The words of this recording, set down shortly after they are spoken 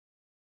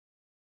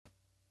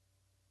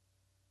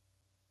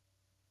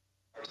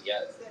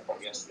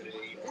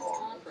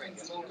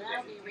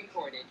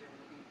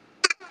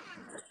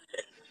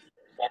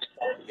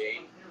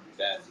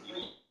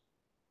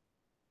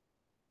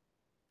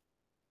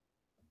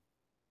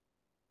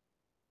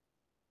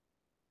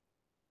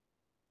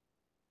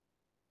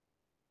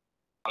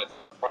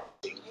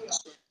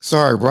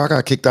Sorry, bro. I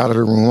got kicked out of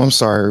the room. I'm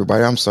sorry,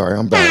 everybody. I'm sorry.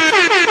 I'm back.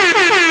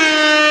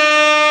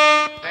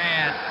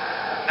 10,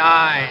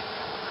 9,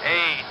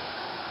 8,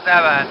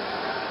 7,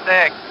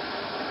 6,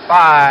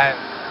 5,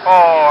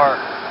 4,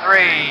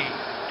 3,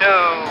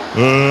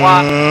 2,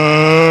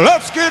 1.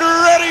 Let's get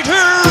ready to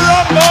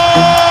rumble!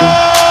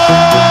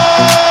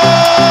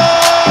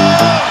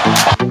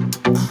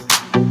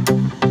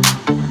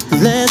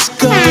 Let's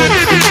go.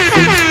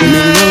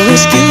 Make no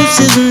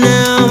excuses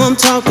now. I'm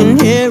talking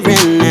here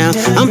and now.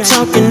 I'm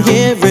talking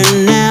here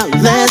and now.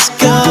 Let's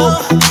go.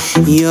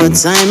 Your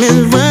time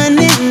is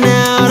running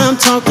out. I'm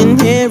talking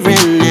here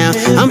and now.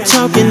 I'm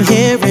talking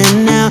here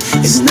and now.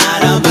 It's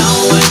not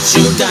about what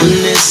you've done.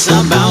 It's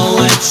about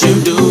what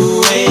you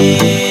do.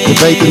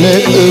 Debate the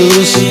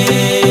news.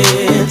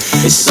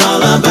 It's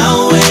all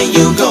about where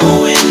you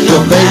going.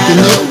 No Debate the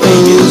matter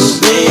where news.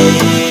 you've been.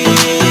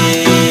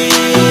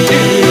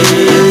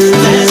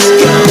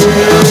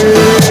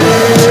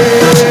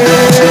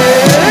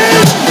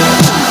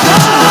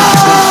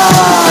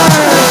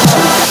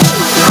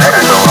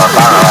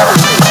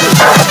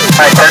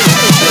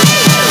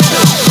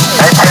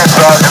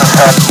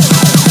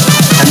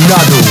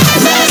 Another one.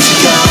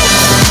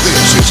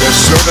 This is a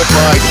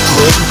certified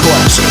hood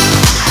classic.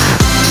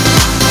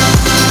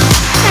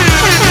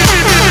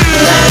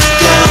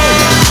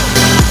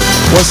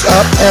 What's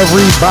up,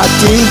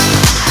 everybody?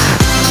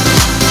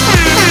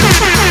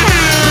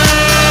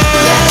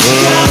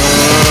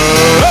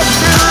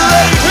 Let's get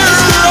ready to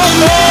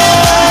rumble!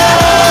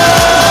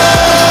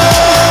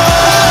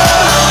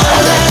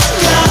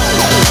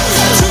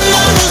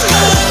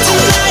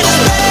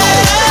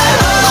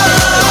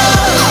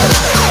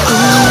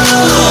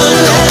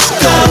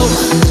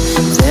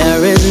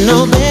 There is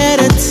no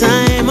better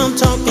time. I'm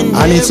talking.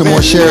 I need some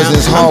more shares in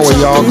this hallway,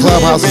 y'all.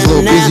 Clubhouse is a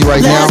little busy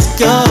right now.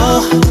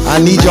 I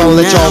need y'all to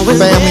let y'all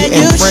family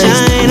and friends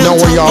know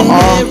where y'all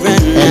are,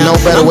 and no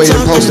better way than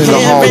posting in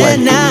the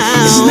hallway.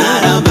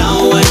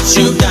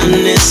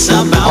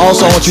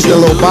 Also, I want you to get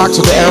a little box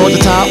with the arrow at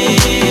the top,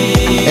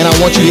 and I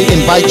want you to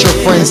invite your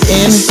friends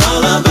in.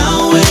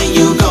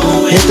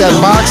 Hit that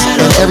box,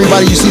 and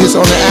everybody you see that's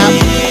on the app,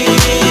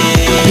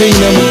 ping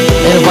them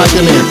and invite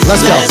them in.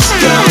 Let's go.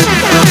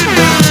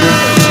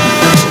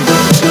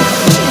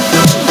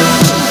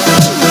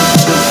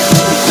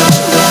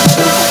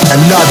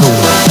 Another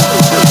one.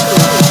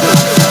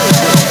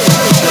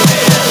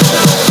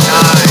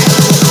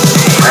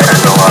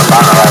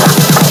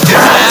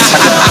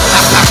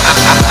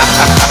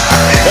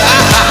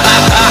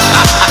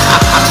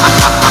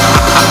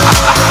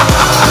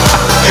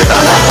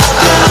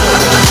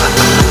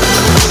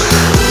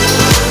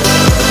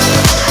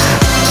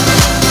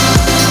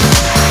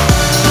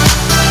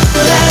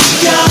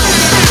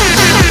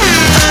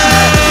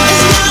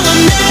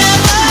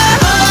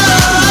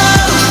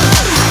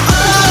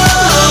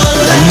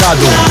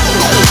 Another one.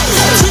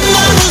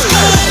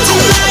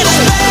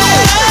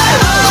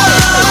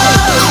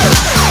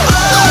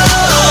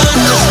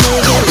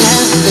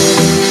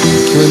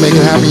 Can we make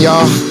it happen,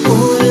 y'all?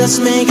 Ooh, let's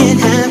make it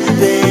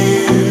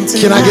happen.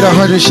 Can I get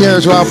 100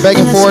 shares without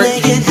begging for it?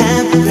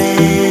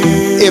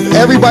 If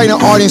everybody in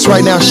the audience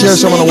right now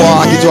shares some on the wall,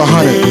 I get to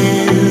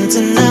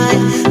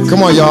 100.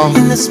 Come on, y'all.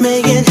 Let's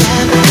make it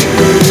happen.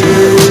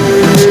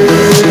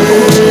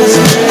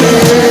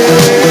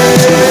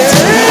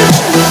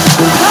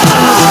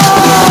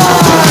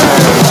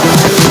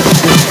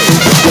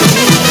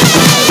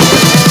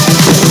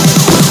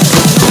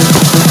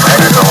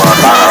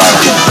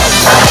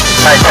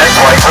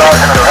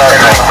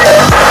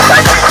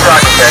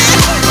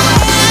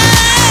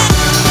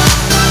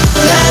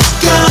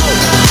 Let's go.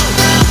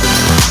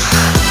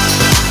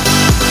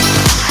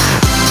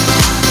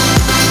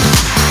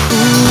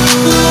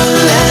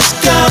 Let's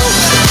go.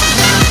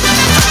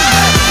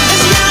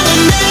 It's now or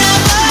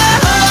never.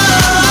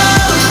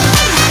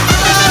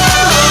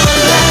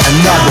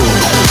 Another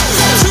one.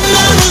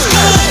 Tomorrow's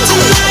good,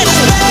 tonight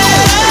is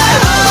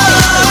bad.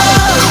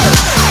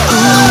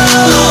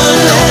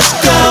 Let's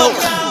go.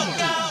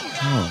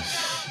 Oh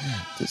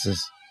shit. This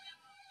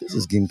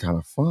is getting kind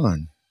of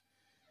fun.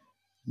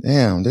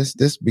 Damn,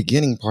 this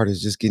beginning part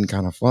is just getting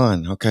kind of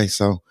fun. Okay,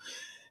 so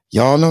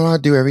y'all know what I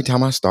do every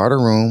time I start a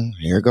room.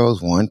 Here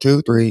goes 1,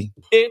 2, 3.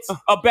 It's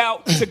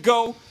about to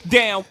go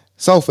down.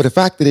 So for the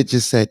fact that it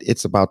just said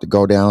it's about to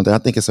go down, then I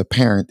think it's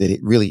apparent that it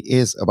really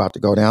is about to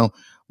go down.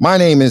 My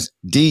name is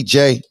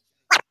DJ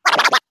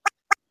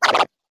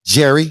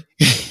Jerry.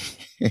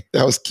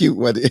 That was cute,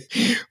 wasn't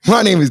it?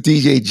 My name is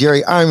DJ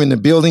Jerry. I'm in the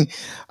building.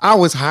 I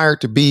was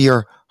hired to be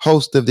your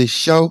host of this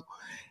show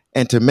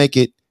and to make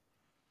it,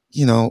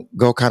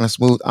 go kind of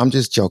smooth. I'm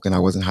just joking. I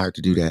wasn't hired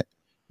to do that.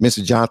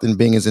 Mr. Jonathan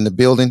Bing is in the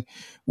building.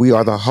 We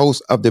are the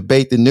host of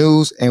Debate the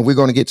News, and we're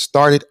going to get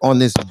started on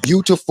this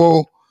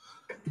beautiful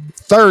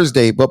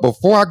Thursday. But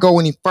before I go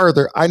any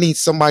further, I need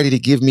somebody to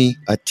give me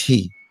a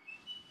T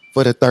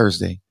for the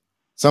Thursday.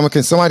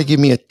 Can somebody give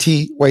me a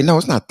T? Wait, no,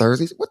 it's not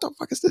Thursday. What the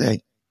fuck is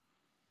today?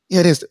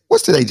 Yeah, it is.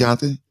 What's today,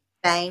 Jonathan?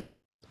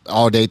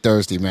 All day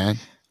Thursday, man.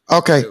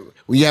 Okay.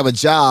 When you have a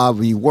job,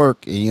 when you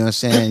work, and you know what I'm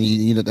saying,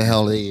 you know what the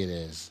hell it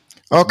is.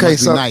 It Okay,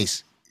 must be so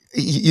nice.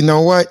 you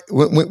know what?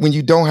 When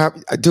you don't have,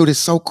 dude, it's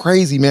so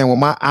crazy, man. When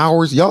my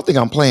hours, y'all think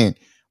I'm playing.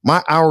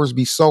 My hours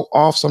be so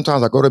off.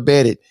 Sometimes I go to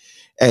bed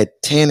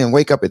at 10 and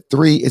wake up at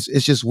 3.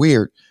 It's just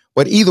weird.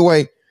 But either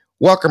way,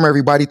 welcome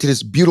everybody to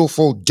this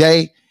beautiful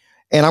day.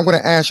 And I'm going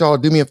to ask y'all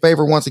to do me a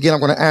favor once again. I'm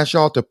going to ask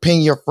y'all to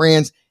ping your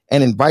friends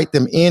and invite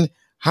them in.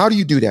 How do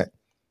you do that?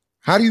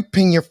 How do you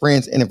ping your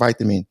friends and invite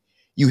them in?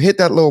 You hit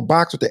that little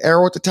box with the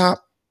arrow at the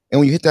top, and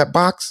when you hit that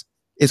box,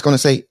 it's going to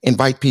say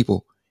invite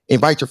people,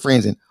 invite your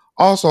friends in.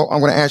 Also, I'm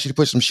going to ask you to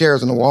put some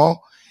shares on the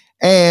wall,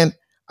 and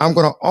I'm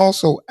going to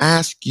also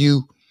ask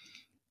you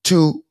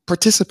to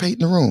participate in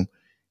the room.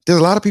 There's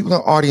a lot of people in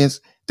the audience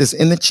that's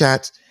in the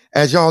chats.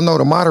 As y'all know,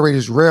 the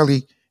moderators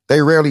rarely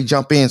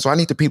jump in. So I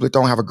need the people that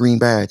don't have a green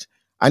badge.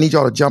 I need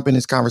y'all to jump in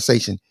this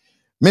conversation.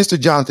 Mr.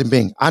 Jonathan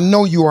Bing, I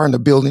know you are in the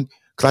building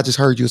because I just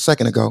heard you a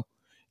second ago.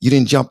 You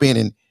didn't jump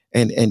in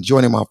and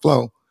join in my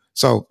flow.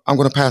 So I'm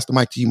going to pass the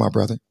mic to you, my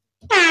brother.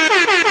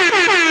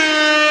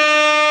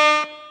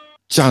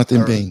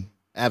 Jonathan Bing.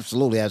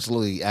 Absolutely,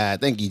 absolutely.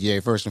 Thank you,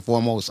 Jerry. First and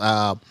foremost,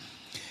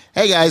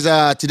 hey guys,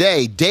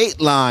 today,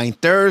 Dateline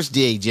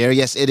Thursday, Jerry.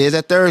 Yes, it is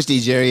a Thursday,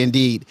 Jerry,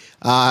 indeed.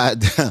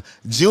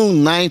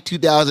 June 9th,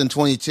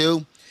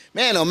 2022.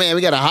 Man, oh man,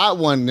 we got a hot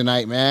one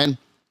tonight, man.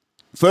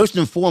 First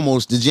and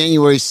foremost, the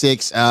January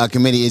 6th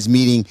committee is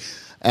meeting,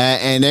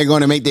 and they're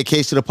going to make their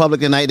case to the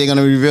public tonight. They're going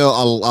to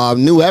reveal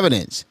new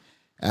evidence.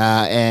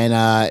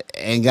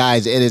 And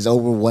guys, it is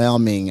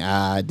overwhelming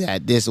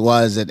that this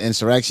was an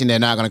insurrection. They're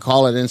not going to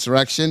call it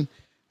insurrection,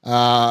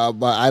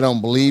 but I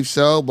don't believe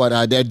so.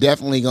 But they're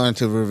definitely going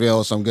to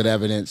reveal some good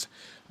evidence,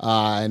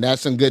 and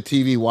that's some good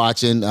TV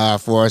watching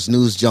for us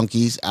news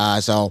junkies.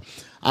 So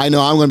I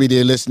know I'm going to be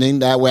there listening.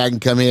 That way, I can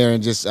come here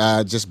and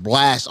just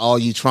blast all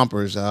you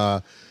Trumpers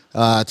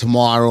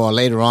tomorrow or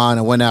later on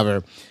or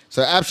whenever.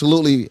 So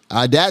absolutely,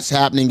 that's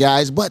happening,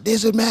 guys. But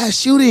there's a mass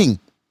shooting.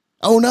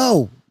 Oh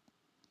no.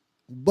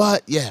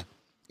 But yeah,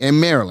 in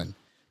Maryland.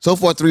 So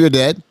far, 3 are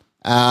dead,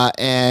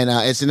 and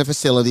it's in a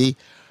facility.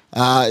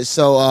 That's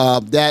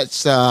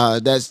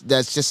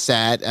just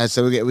sad.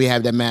 So we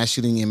have that mass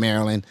shooting in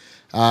Maryland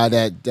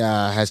that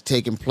has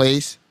taken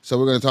place. So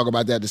we're going to talk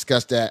about that,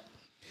 discuss that,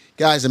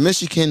 guys. A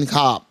Michigan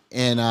cop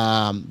and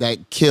that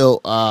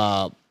killed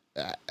Lyoya.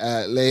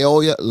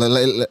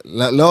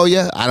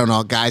 I don't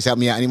know, guys. Help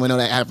me out. Anyone know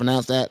how to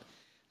pronounce that?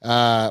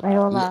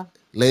 Viola.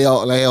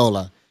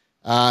 Lyola.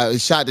 He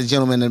shot the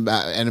gentleman in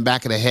the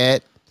back of the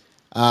head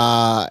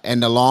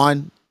and the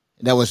lawn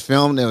that was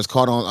filmed. That was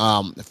caught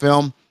on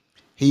film.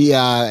 He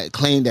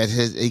claimed that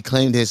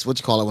his what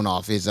you call it went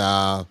off. His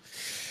what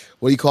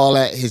do you call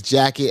that? His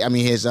jacket. I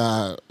mean his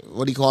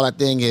what do you call that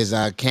thing? His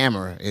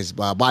camera. His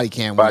body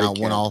cam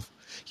went off.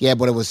 Yeah,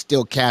 but it was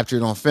still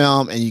captured on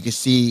film, and you can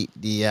see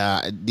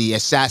the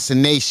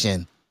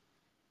assassination.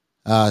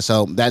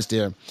 So that's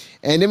there.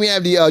 And then we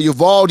have the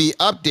Uvalde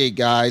update,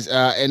 guys.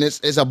 And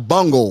it's a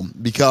bungle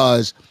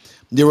because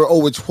there were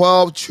over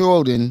 12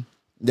 children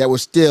that were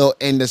still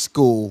in the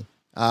school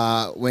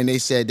when they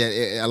said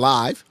that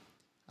alive,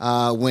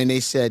 when they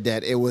said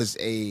that it was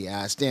a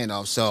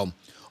standoff. So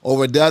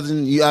over a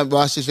dozen,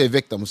 I should say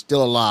victims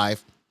still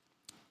alive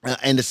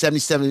in the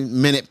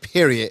 77-minute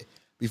period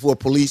before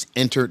police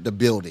entered the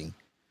building.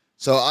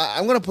 So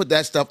I'm going to put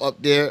that stuff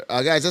up there.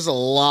 Guys, there's a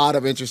lot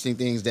of interesting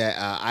things that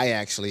I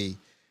actually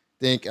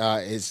think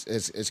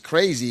is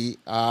crazy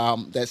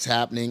that's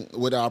happening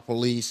with our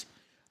police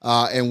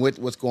and with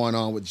what's going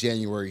on with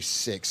January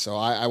 6th. So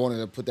I wanted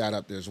to put that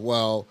up there as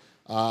well.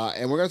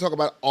 And we're going to talk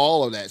about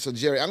all of that. So,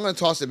 Jerry, I'm going to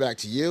toss it back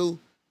to you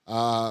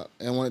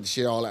and wanted to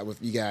share all that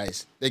with you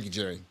guys. Thank you,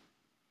 Jerry.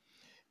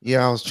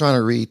 Yeah, I was trying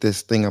to read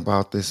this thing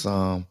about this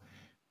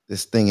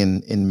thing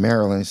in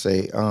Maryland.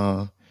 Say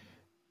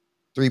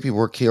 3 people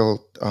were killed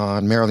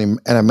in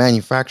Maryland at a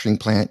manufacturing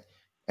plant,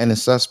 and a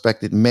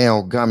suspected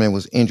male gunman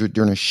was injured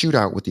during a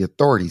shootout with the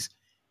authorities.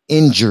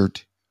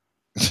 Injured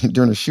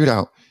during a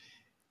shootout.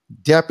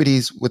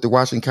 Deputies with the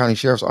Washington County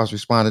Sheriff's Office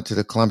responded to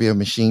the Columbia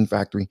Machine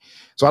Factory.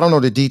 So I don't know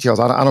the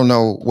details. I don't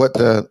know what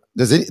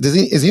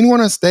is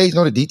anyone on stage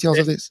know the details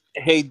of this?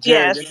 Hey,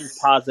 Jerry, this is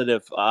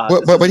positive.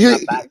 But This is in here, my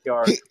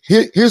backyard.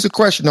 here's the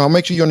question. Now, I'll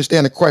make sure you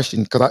understand the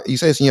question because you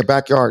say it's in your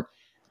backyard.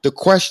 The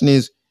question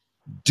is,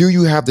 do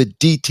you have the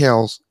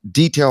details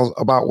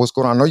about what's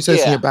going on? I know you say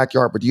it's in Yeah, your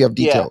backyard, but do you have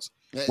yeah. details?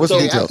 What's the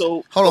details?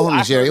 Hold on,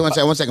 I Jerry. heard One about-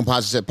 second. 1 second.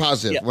 Positive.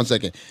 Positive. Yeah. 1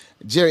 second.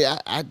 Jerry,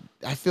 I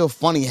feel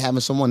funny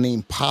having someone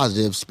named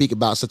Positive speak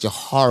about such a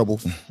horrible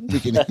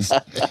freaking.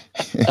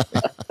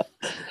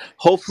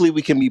 Hopefully,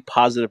 we can be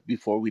positive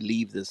before we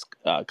leave this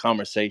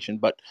conversation.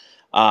 But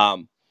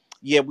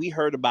yeah, we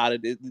heard about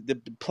it. The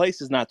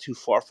place is not too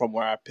far from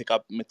where I pick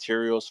up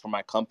materials for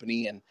my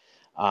company, and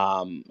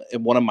And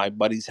one of my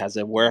buddies has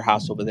a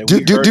warehouse over there. Do,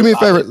 We do, heard do me a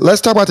about favor. it.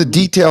 Let's talk about the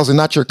details and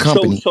not your So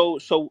company. so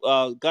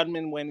so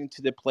gunmen went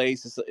into the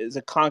place. It's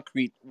a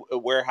concrete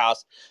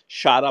warehouse.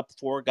 Shot up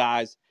four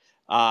guys.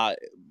 Uh,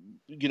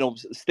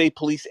 state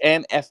police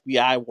and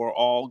FBI were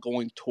all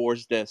going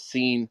towards the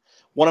scene.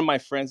 One of my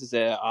friends is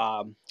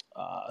a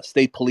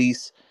state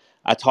police.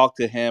 I talked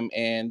to him,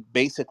 and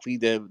basically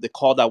the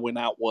call that went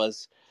out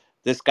was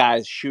this guy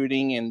is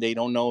shooting, and they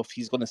don't know if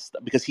he's going to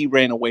because he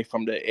ran away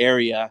from the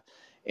area,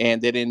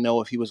 and they didn't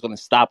know if he was going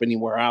to stop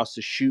anywhere else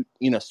to shoot,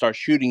 start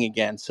shooting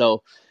again.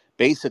 So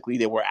basically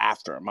they were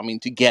after him, I mean,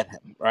 to get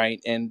him,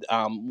 right? And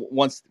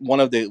once one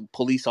of the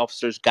police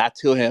officers got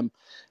to him,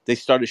 they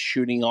started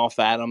shooting off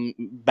at him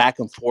back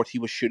and forth. He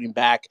was shooting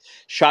back,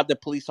 shot the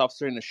police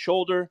officer in the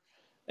shoulder,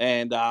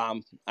 and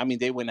I mean,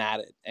 they went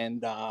at it,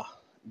 and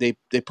they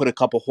put a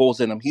couple holes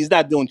in him. He's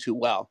not doing too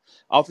well.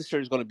 Officer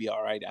is going to be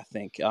all right, I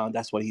think.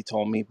 That's what he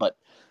told me, but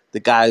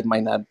the guy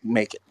might not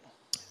make it.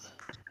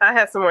 I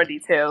have some more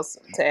details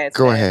to add to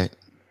Go that. ahead.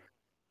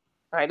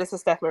 All right, this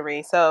is Steph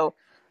Marie. So,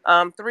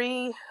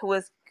 three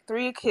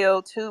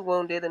killed, two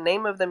wounded. The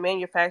name of the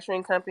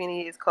manufacturing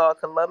company is called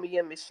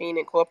Columbia Machine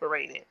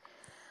Incorporated.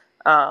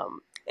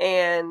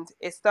 And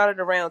it started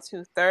around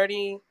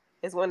 2:30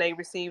 is when they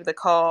received the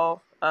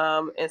call.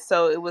 And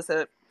so it was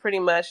a pretty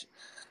much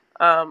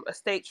a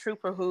state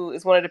trooper who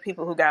is one of the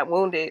people who got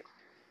wounded.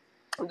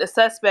 The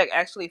suspect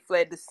actually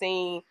fled the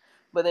scene,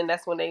 but then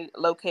that's when they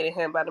located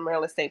him by the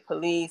Maryland State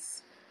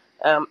Police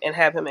and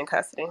have him in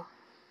custody.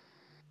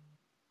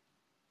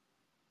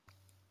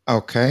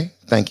 Okay.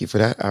 Thank you for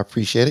that. I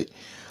appreciate it.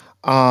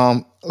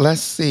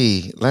 Let's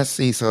see. Let's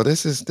see. So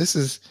this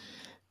is.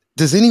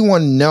 Does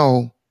anyone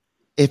know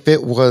if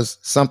it was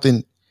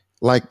something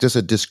like just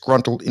a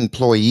disgruntled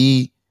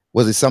employee?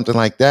 Was it something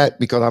like that?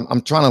 Because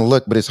I'm trying to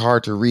look, but it's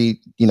hard to read,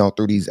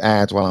 through these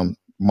ads while I'm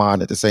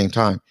modding at the same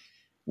time.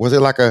 Was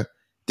it like a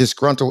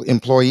disgruntled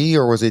employee,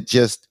 or was it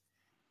just,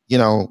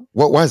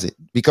 what was it?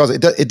 Because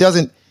it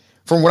doesn't,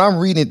 from what I'm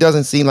reading, it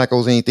doesn't seem like it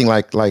was anything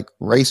like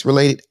race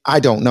related. I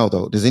don't know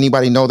though. Does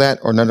anybody know that,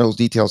 or none of those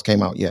details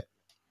came out yet?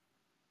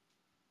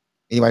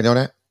 Anybody know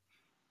that?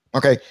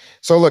 Okay,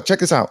 so look, check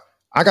this out.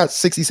 I got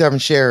 67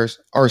 shares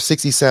or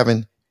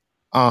 67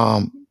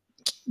 um,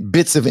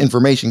 bits of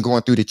information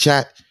going through the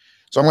chat.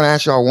 So I'm going to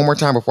ask y'all one more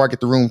time before I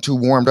get the room too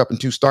warmed up and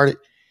too started.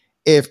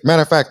 If,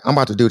 matter of fact, I'm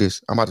about to do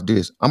this. I'm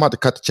about to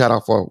cut the chat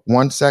off for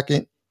 1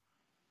 second.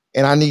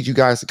 And I need you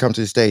guys to come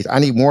to the stage. I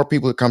need more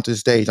people to come to the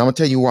stage. I'm going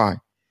to tell you why.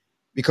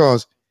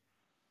 Because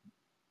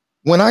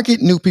when I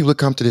get new people to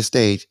come to the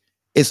stage,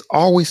 it's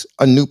always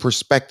a new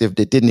perspective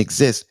that didn't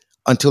exist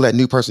until that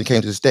new person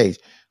came to the stage.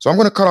 So I'm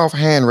going to cut off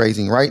hand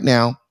raising right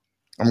now.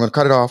 I'm going to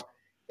cut it off.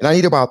 And I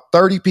need about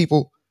 30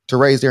 people to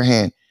raise their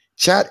hand.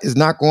 Chat is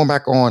not going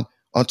back on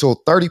until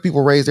 30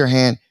 people raise their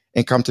hand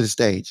and come to the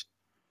stage.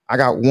 I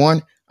got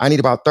one. I need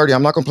about 30.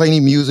 I'm not going to play any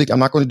music. I'm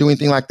not going to do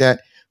anything like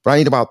that. But I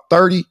need about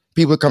 30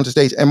 people to come to the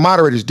stage. And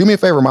moderators, do me a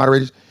favor,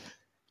 moderators.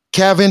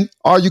 Kevin,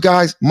 all you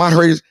guys,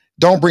 moderators,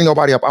 don't bring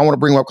nobody up. I want to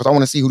bring them up because I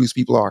want to see who these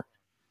people are.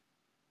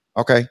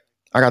 Okay.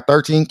 I got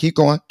 13. Keep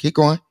going. Keep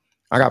going.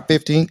 I got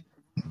 15.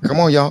 Come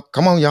on, y'all.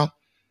 Come on, y'all.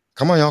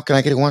 Come on, y'all. Can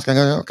I get it once? Can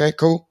I get it? Okay,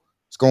 cool.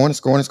 It's going. It's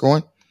going. It's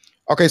going.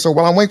 Okay, so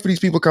while I'm waiting for these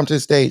people to come to the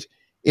stage,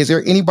 is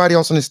there anybody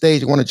else on the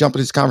stage who want to jump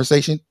into this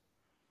conversation?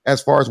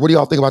 As far as what do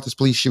y'all think about this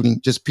police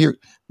shooting? Just period,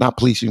 not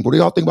police shooting. What do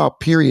y'all think about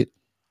period?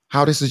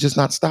 How this is just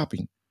not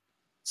stopping?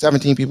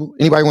 17 people.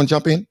 Anybody want to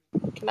jump in?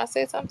 Can I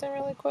say something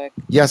really quick?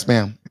 Yes,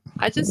 ma'am.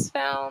 I just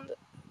found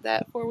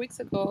that 4 weeks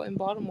ago in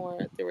Baltimore,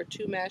 there were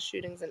 2 mass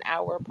shootings an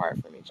hour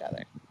apart from each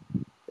other.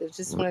 I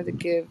just wanted to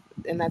give,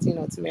 and that's,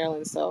 it's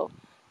Maryland, so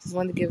just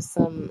wanted to give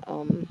some.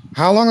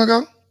 How long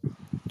ago?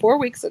 4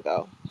 weeks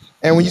ago.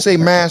 And when you say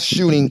mass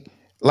shooting,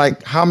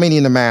 like how many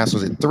in the mass?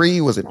 Was it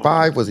 3? Was it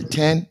 5? Was it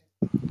 10?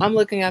 I'm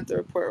looking at the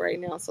report right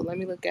now, so let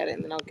me look at it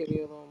and then I'll give you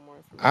a little more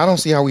information. I don't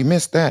see how we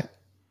missed that.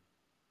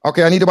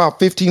 Okay, I need about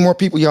 15 more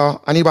people,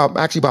 y'all. I need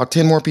about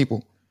 10 more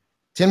people.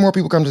 10 more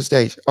people come to the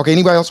stage. Okay,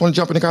 anybody else want to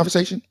jump in the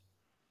conversation?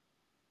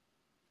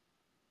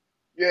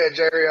 Yeah,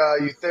 Jerry,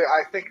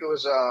 I think it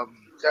was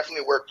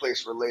definitely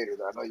workplace related.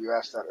 I know you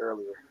asked that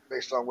earlier,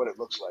 based on what it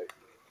looks like.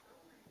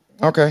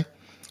 Okay.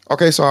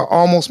 Okay, so I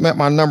almost met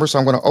my number, so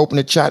I'm going to open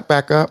the chat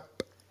back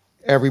up.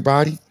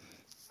 Everybody,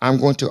 I'm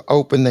going to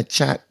open the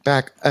chat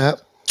back up.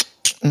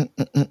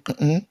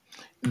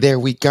 There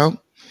we go.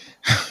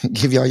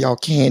 Give y'all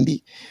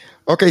candy.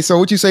 Okay, so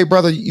what you say,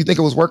 brother? You think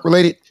it was work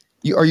related?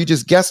 Are you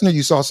just guessing, or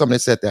you saw something that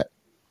said that?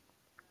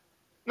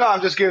 No,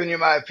 I'm just giving you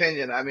my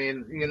opinion. I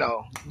mean,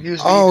 usually.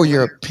 Oh,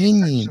 your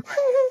opinion.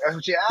 That's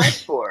what you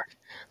asked for.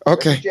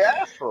 Okay. That's what you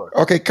asked for.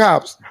 Okay,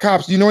 cops,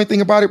 do you know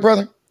anything about it,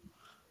 brother?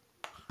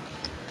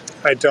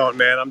 I don't,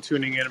 man. I'm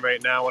tuning in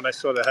right now. When I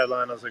saw the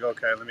headline, I was like,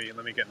 okay, let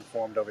me get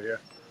informed over here.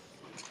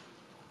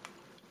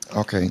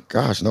 Okay,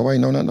 gosh, nobody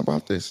know nothing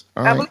about this.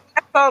 All right.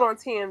 I saw it on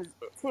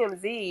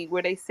TMZ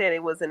where they said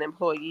it was an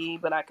employee,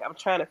 but I'm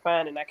trying to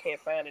find it and I can't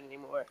find it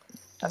anymore.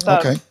 I saw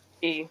Okay.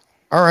 it.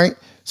 All right.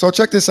 So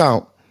check this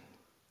out.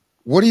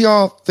 What do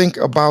y'all think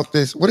about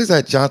this? What is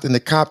that, Jonathan? The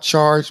cop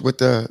charged with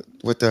the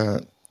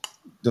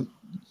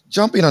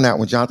jump in on that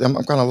one, Jonathan.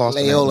 I'm kind of lost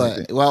on that one a little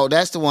Lyoya. bit. Well,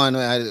 that's the one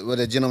where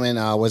the gentleman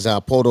was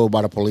pulled over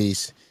by the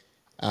police,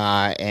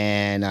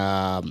 and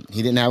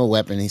he didn't have a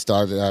weapon. He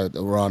started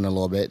to run a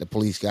little bit. The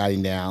police got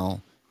him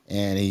down,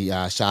 and he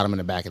shot him in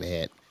the back of the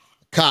head.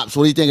 Cops,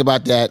 what do you think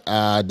about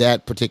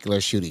that particular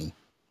shooting?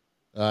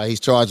 He's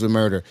charged with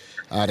murder.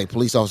 The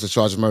police officer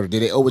charged with murder.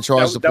 Did they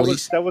overcharge the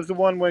police? That was the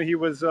one when he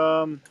was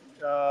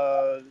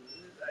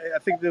I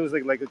think there was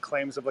like a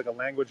claims of like a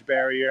language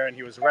barrier, and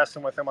he was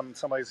wrestling with him on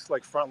somebody's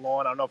like front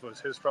lawn. I don't know if it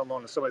was his front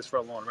lawn or somebody's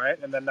front lawn, right?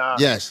 And then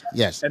Yes.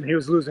 and he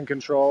was losing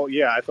control.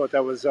 Yeah, I thought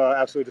that was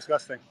absolutely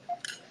disgusting.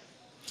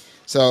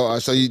 So,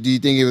 do you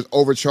think it was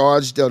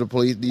overcharged? The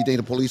police? Do you think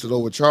the police was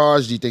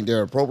overcharged? Do you think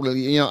they're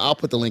appropriately? I'll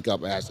put the link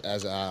up as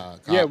Yeah.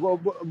 cop.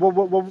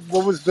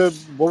 What was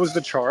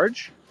the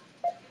charge?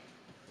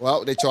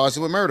 Well, they charged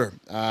him with murder.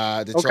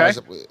 The Okay. charge.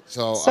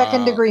 So,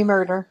 Second degree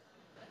murder.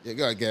 yeah,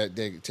 go ahead.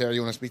 Tara,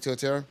 you want to speak to it,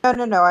 Tara?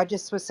 No. I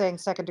just was saying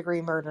second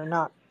degree murder,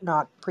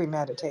 not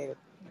premeditated.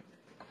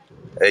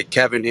 Hey,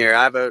 Kevin here.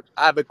 I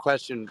have a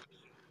question.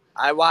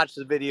 I watched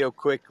the video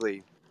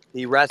quickly.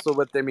 He wrestled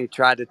with him. He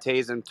tried to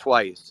tase him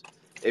twice.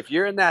 If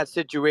you're in that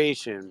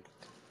situation,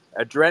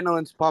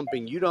 adrenaline's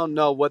pumping. You don't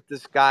know what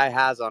this guy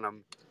has on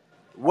him.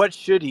 What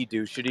should he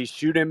do? Should he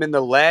shoot him in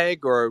the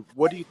leg, or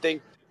what do you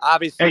think?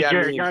 Obviously, Hey, I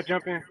Jerry, mean, can I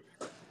jump in?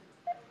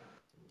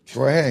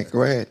 Go ahead.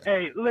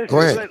 Hey, Go listen,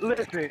 ahead.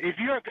 listen. If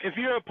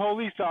you're a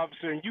police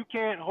officer and you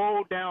can't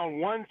hold down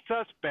one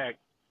suspect,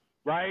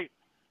 right?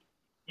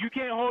 You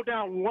can't hold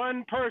down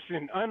one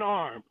person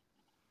unarmed.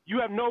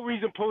 You have no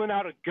reason pulling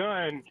out a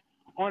gun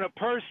on a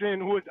person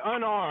who is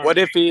unarmed. what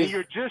if and he's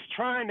you're just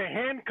trying to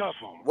handcuff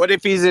him? what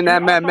if he's an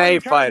That's all MMA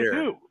you're trying to fighter?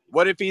 do.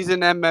 What if he's an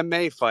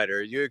MMA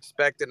fighter? You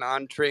expect an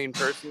untrained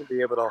person to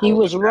be able to He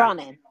hold was him down?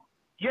 running.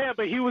 Yeah,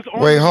 but he was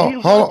on. Wait, He was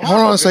on hold top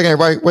on of a second,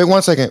 him. everybody. Wait,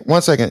 1 second.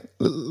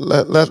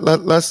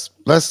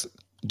 Let's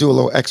do a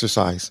little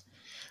exercise.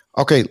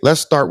 Okay,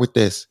 let's start with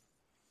this.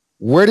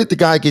 Where did the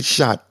guy get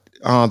shot?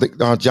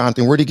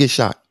 Jonathan, where did he get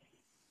shot?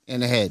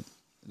 In the head,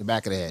 the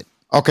back of the head.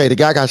 Okay, the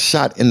guy got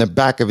shot in the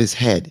back of his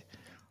head.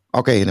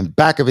 Okay, in the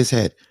back of his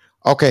head.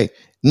 Okay,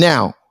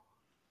 now,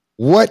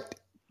 what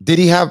did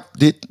he have?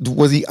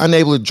 Was he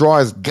unable to draw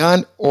his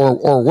gun,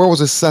 or where was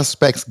the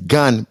suspect's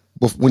gun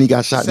when he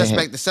got shot in the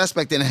head? The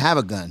suspect didn't have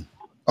a gun.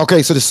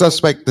 Okay, so the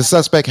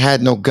suspect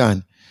had no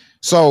gun.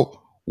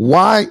 So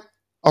why?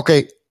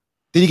 Okay,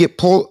 did he get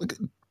pulled?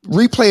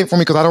 Replay it for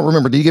me because I don't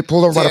remember. Did he get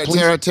pulled over by the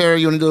police? Tara,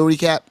 you want to do a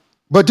recap?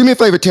 But do me a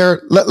favor, Tara.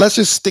 Let's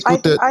just stick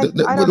with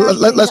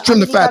let's trim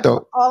the fat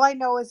though. All I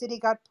know is that he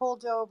got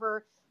pulled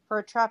over for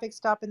a traffic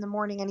stop in the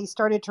morning and he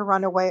started to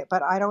run away,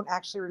 but I don't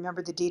actually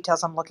remember the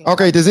details. I'm looking.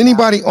 Okay, does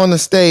anybody on the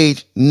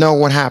stage know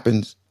what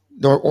happens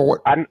or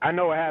what? I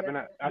know what happened.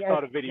 I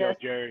saw the video,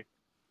 Jerry.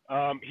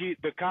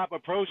 The cop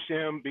approached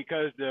him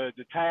because the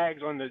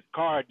tags on the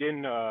car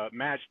didn't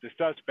match the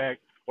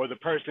suspect or the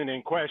person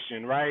in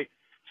question, right?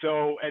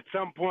 So at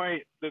some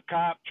point, the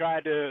cop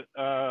tried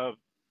to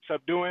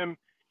subdue him.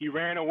 He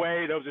ran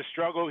away. There was a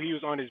struggle. He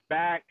was on his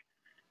back,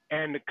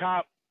 and the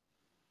cop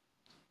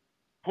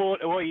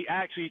he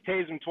actually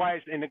tased him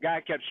twice, and the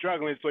guy kept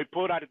struggling, so he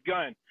pulled out his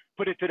gun,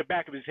 put it to the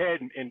back of his head,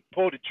 and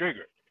pulled the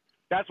trigger.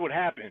 That's what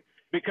happened,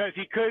 because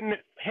he couldn't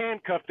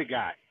handcuff the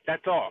guy.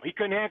 That's all. He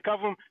couldn't handcuff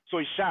him, so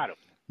he shot him.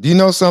 Do you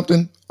know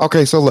something?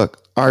 Okay, so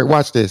look. All right,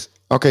 watch this.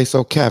 Okay,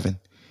 so Kevin,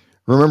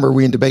 remember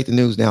we in Debate the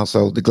News now,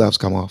 so the gloves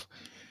come off.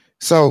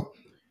 So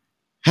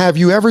have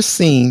you ever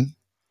seen,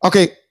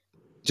 okay,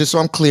 just so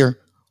I'm clear,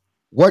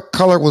 what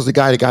color was the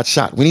guy that got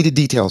shot? We need the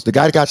details. The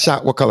guy that got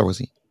shot, what color was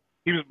he?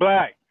 He was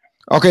black.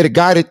 Okay,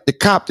 the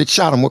cop that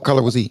shot him, what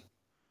color was he?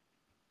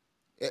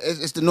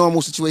 It's the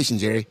normal situation,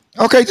 Jerry.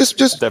 Okay, just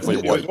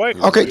definitely white.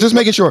 Okay, just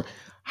making sure.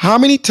 How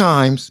many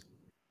times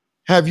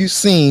have you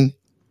seen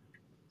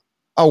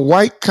a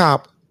white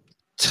cop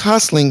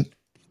tussling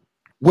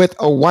with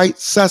a white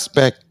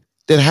suspect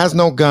that has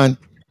no gun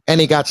and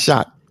he got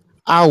shot?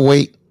 I'll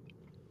wait.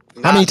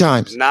 How many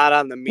times? Not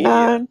on the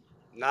media.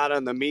 Not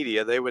on the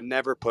media. They would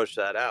never push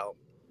that out.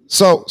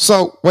 So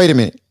wait a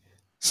minute.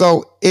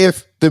 So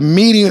if the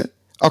media,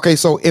 okay,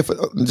 so if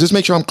just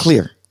make sure I'm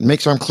clear.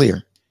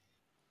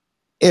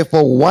 If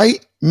a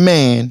white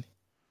man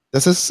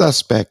that's a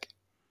suspect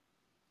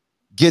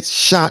gets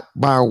shot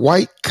by a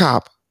white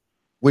cop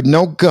with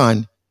no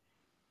gun,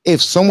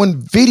 if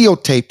someone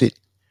videotaped it,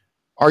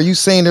 are you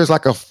saying there's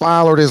like a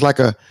file or there's like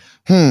a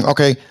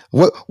okay,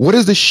 what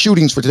is the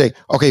shootings for today?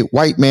 Okay,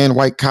 white man,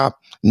 white cop.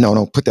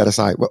 No, put that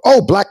aside.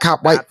 Oh, black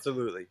cop, white.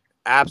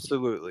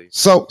 Absolutely.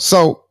 So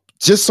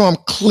just so I'm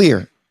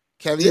clear.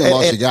 Kevin, you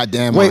lost your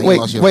goddamn mind.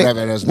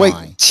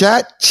 Wait.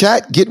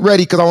 Chat, get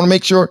ready because I want to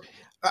make sure.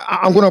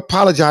 I'm going to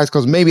apologize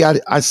because maybe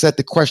I said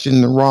the question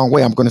in the wrong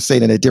way. I'm going to say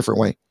it in a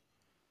different way.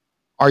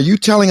 Are you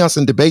telling us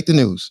in Debate the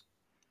News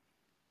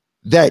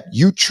that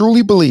you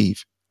truly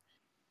believe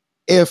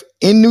if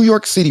in New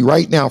York City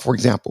right now, for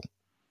example,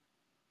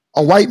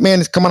 a white man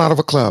is coming out of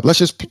a club. Let's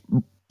just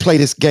play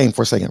this game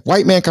for a second.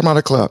 White man coming out of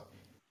a club,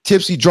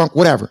 tipsy, drunk,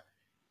 whatever.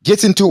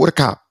 gets into it with a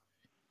cop.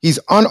 He's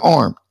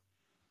unarmed.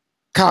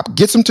 Cop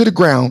gets him to the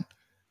ground.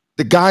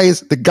 The guy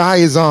is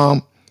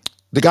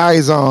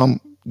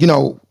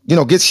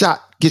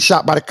gets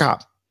shot by the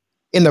cop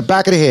in the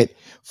back of the head.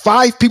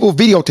 5 people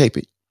videotape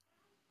it.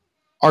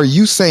 Are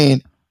you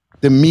saying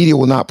the media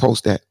will not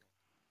post that?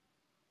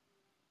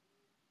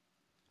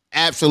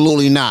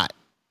 Absolutely not.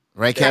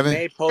 Right, Kevin?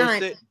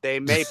 They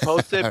may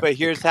post it, but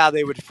here's how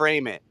they would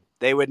frame it.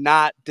 They would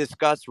not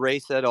discuss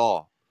race at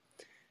all.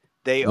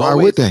 Why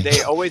would they?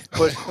 They always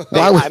push. Wait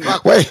a minute.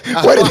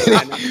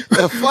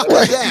 The fuck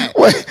is that?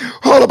 Wait,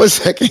 hold up a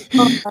second.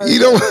 You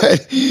know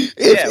what?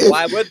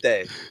 Why would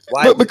they?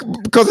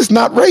 Because it's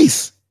not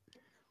race.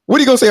 What are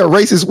you gonna say? A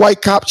racist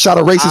white cop shot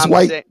a racist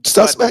white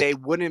suspect? But they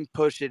wouldn't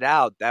push it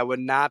out. That would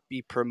not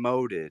be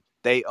promoted.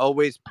 They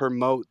always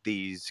promote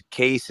these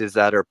cases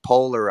that are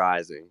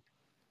polarizing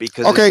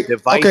because it's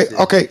divisive.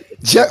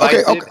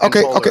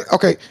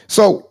 Okay.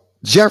 So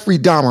Jeffrey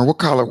Dahmer,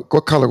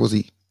 what color was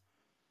he?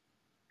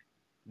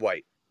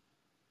 White.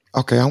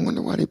 Okay, I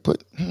wonder why they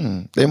put.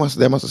 They must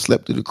have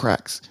slipped through the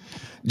cracks.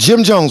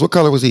 Jim Jones, what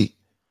color was he?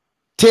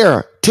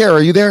 Tara,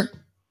 are you there?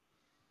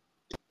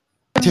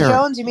 Jim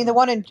Jones, you mean the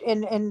one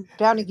in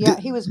Downey? Yeah,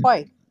 he was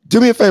white.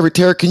 Do me a favor,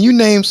 Tara. Can you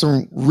name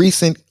some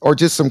recent or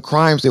just some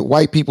crimes that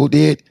white people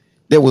did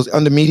that was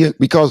on the media?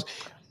 Because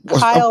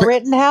Kyle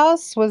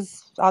Rittenhouse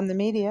was on the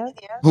media.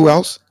 Who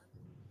else?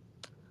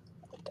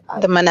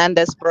 The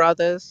Menendez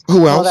brothers.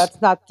 Who else? Well,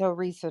 that's not so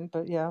recent,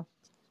 but yeah.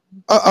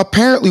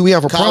 Apparently, we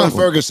have a problem.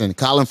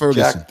 Colin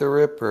Ferguson. Jack the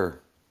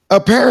Ripper.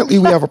 Apparently,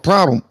 we have a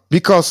problem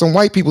because some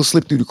white people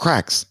slipped through the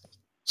cracks.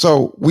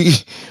 So we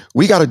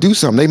got to do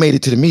something. They made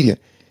it to the media.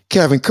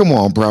 Kevin, come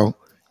on, bro.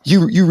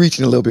 You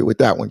reaching a little bit with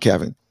that one,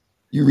 Kevin.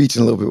 You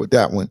reaching a little bit with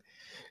that one.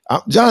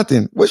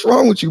 Jonathan, what's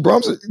wrong with you, bro?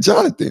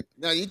 Jonathan.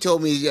 No, you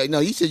told me. No,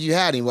 you said you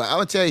had him. Well, I'm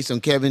gonna tell you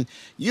something, Kevin.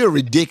 You're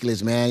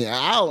ridiculous, man.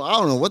 I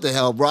don't know what the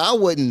hell, bro. I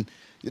wouldn't.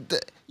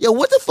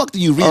 What the fuck do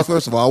you read?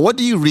 First of all, what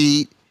do you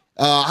read?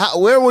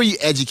 Where were you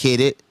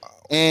educated?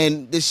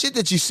 And the shit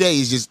that you say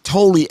is just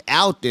totally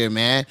out there,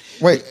 man.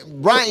 Wait,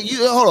 Brian,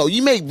 hold on.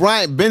 You make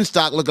Brian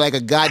Benstock look like a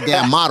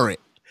goddamn moderate.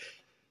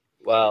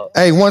 Well,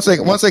 hey, one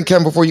second,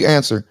 Kevin, before you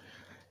answer.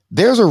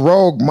 There's a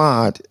rogue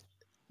mod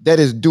that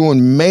is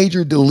doing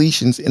major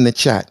deletions in the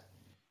chat.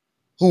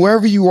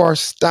 Whoever you are,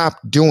 stop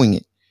doing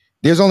it.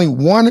 There's only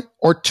 1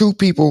 or 2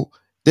 people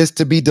that's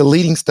to be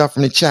deleting stuff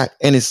from the chat,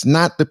 and it's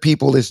not the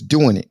people that's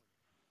doing it.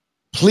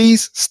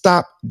 Please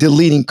stop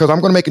deleting, because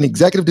I'm going to make an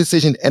executive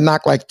decision and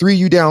knock like 3 of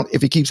you down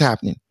if it keeps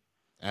happening.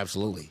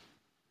 Absolutely.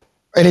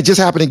 And it just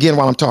happened again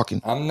while I'm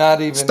talking. I'm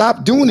not even.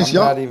 Stop doing this,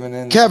 y'all. Not even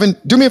in. Kevin,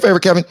 do me a favor,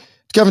 Kevin.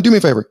 Kevin, do me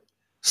a favor.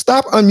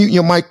 Stop unmuting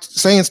your mic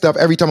saying stuff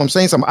every time I'm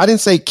saying something. I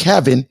didn't say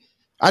Kevin.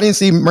 I didn't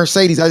say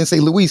Mercedes. I didn't say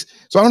Luis.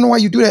 So I don't know why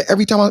you do that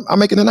every time I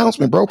make an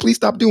announcement, bro. Please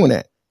stop doing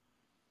that.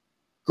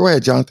 Go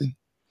ahead, Jonathan.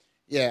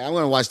 Yeah, I'm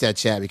going to watch that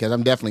chat because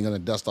I'm definitely going to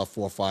dust off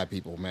 4 or 5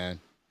 people, man.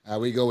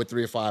 We go with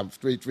 3 to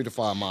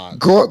 5 mods.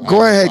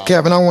 Go ahead,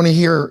 Kevin. I want to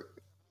hear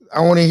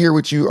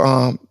what you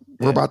were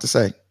about to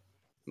say.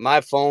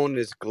 My phone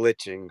is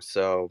glitching,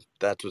 so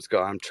that's what's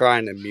going on. I'm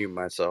trying to mute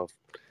myself.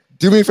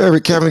 Do me a favor,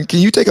 Kevin. Can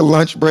you take a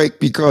lunch break?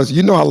 Because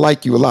you know I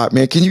like you a lot,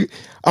 man.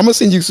 I'm gonna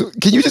send you.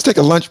 Can you just take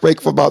a lunch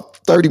break for about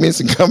 30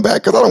 minutes and come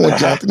back? Because I don't want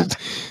Jonathan to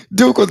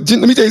do it.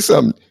 Let me tell you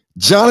something.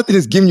 Jonathan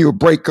is giving you a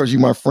break because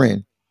you're my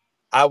friend.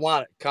 I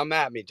want it. Come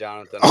at me,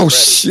 Jonathan. Oh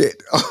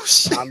shit!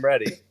 I'm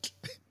ready.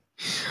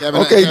 Kevin,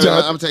 okay, Kevin, John.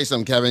 I'm gonna tell you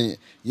something, Kevin.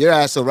 Your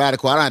ass so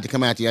radical. I don't have to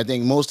come after you. I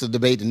think most of the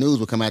debate, the news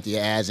will come after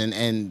your ass, and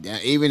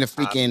even the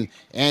freaking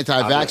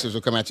anti-vaxxers will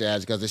come at your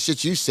ass because the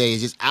shit you say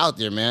is just out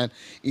there, man.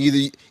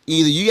 Either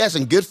you got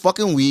some good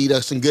fucking weed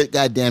or some good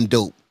goddamn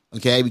dope.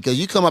 Okay, because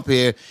you come up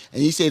here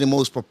and you say the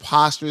most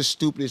preposterous,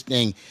 stupidest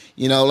thing.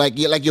 You know, like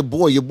your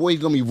boy. Your boy's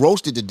gonna be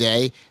roasted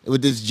today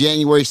with this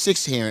January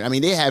 6th hearing. I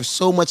mean, they have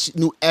so much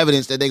new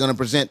evidence that they're gonna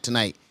present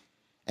tonight,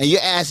 and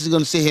your ass is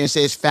gonna sit here and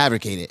say it's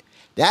fabricated.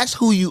 That's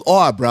who you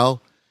are, bro.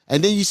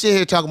 And then you sit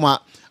here talking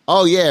about,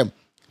 oh yeah,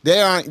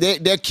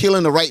 they're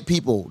killing the right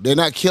people. They're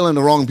not killing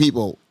the wrong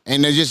people.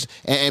 And they're just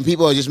and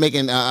people are just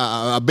making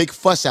a big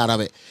fuss out of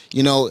it.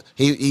 You know,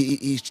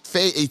 he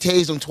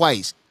tased them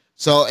twice.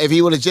 So if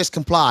he would have just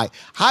complied,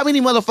 how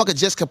many motherfuckers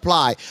just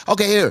complied?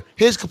 Okay,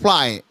 here's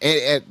complying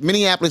at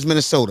Minneapolis,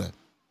 Minnesota.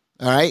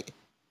 All right,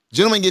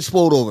 gentleman gets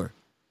pulled over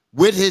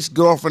with his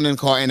girlfriend in the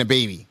car and a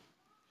baby,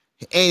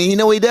 and you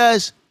know what he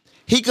does?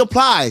 He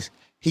complies.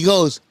 He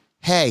goes,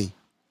 hey,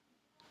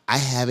 I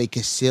have a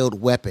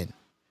concealed weapon.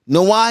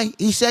 Know why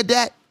he said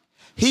that?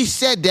 He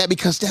said that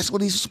because that's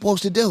what he's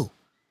supposed to do.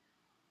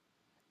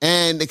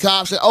 And the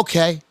cop said,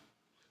 okay,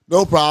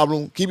 no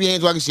problem. Keep your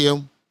hands where I can see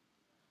them.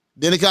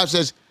 Then the cop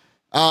says,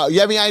 you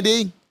have any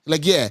ID?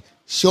 Like, yeah,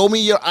 show me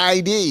your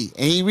ID.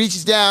 And he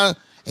reaches down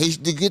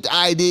to get the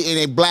ID, and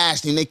they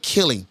blast him. They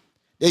kill him.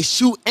 They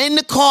shoot in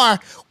the car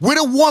with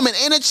a woman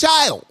and a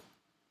child,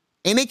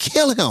 and they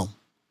kill him.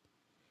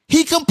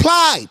 He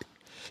complied.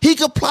 He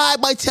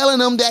complied by telling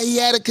them that he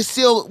had a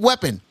concealed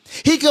weapon.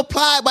 He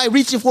complied by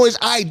reaching for his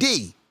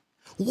ID.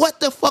 What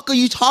the fuck are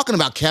you talking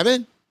about,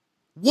 Kevin?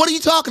 What are you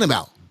talking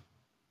about?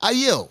 I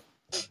yield.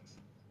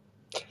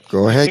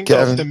 Go I ahead, think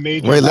that's Kevin. the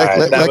major Wait, All let right,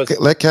 let difference. that let was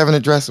let Kevin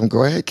address him.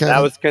 Go ahead, that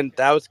Kevin. was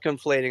that was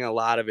conflating a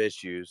lot of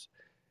issues,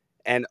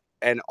 and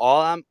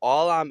all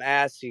I'm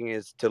asking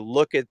is to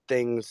look at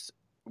things.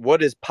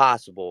 What is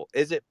possible?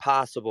 Is it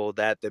possible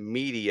that the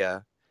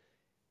media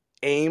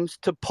aims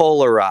to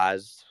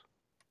polarize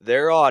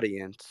their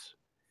audience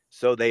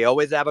so they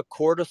always have a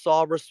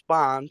cortisol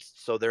response,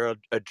 so their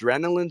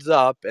adrenaline's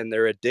up and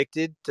they're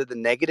addicted to the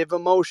negative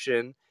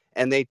emotion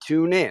and they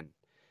tune in?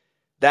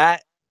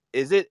 That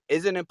isn't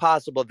it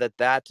possible that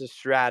that's a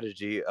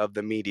strategy of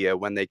the media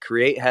when they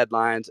create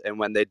headlines and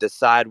when they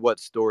decide what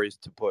stories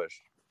to push?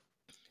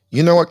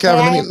 You know what,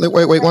 Kevin?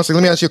 Wait one second.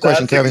 Let me ask you a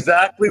question, That's Kevin.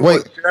 exactly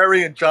Wait, what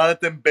Jerry and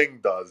Jonathan Bing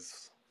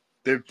does.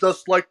 They're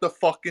just like the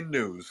fucking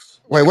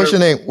news. wait. What's your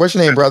name? What's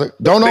your name, brother?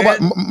 The Don't know about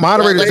bin,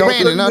 moderators. Let Don't.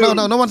 Brandon. the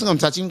No news. one's gonna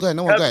touch him. Go ahead.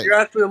 No one. Go Kevin, ahead. you're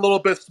actually a little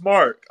bit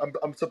smart.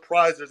 I'm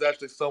surprised there's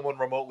actually someone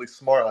remotely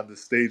smart on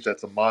this stage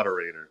that's a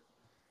moderator.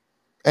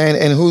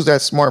 And who's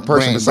that smart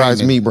person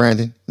besides Brandon. me,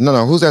 Brandon?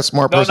 No. Who's that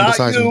smart No, person not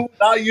besides me? you,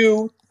 not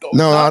you,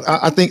 No, not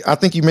I you.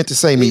 think you meant to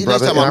say me, He's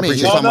brother, talking and I about me.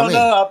 He's appreciate No, it. talking no,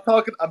 about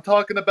me. no. I'm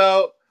talking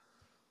about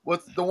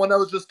what's the one that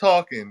was just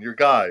talking. Your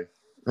guy.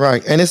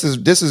 Right, and this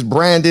is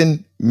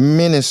Brandon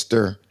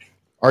Minister.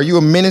 Are you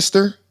a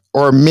minister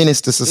or a menace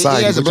to He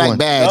society? has a Which black one?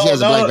 badge. He No,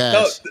 has a black no,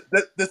 no.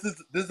 badge.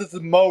 This is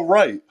Mo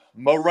Wright.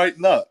 Mo Wright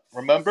Nut.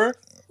 Remember?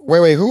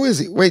 Wait. Who is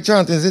he? Wait,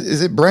 Jonathan,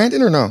 is it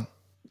Brandon or no?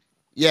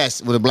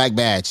 Yes, with a black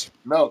badge.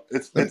 No,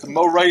 it's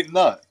Mo Wright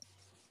Nut.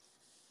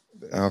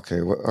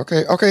 Okay. Well,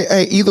 okay.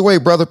 Hey, either way,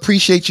 brother,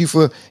 appreciate you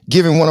for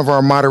giving one of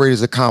our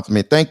moderators a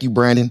compliment. Thank you,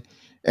 Brandon,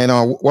 and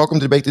welcome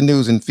to Debate the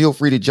News. And feel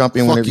free to jump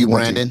in Fuck whenever you, you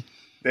want to. Brandon.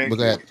 Thank Go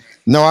you. ahead.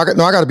 No, I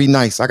got to be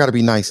nice. I got to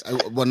be nice.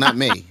 Well, not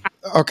me.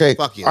 Okay.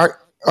 Fuck you. All right.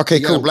 Okay.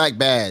 You got a Cool. black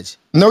badge.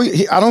 No,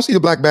 I don't see the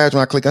black badge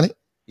when I click on it.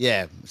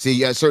 Yeah. See,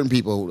 yeah, certain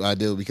people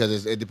do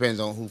because it depends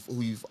on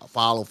who you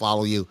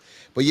follow you.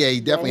 But yeah,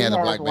 he definitely has a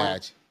black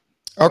badge.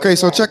 Okay,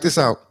 so check this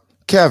out,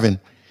 Kevin.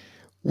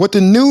 What the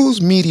news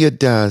media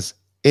does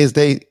is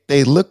they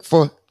look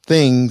for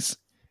things,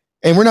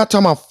 and we're not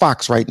talking about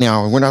Fox right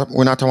now, and we're not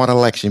talking about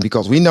election,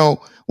 because we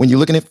know when you're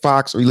looking at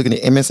Fox or you're looking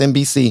at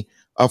MSNBC,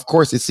 of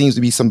course it seems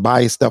to be some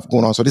biased stuff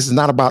going on. So this is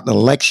not about an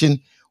election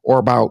or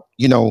about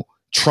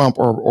Trump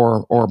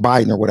or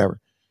Biden or whatever.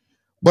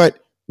 But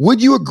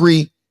would you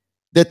agree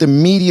that the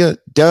media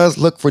does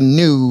look for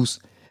news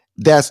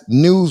that's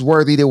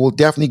newsworthy, that will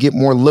definitely get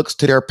more looks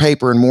to their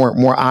paper and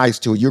more eyes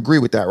to it? You agree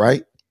with that,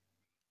 right?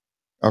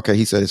 Okay,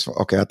 he said his phone.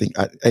 Okay,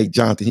 hey,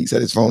 Jonathan, he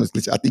said his phone is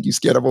glitching. I think you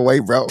scared him away,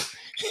 bro.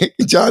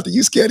 Jonathan,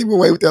 you scared him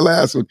away with that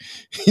last one.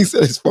 He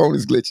said his phone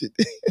is glitching.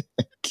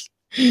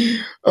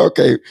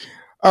 Okay,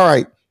 all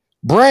right.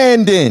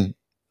 Brandon,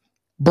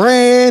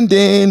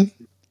 Mr.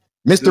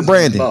 This is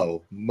Brandon.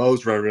 Mo.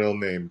 Mo's my real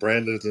name.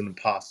 Brandon's an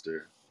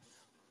imposter.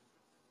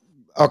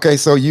 Okay,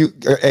 so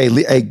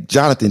hey,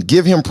 Jonathan,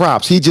 give him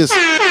props. He just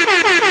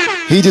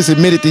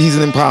admitted that he's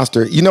an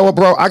imposter. You know what,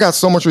 bro? I got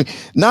so much.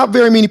 Not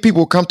very many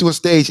people come to a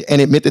stage and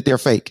admit that they're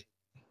fake.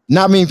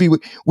 Not many people.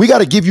 We got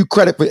to give you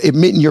credit for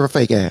admitting you're a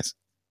fake ass.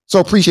 So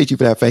appreciate you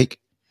for that, fake.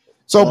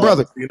 So,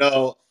 brother,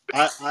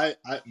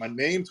 My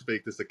name's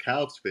fake. This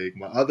account's fake.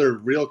 My other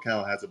real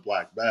account has a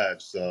black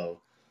badge,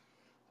 so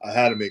I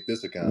had to make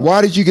this account.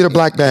 Why did you get a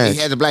black badge?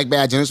 He has a black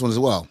badge on this one as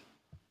well.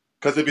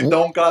 Because if you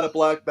don't got a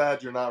black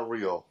badge, you're not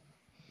real.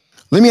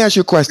 Let me ask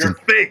you a question.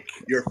 You're fake.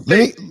 You're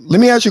fake.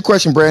 Let me ask you a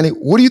question, Brandon.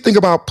 What do you think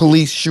about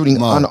police shooting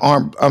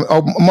unarmed?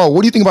 Mo,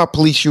 what do you think about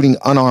police shooting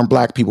unarmed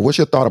black people? What's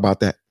your thought about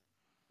that?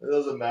 It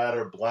doesn't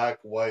matter. Black,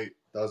 white,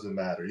 doesn't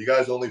matter. You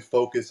guys only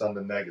focus on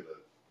the negative.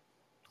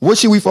 What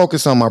should we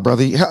focus on, my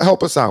brother?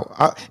 Help us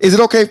out. Is it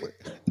okay?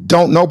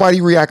 Don't nobody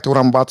react to what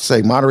I'm about to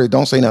say. Moderate.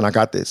 Don't say nothing. I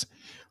got this.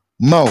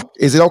 Mo,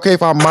 is it okay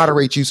if I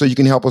moderate you so you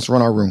can help us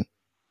run our room?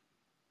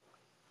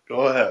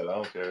 Go ahead. I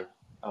don't care.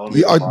 I don't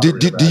need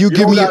do you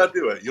give me? You don't gotta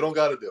do it. You don't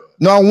gotta do it.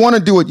 No, I want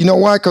to do it. You know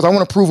why? Because I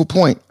want to prove a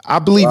point. I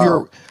believe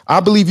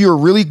you're a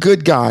really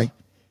good guy,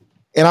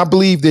 and I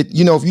believe that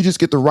if you just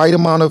get the right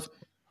amount of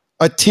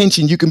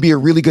attention, you can be a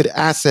really good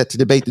asset to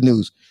Debate the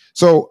News.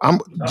 So I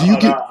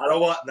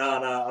don't want.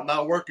 I'm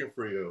not working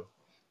for you.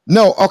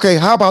 No, okay.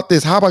 How about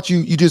this? How about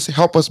you just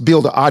help us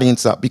build the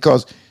audience up?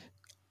 Because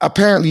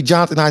apparently,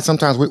 Jonathan and I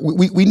sometimes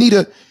we need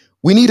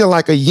a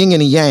like a yin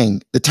and a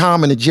yang, the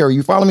Tom and the Jerry.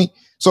 You follow me?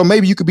 So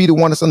maybe you could be the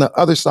one that's on the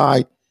other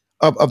side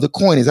of the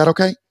coin. Is that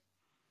okay?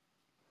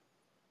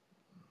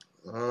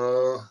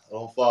 I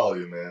don't follow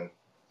you, man.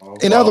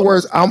 In other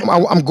words, I'm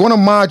going to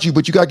mod you,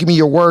 but you got to give me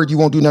your word. You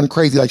won't do nothing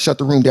crazy like shut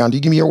the room down. Do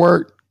you give me your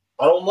word?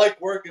 I don't like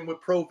working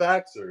with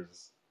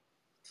pro-vaxxers.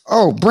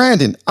 Oh,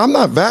 Brandon, I'm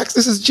not vax.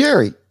 This is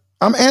Jerry.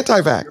 I'm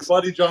anti-vax. Your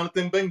buddy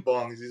Jonathan Bing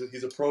Bong,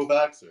 he's a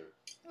pro-vaxxer.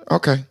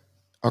 Okay.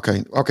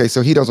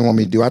 So he doesn't want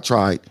me to do. I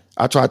tried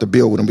to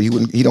build with him, but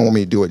he don't want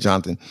me to do it,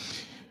 Jonathan.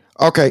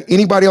 Okay.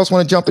 Anybody else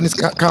want to jump in this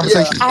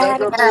conversation? Yeah, I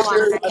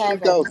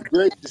think that was a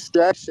great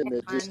distraction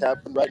that just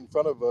happened right in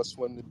front of us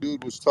when the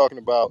dude was talking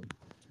about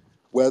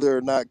whether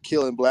or not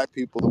killing black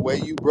people. The way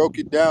you broke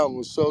it down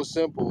was so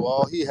simple.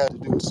 All he had to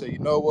do was say, you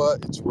know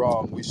what, it's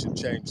wrong. We should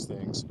change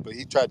things. But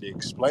he tried to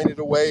explain it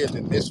away, and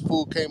then this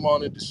fool came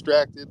on and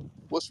distracted.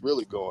 What's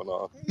really going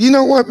on? You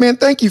know what, man?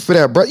 Thank you for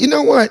that, bro. You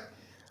know what?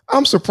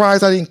 I'm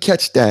surprised I didn't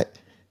catch that.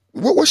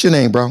 What's your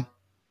name, bro?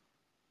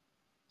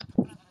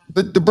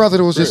 The brother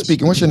that was just Chris.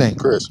 speaking. What's your name?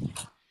 Chris.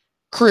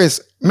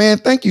 Chris, man,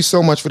 thank you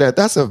so much for that.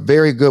 That's a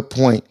very good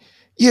point.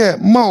 Yeah,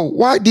 Mo,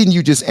 why didn't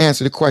you just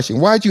answer the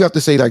question? Why'd you have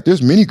to say, like,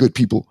 there's many good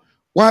people?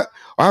 Why?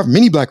 I have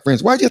many black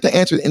friends. Why'd you have to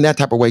answer it in that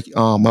type of way,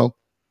 Mo?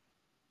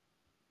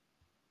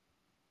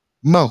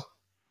 Mo.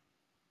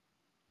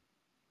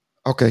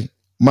 Okay.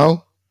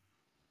 Mo?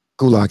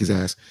 Gulag his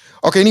ass.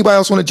 Okay, anybody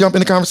else want to jump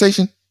in the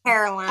conversation?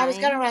 I was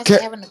going to ask Ke-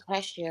 Kevin a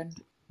question.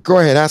 Go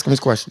ahead, ask him his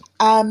question.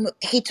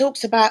 He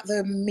talks about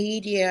the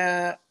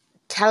media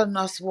telling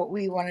us what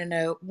we want to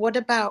know. What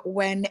about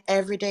when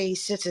everyday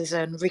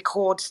citizen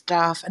records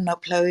stuff and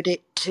upload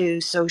it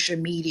to social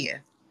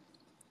media?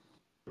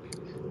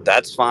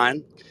 That's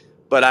fine.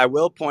 But I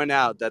will point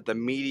out that the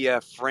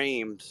media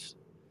frames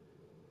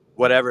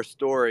whatever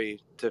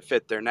story to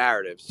fit their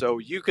narrative. So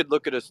you could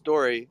look at a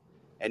story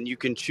and you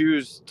can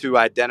choose to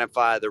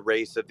identify the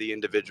race of the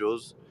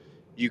individuals.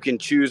 You can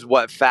choose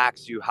what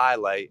facts you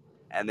highlight,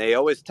 and they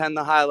always tend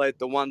to highlight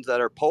the ones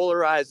that are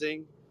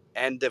polarizing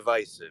and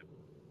divisive.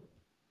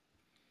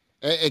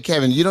 Hey,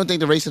 Kevin, you don't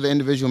think the race of the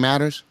individual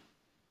matters?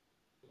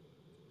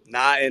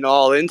 Not in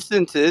all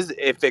instances.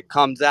 If it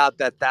comes out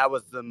that that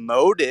was the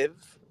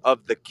motive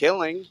of the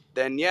killing,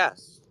 then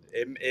yes,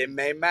 it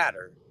may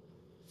matter.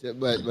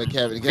 But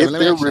Kevin, If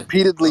let me they're ask you.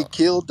 repeatedly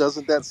killed,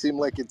 doesn't that seem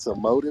like it's a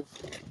motive?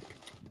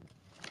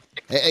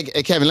 Hey,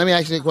 Kevin, let me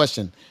ask you a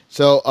question.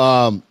 So,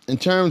 in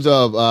terms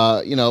of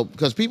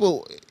because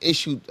people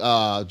issue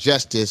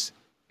justice,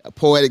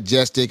 poetic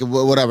justice,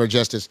 whatever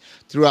justice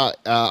throughout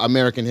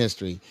American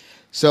history.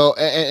 So,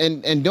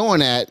 and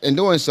doing that, and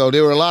doing so,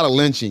 there were a lot of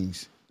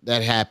lynchings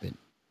that happened.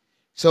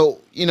 So,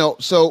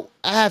 so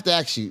I have to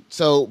ask you.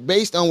 So,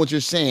 based on what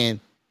you're saying,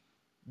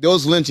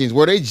 those lynchings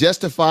were they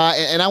justified?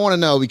 And I want to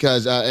know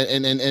because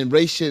and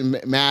race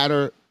shouldn't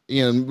matter.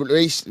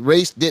 Race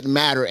didn't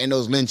matter in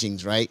those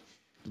lynchings, right?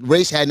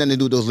 Race had nothing to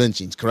do with those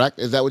lynchings, correct?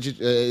 Is that what you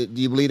do?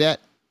 You believe that?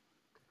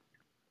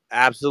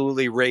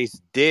 Absolutely,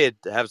 race did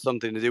have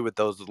something to do with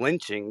those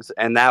lynchings,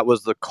 and that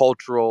was the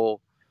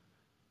cultural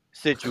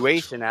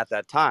situation at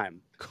that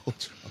time.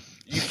 Cultural.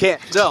 You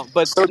can't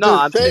but So no,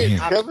 just say it,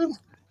 I'm Kevin.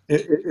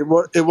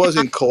 It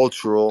wasn't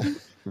cultural.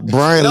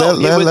 Brian, no,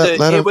 let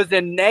it him. was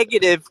a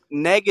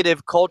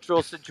negative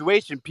cultural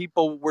situation.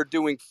 People were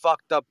doing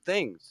fucked up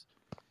things.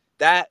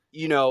 That,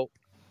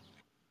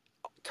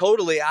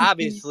 totally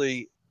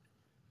obviously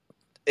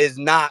is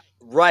not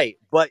right.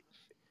 But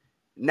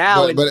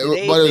now in But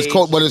today's it was age,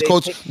 but it's they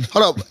culture. pick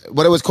Hold up,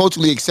 but it was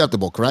culturally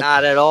acceptable, correct?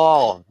 not at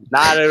all.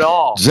 Not at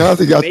all.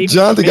 Jonathan got the Maybe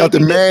to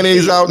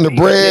mayonnaise see. out in the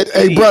Maybe to bread.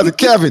 Hey, see. brother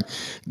Kevin,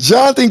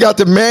 Jonathan got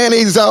the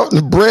mayonnaise out in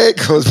the bread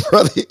because,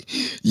 brother,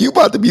 you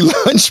about to be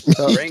lunch meat.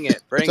 Bring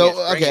it.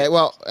 Okay,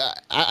 well,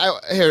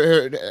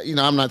 here,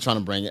 I'm not trying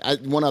to bring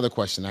it. One other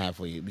question I have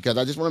for you because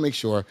I just want to make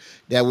sure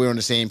that we're on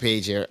the same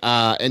page here.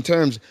 In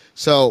terms,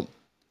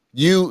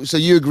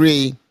 you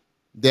agree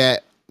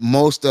that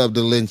most of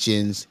the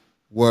lynchings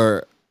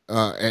were,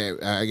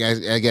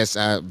 I guess,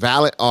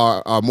 valid,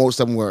 or most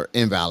of them were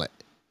invalid.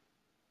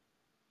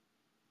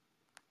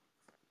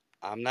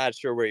 I'm not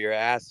sure what you're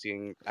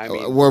asking. I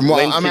mean,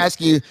 I'm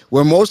asking you,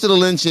 were most of the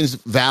lynchings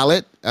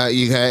valid?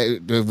 You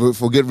had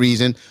for good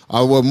reason,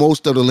 or were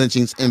most of the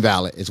lynchings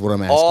invalid? Is what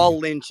I'm asking. All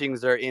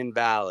lynchings are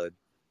invalid.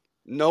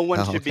 No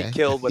one should be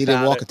killed He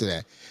didn't without walk it. into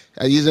that.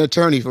 He's an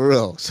attorney for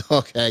real. So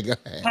okay, go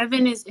ahead.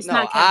 Kevin is it's No,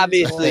 not Kevin's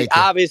fault.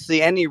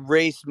 obviously, any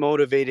race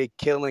motivated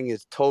killing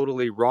is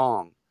totally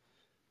wrong.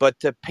 But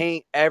to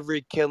paint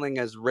every killing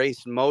as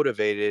race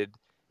motivated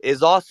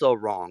is also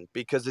wrong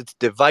because it's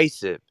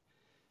divisive.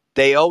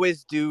 They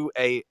always do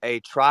a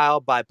trial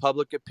by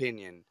public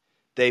opinion.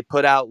 They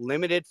put out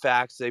limited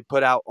facts. They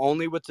put out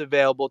only what's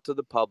available to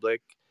the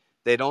public.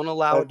 They don't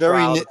allow a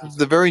trial.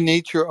 The very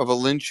nature of a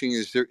lynching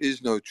is there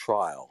is no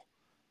trial.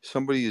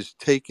 Somebody is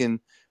taken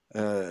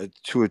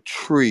to a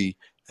tree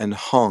and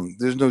hung.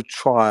 There's no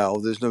trial.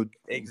 There's no due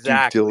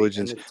Exactly, and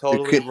diligence. it's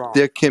totally wrong.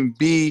 There can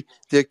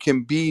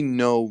be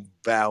no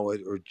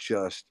valid or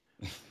just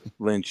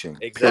lynching.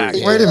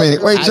 Exactly. Wait a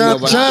minute. Wait,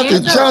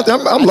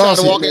 Jonathan, I'm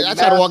lost here. I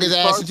tried to walk his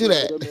ass into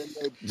that.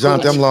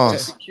 Jonathan, I'm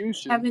lost.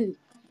 Kevin,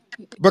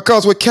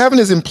 Because what Kevin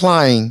is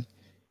implying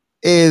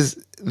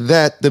is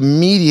that the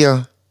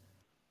media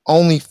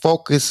only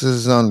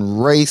focuses on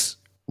race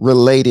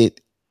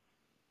related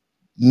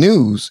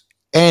news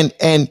and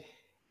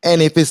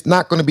if it's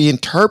not going to be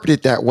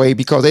interpreted that way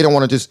because they don't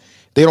want to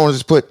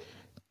just put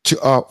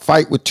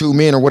fight with two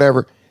men or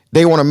whatever,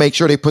 they want to make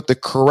sure they put the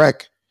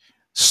correct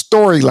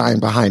storyline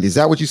behind it. Is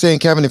that what you're saying,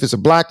 Kevin? If it's a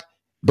black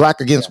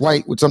against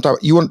white with some type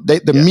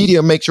the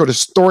media make sure the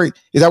story,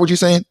 is that what you're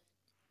saying?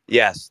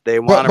 Yes, they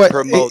want to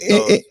promote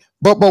those.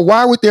 But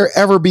why would there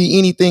ever be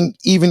anything,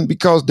 even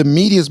because the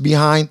media is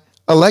behind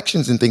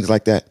elections and things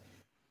like that?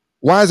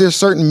 why is there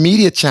certain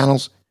media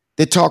channels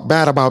that talk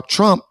bad about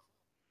Trump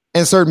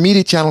and certain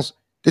media channels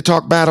that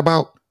talk bad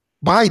about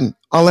Biden,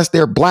 unless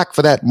they're black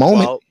for that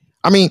moment? Well,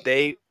 I mean,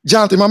 they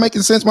Jonathan, am I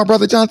making sense, my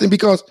brother Jonathan?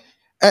 Because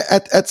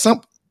at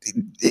some,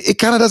 it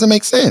kind of doesn't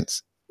make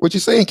sense. What you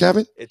saying,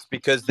 Kevin? it's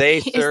because they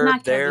It's serve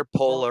not their Kevin's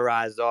fault.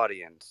 polarized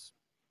audience.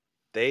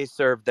 They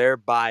serve their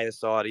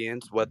biased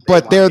audience what they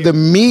But want to they're the hear.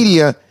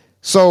 media.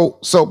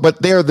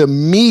 But they're the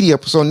media.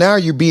 So now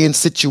you're being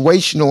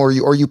situational,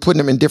 or you putting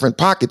them in different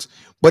pockets.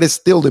 But it's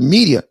still the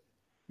media,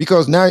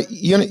 because now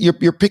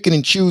you're picking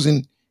and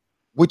choosing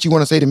what you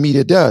want to say the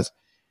media does.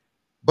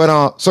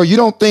 But so you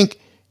don't think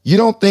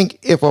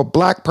if a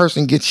black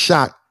person gets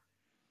shot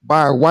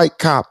by a white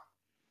cop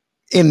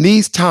in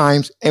these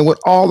times, and what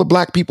all the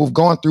black people have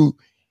gone through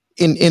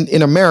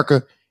in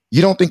America,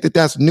 you don't think that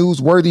that's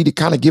newsworthy to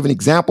kind of give an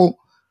example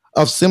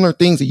of similar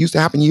things that used to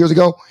happen years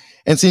ago?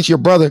 And since your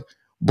brother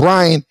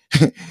Brian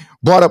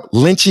brought up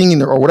lynching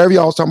or whatever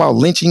y'all was talking about,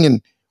 lynching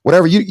and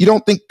whatever, you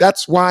don't think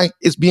that's why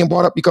it's being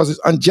brought up, because it's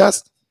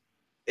unjust?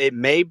 It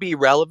may be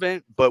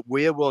relevant, but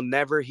we will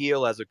never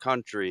heal as a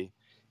country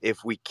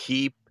if we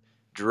keep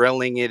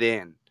drilling it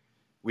in.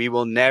 We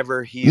will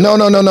never heal.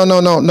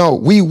 No.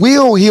 We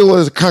will heal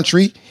as a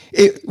country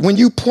when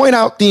you point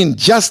out the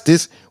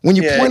injustice. When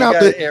you point out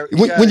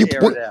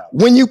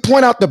when you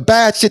point out the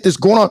bad shit that's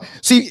going on.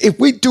 See, if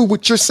we do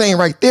what you're saying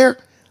right there,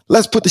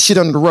 let's put the shit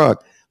under the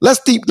rug. Let's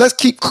keep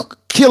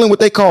killing what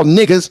they call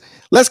niggas.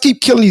 Let's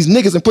keep killing these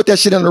niggas and put that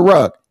shit under the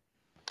rug.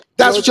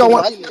 That's what y'all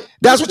want.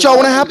 That's what y'all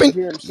want to happen.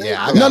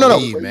 Yeah, I No. gotta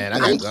leave, man. I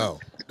gotta go.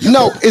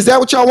 No, is that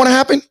what y'all want to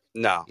happen?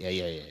 No.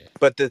 Yeah.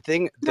 But the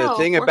thing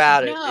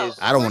about it is,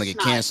 I don't want to get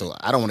canceled.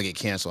 I don't want to get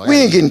canceled. We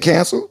ain't getting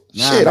canceled.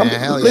 Nah, Shit, man,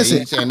 hell yeah, listen.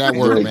 you saying that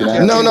word,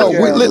 man.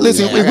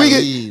 Listen. Yeah, We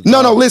get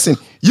no. Listen.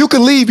 You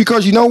can leave,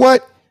 because you know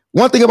what?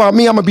 One thing about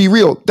me, I'm gonna be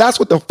real. That's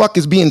what the fuck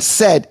is being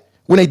said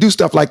when they do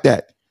stuff like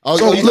that. Oh,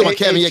 so, you talking about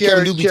Kevin? Yeah,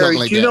 Kevin do be talking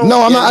like that.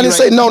 No, I'm not. I didn't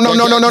say no.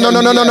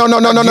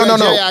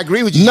 I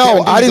agree with you.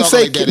 No, I didn't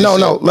say no.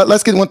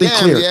 Let's get one thing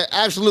clear. Yeah,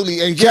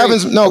 absolutely. And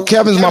Kevin's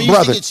my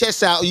brother. You stick your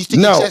chest out. You stick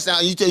your chest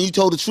out, and you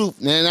told the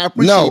truth, man. I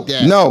appreciate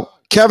that. No,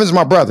 Kevin's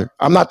my brother.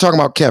 I'm not talking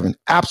about Kevin.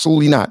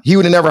 Absolutely not. He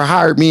would have never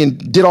hired me and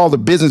did all the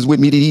business with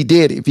me that he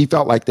did if he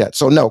felt like that.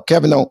 So no,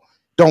 Kevin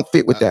don't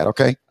fit with that.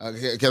 Okay.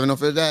 Kevin don't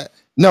fit with that.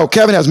 No,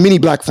 Kevin has many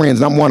black friends,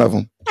 and I'm one of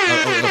them.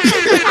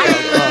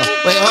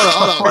 Wait,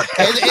 hold on.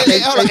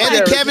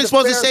 Isn't Kevin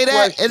supposed to say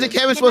that? Isn't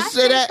Kevin supposed to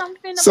say that?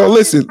 So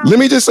listen, let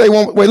me say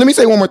one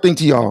more thing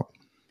to y'all.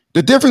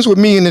 The difference with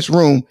me in this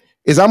room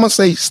is I'm gonna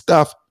say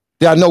stuff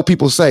that I know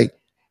people say.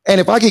 And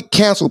if I get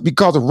canceled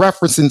because of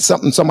referencing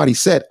something somebody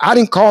said, I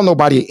didn't call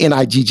nobody an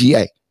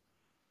NIGGA.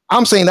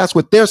 I'm saying that's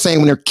what they're saying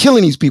when they're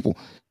killing these people.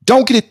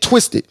 Don't get it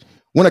twisted.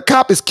 When a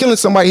cop is killing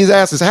somebody, his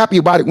ass is happy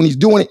about it when he's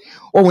doing it,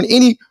 or when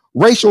any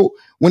white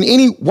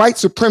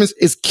supremacist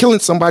is killing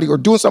somebody or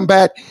doing something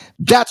bad,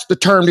 that's the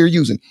term they're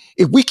using.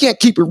 If we can't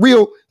keep it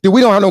real, then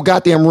we don't have no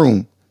goddamn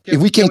room. If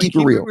we can't keep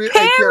it real.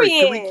 Hey, Jerry,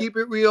 can we keep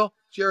it real?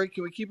 Jerry,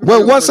 can we keep it Well,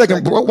 real? one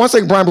second,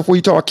 Brian, before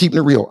you talk keeping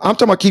it real. I'm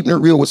talking about keeping it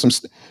real with some,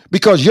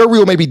 because your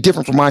real may be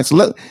different from mine.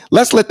 So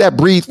let's let that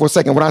breathe for a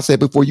second, what I said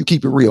before you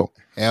keep it real.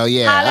 Hell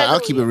yeah. I'll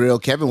keep it real.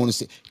 Kevin want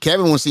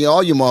to see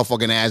all your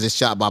motherfucking asses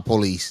shot by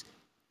police.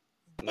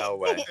 No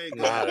way.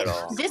 Not at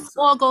all. This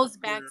all goes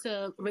back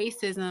to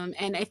racism,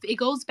 and if it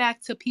goes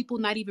back to people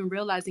not even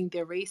realizing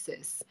they're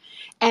racist.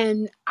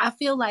 And I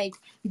feel like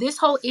this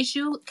whole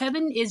issue,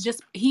 Kevin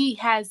he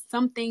has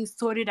some things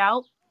sorted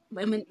out.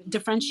 I mean,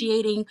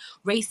 differentiating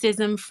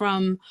racism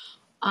from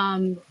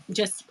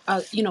just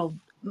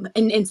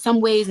in some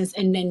ways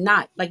and then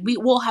not. Like we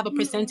will have a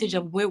percentage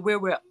of where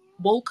we're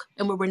woke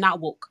and where we're not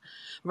woke,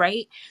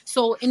 right?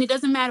 So, and it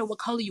doesn't matter what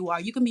color you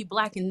are. You can be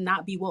black and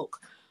not be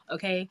woke.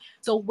 Okay.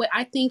 So what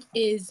I think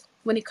is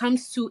when it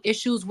comes to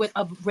issues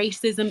of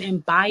racism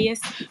and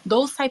bias,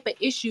 those type of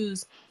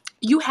issues,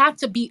 you have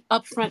to be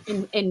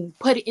upfront and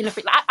put it in a.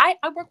 I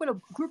work with a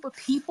group of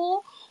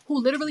people who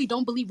literally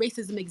don't believe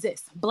racism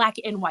exists, black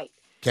and white.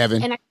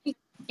 Kevin. And I think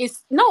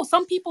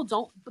some people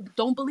don't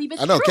believe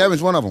it's I know true.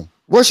 Kevin's one of them.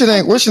 What's your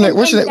name? What's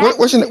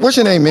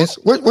your name, miss?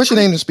 What's your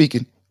name to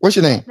speaking? What's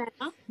your name?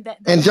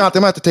 And Jonathan,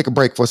 I'm gonna have to take a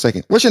break for a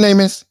second. What's your name,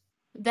 miss?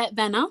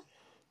 Vanna.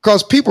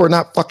 Because people are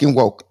not fucking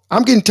woke.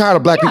 I'm getting tired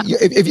of black people.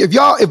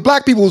 If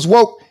black people was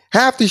woke,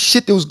 half the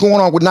shit that was going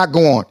on would not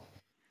go on.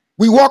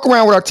 We walk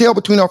around with our tail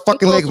between our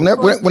fucking legs.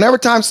 Whenever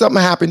time something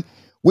happened,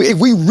 if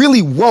we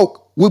really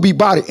woke, we'll be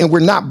about it, and we're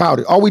not about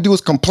it. All we do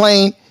is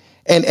complain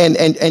and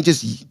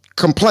just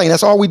complain.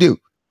 That's all we do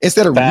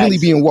instead of really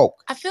being woke.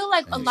 I feel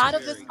like a lot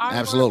of us are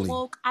absolutely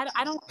woke.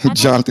 I don't.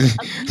 Jonathan's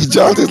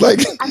like,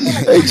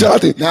 hey,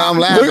 Jonathan. Now I'm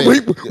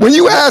laughing. When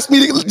you asked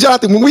me,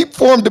 Jonathan, when we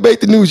formed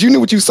Debate the News, you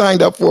knew what you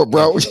signed up for,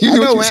 bro. You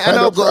knew what you signed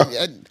up for.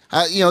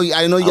 I know you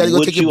got to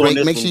go take your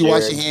break. Make sure you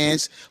wash your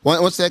hands.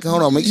 One second,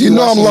 hold on. Make sure you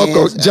know wash I'm your loco,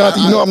 hands.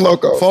 Jonathan. You know I'm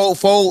loco.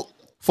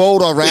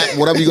 Fold or wrap,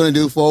 whatever you're gonna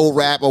do. Fold,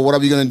 wrap, or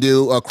whatever you're gonna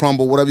do.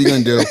 Crumble, whatever you're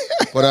gonna do.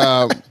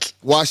 But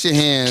wash your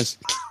hands.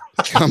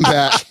 Come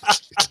back,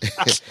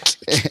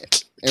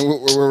 and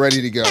we're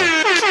ready to go.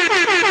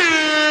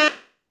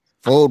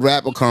 Fold,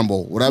 wrap, or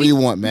crumble, whatever you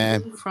want,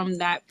 man. From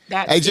that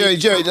Hey, Jerry,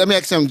 stage let me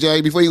ask something,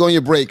 Jerry, before you go on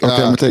your break. Okay,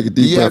 I'm gonna take a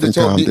do deep you have breath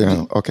and calm do,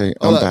 down. Okay,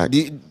 hold I'm up.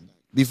 back.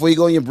 Before you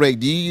go on your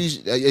break, do you use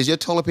is your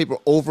toilet paper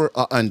over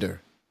or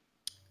under?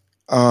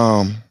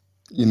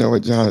 You know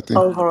what, Jonathan?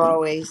 Over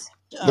always.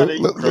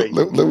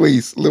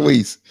 Luis.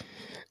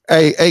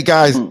 Hey,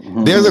 guys.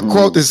 There's a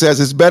quote that says,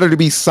 "It's better to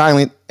be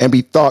silent and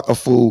be thought a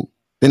fool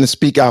than to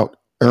speak out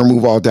and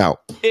remove all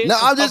doubt." No,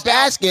 I'm just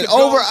asking.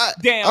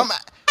 Down.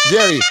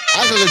 Jerry,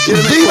 that's a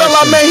legitimate Viva la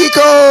question.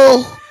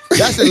 Mexico!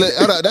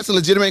 That's a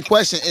legitimate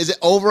question. Is it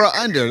over or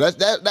under? Chat.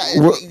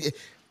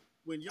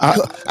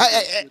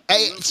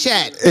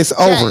 It's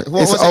over.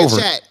 It's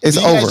over. Chat. It's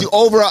do you guys over. do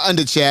over or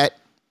under, chat?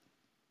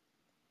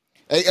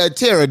 Hey,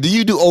 Tara, do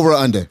you do over or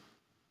under?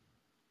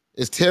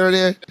 Is Tara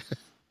there?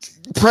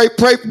 Pray,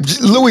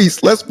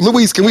 Luis.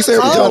 Luis. Can we say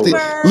it for Jonathan?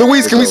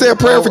 Luis, can we say a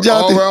prayer for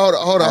Jonathan?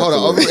 Hold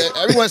on.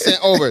 Everyone's saying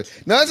over.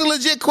 No, that's a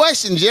legit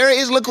question, Jerry.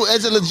 It's a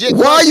legit question.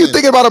 Why are you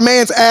thinking about a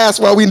man's ass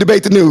while we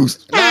debate the news?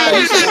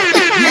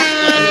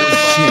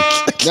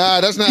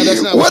 Nah, that's not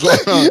what's going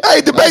on.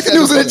 Hey, debate the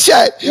news in the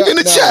chat.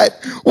 Chat.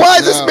 Why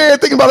is this man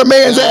thinking about a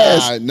man's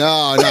ass?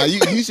 No.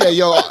 You said,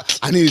 yo,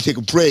 I need to take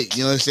a break.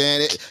 You know what I'm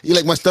saying? You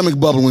like my stomach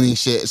bubbling and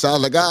shit. So I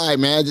was like, all right,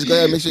 man, just go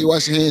ahead and make sure you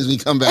wash your hands when you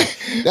come back.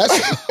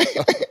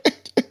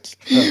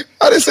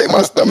 I didn't say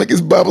my stomach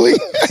is bubbly.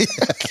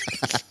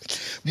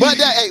 But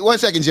hey, 1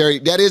 second, Jerry.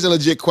 That is a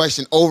legit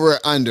question, over or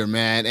under,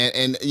 man.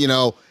 And you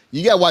know,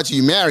 you got to watch who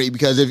you marry,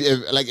 because if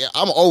like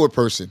I'm an over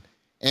person,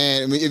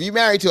 and if you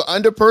marry to an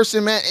under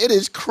person, man, it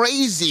is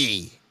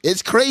crazy.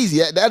 It's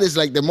crazy. That is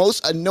like the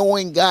most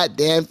annoying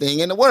goddamn thing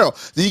in the world.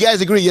 Do you guys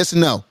agree? Yes or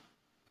no?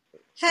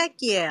 Heck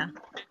yeah.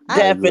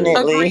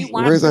 Definitely.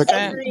 Where's that?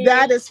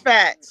 That is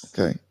facts.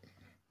 Okay.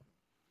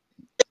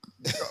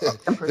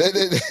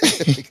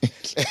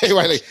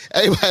 Everybody,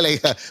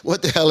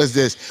 what the hell is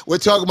this? We're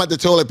talking about the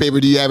toilet paper.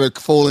 Do you have it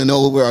folding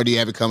over, or do you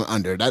have it coming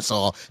under? That's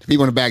all. The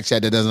people in the back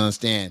chat that doesn't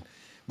understand.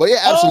 But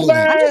yeah, absolutely.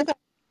 I'm just gonna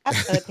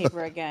ask toilet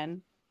paper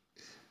again.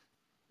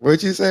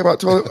 What'd you say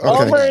about toilet? Okay.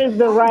 Over is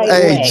the right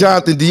way. Hey,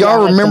 Jonathan, do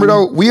y'all remember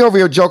though? We over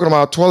here joking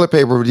about toilet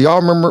paper. But do y'all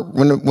remember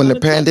when the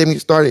pandemic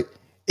started?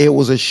 It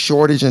was a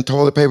shortage in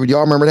toilet paper. Do y'all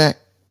remember that?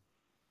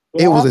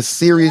 Yeah. It was a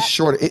serious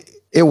shortage.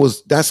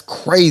 That's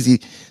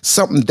crazy.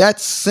 Something that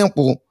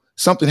simple,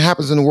 something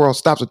happens in the world,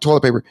 stops with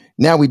toilet paper.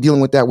 Now we're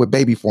dealing with that with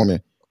baby formula.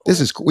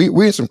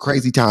 We're in some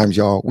crazy times,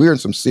 y'all. We're in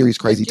some serious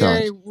crazy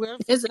times.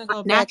 Is it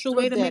a natural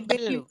way to make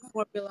baby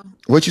formula?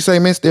 What you say,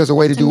 miss? There's a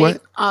way to do make,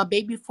 what?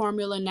 Baby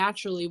formula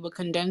naturally with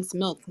condensed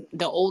milk.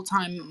 The old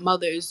time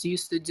mothers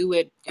used to do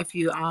it. If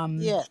you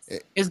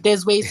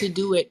there's ways to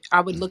do it. I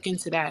would look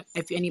into that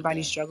if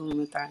anybody's struggling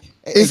with that.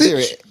 Is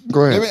it?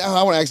 Go ahead.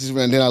 I want to ask this,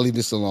 and then I'll leave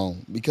this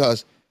alone,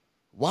 because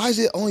why is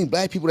it only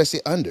black people that say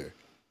under?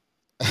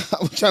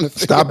 I'm trying to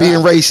stop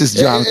being racist,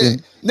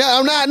 Jonathan. No,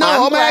 I'm not.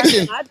 No, I'm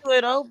asking. I do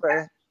it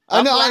over.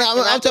 I'm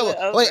telling.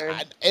 Wait,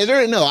 is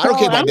there? No, I don't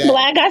care about that.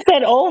 Black. I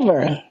said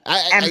over.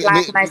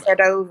 I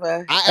said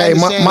over. Hey,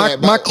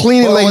 my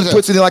cleaning lady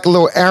puts it in like a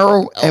little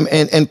arrow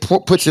and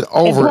puts it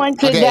over. It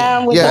points it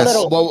down with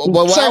a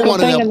little circle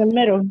thing in the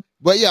middle.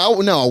 But yeah,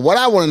 what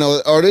I want to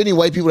know, are there any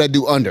white people that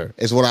do under?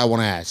 Is what I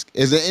want to ask.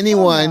 Is there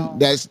anyone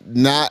that's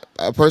not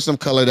a person of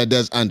color that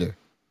does under?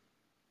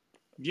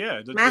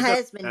 Yeah, my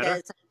husband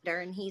does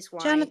under, and he's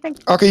white. Jonathan.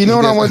 Okay, you know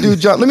what I want to do,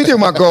 John? Let me tell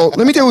you my goal.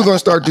 Let me tell you what we're going to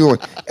start doing.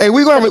 Hey,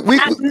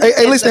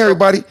 hey, listen,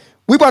 everybody.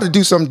 We about to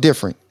do something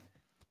different.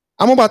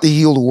 I'm about to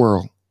heal the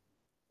world.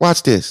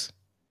 Watch this.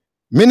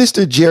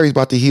 Minister Jerry's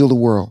about to heal the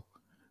world.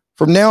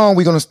 From now on,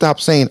 we're going to stop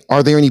saying,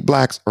 are there any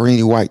blacks or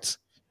any whites?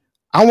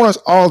 I want us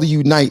all to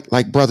unite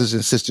like brothers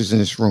and sisters in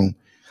this room.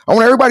 I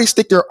want everybody to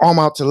stick their arm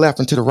out to the left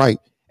and to the right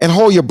and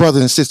hold your brother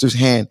and sister's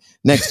hand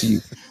next to you.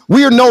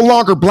 We are no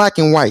longer black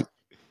and white.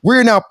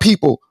 We're now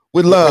people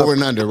with love. Over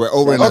and under. We're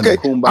over and under. Okay,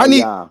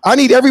 I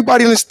need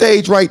everybody on the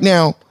stage right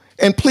now,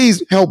 and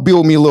please help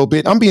build me a little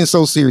bit. I'm being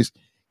so serious.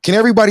 Can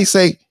everybody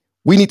say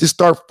we need to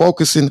start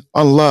focusing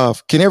on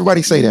love? Can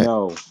everybody say that?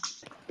 No.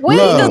 We need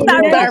to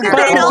start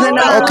focusing on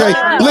love. Okay,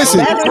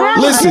 listen.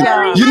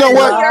 You know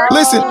what?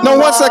 Listen. No,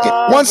 1 second.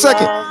 1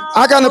 second.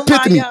 I got an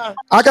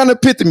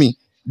epiphany.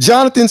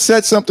 Jonathan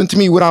said something to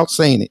me without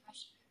saying it,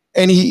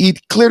 and he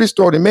cleared his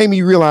throat and made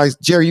me realize,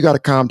 Jerry, you got to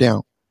calm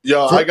down.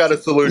 Yo, I got a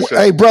solution.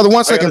 Hey, brother,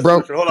 1 second,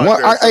 bro. Hold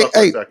on,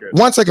 hey,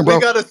 1 second, bro.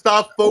 We got to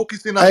stop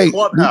focusing on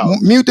Clubhouse.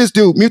 Mute this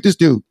dude.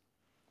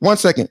 1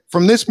 second.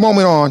 From this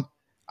moment on,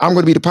 I'm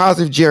going to be the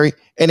positive Jerry,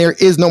 and there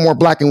is no more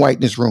black and white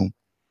in this room.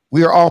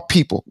 We are all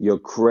people. You're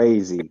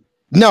crazy.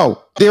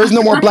 No, there is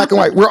no more black and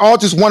white. We're all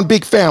just one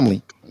big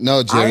family.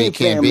 No, Jerry, it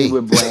can't be.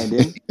 With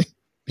Brandon.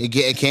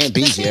 It can't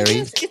be,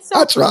 Jerry.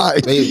 I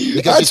tried.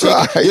 Because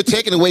you're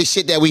taking away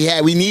shit that we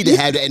had. We need to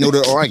have that in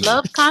order to argue.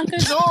 Love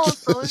conquers all,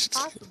 so it's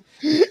possible.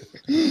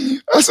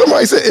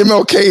 Somebody said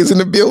MLK is in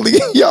the building.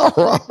 Y'all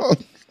wrong.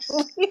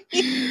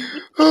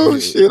 Oh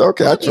shit!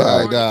 Okay, I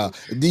tried.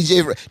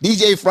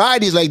 DJ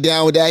Friday's like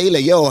down with that. He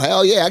like, yo,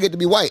 hell yeah, I get to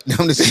be white.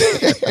 I'm just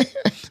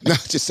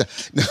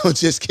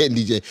just kidding,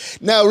 DJ.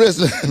 No,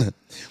 listen.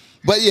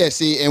 But yeah,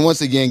 see, and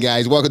once again,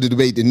 guys, welcome to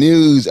Debate the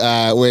News,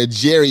 where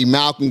Jerry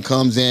Malcolm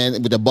comes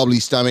in with a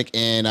bubbly stomach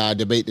and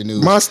debate the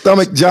news. My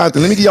stomach,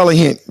 Jonathan, let me give y'all a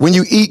hint. When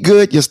you eat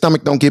good, your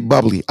stomach don't get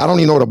bubbly. I don't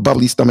even know what a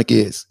bubbly stomach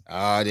is.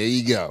 There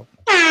you go.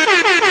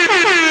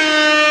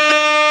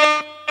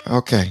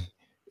 Okay.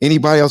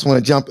 Anybody else want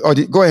to jump? Oh,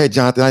 go ahead,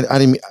 Jonathan. I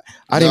didn't mean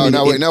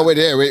we're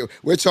there.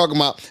 We're talking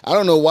about. I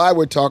don't know why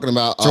we're talking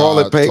about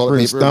toilet paper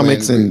and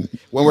stomachs when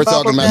we're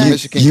talking about the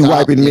Michigan you cop,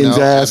 wiping men's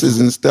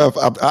asses and stuff.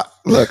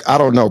 Look, I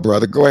don't know,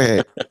 brother. Go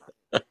ahead.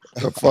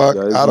 The fuck?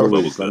 I don't.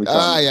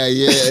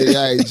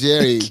 Yeah,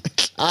 Jerry.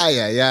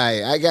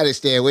 I gotta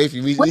stay away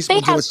from you. We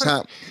spend too much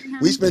time.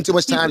 We spend too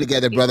much time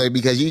together, brother,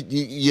 because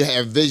you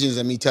have visions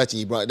of me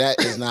touching you, bro. That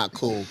is not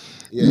cool.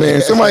 Yeah.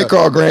 Man, somebody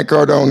call Grant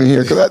Cardone in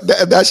here because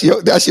that's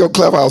your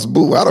clubhouse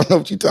boo. I don't know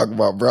what you're talking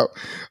about, bro.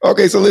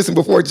 Okay, so listen,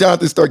 before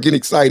Jonathan start getting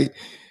excited,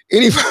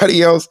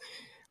 anybody else?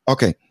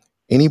 Okay,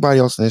 anybody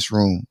else in this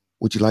room?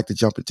 Would you like to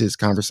jump into this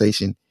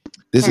conversation?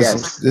 This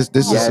is Luis.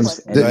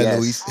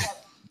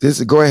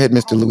 Go ahead,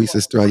 Mr. Luis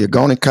Estrella.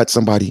 Go on and cut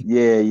somebody.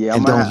 Yeah.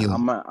 And don't heal.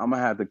 I'm gonna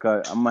have to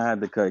cut. I'm gonna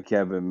have to cut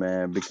Kevin,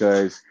 man,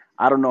 because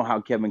I don't know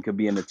how Kevin could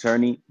be an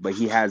attorney, but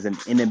he has an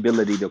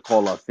inability to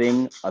call a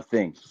thing,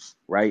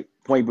 right?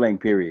 Point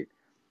blank. Period.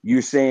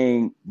 You're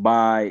saying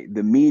by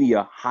the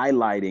media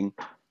highlighting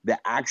the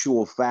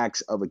actual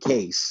facts of a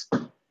case,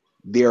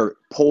 they're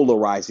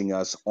polarizing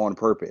us on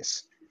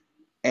purpose.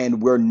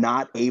 And we're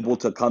not able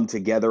to come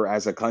together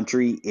as a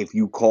country if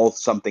you call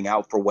something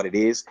out for what it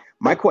is.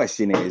 My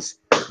question is,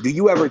 do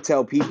you ever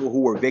tell people who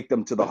were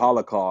victim to the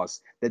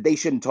Holocaust that they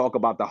shouldn't talk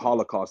about the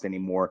Holocaust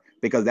anymore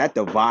because that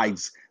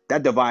divides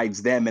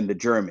them and the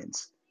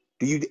Germans?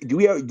 Do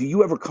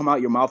you ever come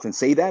out your mouth and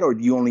say that, or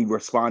do you only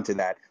respond to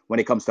that when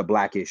it comes to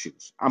black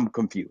issues? I'm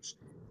confused.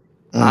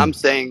 I'm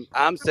saying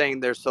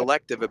they're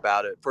selective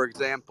about it. For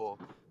example,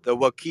 the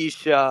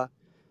Waukesha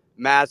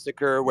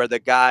massacre where the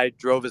guy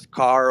drove his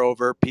car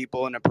over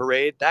people in a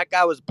parade, that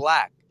guy was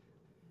black.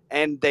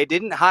 And they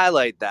didn't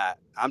highlight that.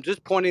 I'm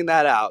just pointing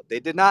that out. They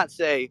did not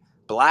say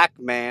black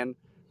man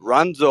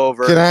runs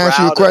over Can I ask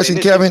you a crowd of question,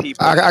 innocent Kevin?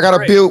 people I in a got to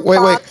parade. build. Wait,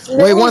 1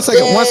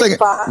 second. That's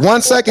false.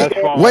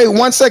 Wait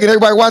 1 second.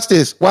 Everybody, watch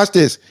this.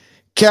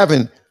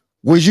 Kevin,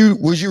 was you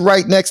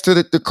right next to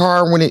the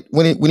car when he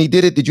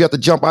did it? Did you have to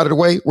jump out of the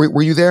way?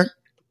 Were you there?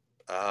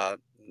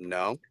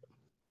 No.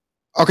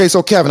 Okay,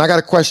 so Kevin, I got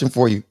a question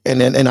for you,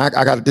 and I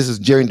got this is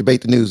Jerry and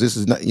Debate the News. This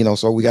is not,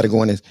 so we got to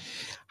go in this.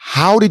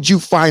 How did you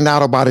find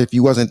out about it if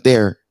you wasn't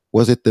there?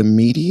 Was it the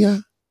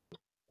media?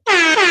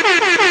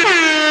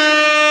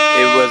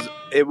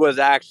 It was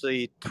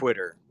actually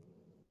Twitter.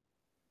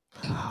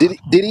 Did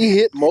he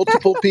hit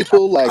multiple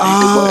people? Like it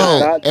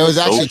was not it was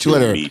just actually social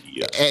Twitter,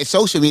 media.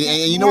 social media,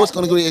 and you know what's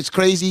going to go? It's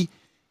crazy.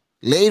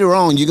 Later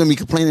on, you're going to be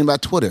complaining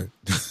about Twitter.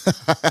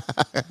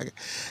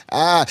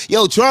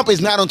 Trump is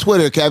not on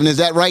Twitter, Kevin. Is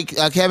that right,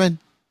 Kevin?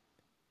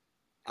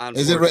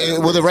 Was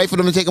it right for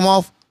them to take him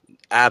off?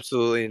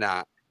 Absolutely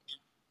not.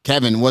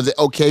 Kevin, was it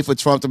okay for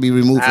Trump to be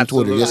removed from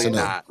Twitter? Yes or no?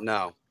 Not.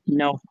 No.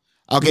 No.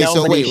 Okay,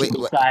 so wait.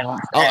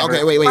 Silence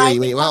Okay, wait.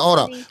 Well, hold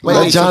on.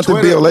 Let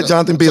Jonathan Bill. Let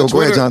Jonathan Bill. Go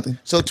ahead, Jonathan.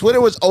 So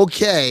Twitter was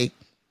okay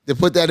to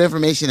put that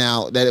information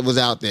out, that it was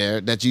out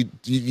there, that you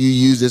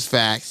use as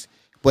facts,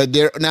 but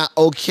they're not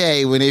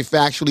okay when they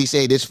factually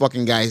say this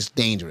fucking guy is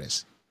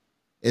dangerous.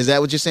 Is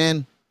that what you're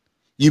saying?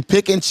 You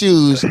pick and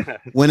choose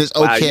when it's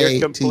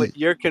okay.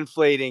 You're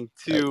conflating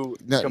two.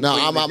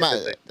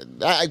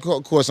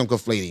 Of course I'm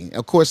conflating.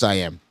 Of course I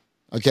am.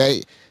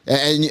 Okay,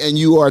 and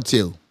you are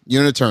too.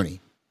 You're an attorney.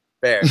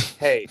 Fair.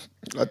 Hey,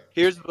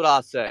 here's what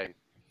I'll say.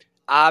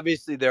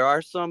 Obviously, there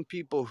are some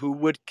people who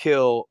would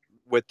kill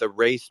with the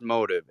race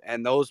motive,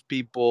 and those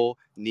people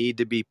need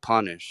to be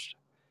punished.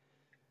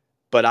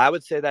 But I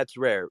would say that's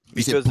rare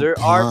because there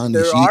are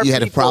you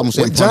had a problem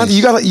saying Jonathan,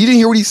 you didn't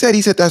hear what he said.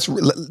 He said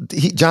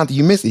Jonathan,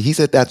 you missed it. He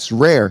said that's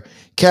rare.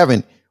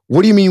 Kevin,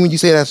 what do you mean when you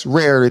say that's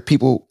rare that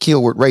people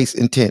kill with race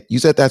intent? You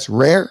said that's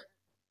rare?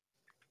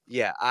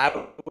 Yeah,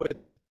 I would.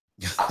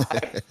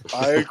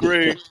 I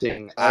agree.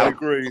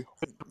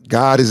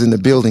 God is in the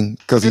building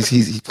because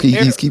he's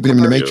keeping him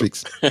in the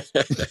matrix.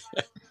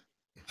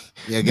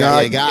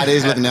 God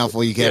is looking out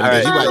for you, Kevin.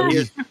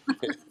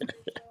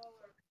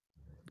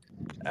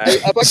 Hey,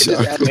 if I could just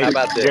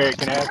ask Jerry,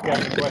 can I ask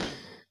Kevin a question?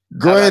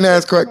 Go ahead and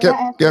ask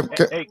Kevin.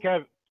 Hey,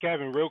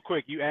 Kevin, real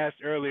quick. You asked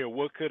earlier,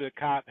 what could a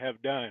cop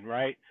have done,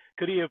 right?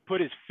 Could he have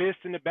put his fist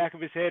in the back of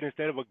his head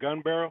instead of a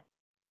gun barrel?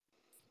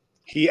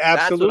 He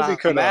absolutely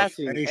could have,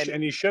 and he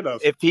should have.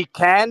 If he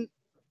can,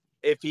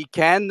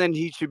 then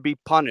he should be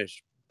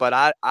punished.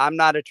 But I'm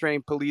not a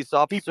trained police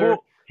officer.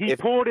 He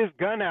pulled his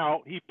gun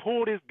out. He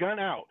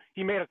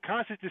made a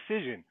conscious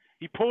decision.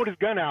 He pulled his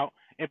gun out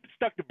and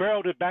stuck the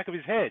barrel to the back of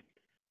his head.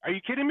 Are you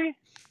kidding me?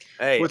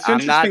 Hey, what's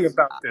interesting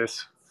about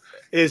this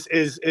is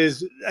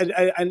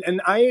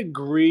and I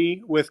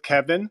agree with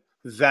Kevin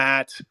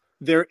that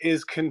there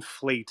is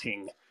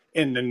conflating.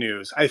 in the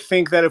news. I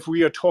think that if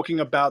we are talking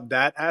about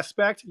that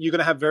aspect, you're going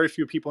to have very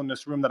few people in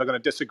this room that are going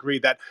to disagree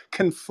that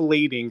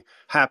conflating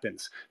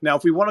happens. Now,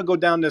 if we want to go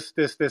down this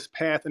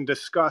path and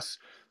discuss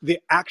the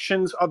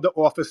actions of the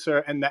officer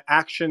and the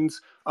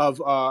actions of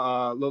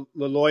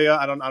Lyoya,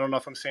 I don't know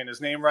if I'm saying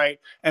his name right,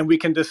 and we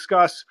can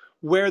discuss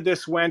where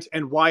this went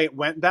and why it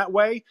went that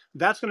way,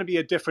 that's going to be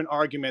a different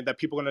argument that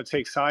people are going to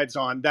take sides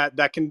on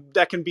that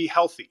can be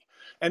healthy.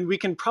 And we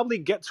can probably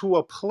get to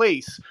a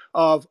place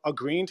of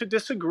agreeing to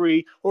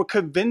disagree or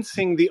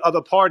convincing the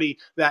other party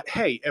that,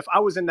 hey, if I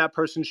was in that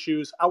person's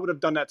shoes, I would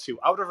have done that too.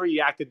 I would have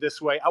reacted this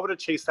way. I would have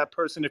chased that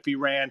person if he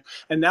ran.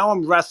 And now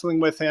I'm wrestling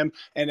with him.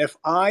 And if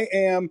I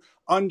am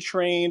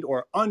untrained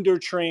or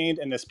undertrained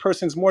and this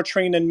person's more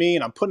trained than me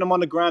and I'm putting them on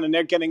the ground and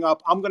they're getting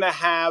up, I'm going to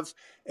have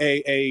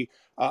a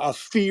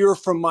fear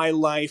for my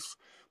life.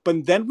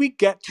 But then we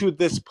get to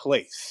this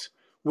place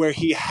where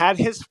he had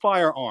his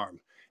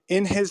firearm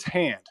in his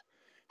hand,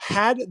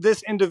 had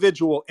this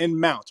individual in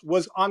mount,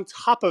 was on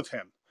top of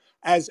him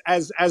as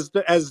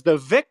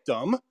the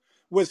victim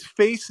was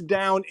face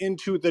down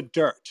into the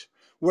dirt,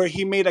 where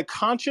he made a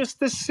conscious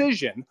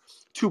decision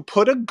to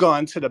put a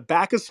gun to the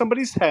back of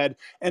somebody's head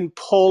and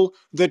pull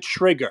the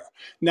trigger.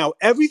 Now,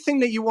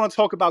 everything that you want to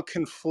talk about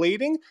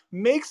conflating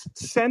makes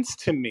sense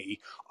to me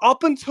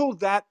up until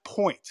that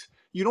point.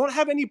 You don't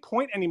have any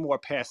point anymore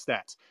past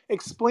that.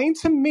 Explain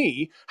to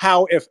me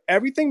how, if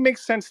everything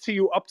makes sense to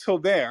you up till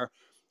there,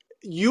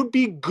 you'd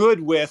be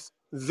good with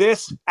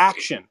this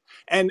action.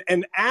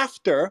 And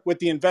after, with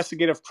the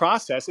investigative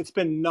process, it's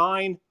been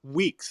 9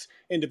 weeks.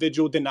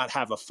 Individual did not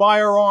have a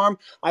firearm.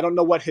 I don't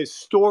know what his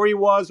story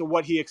was or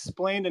what he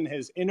explained in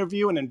his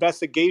interview and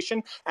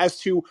investigation as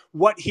to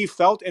what he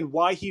felt and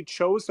why he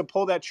chose to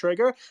pull that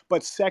trigger.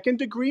 But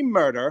second-degree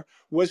murder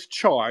was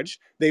charged.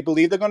 They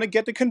believe they're going to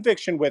get the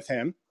conviction with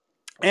him.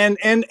 And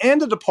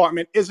the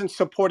department isn't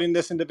supporting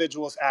this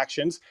individual's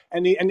actions,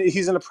 and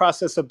he's in the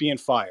process of being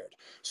fired.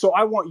 So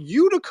I want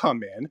you to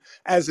come in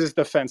as his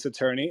defense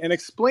attorney and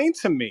explain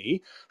to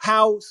me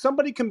how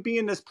somebody can be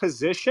in this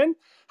position,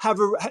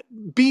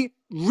 be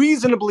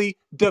reasonably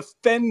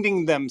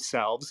defending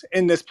themselves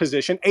in this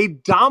position, a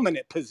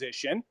dominant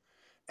position,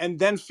 and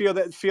then feel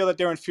that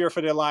they're in fear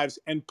for their lives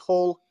and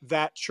pull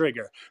that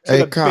trigger to Hey,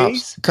 the cops,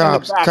 base and the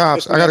cops, back of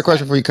cops. this I got a man's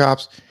question head. for you,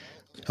 cops.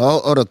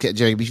 Hold on,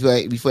 Jerry.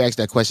 Before I ask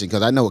that question,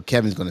 because I know what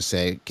Kevin's going to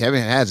say.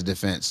 Kevin has a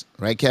defense,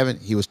 right? Kevin,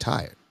 he was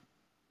tired.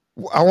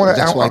 I want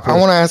to. I want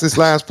to ask this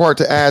last part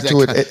to add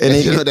to it.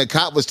 And the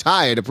cop was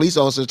tired. The police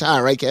officer was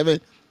tired, right,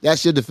 Kevin?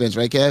 That's your defense,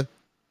 right, Kev?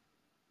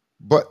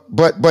 But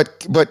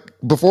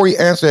before you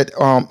answer that,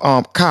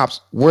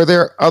 cops, were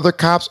there other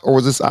cops, or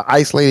was this an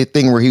isolated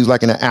thing where he was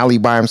like in an alley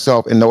by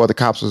himself and no other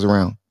cops was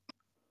around?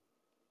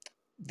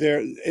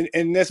 There,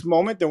 in this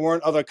moment, there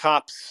weren't other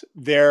cops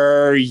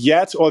there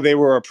yet, or they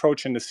were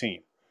approaching the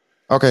scene.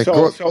 Okay,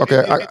 So, go. Okay,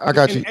 I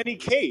got in you. any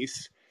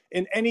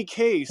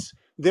case,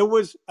 there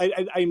was.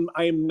 I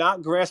am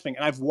not grasping,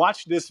 and I've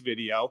watched this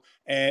video,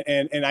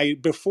 and I,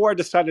 before I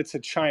decided to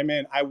chime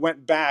in, I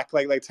went back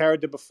like Tara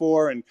did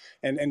before, and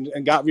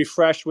got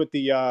refreshed with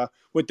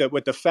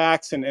the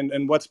facts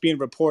and what's being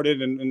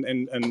reported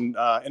and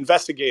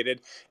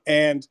investigated,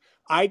 and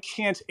I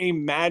can't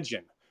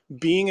imagine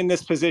being in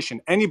this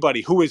position,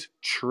 anybody who is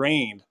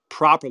trained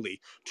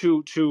properly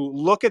to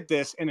look at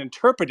this and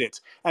interpret it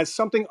as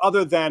something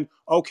other than,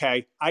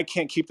 okay, I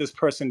can't keep this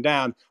person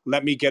down.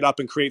 Let me get up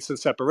and create some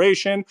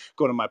separation,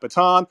 go to my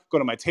baton, go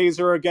to my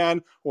taser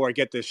again, or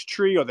get this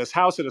tree or this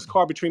house or this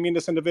car between me and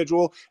this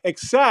individual,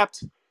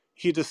 except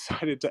he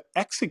decided to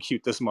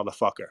execute this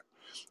motherfucker.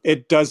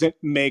 It doesn't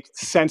make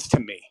sense to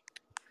me.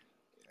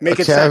 Make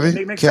sense of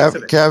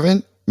it.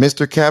 Kevin,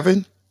 Mr.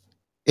 Kevin,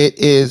 it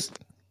is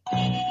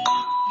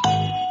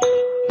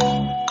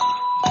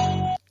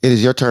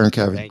your turn,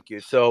 Kevin. Thank you.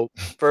 So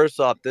first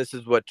off, this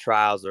is what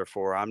trials are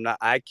for.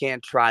 I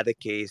can't try the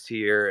case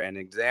here and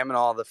examine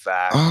all the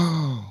facts.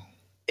 Oh.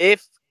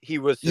 If he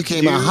was subdued,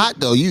 you came out hot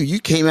though. You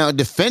came out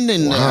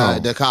defending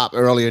the cop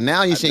earlier.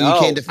 Now you're saying you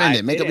can't defend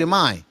it. Make up your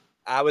mind.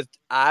 I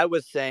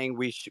was saying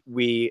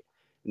we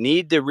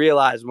need to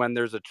realize when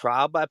there's a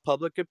trial by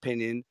public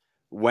opinion,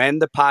 when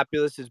the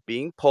populace is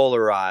being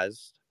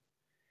polarized,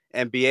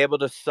 and be able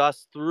to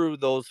suss through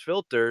those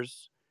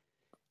filters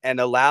and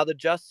allow the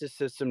justice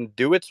system to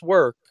do its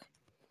work,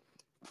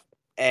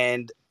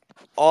 and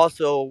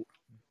also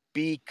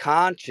be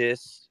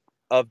conscious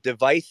of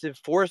divisive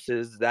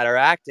forces that are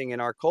acting in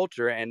our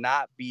culture and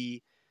not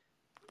be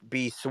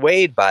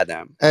swayed by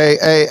them. Hey,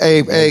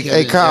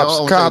 cops.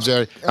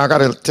 I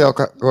gotta tell.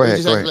 Go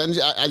ahead.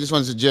 I just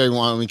wanted to Jerry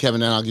one,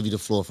 Kevin, then I'll give you the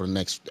floor for the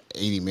next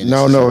 80 minutes.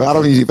 No, I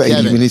don't need you for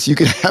 80 minutes. You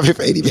can have it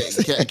for 80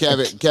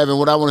 minutes. Kevin,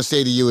 what I want to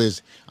say to you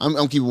is, I'm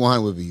keeping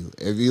 100 with you.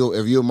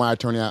 If you're my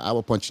attorney, I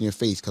will punch you in your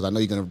face because I know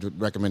you're gonna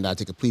recommend I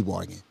take a plea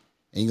bargain.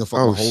 And you're gonna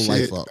fuck my whole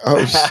life up.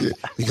 Oh shit!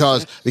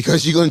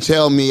 because you're gonna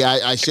tell me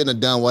I shouldn't have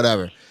done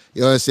whatever.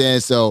 You know what I'm saying?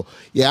 So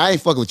yeah, I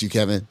ain't fucking with you,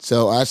 Kevin.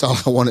 So that's all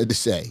I wanted to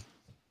say.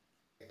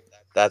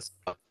 That's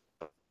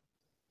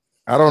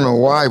I don't know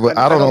why, but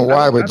I don't know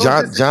why, but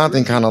I don't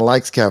Jonathan kind disagree. of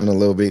likes Kevin a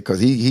little bit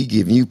because he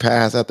giving you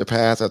pass after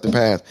pass after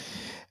pass.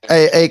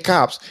 Hey,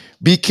 cops,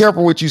 be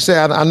careful what you say.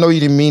 I know you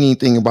didn't mean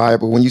anything by it,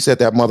 but when you said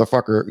that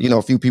motherfucker,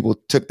 a few people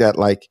took that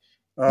like,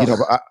 but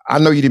I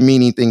know you didn't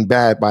mean anything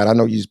bad by it. I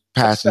know you just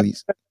passionately.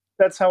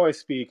 That's how I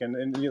speak, and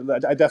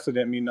I definitely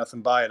didn't mean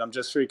nothing by it. I'm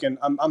just freaking.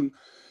 I'm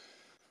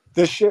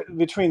this shit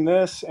between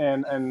this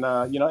and everything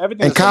And has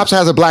been. cops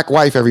has a black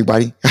wife.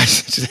 Everybody,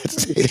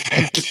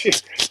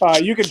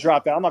 You can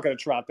drop that. I'm not going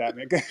to drop that,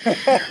 man.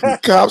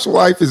 cop's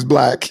wife is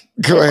black.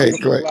 Go ahead,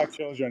 go ahead. Black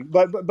children.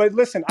 But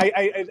listen,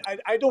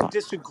 I don't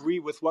disagree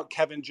with what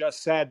Kevin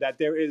just said. That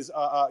there is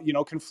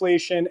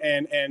conflation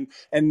and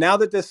now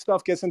that this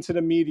stuff gets into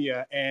the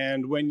media,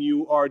 and when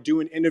you are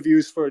doing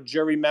interviews for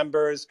jury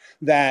members,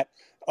 that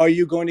are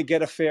you going to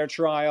get a fair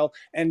trial?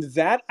 And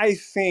that, I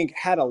think,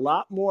 had a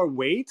lot more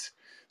weight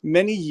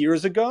many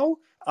years ago.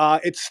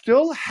 It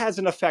still has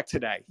an effect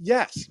today,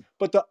 yes.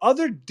 But the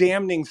other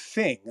damning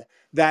thing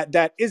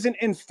that isn't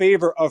in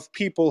favor of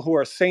people who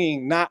are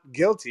saying not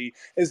guilty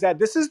is that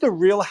this is the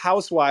real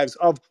housewives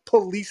of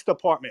police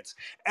departments.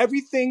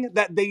 Everything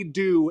that they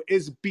do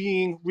is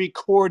being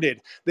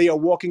recorded. They are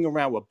walking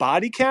around with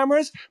body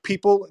cameras.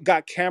 People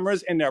got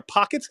cameras in their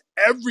pockets.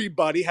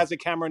 Everybody has a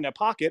camera in their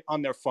pocket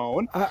on their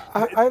phone.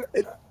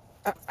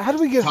 How do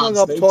we get hung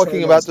up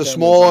talking about the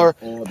smaller?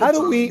 How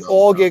do we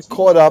all get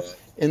caught up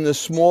in the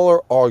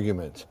smaller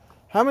arguments?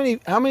 How many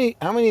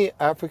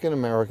African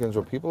Americans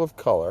or people of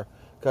color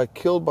got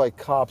killed by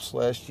cops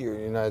last year in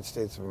the United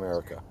States of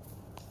America?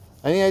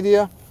 Any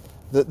idea?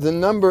 The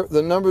number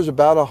is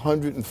about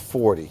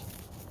 140.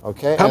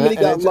 Okay, How many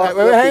got it's locked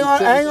up in hang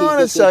sentences on a that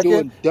they're second,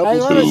 doing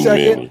double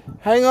time?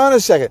 hang on a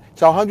second.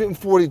 It's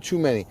 140 too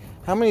many.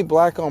 How many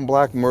black on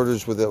black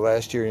murders were there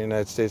last year in the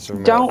United States of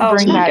America? Don't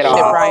bring that shit,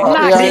 Brian.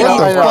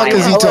 What the fuck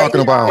is he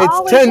talking about? It's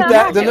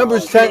 10,000. The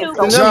number's 10.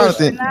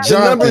 Jonathan, The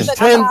number's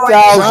Jonathan,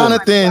 10,000.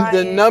 Jonathan,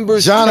 The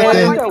number's Jonathan,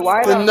 10.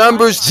 The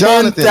number's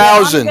Jonathan,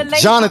 10,000.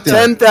 Jonathan,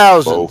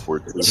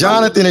 10,000.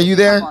 Jonathan, are you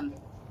there?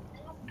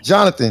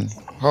 Jonathan,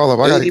 hold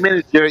up, I got 80 it.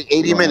 minutes, Jerry.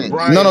 80 minutes. No,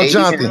 Brian, just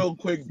Jonathan, real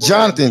quick, Brian. When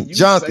Jonathan, you say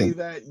Jonathan.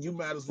 that, you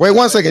might as Wait well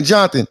one say. second,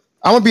 Jonathan.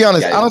 I'm gonna be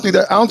honest. Yeah, I don't think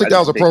that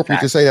was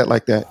appropriate to say that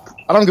like that.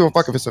 I don't give a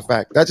fuck if it's a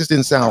fact. That just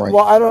didn't sound right.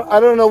 Well, I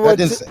don't know That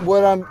didn't.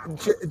 what I'm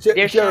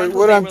Jerry.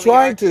 What I'm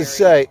trying to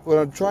say. What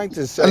I'm trying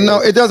to say. No,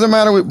 it doesn't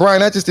matter with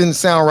Brian. That just didn't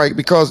sound right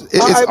because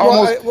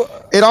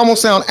it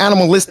almost sounds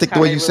animalistic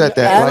the way you said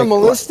that.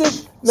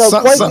 Animalistic? No,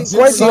 quite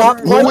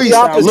the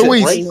opposite.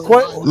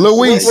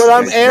 Luis. What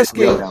I'm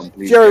asking,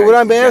 Jerry, what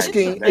I'm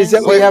asking is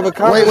that we have a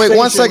conversation. Wait,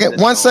 one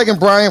second,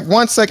 Brian.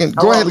 1 second.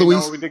 Go ahead,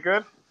 Luis. We did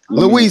good.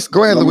 Luis,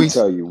 go ahead, Let me Luis.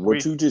 tell you,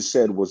 what you just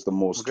said was the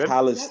most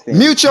callous thing.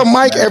 Mute your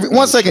mic.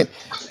 1 second.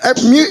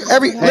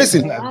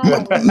 Listen.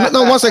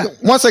 No, 1 second.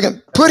 1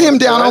 second. Put him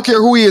down. I don't care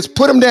who he is.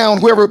 Put him down.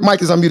 Whoever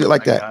mic is unmuted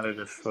like that.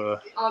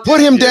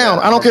 Put him down.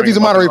 I don't care if he's a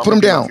moderator. Put him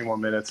down. 2 more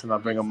minutes and I'll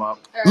bring him up.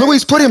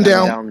 Luis, put him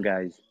down.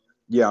 Guys.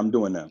 Yeah, I'm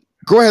doing that.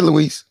 Go ahead,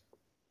 Luis.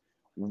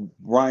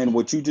 Ryan,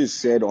 what you just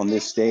said on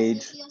this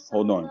stage,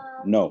 hold on.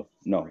 No.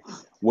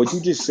 What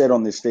you just said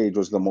on this stage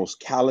was the most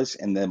callous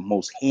and the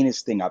most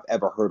heinous thing I've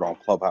ever heard on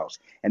Clubhouse.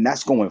 And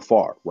that's going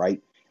far,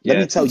 right? Let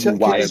me tell you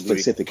why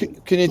specifically.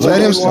 Can you tell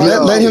me why?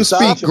 Let him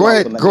speak. Go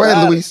ahead,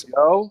 Luis.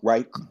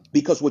 Right?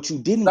 Because what you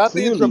didn't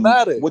clearly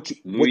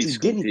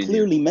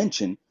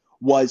mention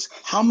was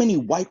how many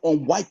white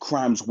on white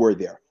crimes were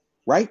there,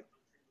 right?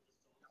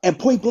 And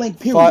point blank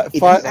period.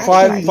 If you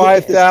actually look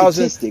at the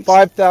statistics,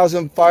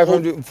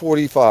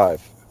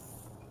 5,545.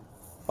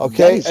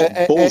 Okay,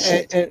 that is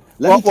bullshit.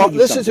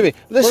 Listen to me.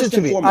 Listen to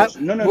me.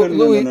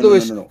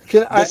 Louis,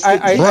 can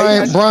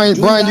Brian,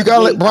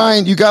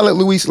 you gotta let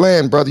Luis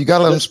land, brother. You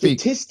gotta let him speak.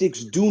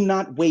 Statistics do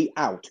not weigh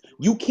out.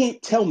 You can't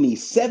tell me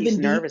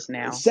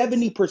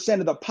 70%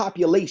 of the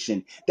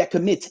population that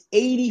commits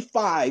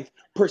 85%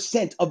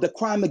 of the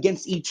crime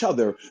against each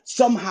other,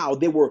 somehow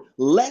there were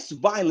less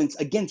violence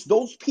against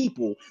those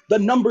people. The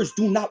numbers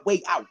do not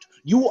weigh out.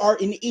 You are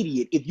an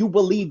idiot if you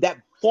believe that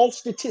false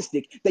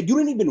statistic that you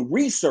didn't even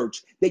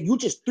research, that you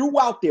just threw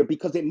out there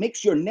because it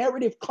makes your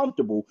narrative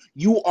comfortable.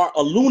 You are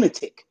a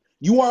lunatic.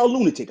 You are a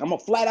lunatic. I'm going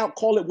to flat out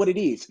call it what it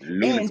is.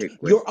 And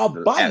you're a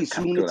biased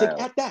lunatic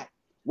at that,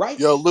 right?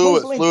 Yo,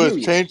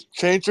 Lewis, change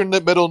your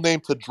middle name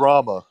to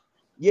Drama.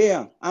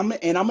 Yeah, I'm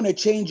going to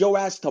change your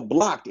ass to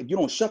blocked if you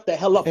don't shut the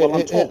hell up while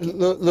I'm talking.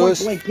 Point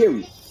blank,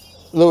 period.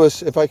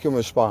 Lewis, if I can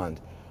respond.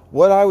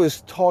 What I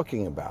was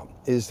talking about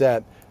is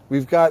that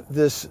we've got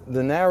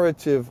the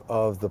narrative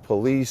of the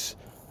police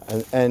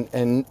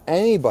and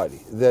anybody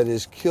that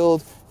is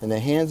killed in the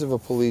hands of a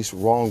police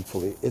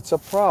wrongfully. It's a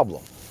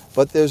problem.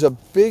 But there's a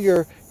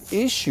bigger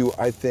issue,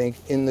 I think,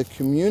 in the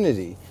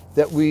community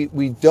that we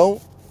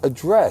don't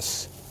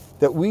address.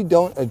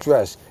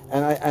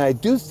 And I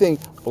do think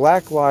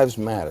Black Lives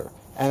Matter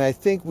And I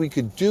think we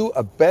could do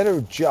a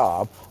better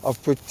job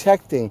of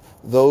protecting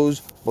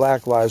those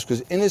black lives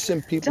because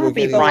innocent people are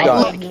getting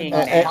shot. And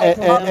it's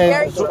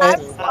Brian, why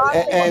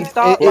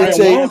a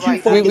don't you we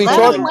focus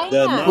talk. on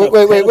the amount of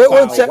Wait,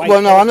 one pedophile, sec. white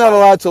Well, no, I'm not pedophiles?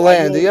 allowed to Why you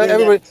land. don't bring that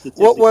Everybody, statistics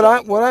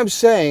up? what I'm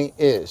saying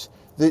is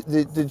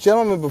the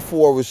gentleman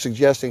before was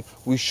suggesting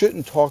we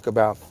shouldn't talk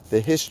about the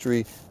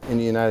history in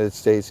the United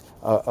States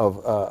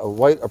of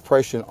white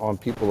oppression on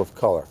people of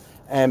color.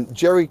 And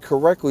Jerry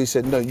correctly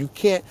said, no, you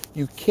can't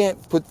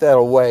put that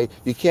away.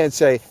 You can't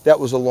say that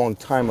was a long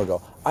time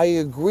ago. I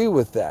agree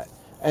with that.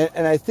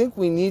 And I think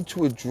we need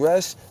to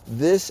address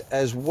this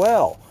as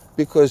well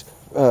because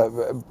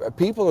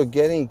people are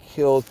getting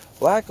killed.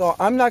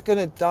 I'm not going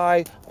to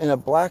die in a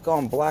black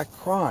on black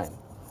crime.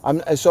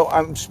 So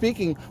I'm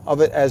speaking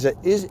of it as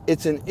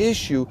it's an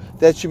issue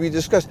that should be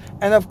discussed.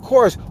 And of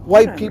course,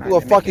 white people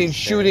are fucking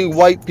shooting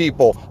white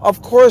people.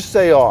 Of course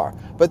they are.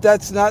 But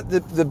that's not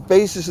the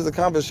basis of the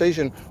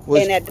conversation.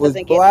 Was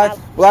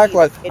black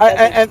lives.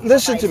 And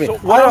listen to me. So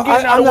what I'm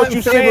getting out I'm of not what in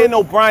you're favor. saying,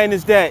 O'Brien,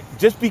 is that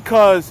just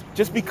because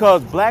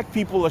black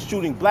people are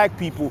shooting black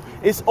people,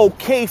 it's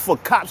okay for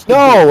cops to do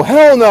No, it.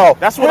 hell no.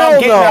 That's what hell I'm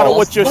getting no. out of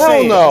what you're hell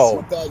saying.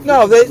 no.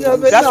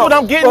 That's what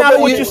I'm getting out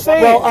of what you're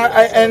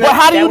saying. But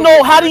how do you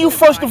know? How do you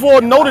first of all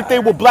know that they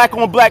were black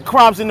on black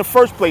crimes in the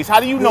first place? How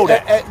do you know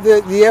that?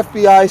 The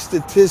FBI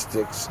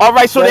statistics. All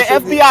right, so the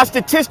FBI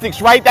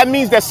statistics, right? That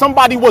means that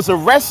somebody was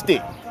arrested.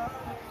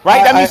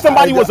 Right? That means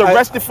somebody was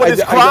arrested for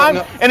this crime,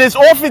 and it's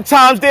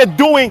oftentimes they're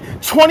doing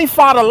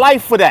 25 to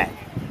life for that,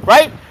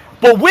 right?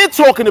 But we're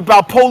talking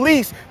about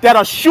police that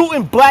are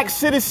shooting black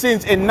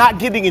citizens and not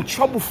getting in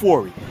trouble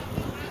for it.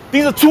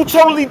 These are two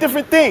totally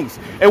different things,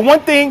 and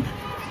one thing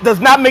does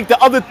not make the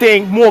other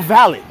thing more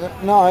valid.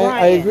 No,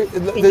 I agree.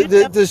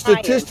 The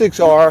statistics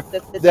are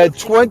that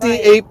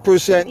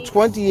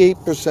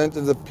 28%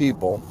 of the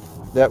people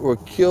that were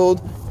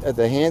killed at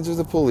the hands of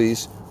the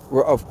police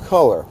were of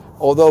color,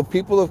 although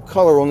people of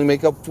color only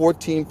make up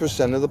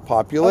 14% of the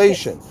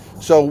population.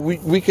 So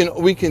we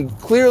can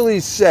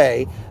clearly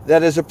say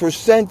that as a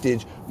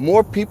percentage,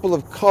 more people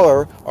of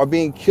color are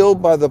being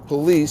killed by the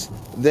police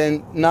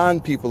than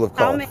non-people of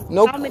color.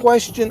 No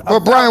question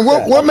about that. But Brian,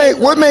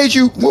 what made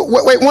you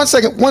wait 1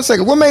 second?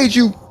 What made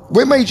you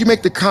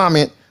make the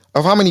comment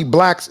of how many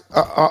blacks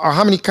or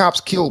how many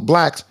cops killed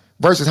blacks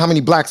versus how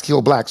many blacks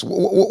kill blacks?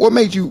 What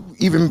made you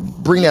even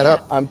bring that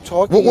up? I'm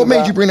talking. What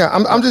made you bring that?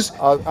 I'm just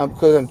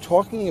because I'm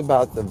talking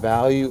about the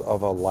value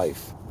of a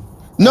life.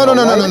 No,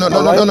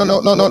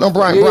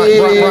 Brian.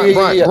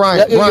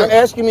 You're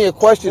asking me a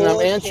question.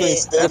 I'm answering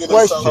the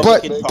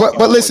question.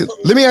 But listen,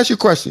 let me ask you a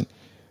question.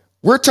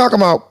 We're talking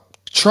about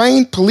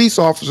trained police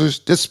officers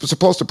that's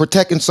supposed to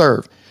protect and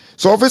serve.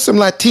 So if it's some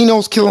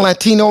Latinos killing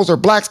Latinos or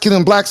blacks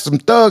killing blacks, some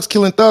thugs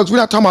killing thugs, we're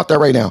not talking about that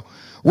right now.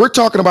 We're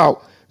talking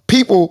about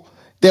people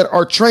that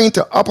are trained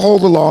to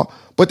uphold the law,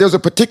 but there's a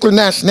particular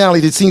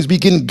nationality that seems to be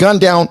getting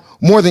gunned down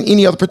more than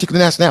any other particular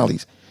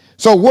nationalities.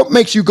 So what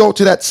makes you go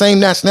to that same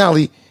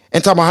nationality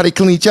and talk about how they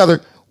killing each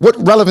other? What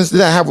relevance does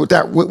that have with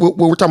that?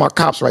 We're talking about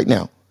cops right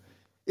now.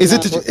 Is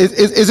it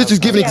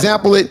just give an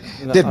example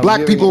that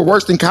black people are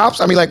worse than cops?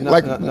 I mean,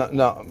 not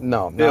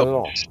at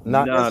all.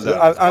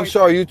 I'm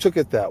sorry you took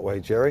it that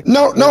way, Jerry.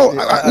 No.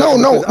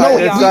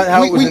 That's not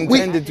how it was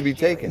intended to be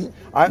taken.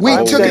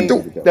 I'm saying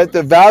that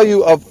the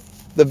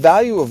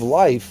value of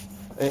life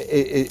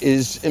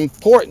is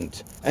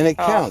important and it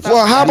counts.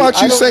 Well, how about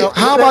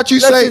you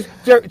say?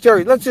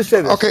 Jerry, let's just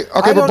say this. Okay,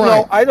 but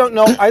Brian, I don't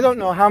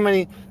know how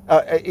many.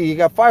 You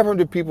got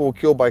 500 people were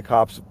killed by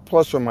cops,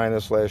 plus or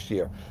minus last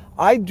year.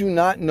 I do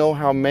not know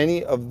how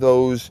many of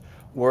those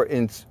were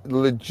in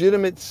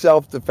legitimate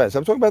self-defense.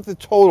 I'm talking about the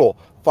total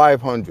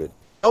 500. I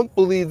don't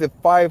believe that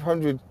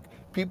 500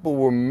 people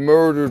were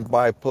murdered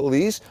by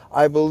police.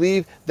 I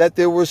believe that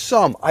there were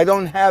some. I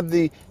don't have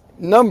the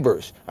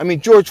numbers. I mean,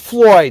 George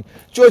Floyd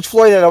did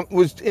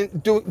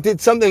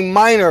something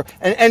minor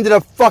and ended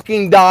up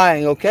fucking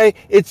dying. Okay,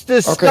 it's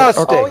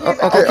disgusting.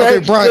 Okay,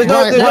 Brian,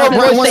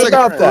 1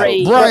 second.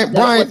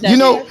 Brian, you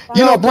know,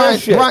 Brian.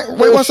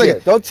 Wait 1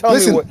 second. Don't tell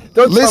me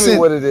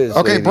what it is.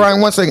 Okay, lady. Brian,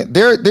 1 second.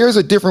 There's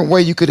a different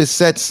way you could have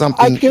said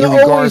something. I can in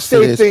always regards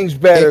say to this. things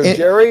better,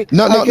 Jerry.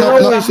 No, but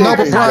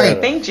Brian,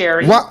 Think,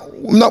 Jerry.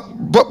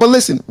 But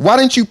listen. Why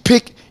didn't you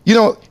pick?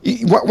 Why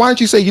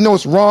don't you say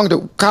it's wrong that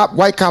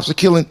white cops are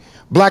killing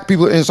black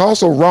people, and it's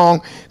also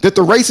wrong that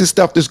the racist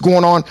stuff that's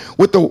going on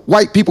with the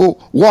white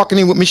people walking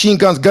in with machine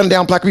guns, gunning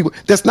down black people,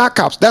 that's not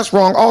cops. That's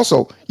wrong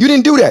also. You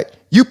didn't do that.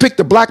 You picked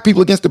the black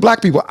people against the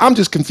black people. I'm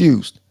just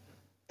confused.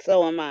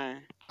 So am I.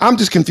 I'm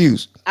just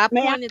confused. I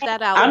pointed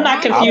that out. I'm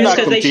not confused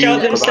because they show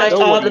themselves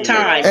all the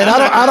time. And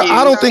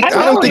I don't think.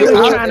 Exactly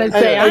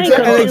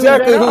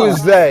who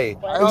is they?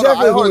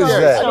 Exactly who is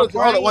they? Hold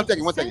on, 1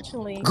 second.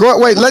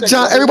 Wait,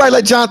 everybody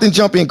let Jonathan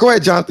jump in. Go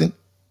ahead, Jonathan.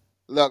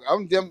 Look, I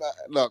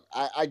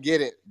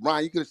get it.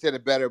 Brian, you could have said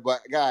it better,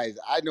 but guys,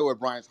 I know where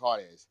Brian's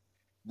heart is.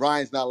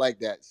 Brian's not like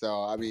that.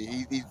 So I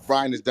mean,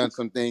 Brian has done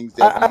some things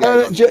that you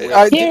guys aren't aware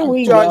of. Here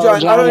we John,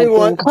 go, I don't even Jonathan.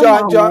 want Come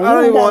John. on, man. I You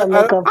don't don't even gotta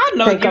want. I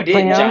know make you up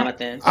for didn't, him.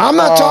 Jonathan. I'm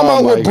not talking Oh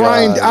about my what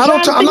Brian. God. I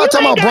don't. I'm Jonathan, not you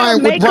talking ain't about gotta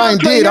Brian. What make up Brian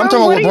for did. I'm talking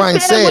him. about What what he Brian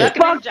said was said.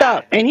 fucked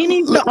up, and he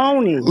needs to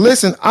own it.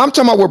 Listen, I'm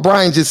talking about what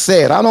Brian just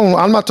said. I'm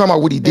not talking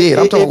about what he did.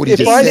 I'm talking about what he If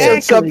just I said.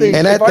 said something,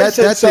 And if I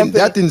said that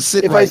something, didn't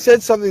sit if I right.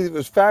 said something that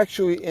was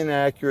factually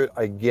inaccurate,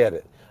 I get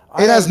it.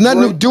 I It has have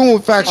nothing to great. do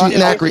with factually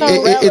inaccurate.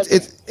 So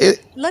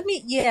It let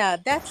me, yeah,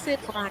 that's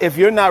it, Brian. If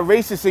you're not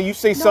racist and you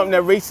say something No,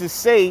 that racists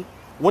say,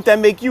 what that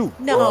make you?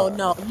 no,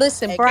 no.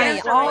 Listen,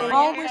 Brian,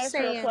 all we're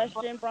saying,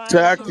 oh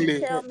Exactly.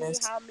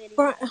 goodness.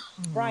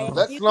 Brian,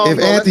 Let Sloan if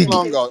go. Let Anthony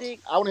Sloan go.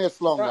 I want to hear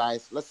Sloan,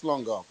 guys. Let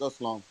Sloan go. Go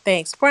Sloan.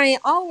 thanks. Brian,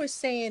 all we're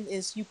saying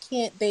is you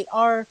can't, they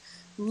are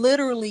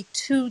literally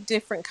two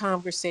different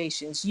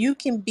conversations. You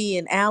can be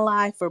an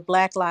ally for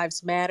Black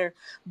Lives Matter,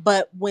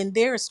 but when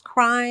there's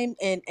crime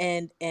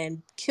and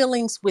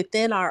killings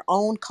within our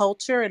own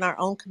culture and our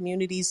own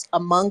communities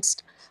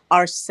amongst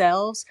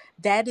ourselves,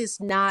 that is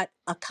not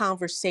a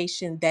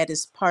conversation that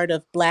is part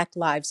of Black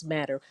Lives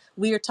Matter.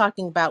 We are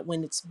talking about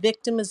when it's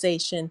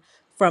victimization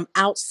from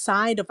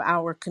outside of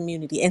our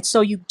community. And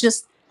so you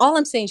just, all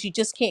I'm saying is you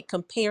just can't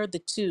compare the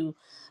two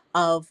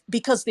of,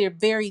 because they're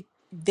very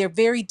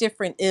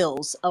different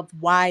ills of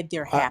why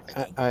they're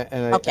happening.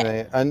 And Okay.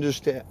 I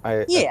understand.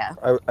 Yeah.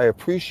 I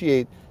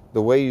appreciate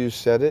the way you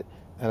said it,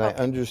 and I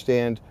Okay.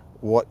 understand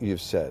what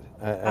you've said.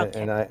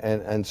 Okay.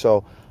 And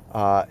so,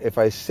 if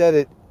I said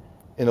it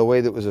in a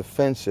way that was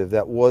offensive,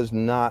 that was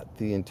not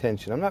the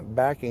intention. I'm not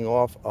backing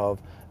off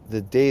of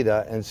the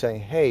data and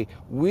saying, hey,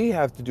 we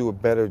have to do a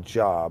better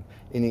job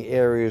in the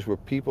areas where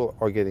people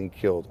are getting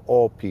killed,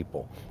 all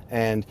people.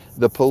 And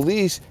the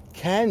police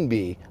can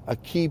be a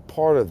key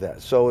part of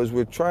that. So as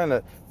we're trying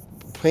to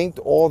paint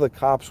all the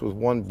cops with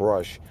one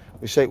brush,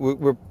 we say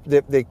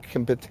they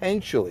can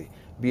potentially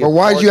be a but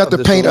why did you part have of to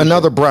the paint solution.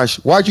 another brush?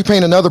 Why'd you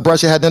paint another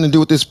brush that had nothing to do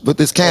with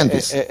this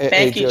canvas?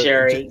 Thank you,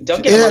 Jerry.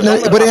 Don't It get him. had Don't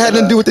let nothing, him but it off had the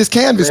nothing to do hook. with this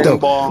canvas Bing though.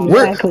 bong.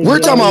 Exactly, We're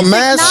talking But about Jerry. he's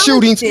mass acknowledged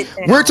shootings. it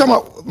We're now. talking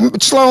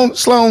about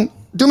Sloan.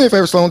 Do me a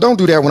favor, Sloan. Don't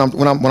do that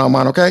when I'm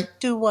on. Okay.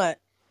 Do what?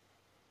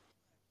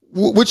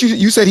 What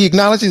you said he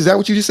acknowledges? Is that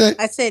what you just said?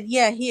 I said,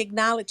 yeah, he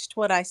acknowledged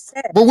what I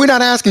said. But we're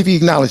not asking if he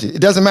acknowledged it.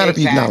 It doesn't matter if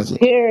he acknowledged it.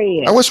 Exactly.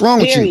 Now, Period. what's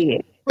wrong with you?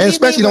 Period. What And do you mean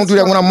especially don't what's do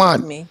that wrong when I'm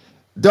with on. me?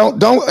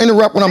 Don't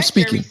interrupt when I'm Let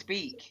Jerry speaking.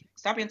 speak.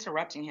 Stop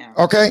interrupting him.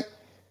 Okay.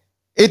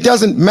 It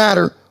doesn't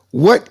matter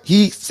what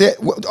he said.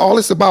 All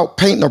it's about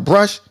painting a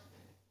brush.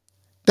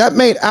 That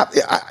made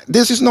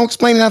there's just no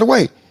explaining that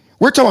away.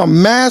 We're talking about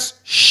mass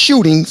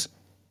shootings,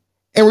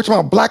 and we're talking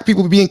about black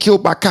people being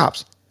killed by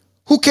cops.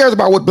 Who cares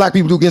about what black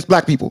people do against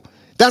black people?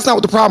 That's not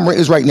what the problem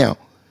is right now.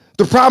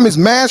 The problem is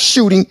mass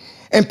shooting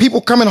and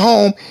people coming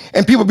home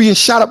and people being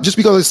shot up just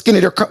because of the skin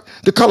of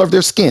the color of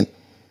their skin.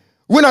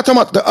 We're not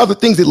talking about the other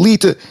things that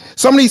lead to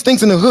some of these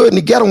things in the hood and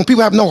the ghetto when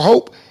people have no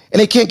hope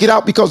and they can't get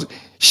out because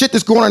shit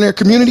that's going on in their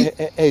community.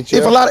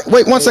 If a lot of,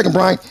 wait 1 second,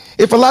 Brian.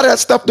 If a lot of that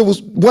stuff that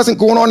wasn't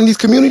going on in these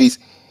communities,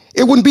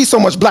 it wouldn't be so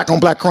much black on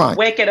black crime.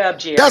 Wake it up,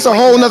 Jerry. That's a Wake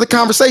whole it nother up.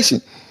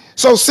 conversation.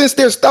 So since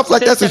there's stuff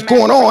like that that's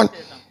going on,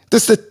 the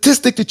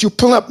statistic that you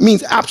pull up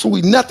means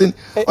absolutely nothing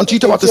until you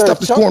talk about the stuff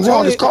that's going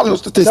wrong. It's calling those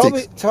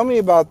statistics. Tell me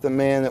about the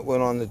man that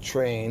went on the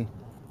train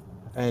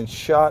and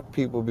shot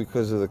people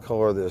because of the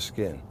color of their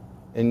skin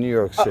in New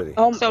York City.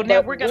 So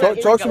now we're gonna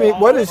Talk to me.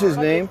 What is his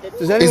name?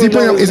 Does Is he anyone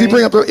bringing know up? his name?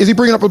 Is he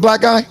bringing up a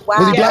black guy?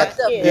 Was he Wow, black? that's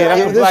a Yeah,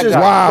 that's a very black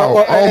guy.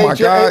 Wow. Oh my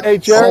God. Hey,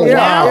 Jerry. Oh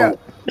wow.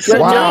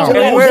 So Wow. just And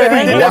let where did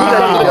he Jerry get that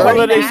from? The Wow.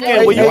 color of their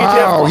skin. Where you get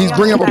that Wow. from? He's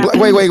bringing up a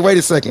wait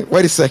a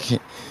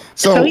second.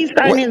 So So he's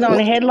starting his own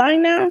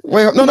headline now?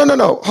 wait,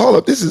 no. Hold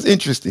up. This is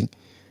interesting.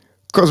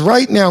 Because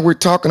right now we're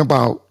talking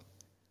about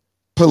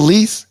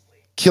police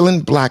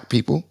killing black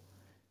people.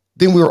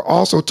 Then we were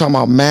also talking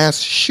about mass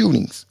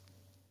shootings.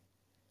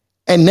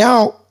 And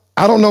now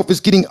I don't know if it's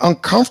getting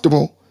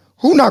uncomfortable.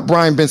 Who knocked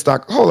Brian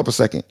Benstock? Hold up a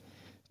second.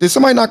 Did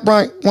somebody knock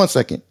Brian? 1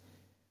 second.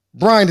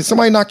 Brian, did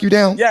somebody knock you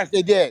down? Yes,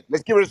 they did.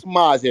 Let's give it some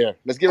Mars here.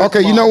 Let's give it Okay,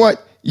 some you know Mars.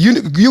 what?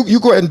 You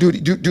go ahead and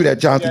do that,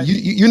 Jonathan. Okay.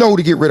 You know who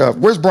to get rid of.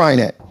 Where's Brian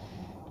at?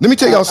 Let me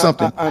tell y'all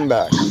something. I'm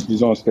back.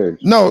 He's on stage.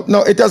 No,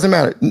 it doesn't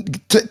matter.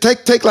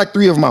 Take like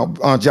 3 of them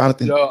out,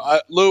 Jonathan. Yo,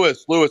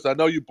 Lewis, I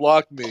know you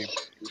blocked me.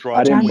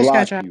 I Trust didn't me. John just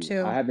got block dropped you.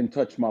 too. I haven't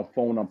touched my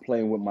phone. I'm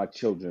playing with my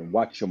children.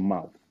 Watch your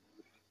mouth.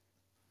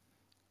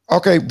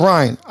 Okay,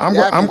 Brian.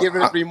 Daphne, give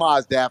it a 3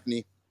 Mars,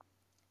 Daphne.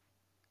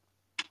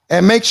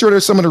 And make sure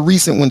there's some of the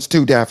recent ones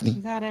too, Daphne.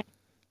 You got it.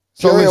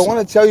 So Jerry, listen. I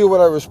want to tell you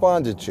what I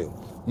responded to.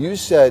 You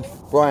said,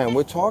 Brian,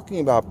 we're talking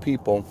about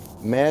people,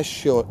 mass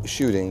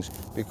shootings,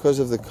 because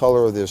of the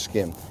color of their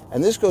skin.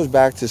 And this goes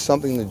back to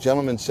something the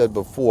gentleman said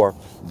before.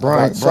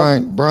 Brian,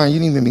 you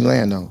didn't let me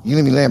land though. You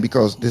didn't let me land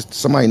because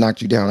somebody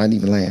knocked you down. I didn't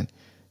even land.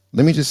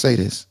 Let me just say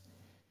this.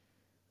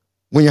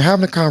 When you're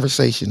having a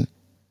conversation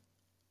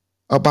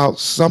about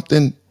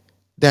something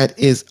that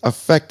is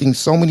affecting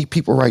so many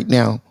people right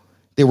now,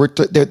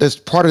 there's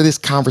part of this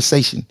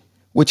conversation,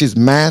 which is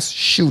mass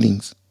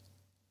shootings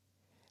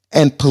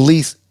and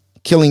police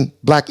killing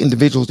black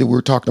individuals that we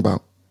were talking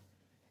about.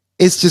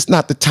 it's just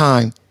not the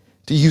time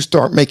to you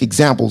start make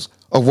examples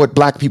of what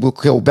black people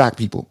kill black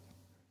people.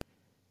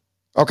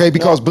 Okay,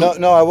 because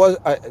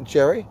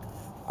Jerry,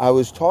 I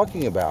was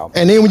talking about.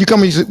 And then when you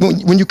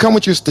come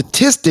with your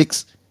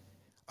statistics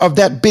of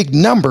that big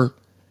number,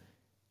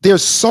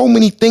 there's so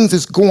many things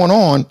that's going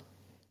on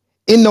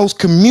in those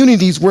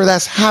communities where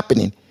that's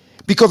happening.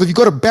 Because if you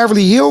go to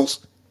Beverly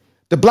Hills,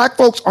 the black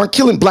folks aren't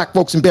killing black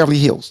folks in Beverly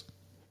Hills.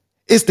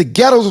 It's the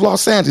ghettos of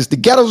Los Angeles, the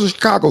ghettos of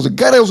Chicago, the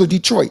ghettos of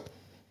Detroit.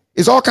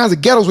 It's all kinds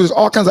of ghettos where there's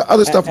all kinds of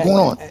other stuff going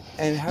on.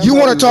 You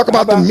want to talk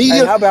about the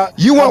media?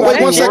 You want to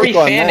wait 1 second?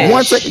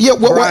 1 second. Yeah,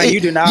 Brian,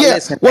 you do not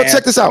listen, well, man.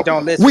 check this out. You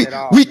don't listen at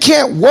all. We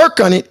can't work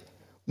on it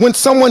when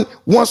someone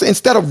wants,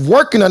 instead of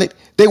working on it,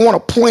 they want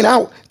to point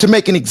out to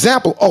make an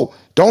example. Oh,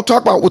 don't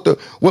talk about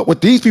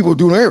what these people are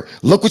doing here.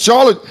 Look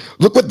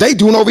what they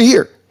doing over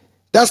here.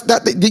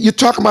 You're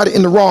talking about it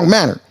in the wrong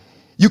manner.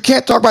 You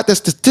can't talk about the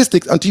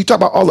statistics until you talk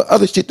about all the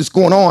other shit that's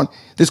going on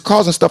that's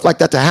causing stuff like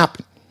that to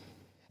happen.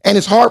 And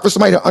it's hard for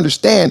somebody to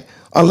understand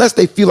unless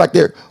they feel like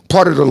they're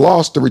part of the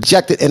lost, the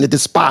rejected, and the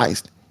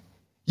despised.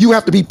 You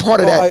have to be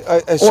part of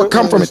that or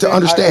come from it to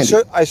understand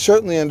it. I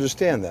certainly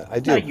understand that. I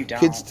do. No, you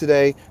don't. Kids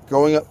today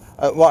growing up,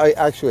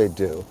 I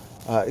do.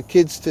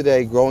 Kids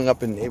today growing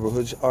up in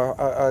neighborhoods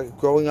are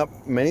growing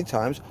up many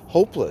times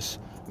hopeless.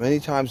 Many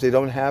times they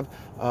don't have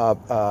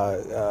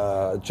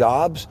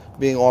jobs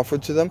being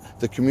offered to them.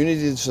 The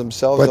communities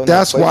themselves. But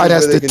that's why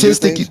that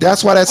statistic.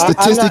 That's why that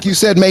statistic you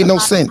said made no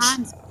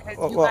sense.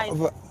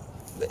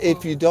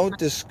 If you don't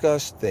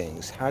discuss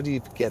things, how do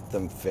you get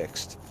them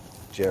fixed,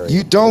 Jerry?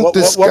 You don't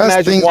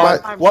discuss things.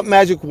 What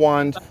magic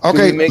wand?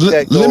 Okay,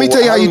 let me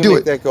tell you how you do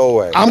it. That go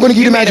away. I'm going to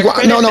give you the magic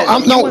wand.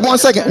 No. 1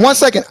 second. 1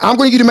 second. I'm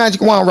going to give you the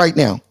magic wand right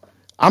now.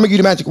 I'm going to give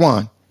you the magic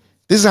wand.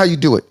 This is how you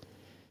do it.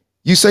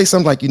 You say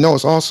something like,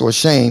 it's also a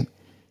shame,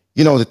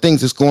 the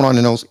things that's going on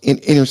in those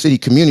inner city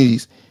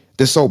communities.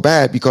 They're so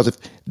bad because if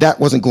that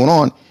wasn't going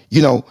on,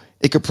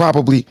 it could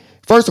probably.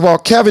 First of all,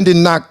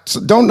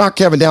 don't knock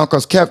Kevin down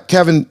because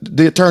Kevin,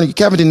 the attorney,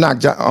 Kevin didn't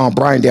knock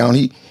Brian down.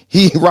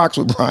 He rocks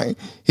with Brian.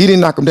 He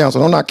didn't knock him down, so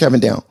don't knock Kevin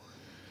down.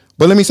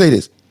 But let me say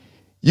this.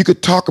 You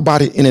could talk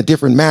about it in a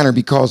different manner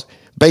because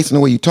based on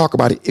the way you talk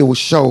about it, it will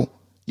show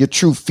your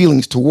true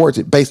feelings towards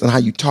it based on how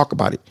you talk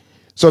about it.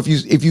 So if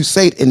you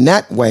say it in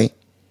that way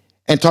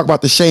and talk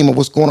about the shame of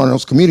what's going on in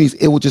those communities,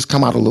 it will just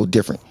come out a little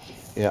different.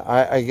 Yeah,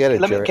 I get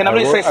it, Jerry. Can I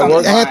really say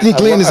something? Anthony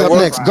Glenn is up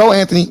next. Go,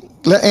 Anthony.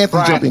 Let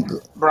Anthony jump in.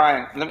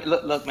 Brian,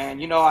 look,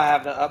 man. I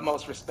have the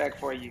utmost respect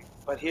for you,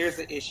 but here's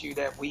the issue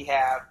that we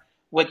have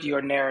with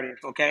your narrative.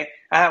 Okay,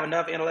 I have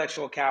enough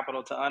intellectual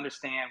capital to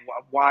understand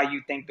why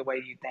you think the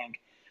way you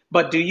think,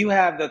 but do you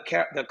have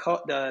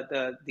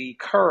the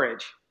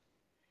courage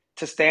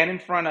to stand in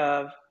front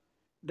of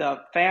the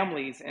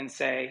families and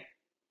say,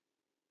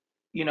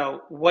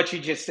 what you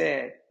just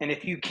said? And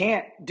if you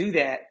can't do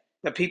that,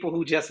 the people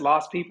who just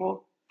lost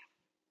people,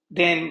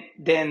 then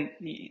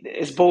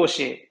it's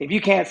bullshit. If you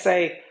can't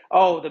say,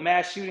 oh, the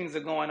mass shootings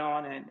are going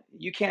on, and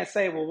you can't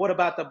say, well, what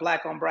about the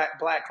black on black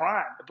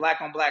crime? The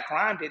black on black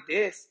crime did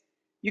this.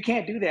 You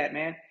can't do that,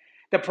 man.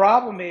 The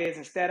problem is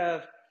instead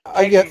of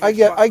I get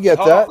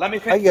that. Let me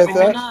finish. I get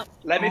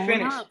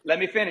that. Let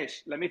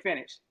me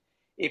finish.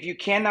 If you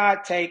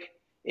cannot take,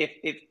 if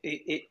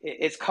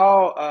it's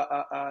called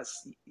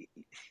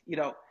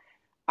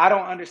I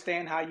don't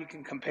understand how you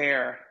can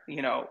compare,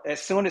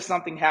 as soon as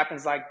something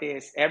happens like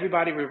this,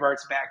 everybody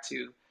reverts back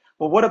to,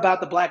 well, what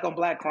about the black on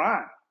black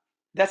crime?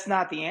 That's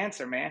not the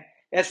answer, man.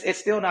 It's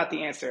still not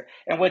the answer.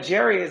 And what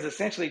Jerry is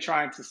essentially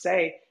trying to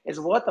say is,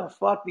 what the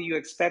fuck do you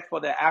expect for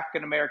the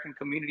African American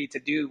community to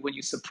do when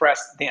you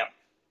suppress them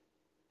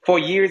for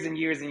years and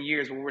years and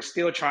years, when we're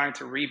still trying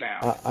to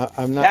rebound?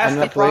 That's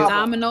the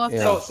problem.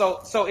 Yeah.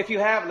 So if you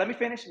have, let me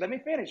finish,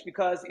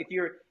 because if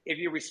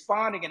you're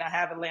responding and I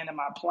haven't landed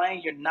my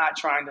plane, you're not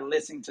trying to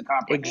listen to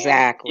comprehend.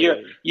 Exactly.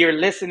 You're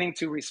listening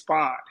to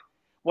respond.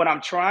 What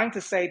I'm trying to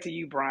say to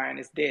you, Brian,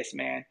 is this,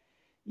 man.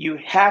 You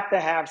have to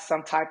have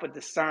some type of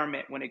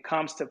discernment when it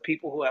comes to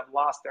people who have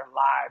lost their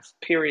lives,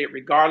 period,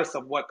 regardless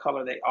of what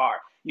color they are.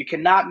 You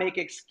cannot make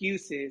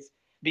excuses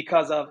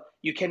because of,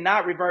 you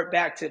cannot revert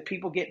back to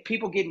people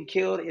getting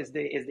killed is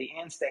the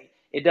end state.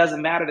 It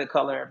doesn't matter the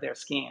color of their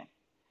skin.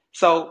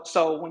 So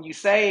when you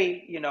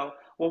say,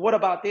 well, what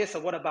about this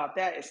or what about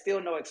that? It's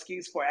still no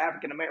excuse for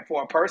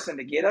for a person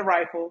to get a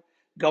rifle,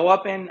 go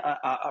up in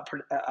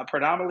a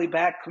predominantly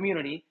black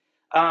community,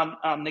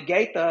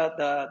 negate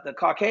the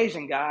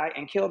Caucasian guy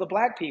and kill the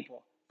black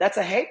people. That's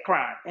a hate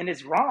crime and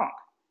it's wrong.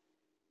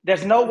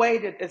 There's no way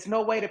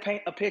to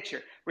paint a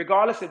picture,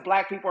 regardless if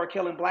black people are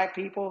killing black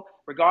people,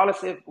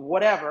 regardless if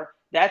whatever.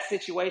 That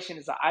situation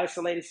is an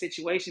isolated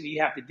situation.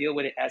 You have to deal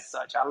with it as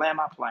such. I land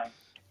my plane.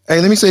 Hey,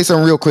 let me say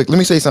something real quick. Let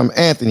me say something,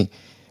 Anthony.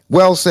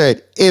 Well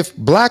said. If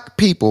black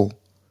people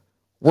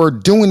were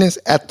doing this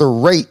at the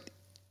rate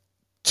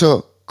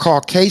to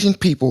Caucasian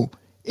people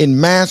in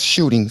mass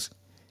shootings,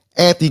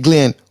 Anthony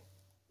Glenn,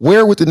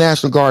 where would the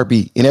National Guard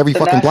be? In every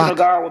fucking block? The National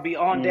Guard would be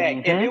on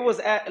deck. If it was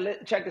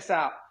check this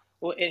out.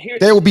 Well, and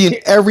They will be in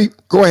every.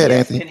 Go ahead, yes,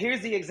 Anthony. and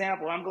here's the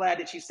example. I'm glad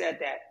that you said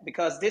that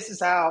because this is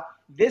how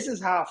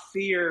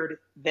feared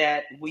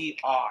that we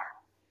are.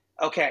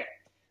 Okay,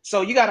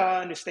 so you got to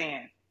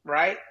understand,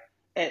 right?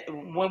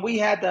 When we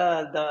had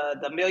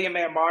the Million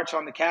Man March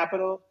on the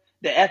Capitol,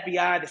 the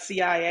FBI, the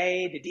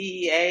CIA, the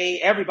DEA,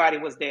 everybody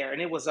was there,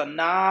 and it was a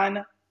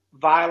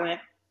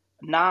non-violent,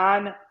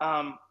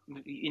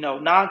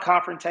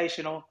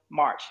 non-confrontational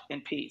march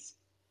in peace.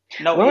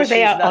 No Where were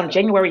they issues, out on nothing.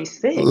 January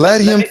 6th? Let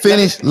him Let me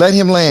finish. Let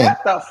him land.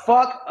 shut the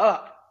fuck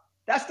up.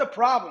 That's the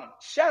problem.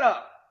 Shut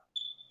up.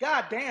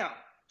 God damn.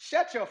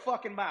 Shut your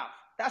fucking mouth.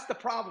 That's the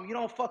problem. You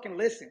don't fucking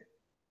listen.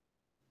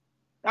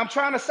 I'm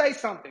trying to say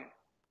something.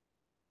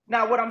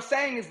 Now, what I'm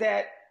saying is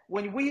that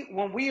when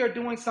we are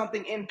doing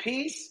something in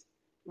peace,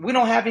 we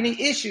don't have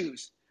any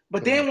issues.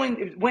 But then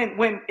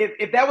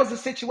if that was a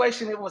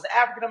situation, it was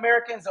African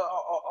Americans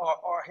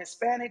or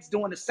Hispanics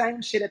doing the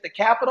same shit at the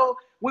Capitol,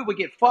 we would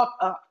get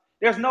fucked up.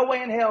 There's no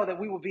way in hell that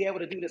we would be able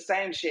to do the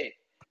same shit.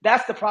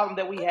 That's the problem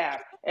that we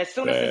have. As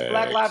soon as it's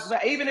Black Lives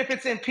Matter, even if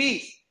it's in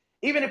peace,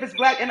 even if it's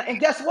black, and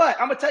guess what?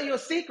 I'm gonna tell you a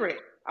secret.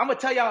 I'm gonna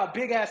tell y'all a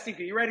big ass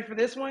secret. You ready for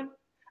this one?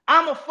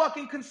 I'm a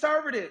fucking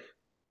conservative.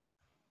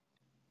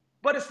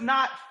 But it's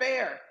not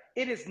fair.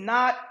 It is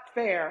not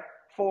fair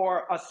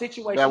for a That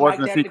situation like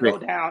wasn't a that to secret.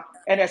 go down,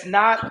 and there's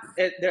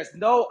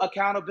no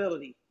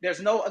accountability.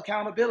 There's no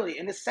accountability,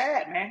 and it's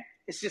sad, man.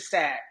 It's just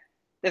sad.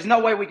 There's no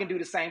way we can do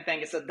the same thing.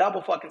 It's a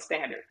double fucking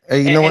standard.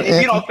 Hey, you And, know and what, if you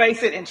Anthony? don't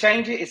face it and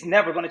change it, it's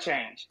never going to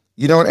change.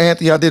 You know what,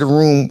 Anthony? I did a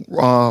room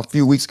a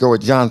few weeks ago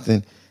with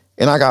Jonathan,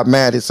 and I got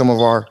mad at some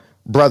of our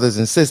brothers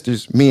and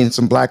sisters, me and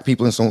some black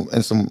people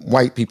and some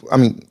white people. I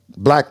mean,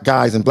 black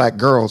guys and black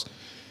girls,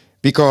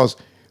 because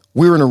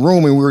we were in a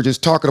room and we were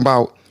just talking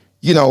about,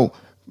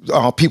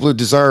 people who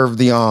deserve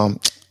the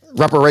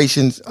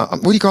reparations.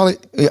 What do you call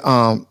it?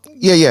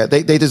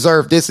 They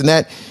deserve this and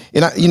that.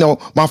 And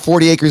my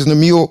 40 acres and a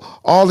mule,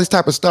 all this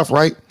type of stuff,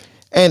 right?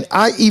 And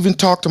I even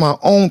talked to my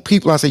own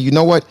people. I say, you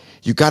know what?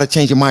 You got to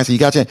change your mindset. You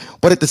got to change.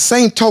 But at the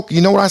same token,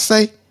 you know what I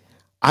say?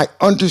 I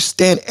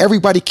understand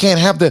everybody can't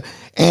have the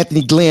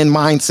Anthony Glenn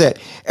mindset.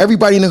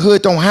 Everybody in the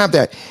hood don't have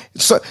that.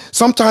 So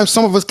sometimes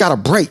some of us got to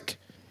break.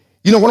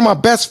 One of my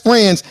best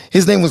friends,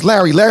 his name was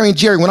Larry. Larry and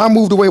Jerry. When I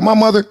moved away with my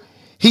mother,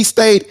 he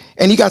stayed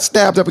and he got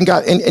stabbed up and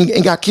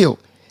got killed.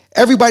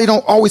 Everybody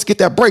don't always get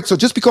that break. So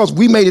just because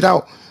we made it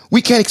out,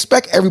 we can't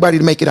expect everybody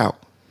to make it out.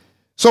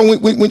 So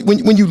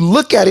when you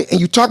look at it and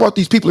you talk about what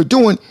these people are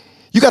doing,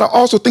 you got to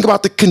also think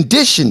about the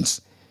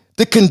conditions.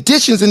 The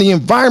conditions in the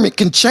environment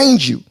can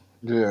change you.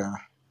 Yeah,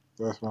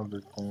 that's my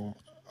big thing.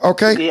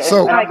 Okay, Yeah,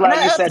 so and I'm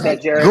glad you said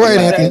that, Jerry. go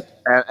ahead, Because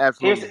Anthony.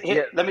 Absolutely.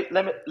 Yeah.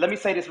 let me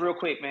say this real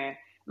quick, man.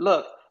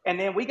 Look, and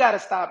then we got to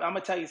stop. I'm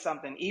gonna tell you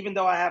something. Even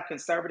though I have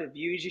conservative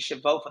views, you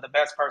should vote for the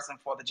best person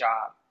for the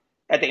job.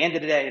 At the end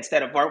of the day,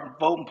 instead of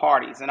voting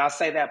parties, and I'll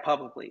say that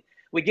publicly.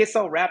 We get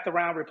so wrapped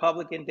around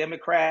Republican,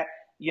 Democrat,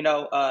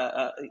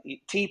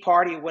 Tea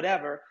Party,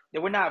 whatever,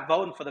 that we're not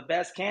voting for the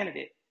best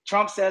candidate.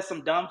 Trump says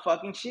some dumb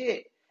fucking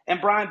shit. And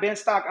Brian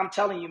Benstock, I'm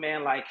telling you,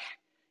 man, like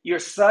you're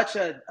such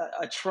a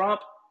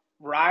Trump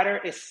rider.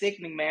 Is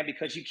sickening, man,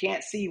 because you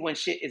can't see when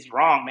shit is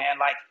wrong, man.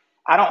 Like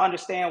I don't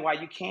understand why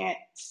you can't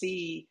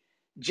see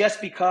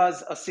just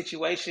because a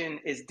situation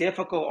is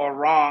difficult or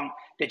wrong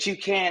that you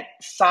can't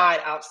side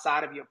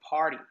outside of your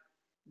party.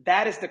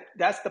 That's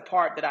the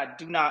part that I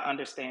do not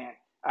understand.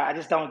 I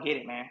just don't get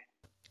it, man.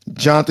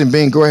 Jonathan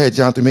Bing, go ahead,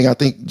 Jonathan Bing. I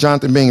think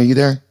Jonathan Bing, are you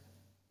there?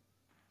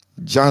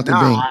 Jonathan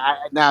Bing.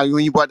 Now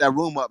when you brought that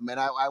room up, man,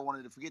 I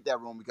wanted to forget that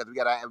room because we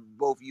gotta have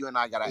both you and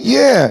I gotta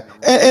Yeah,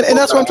 and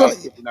that's what I'm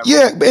trying to.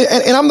 Yeah,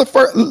 and I'm the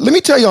first. Let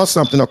me tell y'all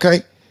something,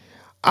 okay?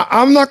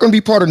 I'm not going to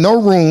be part of no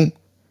room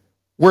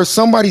where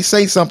somebody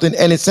say something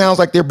and it sounds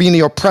like they're being the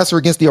oppressor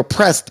against the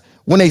oppressed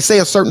when they say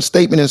a certain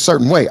statement in a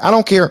certain way. I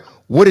don't care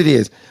what it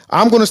is.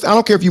 I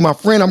don't care if you're my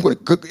friend. I'm going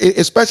to,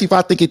 especially if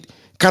I think it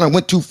kind of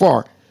went too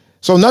far.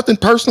 So nothing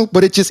personal,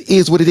 but it just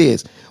is what it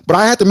is. But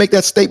I had to make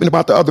that statement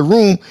about the other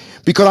room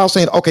because I was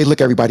saying, okay, look,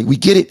 everybody, we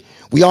get it.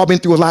 We all been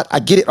through a lot. I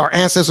get it. Our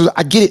ancestors,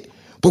 I get it.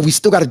 But we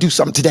still got to do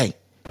something today.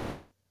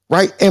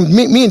 Right? And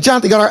me and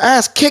Jonathan got our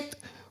ass kicked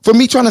for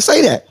me trying to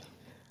say that.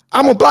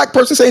 I'm a black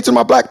person saying to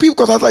my black people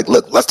because I was like,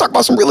 look, let's talk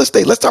about some real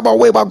estate. Let's talk about a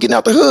way about getting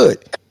out the hood.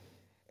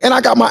 And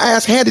I got my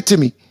ass handed to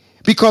me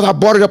because I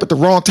brought it up at the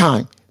wrong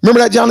time.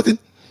 Remember that, Jonathan?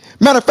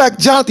 Matter of fact,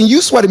 Jonathan,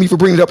 you sweated me for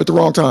bringing it up at the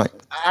wrong time.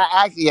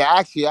 I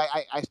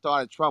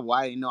started trouble.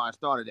 I didn't know I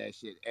started that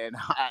shit, and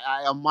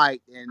I'm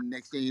Mike. And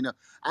next thing you know,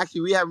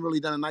 actually, we haven't really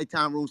done a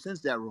nighttime room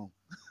since that room.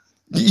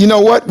 You know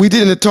what? We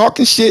did in the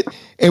talking shit,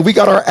 and we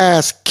got our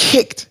ass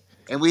kicked.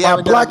 And we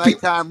haven't done a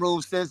nighttime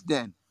room since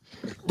then.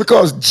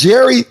 Because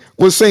Jerry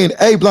was saying,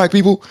 hey, black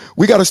people,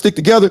 we got to stick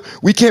together.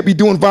 We can't be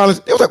doing violence.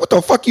 It was like, what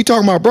the fuck you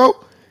talking about, bro?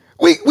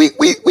 We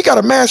got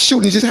a mass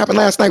shooting that just happened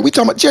last night. We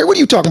talking about, Jerry, what are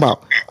you talking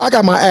about? I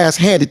got my ass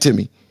handed to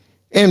me,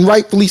 and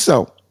rightfully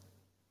so.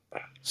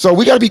 So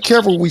we got to be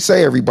careful what we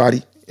say,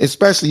 everybody,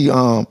 especially, you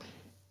know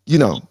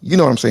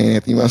what I'm saying,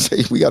 Anthony. When I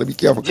say we got to be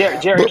careful.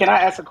 Jerry, can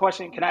I ask a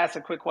question? Can I ask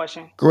a quick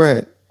question? Go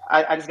ahead.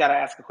 I just got to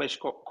ask a quick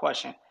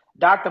question.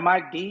 Dr.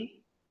 Mike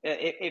D,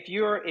 if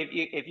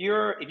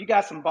you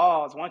got some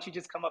balls, why don't you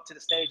just come up to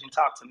the stage and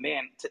talk to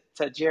men,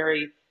 to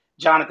Jerry,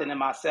 Jonathan, and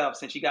myself,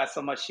 since you got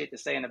so much shit to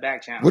say in the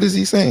back channel. What is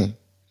he saying?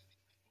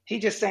 He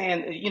just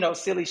saying,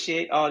 silly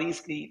shit. All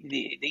these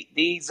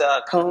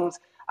coons.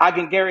 I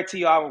can guarantee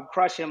you, I will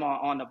crush him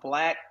on the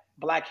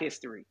Black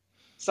history.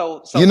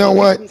 So You know when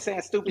people what? be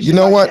saying stupid You shit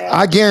know like what?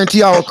 I that,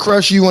 guarantee I will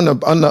crush you on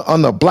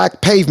the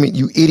black pavement,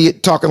 you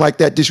idiot, talking like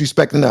that,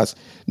 disrespecting us.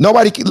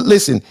 Nobody can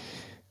listen.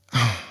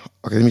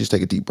 Okay, let me just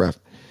take a deep breath.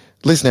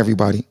 Listen,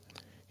 everybody.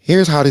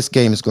 Here's how this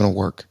game is going to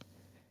work.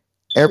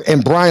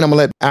 And Brian, I'm gonna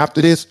let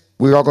after this,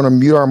 we're all gonna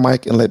mute our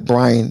mic and let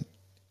Brian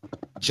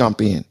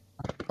jump in.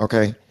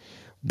 Okay.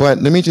 But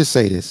let me just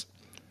say this.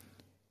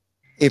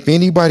 If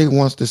anybody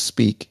wants to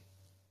speak,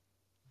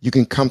 you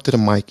can come to the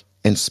mic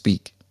and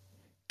speak.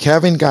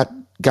 Kevin got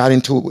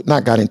into it,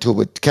 not got into it,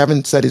 but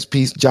Kevin said his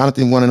piece.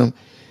 Jonathan, one of them.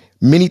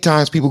 Many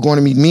times people going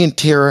to me and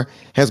Tara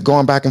has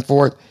gone back and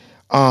forth.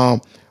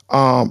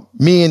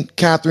 Me and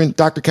Catherine,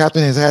 Dr.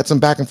 Catherine has had some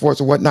back and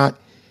forths or whatnot.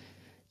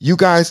 You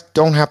guys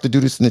don't have to do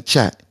this in the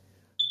chat.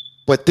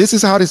 But this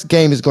is how this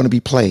game is going to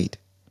be played,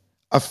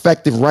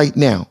 effective right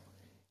now.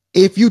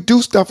 If you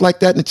do stuff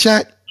like that in the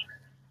chat,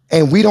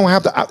 and we don't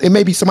have to, it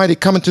may be somebody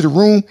come into the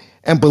room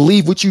and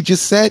believe what you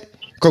just said,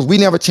 because we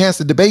never have a chance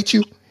to debate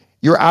you,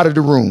 you're out of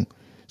the room.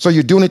 So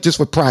you're doing it just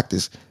for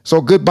practice.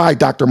 So goodbye,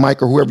 Dr.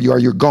 Mike, or whoever you are,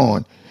 you're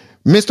gone.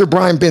 Mr.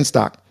 Brian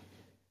Benstock.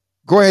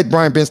 Go ahead,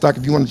 Brian Benstock,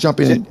 if you want to jump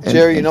in.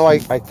 Jerry,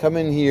 I come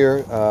in here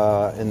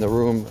in the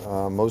room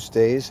most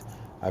days.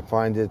 I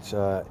find it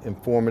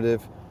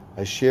informative.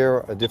 I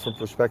share a different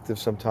perspective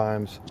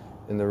sometimes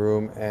in the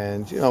room,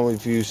 and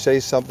if you say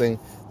something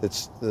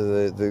that's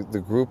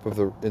the group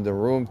in the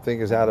room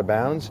think is out of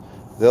bounds,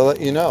 they'll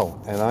let you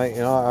know, and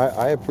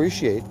I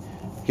appreciate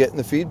getting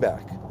the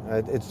feedback.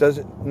 It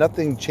doesn't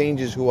nothing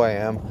changes who I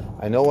am.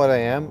 I know what I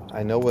am.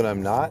 I know what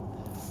I'm not.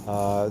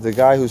 The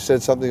guy who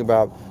said something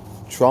about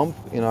Trump,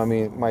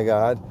 my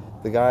God,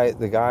 the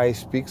guy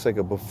speaks like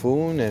a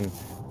buffoon and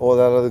all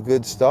that other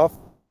good stuff.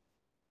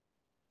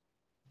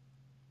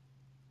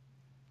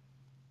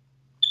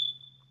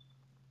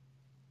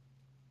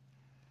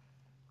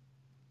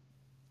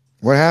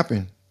 What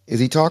happened? Is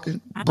he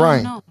talking? I don't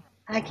Brian. know.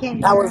 I can't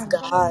That hear was him.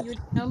 Can you God. mute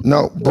him?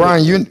 No,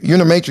 Brian, you're in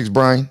the matrix,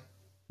 Brian.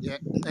 Yeah,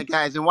 and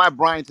guys, and why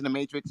Brian's in the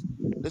Matrix?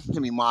 Listen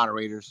to me,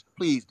 moderators.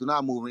 Please do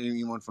not move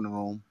anyone from the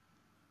room.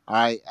 All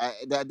right,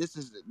 this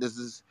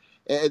is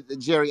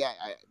Jerry.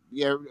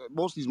 Yeah,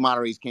 most of these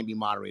moderators can't be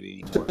moderated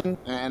anymore,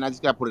 and I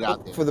just got to put it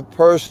out there. For the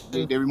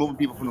person They're removing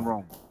people from the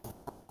room.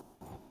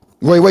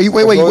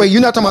 Wait.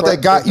 You're not talking about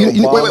that guy. President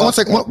Wait, one Obama.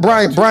 second.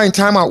 Brian,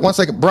 time out. 1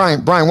 second.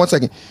 Brian, 1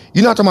 second.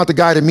 You're not talking about the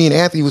guy that me and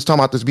Anthony was talking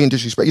about that's being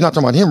disrespectful. You're not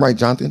talking about him, right,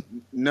 Jonathan?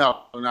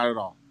 No, not at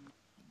all.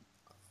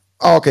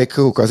 Oh, okay,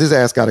 cool, because his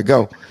ass got to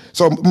go.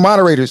 So,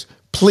 moderators,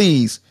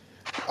 please.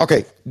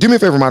 Okay, do me a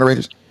favor,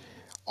 moderators.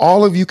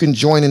 All of you can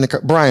join in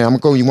the. Brian, I'm going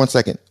to go you 1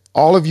 second.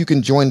 All of you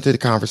can join into the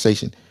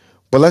conversation.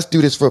 But let's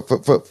do this for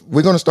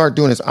we're going to start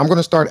doing this. I'm going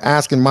to start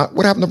asking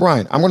what happened to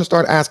Brian? I'm going to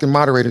start asking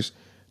moderators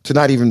to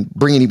not even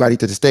bring anybody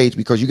to the stage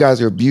because you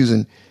guys are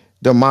abusing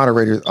the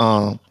moderators.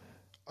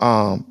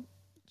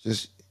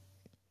 Just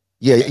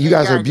yeah, you Hey,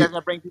 guys are guys,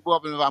 I bring people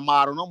up, and if I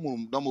model, don't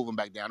move them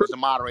back down. There's a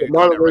The moderator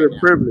doing that right moderator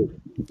now. privilege.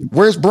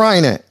 Where's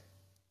Brian at?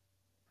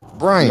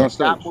 He's Brian, on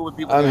Stop stage. moving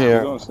people I'm down.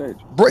 He's here. on stage.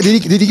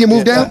 did he get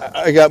moved down? Yeah,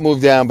 I got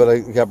moved down, but I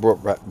got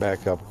brought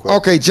back up quick.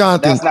 Okay,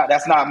 Jonathan.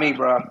 that's not me,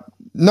 bro.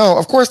 No,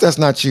 of course that's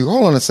not you.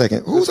 Hold on a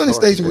second. Who's Of on the course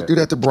stage it who would is. do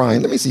that to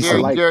Brian? Let me see I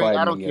something. like Jerry,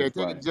 I fighting don't care. against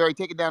Brian. Jerry,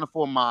 take it down to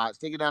 4 mods.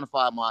 Take it down to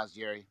 5 mods,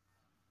 Jerry.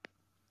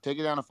 Take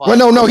it down to Well,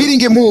 5 no, he mods.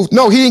 didn't get moved.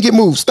 No, he didn't get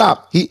moved.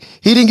 Stop. He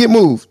didn't get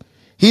moved.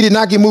 He did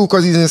not get moved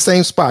because he's in the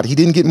same spot. He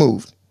didn't get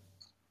moved.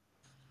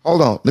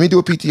 Hold on. Let me do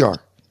a PTR.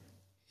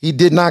 He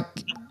did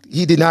not.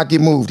 He did not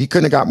get moved. He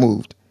couldn't have got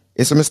moved.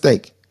 It's a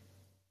mistake.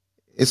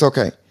 It's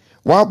okay.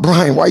 Why,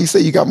 Brian? Why you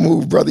say you got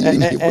moved, brother? You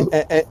didn't get moved.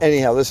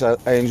 Anyhow, listen,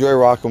 I enjoy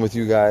rocking with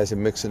you guys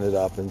and mixing it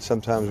up, and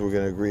sometimes we're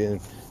going to agree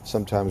and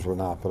sometimes we're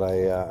not. But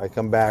I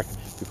come back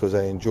because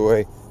I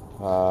enjoy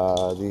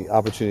the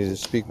opportunity to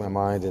speak my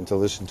mind and to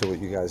listen to what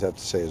you guys have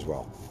to say as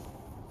well.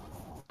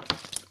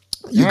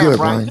 You Damn,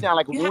 good, Brian, you Brian? sound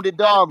like a You have wounded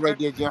a lot of dog right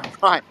there, courage. Jerry.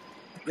 Brian.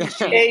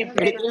 Appreciate Hey,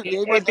 it.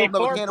 They hey, must open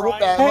up a before can of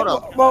whoop Brian, ass. Hold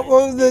up.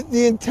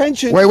 The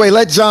intention. Wait.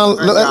 Let John.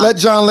 Go ahead, Let John.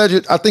 John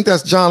Ledger. I think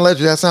that's John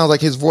Ledger. That sounds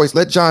like his voice.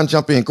 Let John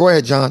jump in. Go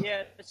ahead, John.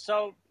 Yeah,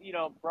 so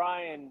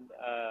Brian,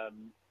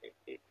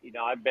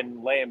 I've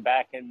been laying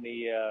back in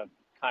the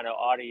kind of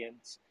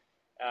audience,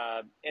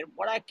 and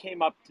what I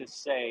came up to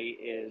say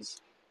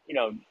is,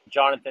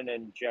 Jonathan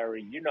and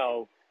Jerry,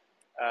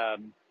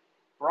 um,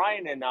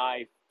 Brian and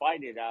I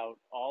fight it out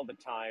all the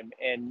time,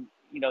 and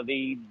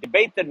the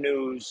debate the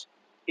news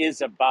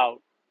is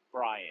about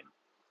Brian.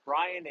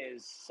 Brian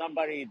is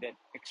somebody that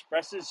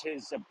expresses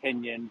his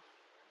opinion.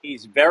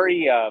 He's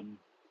very,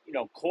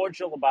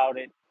 cordial about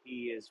it.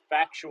 He is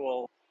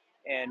factual,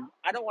 and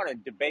I don't want to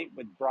debate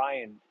with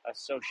Brian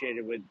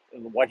associated with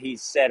what he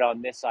said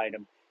on this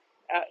item.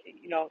 Uh,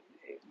 you know,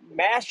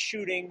 Mass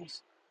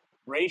shootings.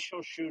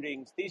 racial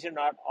shootings, these are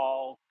not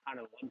all kind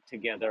of lumped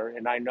together.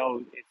 And I know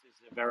this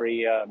is a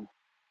very,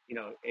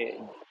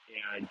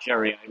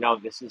 Jerry, I know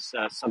this is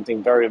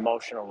something very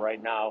emotional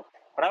right now,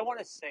 but I want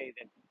to say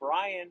that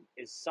Brian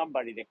is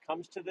somebody that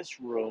comes to this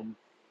room.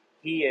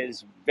 He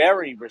is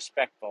very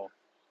respectful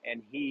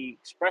and he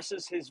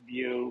expresses his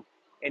view,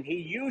 and he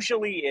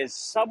usually is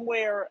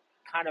somewhere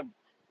kind of,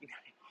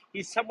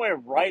 he's somewhere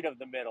right of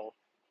the middle.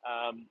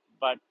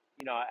 But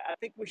I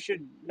think we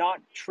should not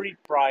treat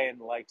Brian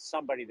like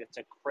somebody that's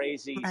a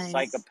crazy Right.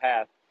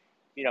 psychopath,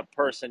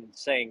 person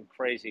saying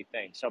crazy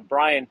things. So,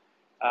 Brian,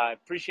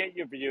 appreciate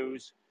your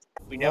views.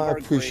 We I never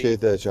agree,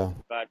 appreciate that, John.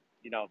 but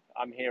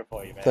I'm here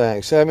for you, man.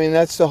 Thanks. I mean,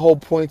 that's the whole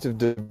point of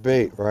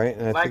debate, right?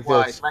 And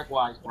Likewise,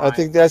 I Brian.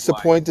 think that's the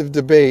point of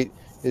debate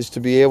is to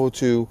be able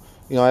to,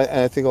 and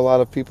I think a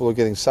lot of people are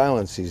getting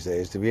silenced these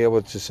days to be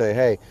able to say,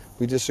 hey,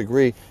 we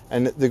disagree.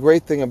 And the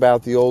great thing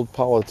about the old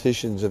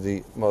politicians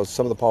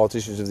some of the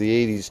politicians of the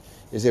 80s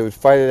is they would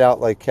fight it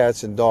out like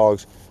cats and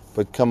dogs,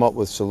 but come up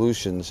with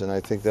solutions. And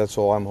I think that's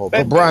all I'm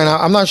hoping But But to but Brian, do.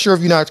 I'm not sure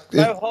if you're not.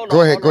 but hold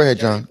Go on, ahead, hold go on, ahead,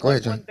 Jerry. John. Go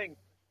ahead, One John. one thing,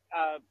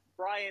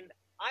 Brian,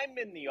 I'm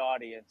in the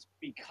audience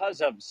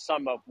because of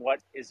some of what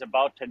is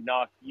about to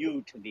knock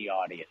you to the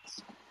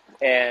audience,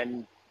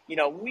 and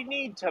we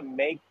need to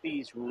make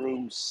these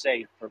rooms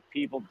safe for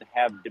people to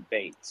have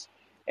debates.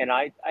 And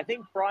I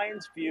think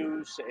Brian's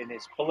views and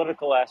his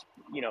political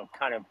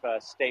kind of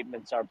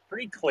statements are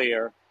pretty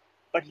clear,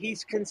 but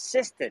he's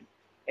consistent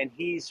and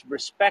he's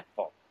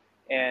respectful.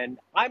 And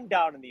I'm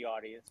down in the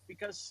audience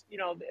because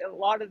a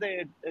lot of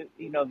the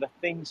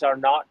things are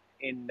not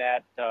in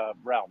that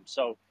realm.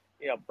 So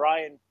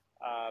Brian,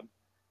 um,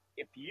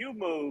 if you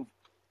move,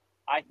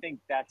 I think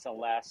that's a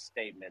last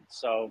statement.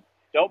 So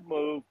don't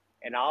move,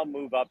 and I'll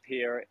move up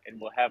here,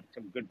 and we'll have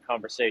some good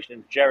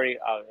conversation. Jerry,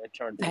 I'll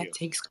turn to That you.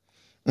 takes.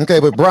 Okay,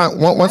 but Brian,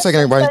 one I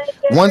second, can everybody. say,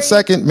 1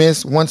 second,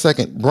 Miss. 1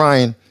 second,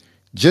 Brian.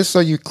 Just so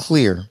you're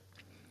clear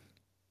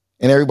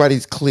and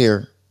everybody's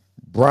clear,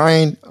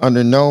 Brian,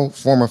 under no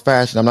form or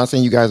fashion, I'm not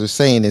saying you guys are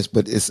saying this,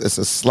 but it's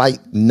a slight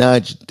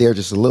nudge there,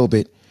 just a little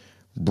bit.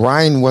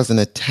 Brian wasn't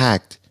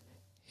attacked.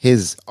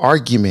 His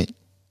argument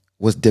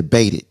was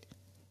debated.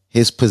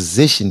 His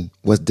position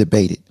was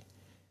debated,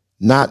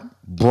 not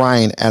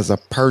Brian as a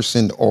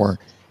person or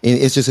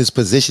it's just his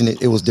position.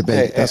 It was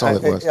debated. Hey, That's all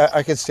it was.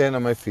 I can stand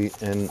on my feet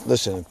and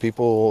listen. If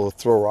people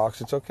throw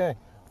rocks, it's okay.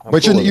 I'm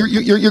But cool with it.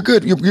 you're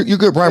good. You're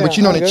good, Brian. But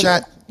Yeah, in I'm the good.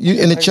 chat,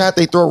 in the chat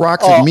they throw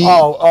rocks at Oh,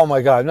 me. oh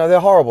my God! No, they're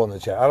horrible in the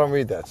chat. I don't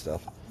read that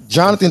stuff.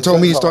 Jonathan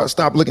told me to Horrible.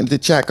 stop looking at the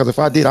chat because if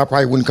I did, I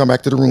probably wouldn't come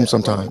back to the room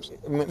sometimes.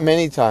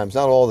 Many times,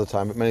 not all the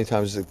time, but many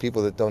times, the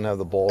people that don't have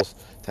the balls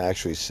to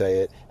actually say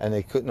it, and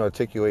they couldn't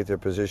articulate their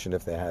position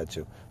if they had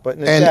to. But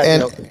in the And chat,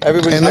 and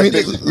everybody's and let got me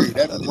big.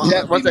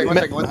 One second, one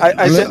second, one I, second.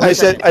 I said, I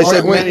said, I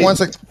said wait many. 1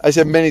 second. I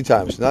said many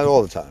times, not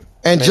all the time.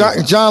 And Many John,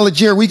 times.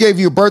 Legier, we gave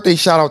you a birthday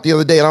shout out the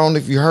other day. I don't know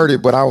if you heard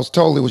it, but I was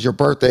told it was your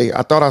birthday.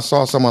 I thought I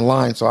saw some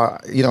online, so I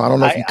don't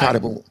know if you I caught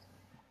it. But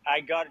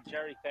I got it,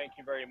 Jerry. Thank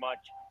you very much.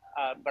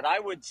 But I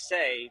would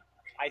say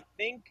I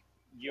think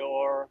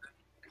your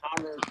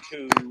counter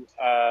to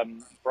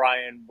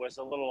Brian was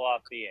a little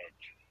off the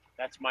edge.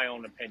 That's my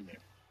own opinion.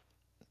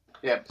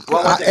 Yeah.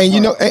 Well, one second.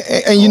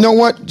 and you know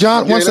what,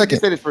 Well, John? Jerry, One let me just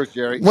second. say this first,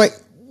 Jerry.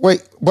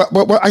 Wait. But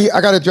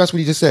I got to address what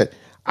you just said.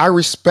 I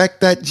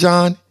respect that,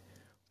 John,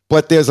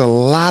 but there's a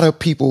lot of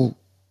people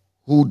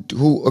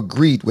who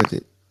agreed with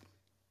it.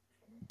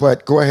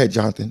 But go ahead,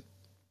 Jonathan.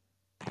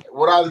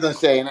 What I was going to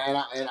say, and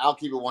I'll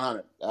keep it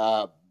 100.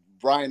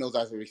 Brian knows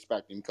I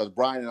respect him because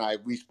Brian and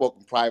we've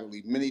spoken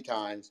privately many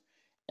times,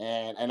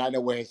 and I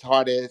know where his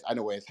heart is, I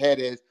know where his head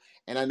is,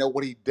 and I know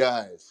what he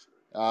does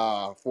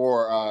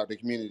for the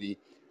community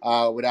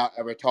without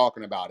ever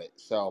talking about it.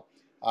 So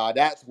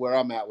that's where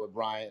I'm at with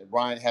Brian.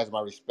 Brian has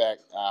my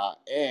respect,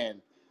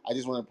 and I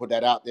just want to put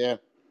that out there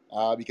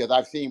because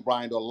I've seen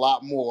Brian do a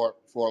lot more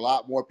for a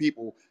lot more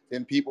people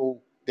than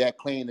people that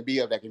claim to be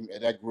of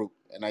that group,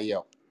 and I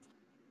yell.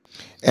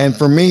 And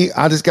for me,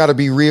 I just got to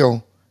be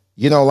real.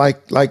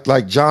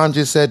 Like John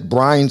just said,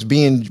 Brian's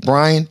being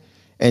Brian,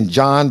 and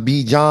John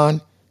be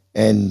John,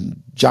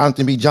 and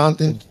Jonathan be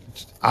Jonathan.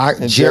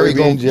 And Jerry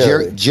being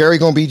Jerry. Jerry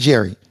gonna be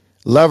Jerry.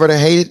 Love it or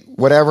hate it,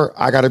 whatever.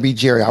 I gotta be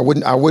Jerry. I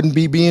wouldn't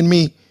be being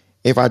me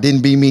if I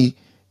didn't be me,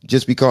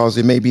 just because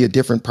it may be a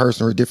different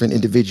person or a different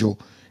individual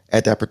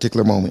at that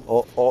particular moment.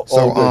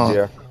 All good,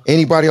 Jerry.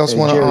 Anybody else Hey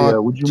want Jerry,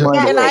 to? would you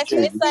mind Can I Jerry,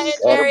 say would you something,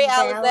 add Jerry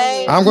Valerie,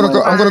 Alizé? I'm you gonna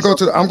mind go. I'm adding gonna go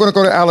to. something? I'm gonna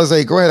go to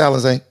Alizé. Go ahead,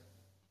 Alizé.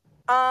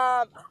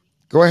 Um,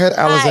 Go ahead,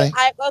 Hi. Alizé.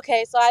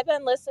 Okay, so I've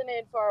been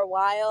listening for a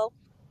while,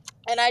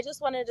 and I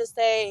just wanted to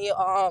say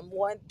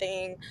one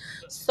thing.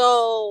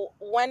 So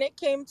when it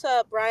came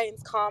to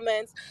Brian's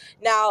comments,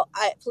 now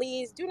I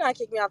please do not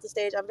kick me off the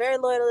stage. I'm very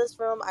loyal to this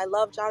room. I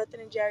love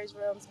Jonathan and Jerry's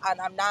rooms,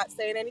 and I'm not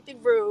saying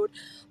anything rude.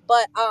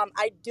 But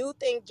I do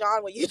think,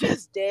 John, what you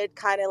just did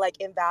kind of like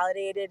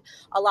invalidated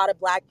a lot of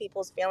Black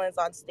people's feelings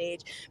on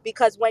stage,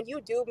 because when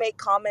you do make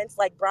comments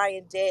like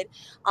Brian did,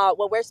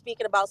 when we're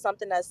speaking about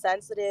something as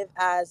sensitive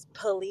as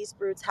police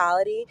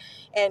brutality,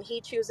 and he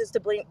chooses to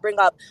bring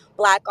up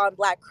Black on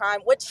Black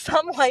crime, which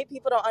some white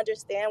people don't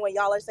understand when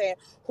y'all are saying,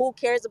 who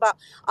cares about,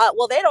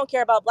 well, they don't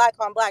care about Black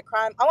on Black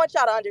crime. I want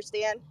y'all to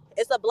understand,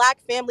 it's a Black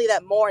family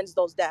that mourns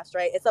those deaths,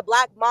 right? It's a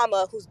Black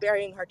mama who's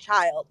burying her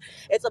child.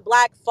 It's a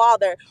Black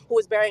father who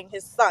is burying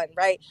his son,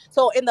 right?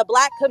 So in the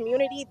Black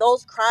community,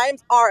 those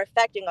crimes are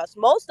affecting us.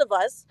 Most of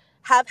us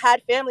have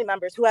had family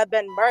members who have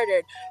been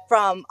murdered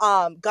from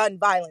gun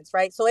violence,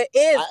 right? So it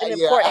is an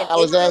important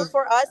issue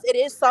for us. It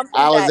is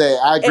something that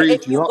I agree if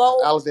with you you. go,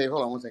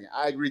 Hold on one second.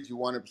 I agree with you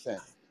 100%.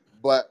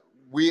 But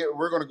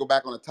we're going to go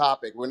back on the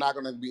topic. We're not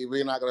going to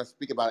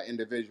speak about an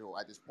individual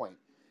at this point.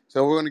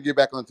 So we're going to get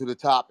back onto the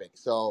topic.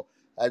 So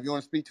if you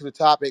want to speak to the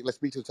topic, let's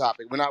speak to the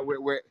topic. I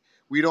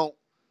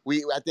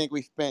think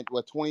we spent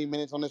 20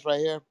 minutes on this right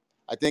here.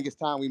 I think it's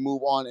time we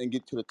move on and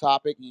get to the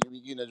topic. You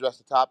can address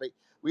the topic.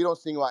 We don't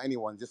single out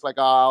anyone, just like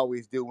I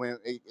always do when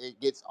it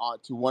gets on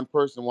to one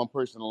person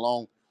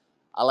alone.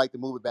 I like to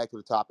move it back to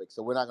the topic,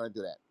 so we're not going to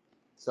do that.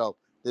 So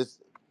let's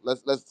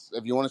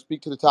if you want to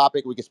speak to the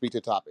topic, we can speak to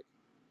the topic.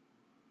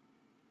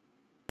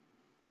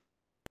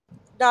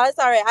 no, it's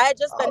all right. I had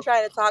just been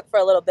trying to talk for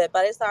a little bit,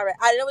 but it's all right.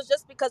 It was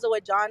just because of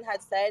what John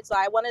had said, so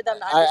I wanted them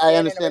to I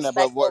understand in a understand that,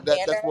 but respectful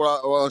that's manner.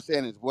 what I'm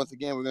saying is, once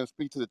again, we're going to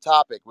speak to the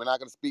topic. We're not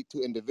going to speak to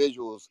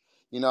individuals,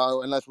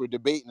 unless we're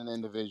debating an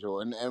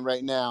individual. And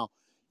right now,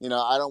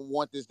 I don't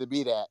want this to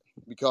be that,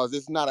 because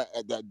it's not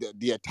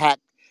the attack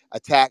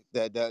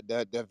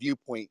the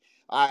viewpoint.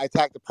 I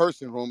attack the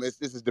person room.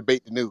 This is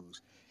debate the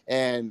news,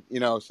 and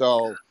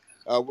so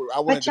I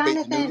want But to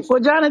debate the Jonathan, news.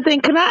 Well,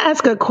 Jonathan, can I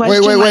ask a Wait,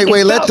 question? wait, wait, Like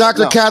wait. it Let felt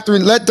Dr. No,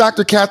 Catherine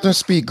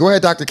speak. Go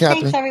ahead, Dr. thanks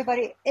Catherine.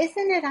 everybody.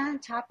 Isn't it on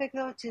topic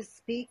though to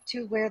speak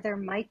to where there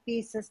might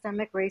be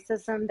systemic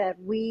racism that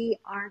we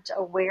aren't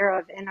aware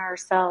of in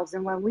ourselves?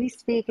 And when we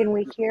speak and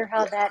we hear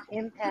how that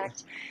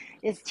impact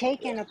is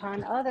taken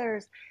upon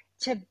others,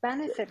 to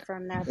benefit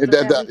from that so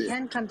that we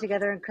can come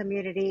together in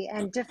community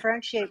and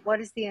differentiate what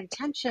is the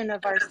intention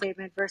of our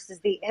statement versus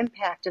the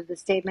impact of the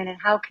statement, and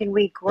how can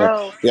we yeah,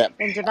 grow yeah,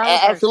 and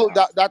develop absolutely,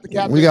 ourselves. Dr. We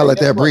Catherine. gotta And let guess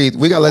that what? breathe.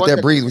 We gotta let One that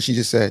second. breathe. What she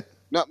just said.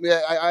 No,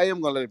 yeah, I am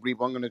going to let it breathe.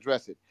 But I'm going to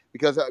address it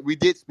because we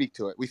did speak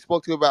to it. We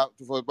spoke to it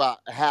for about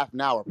a half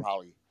an hour,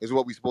 probably, is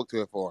what we spoke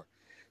to it for.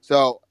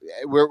 So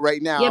we're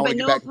right now. Yeah, I want but to get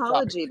no back to the topic.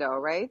 apology though,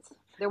 right?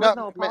 There was No,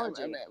 no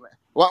apology.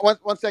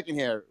 one second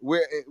here.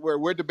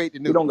 We're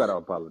debating the You don't news. gotta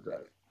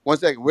apologize. One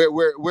second. We're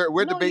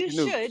No, you debating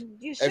the news. should.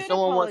 You If should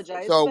someone wants,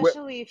 apologize, so we're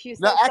especially if you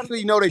no, said actually,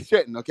 something. no, they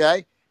shouldn't.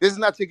 Okay, this is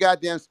not your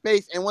goddamn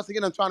space. And once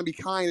again, I'm trying to be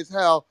kind as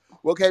hell.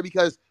 Okay,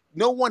 because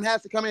no one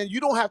has to come in. You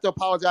don't have to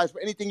apologize for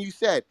anything you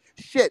said.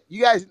 Shit,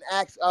 you guys didn't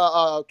ask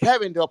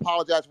Kevin to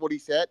apologize for what he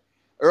said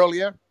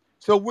earlier.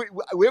 So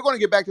we're going to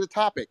get back to the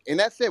topic, and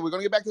that's it. We're going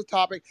to get back to the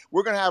topic.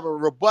 We're going to have a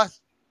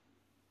robust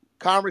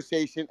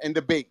conversation and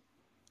debate.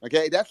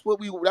 Okay, that's what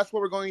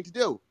we're going to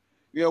do.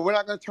 We're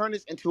not going to turn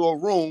this into a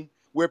room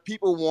where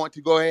people want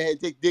to go ahead and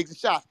take digs and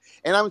shots.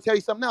 And I'm going to tell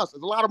you something else.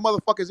 There's a lot of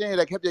motherfuckers in here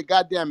that kept their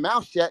goddamn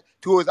mouth shut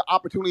towards the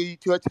opportunity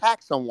to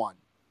attack someone.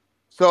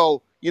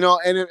 So, and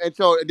then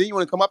you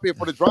want to come up here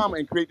for the drama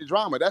and create the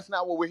drama. That's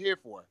not what we're here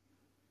for.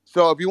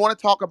 So if you want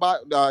to talk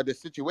about the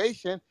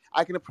situation,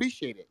 I can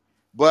appreciate it.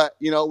 But,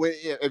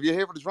 if you're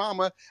here for the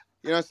drama,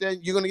 what I'm saying,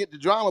 you're going to get the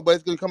drama, but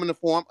it's going to come in the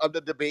form of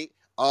the debate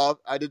of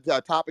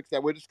the topics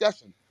that we're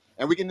discussing.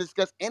 And we can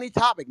discuss any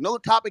topic. No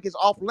topic is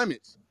off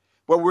limits.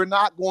 But we're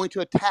not going to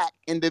attack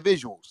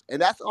individuals.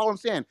 And that's all I'm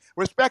saying,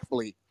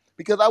 respectfully,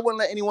 because I wouldn't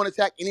let anyone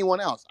attack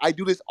anyone else. I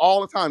do this all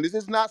the time. This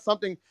is not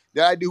something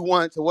that I do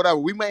once or whatever.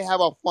 We may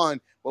have our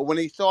fun, but when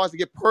they start to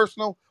get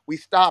personal, we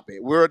stop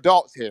it. We're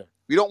adults here.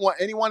 We don't want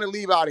anyone to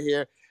leave out of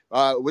here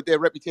with their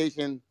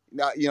reputation,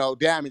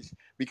 damaged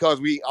because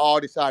we all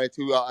decided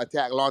to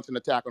launch an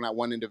attack on that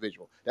one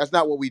individual. That's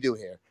not what we do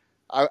here.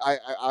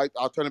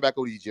 I'll turn it back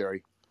over to you,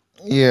 Jerry.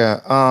 Yeah.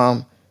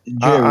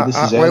 Jerry,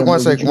 this is Wait Adam. one Would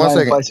second. you One mind if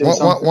second. I say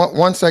something?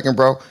 1 second,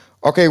 bro.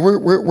 Okay,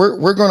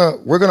 we're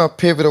gonna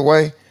pivot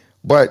away,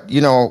 but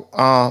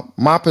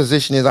my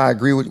position is I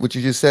agree with what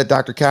you just said,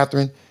 Dr.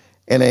 Catherine,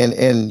 and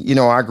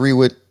I agree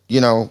with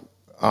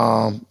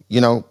I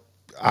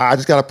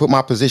just gotta put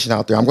my position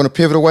out there. I'm gonna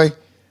pivot away,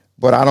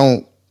 but I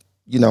don't,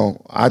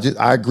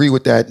 I agree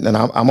with that, and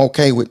I'm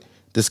okay with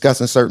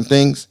discussing certain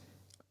things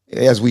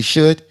as we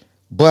should,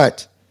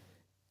 but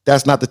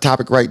that's not the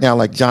topic right now,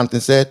 like Jonathan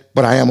said,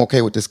 but I am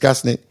okay with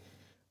discussing it.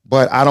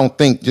 But I don't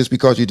think just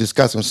because you're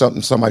discussing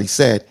something somebody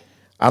said,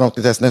 I don't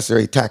think that's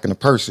necessarily attacking a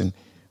person.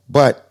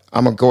 But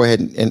I'm going to go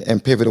ahead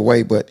and pivot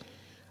away. But,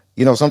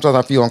 sometimes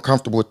I feel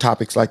uncomfortable with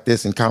topics like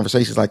this and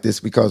conversations like this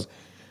because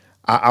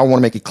I want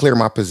to make it clear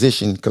my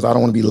position because I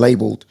don't want to be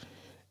labeled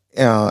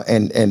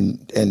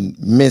and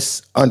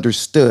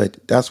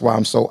misunderstood. That's why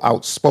I'm so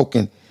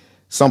outspoken.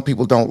 Some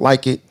people don't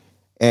like it.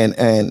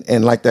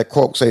 And like that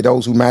quote say,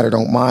 those who matter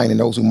don't mind and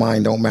those who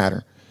mind don't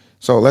matter.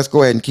 So let's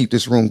go ahead and keep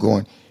this room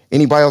going.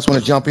 Anybody else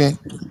want to jump in?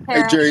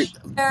 Hey Jerry,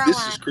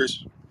 this Caroline. is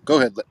Chris. Go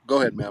ahead.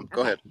 Go ahead, ma'am.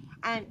 Go Okay. ahead.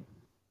 I'm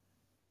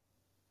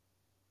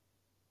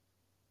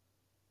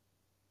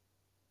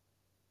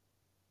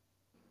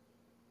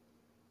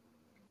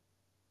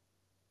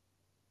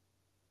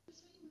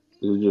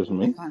Is it just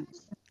me?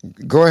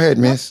 Go ahead,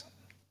 Miss.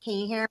 can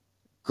you hear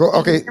Go.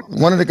 can you Okay, hear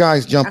one of the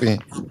guys jump okay.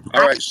 in.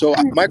 All right. So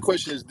my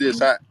question is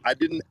this: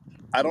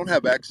 I don't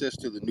have access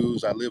to the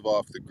news. I live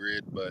off the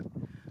grid, but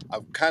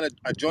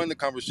I joined the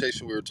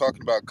conversation. We were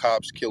talking about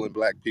cops killing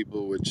black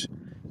people, which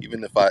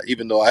even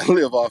though I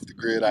live off the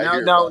grid, I No,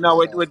 hear no, about no. that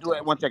Wait, all the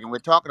time. 1 second. We're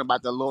talking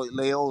about the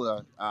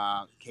Lyoya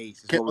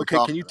case. Is what we're Okay,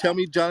 can talking you tell about.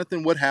 me,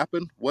 Jonathan, what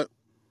happened? What?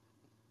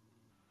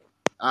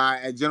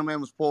 A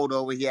gentleman was pulled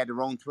over. He had the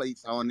wrong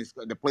plates on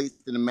the plates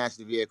in the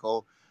master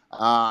vehicle.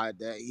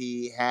 That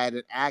he had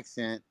an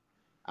accent.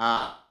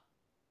 Uh,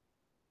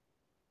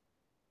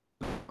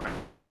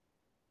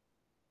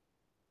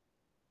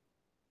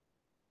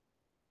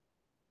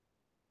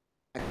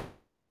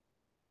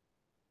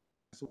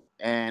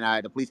 and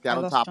the police got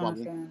on top of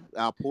him,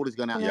 pulled his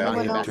gun out, and Can Yeah, I shot him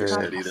don't in anyone the hear back what else of you the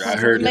talk? head. said either. Can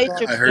someone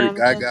else I talk? heard a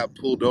guy got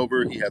pulled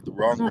over. He had the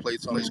wrong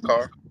plates on his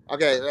car.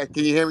 Okay,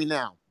 can you hear me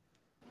now?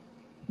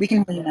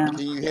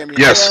 Can you hear me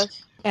now? Yes.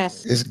 Yes.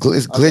 Yes. It's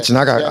Okay. glitching.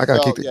 Yeah. I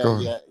got So kicked it. yeah, Go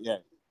ahead. yeah, yeah.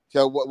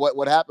 So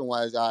what happened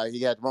was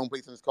he had the wrong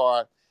plates in his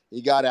car.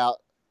 He got out.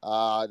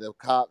 The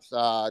cops,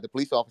 the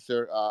police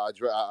officer,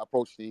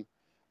 approached him,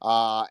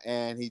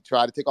 and he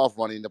tried to take off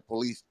running. The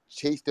police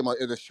chased him. It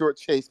was a short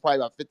chase, probably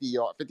about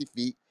 50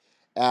 feet.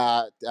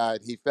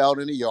 He fell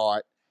in the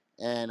yard,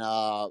 and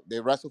they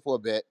wrestled for a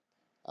bit.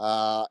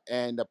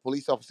 And the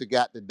police officer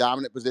got the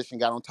dominant position,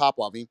 got on top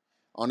of him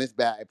on his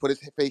back, put his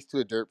face to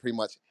the dirt, pretty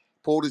much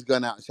pulled his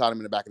gun out and shot him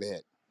in the back of the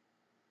head.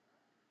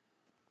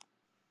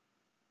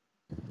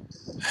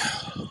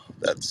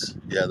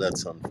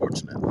 That's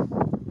unfortunate.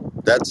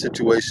 That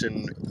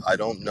situation, I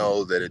don't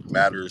know that it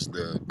matters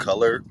the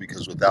color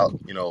because without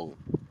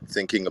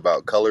thinking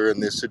about color in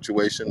this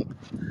situation,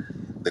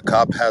 the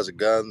cop has a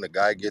gun. The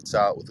guy gets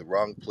out with the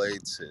wrong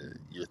plates.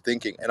 You're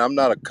thinking, and I'm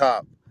not a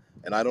cop,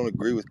 and I don't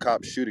agree with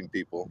cops shooting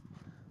people,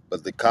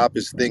 but the cop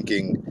is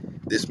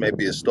thinking this may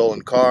be a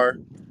stolen car.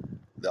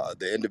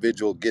 The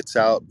individual gets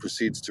out,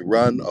 proceeds to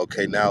run.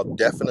 Okay, now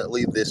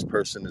definitely this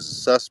person is a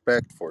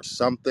suspect for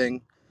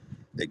something.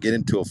 They get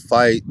into a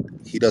fight.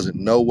 He doesn't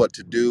know what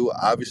to do.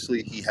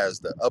 Obviously, he has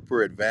the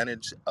upper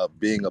advantage of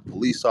being a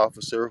police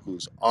officer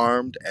who's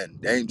armed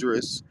and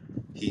dangerous.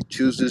 He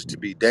chooses to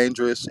be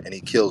dangerous and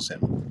he kills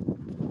him.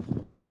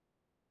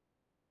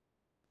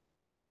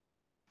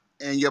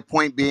 And your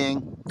point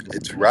being,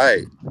 It's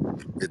right.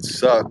 It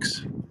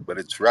sucks, but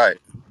it's right.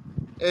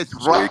 it's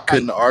So we right.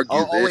 couldn't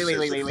argue Oh, wait, this wait,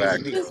 as wait, a wait, wait, wait,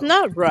 fact wait. It's of.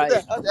 not right.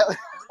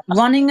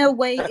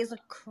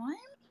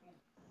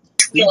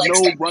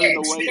 No, running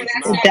away is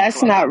not a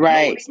That's not crime.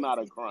 No, right. it's not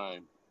a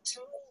crime.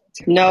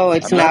 No,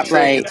 it's I'm not not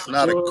saying right. it's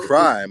not a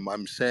crime.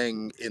 I'm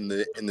saying in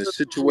the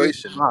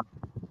situation,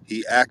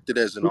 he acted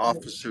as an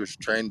officer's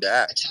trained to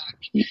act.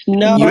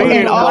 No, No,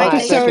 an the Real way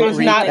officer quick is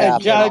not a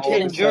recap of judge all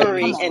and the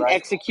jury things, and right?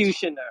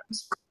 executioner.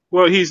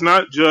 Well, he's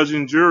not judge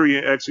and jury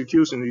and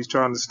execution. He's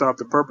trying to stop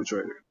the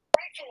perpetrator.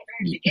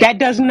 That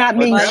does not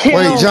But mean that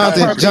Wait, kill also the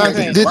has to mean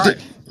Jonathan, he's perpetrator. right.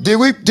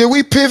 did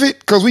we pivot?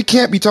 Because we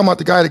can't be talking about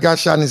the guy that got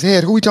shot in his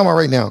head. Who we talking about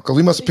right now? Because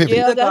we must have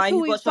pivoted. Yeah, that's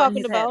who he's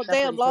talking about.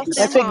 Damn, lost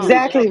their That's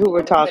mind. exactly who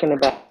we're talking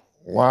about.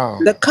 Wow,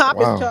 The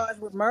cop is wow,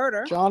 charged with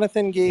murder.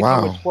 Jonathan gave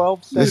you a wow.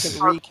 12-second This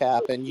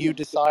recap and you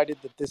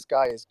decided that this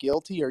guy is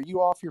guilty. Are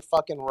you off your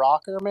fucking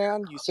rocker,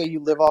 man? You say you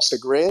live off the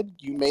grid?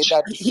 You made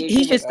that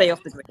decision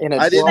in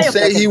a I didn't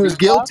say he 12-second was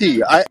recap?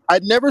 guilty. I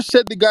never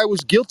said the guy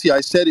was guilty.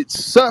 I said it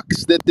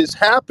sucks that this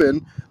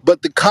happened,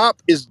 but the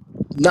cop is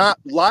not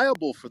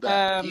liable for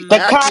that. He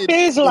The cop acted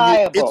is in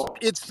it. liable.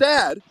 It's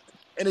sad,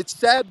 and it's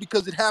sad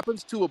because it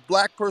happens to a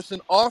black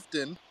person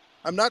often.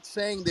 I'm not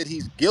saying that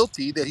he's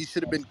guilty, that he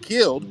should have been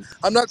killed.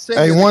 I'm not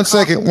saying Hey, that the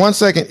cop. 1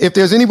 second. If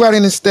there's anybody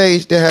in the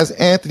stage that has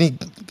Anthony,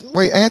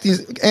 wait, Anthony,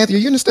 are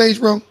you in the stage,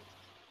 bro?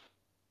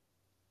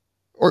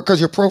 Or because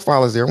your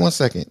profile is there? 1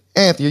 second,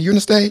 Anthony, are you in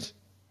the stage?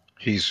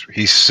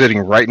 He's sitting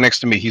right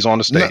next to me. He's on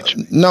the No, stage.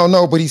 no,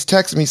 but he's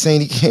texting me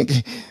saying he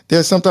can't.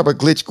 There's some type of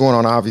glitch going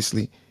on,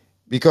 obviously,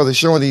 because it's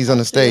showing that he's on I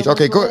the see stage. him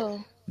Okay, as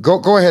well.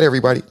 go ahead,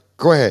 everybody.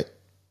 Go ahead.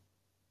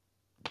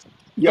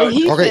 But But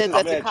he Okay, said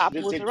that the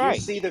cop was Did you right.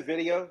 see the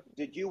video?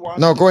 Did you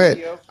watch no, the go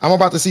ahead. video? I'm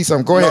about to see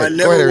something. No, I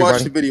Go ahead, never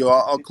watched everybody. the video.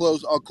 I'll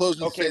close. I'll close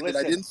and Okay, say that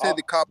I listen. didn't say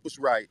the cop was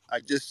right. I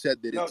just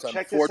said that No, it's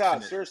check this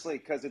out unfortunate. seriously,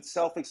 because it's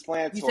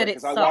self-explanatory.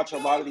 Because I watch a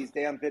lot of these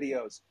damn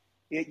videos.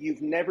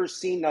 You've never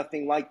seen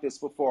nothing like this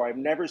before. I've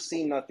never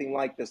seen nothing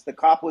like this. The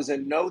cop was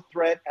in no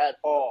threat at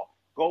all.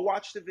 Go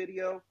watch the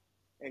video,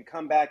 and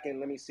come back and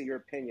let me see your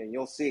opinion.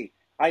 You'll see.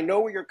 I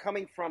know where you're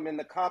coming from, and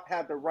the cop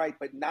had the right,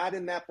 but not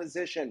in that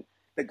position.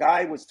 The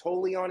guy was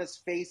totally on his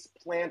face,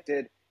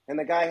 planted, and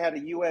the guy had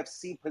a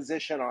UFC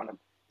position on him.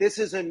 This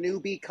is a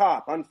newbie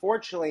cop.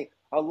 Unfortunately,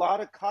 a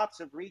lot of cops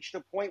have reached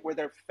a point where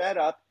they're fed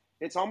up.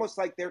 It's almost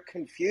like they're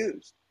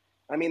confused.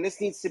 I mean,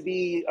 this needs to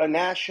be a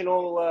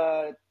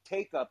national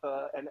take up,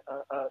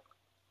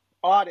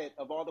 audit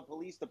of all the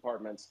police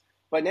departments.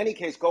 But in any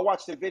case, go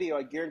watch the video.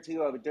 I guarantee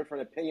you'll have a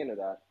different opinion of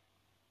that.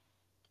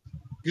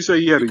 You say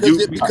you had a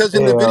Because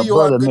in the video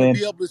I'm brother, going to man,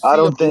 be able to I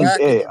see a don't think.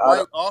 black and Hey, a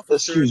white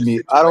officer in excuse a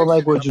me. I don't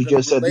like situation, and what I'm you going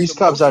to just said. relate These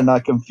cops are emotion.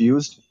 not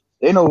confused.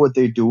 They know what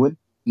they're doing.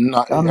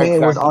 No, That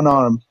man was exactly.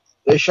 unarmed.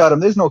 They shot him.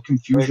 There's no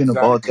confusion The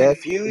about Exactly. that.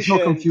 There's no confusion,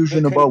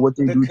 confusion about what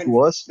they do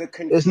to us. the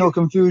There's no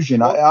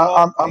confusion.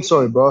 well, I'm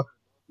sorry, maybe bro.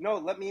 no.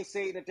 Let me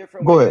say it a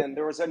different Go way. ahead. Then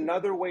there was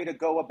another way to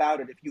go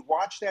about it. If you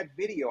watch that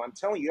video, I'm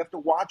telling you, you have to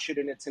watch it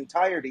in its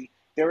entirety.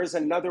 There is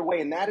another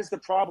way, and that is the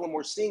problem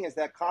we're seeing: is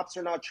that cops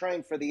are not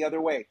trained for the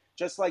other way.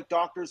 Just like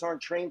doctors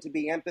aren't trained to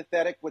be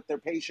empathetic with their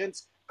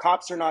patients,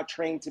 cops are not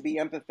trained to be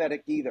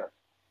empathetic either.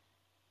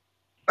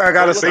 I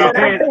Go gotta look stop at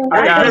But that. I it. think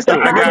I I gotta think the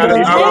stop. I gotta. problem They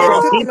is don't much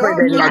take deeper no.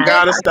 than I that.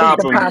 gotta I think stop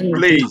the him. problem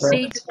is Please,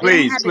 deeper. They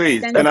don't please, have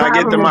please. The Can I extensive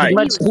get the problem is mic?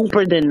 much reviews,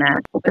 deeper than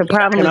that. but The they don't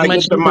problem have Can is I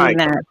much get the deeper extensive. than mic?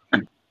 that.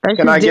 Let's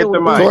Can just I get deal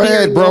the with mic? Go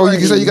ahead, bro. You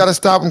can say you inferiority. got to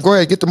stop him. Go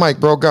ahead, get the mic,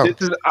 bro. Go.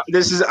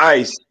 This is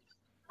ice.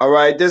 All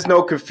right. There's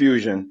no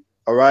confusion.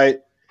 All right.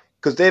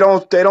 Because they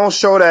don't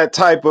show that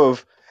type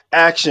of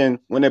action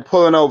when they're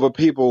pulling over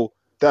people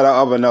that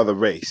are of another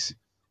race.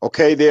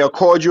 Okay. They are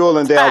cordial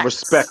and they are Facts.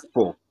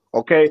 respectful.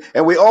 Okay.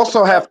 And we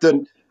also have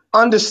to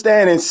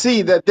understand and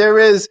see that there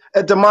is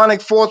a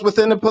demonic force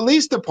within the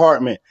police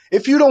department.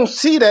 If you don't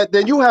see that,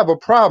 then you have a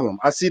problem.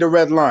 I see the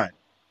red line,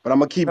 but I'm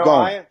gonna keep No,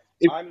 going.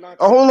 If, I'm not.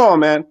 oh, hold on,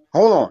 man.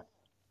 Hold on.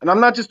 And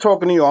I'm not just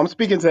talking to you. I'm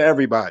speaking to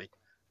everybody.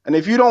 And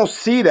if you don't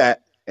see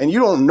that and you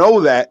don't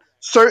know that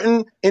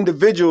certain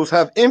individuals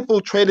have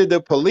infiltrated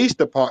the police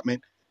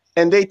department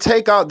and they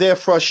take out their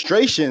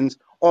frustrations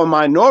on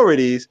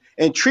minorities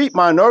and treat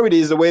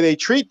minorities the way they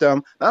treat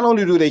them, not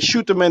only do they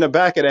shoot them in the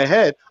back of the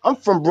head. I'm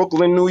from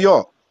Brooklyn, New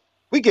York.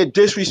 We get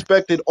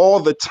disrespected all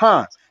the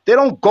time. They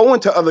don't go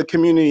into other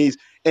communities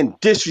and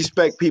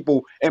disrespect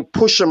people and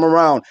push them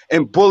around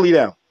and bully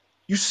them.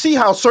 You see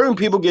how certain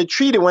people get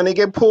treated when they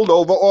get pulled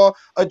over or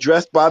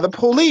addressed by the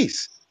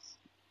police.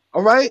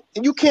 All right.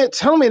 And you can't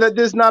tell me that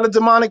there's not a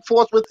demonic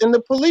force within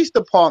the police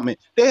department.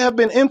 They have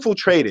been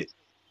infiltrated.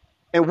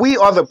 And we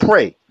are the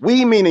prey.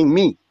 We meaning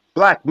me,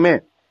 black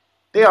men.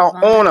 They are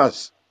Divine. on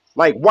us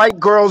like white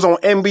girls on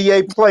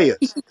NBA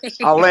players.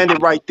 I'll land it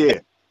right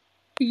there.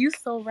 You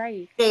so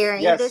right.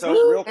 Jerry, Yes. this So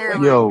is real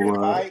quickly, Caroline. Yo, if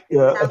I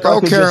if yeah, I if I Go,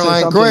 could just say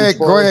Caroline. Go something as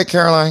ahead. Go far as ahead,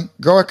 Caroline.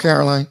 Go ahead,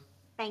 Caroline.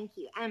 Thank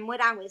you. And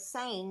what I was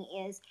saying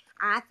is,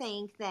 I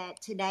think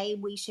that today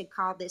we should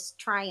call this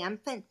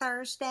Triumphant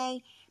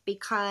Thursday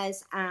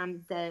because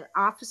the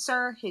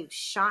officer who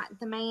shot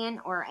the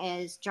man, or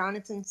as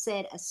Jonathan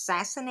said,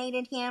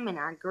 assassinated him, and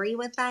I agree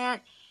with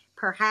that.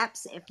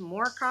 Perhaps if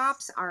more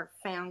cops are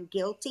found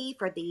guilty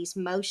for these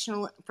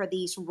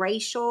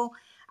racial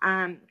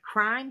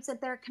crimes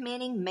that they're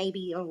committing,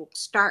 maybe it'll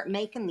start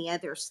making the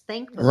others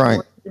think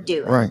Right. before they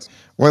do Right. it.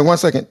 Wait 1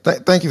 second.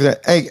 Thank you for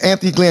that. Hey,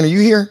 Anthony Glenn, are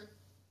you here?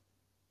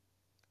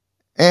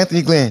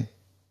 Anthony Glenn.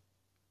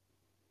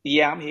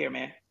 Yeah, I'm here,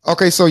 man.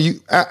 Okay, so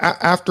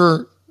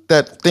after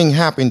that thing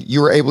happened,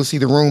 you were able to see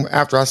the room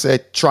after I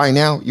said try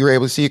now. You were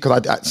able to see it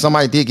because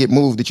somebody did get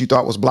moved that you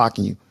thought was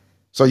blocking you.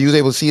 So you was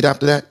able to see it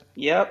after that.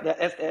 Yep,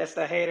 that's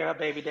the hater. Her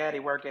baby daddy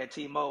worked at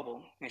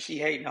T-Mobile, and she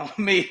hating on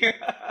me.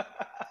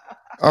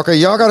 Okay,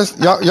 y'all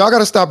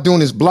gotta stop doing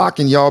this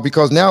blocking, y'all,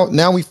 because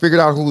now we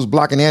figured out who's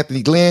blocking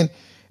Anthony Glenn,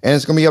 and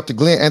it's gonna be up to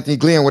Anthony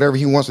Glenn, whatever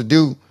he wants to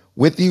do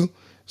with you.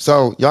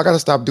 So y'all gotta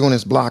stop doing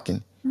this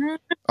blocking.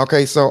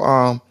 Okay,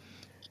 so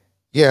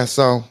yeah,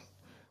 so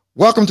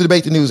welcome to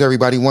Debate the News,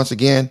 everybody. Once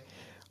again,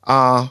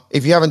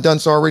 if you haven't done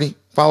so already,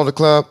 follow the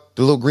club,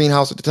 the little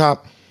greenhouse at the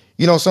top.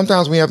 You know,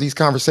 sometimes we have these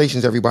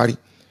conversations, everybody.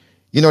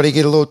 You know, they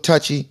get a little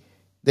touchy,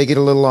 they get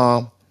a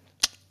little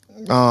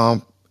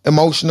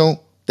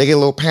emotional, they get a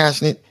little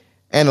passionate,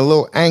 and a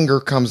little anger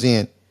comes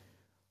in.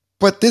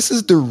 But this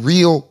is the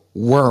real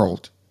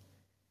world.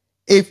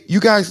 If you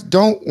guys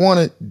don't want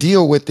to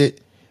deal with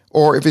it,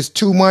 or if it's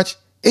too much,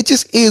 it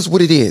just is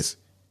what it is.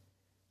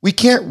 We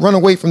can't run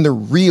away from the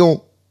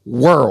real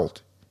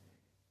world.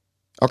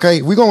 Okay,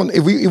 if we're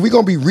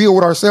gonna be real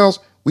with ourselves,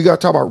 we gotta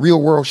talk about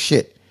real world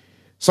shit.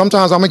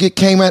 Sometimes I'm gonna get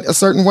came at a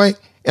certain way,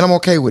 and I'm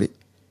okay with it.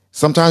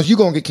 Sometimes you're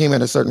gonna get came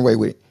at a certain way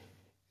with it.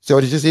 So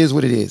it just is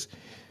what it is.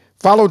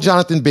 Follow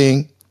Jonathan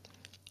Bing.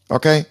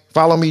 Okay,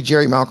 follow me,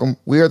 Jerry Malcolm.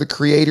 We are the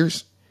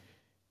creators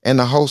and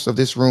the host of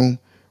this room.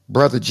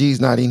 Brother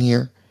G's not in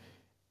here,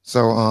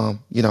 so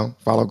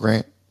follow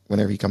Grant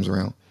whenever he comes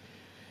around.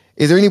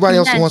 Is there anybody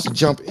else who Yes. wants to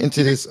jump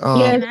into this?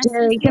 Yes, Can I say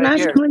Jerry. Can I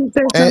something? please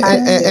say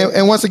something?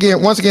 And once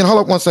again, hold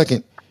up 1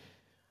 second.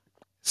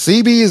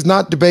 CB is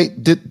not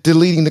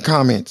deleting the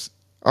comments.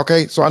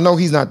 Okay, so I know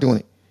he's not doing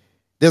it.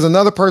 There's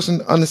another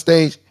person on the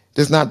stage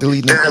that's not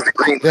deleting them.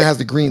 That has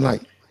the green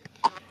light.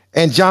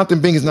 And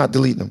Jonathan Bing is not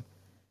deleting them.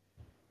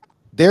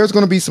 There's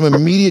going to be some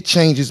immediate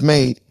changes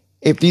made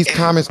if these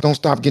comments don't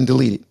stop getting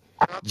deleted.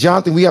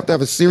 Jonathan, we have to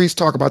have a serious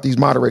talk about these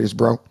moderators,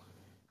 bro,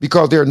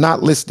 because they're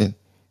not listening.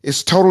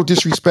 It's total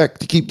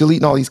disrespect to keep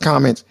deleting all these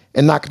comments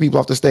and knocking people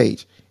off the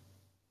stage.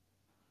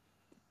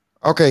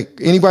 Okay.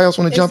 Anybody else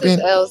want to This jump is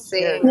in?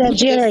 LC. Yeah,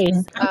 Wait, Just Jerry.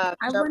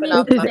 I jumping wanted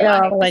off This is my to.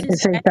 L. mic. I'd This like is to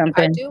say actually.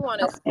 I something. do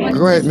want to I wanted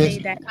Go to ahead, speak, say Miss.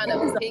 that kind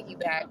of this is a.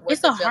 piggyback what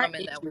It's the a heart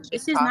gentleman that was issue.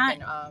 just This is not.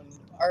 talking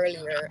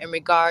earlier in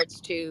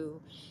regards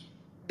to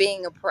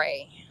being a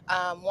prey.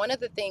 One of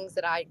the things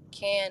that I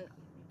can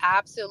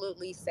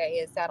absolutely say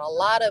is that a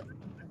lot of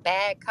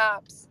bad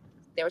cops,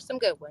 there are some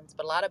good ones,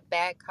 but a lot of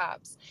bad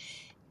cops,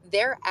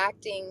 they're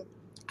acting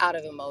out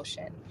of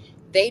emotion.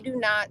 They do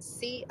not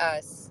see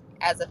us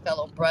as a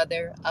fellow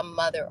brother, a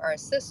mother, or a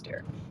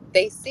sister.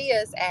 They see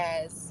us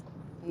as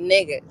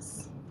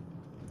niggas.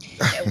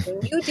 And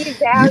when you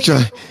You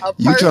trying devalue a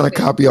you trying to person,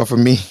 copy off of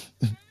me.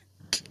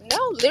 no,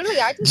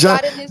 literally, I just John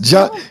got in this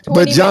John room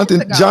but 20 minutes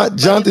ago.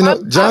 But if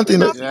I'm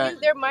copying Jonathan off of Yeah, you,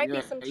 there might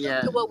be yeah, some truth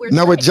yeah, to what we're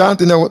no, but saying.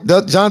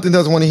 Jonathan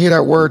doesn't want to hear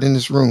that word in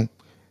this room.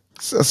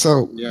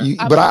 So yeah. you,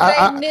 I'm but gonna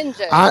say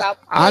ninjas. I I'll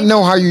I point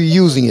know you how to you're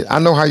using it. ninjas. I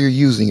know how you're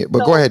using it.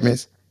 But go So ahead,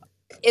 Miss.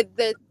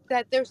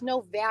 that there's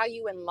no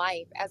value in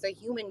life as a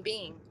human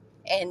being,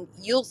 and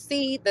you'll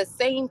see the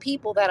same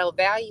people that'll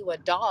value a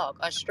dog,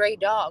 a stray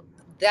dog,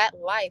 that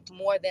life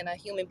more than a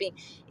human being.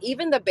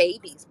 Even the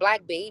babies,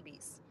 black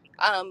babies,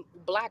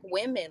 black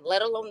women,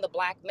 let alone the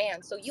black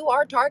man. So you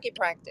are target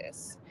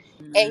practice,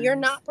 and you're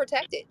Mhm. not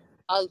protected.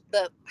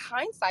 The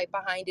hindsight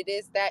behind it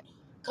is that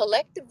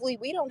collectively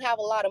we don't have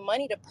a lot of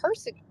money to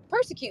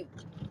persecute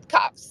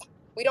cops.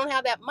 We don't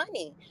have that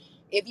money.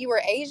 If you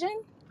were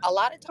Asian, a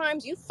lot of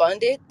times you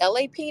funded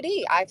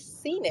LAPD. I've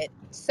seen it,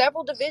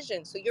 several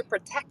divisions, so you're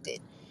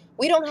protected.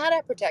 We don't have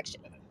that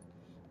protection,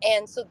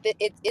 and so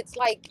it's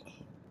like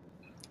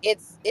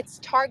it's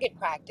target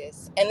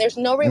practice, and there's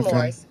no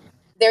Okay. remorse.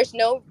 There's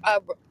no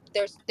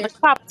The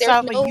cops there's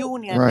have a no.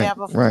 union. They Right. have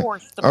a Right.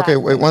 force to Okay. back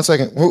Wait them. 1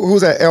 second.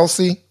 Who's that?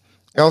 LC.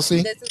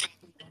 LC. This is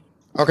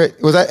Okay.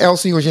 Was that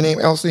LC? Was your name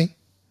LC?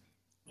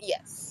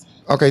 yes.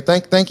 Okay.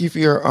 Thank you for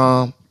your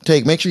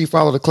take. Make sure you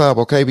follow the club,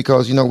 okay?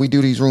 Because we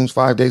do these rooms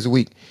 5 days a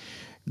week.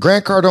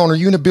 Grant Cardone, are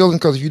you in the building?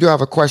 Because if you do, I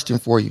have a question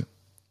for you.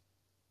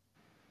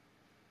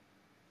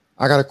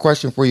 I got a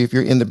question for you if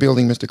you're in the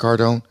building, Mr.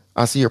 Cardone.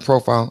 I see your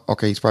profile.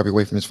 Okay, he's probably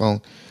away from his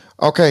phone.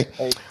 Okay,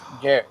 Hey,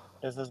 Jerry,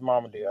 this is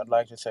Mama D. I'd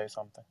like to say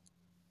something.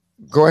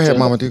 go ahead, Say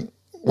Mama what? dude.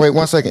 Wait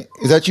 1 second.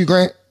 Is that you,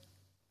 Grant?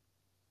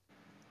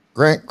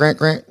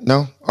 Grant?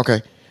 No?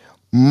 Okay.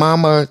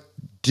 Mama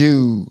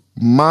do.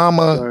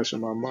 Mama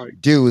Flashing my mic.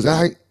 do.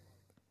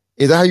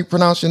 Is that how you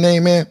pronounce your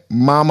name, man?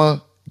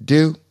 Mama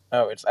do?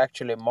 No, it's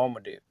actually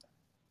Mama D.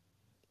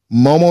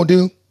 Momo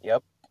do?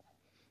 Yep.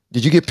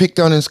 Did you get picked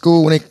on in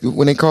school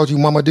when they called you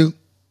Mama do?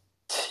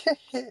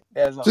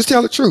 There's no. Just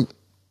tell the truth.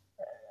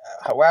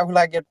 Why will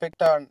I get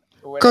picked on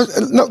when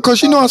Cause no, when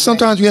cause you know my how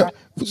name is sometimes we have Grant?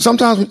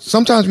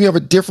 sometimes we have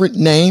a different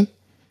name.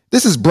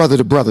 This is brother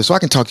to brother, so I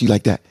can talk to you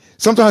like that.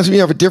 Sometimes we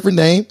have a different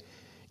name.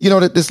 You know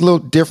that this a little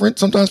different.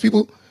 Sometimes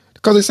people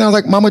because it sounds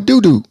like Mama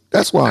Doo Doo.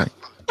 That's why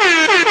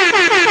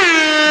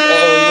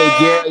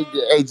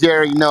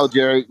Jerry, no,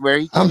 Jerry, where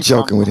he I'm came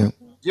from, joking with him.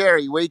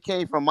 Jerry, where he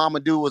came from, Mama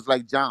Do was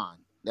like John.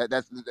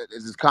 That's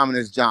as common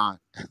as John.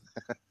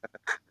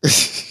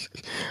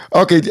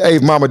 Okay, hey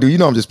Mama Doo,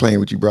 I'm just playing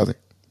with you, brother.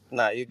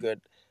 Nah, you're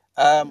good.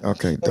 Um,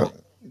 Okay, so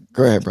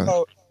go ahead, brother.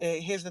 so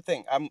here's the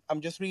thing.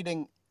 I'm just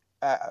reading.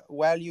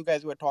 While you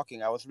guys were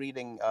talking, I was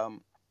reading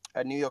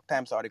a New York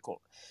Times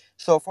article.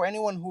 So for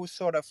anyone who's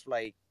sort of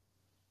like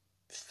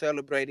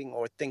celebrating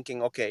or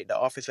thinking, okay, the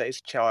officer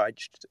is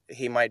charged,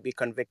 he might be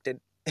convicted.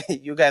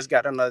 You guys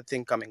got another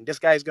thing coming. This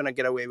guy's gonna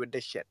get away with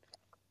this shit.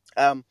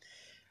 Um,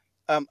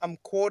 I'm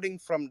quoting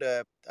from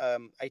the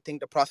I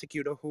think the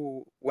prosecutor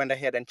who went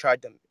ahead and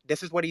charged him.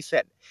 This is what he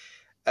said.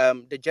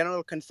 The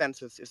general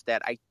consensus is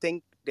that I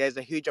think there's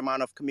a huge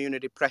amount of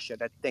community pressure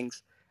that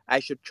thinks I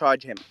should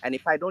charge him, and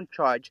if I don't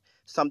charge,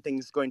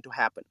 something's going to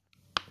happen.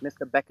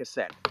 Mr. Becker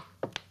said.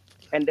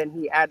 And then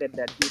he added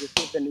that he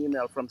received an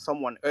email from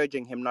someone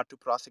urging him not to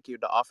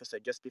prosecute the officer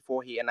just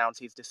before he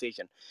announced his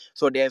decision.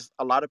 So there's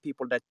a lot of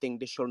people that think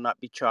this should not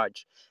be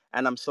charged.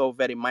 And I'm so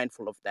very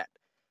mindful of that.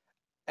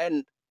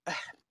 And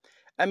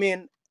I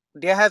mean,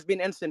 there has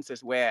been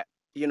instances where,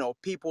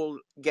 people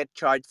get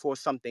charged for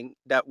something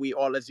that we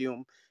all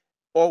assume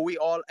or we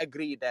all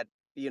agree that,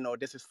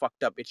 this is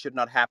fucked up. It should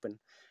not happen.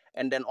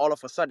 And then all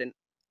of a sudden,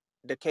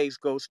 the case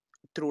goes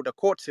through the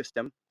court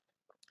system.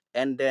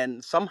 And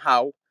then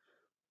somehow,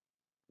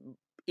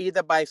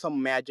 either by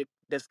some magic,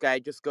 this guy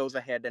just goes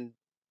ahead and,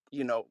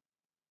 you know,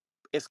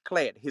 is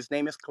cleared. His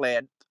name is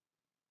cleared,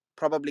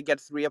 probably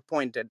gets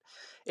reappointed,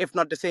 if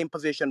not the same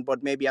position,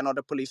 but maybe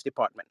another police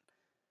department.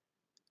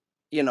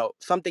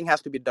 Something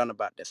has to be done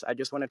about this. I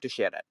just wanted to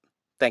share that.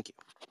 Thank you.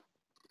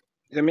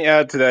 Let me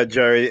add to that,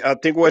 Jerry. I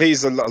think what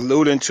he's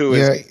alluding to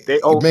is Yeah,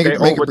 they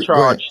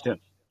go ahead. overcharged him.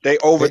 They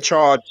They,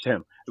 overcharged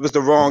him. It was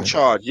the wrong okay.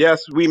 charge.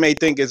 Yes, we may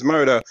think it's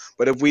murder,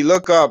 but if we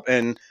look up,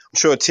 and I'm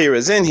sure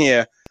Tira's in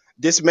here,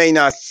 this may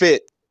not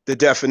fit the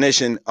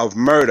definition of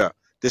murder.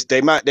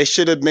 They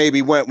should have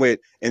maybe went with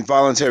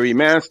involuntary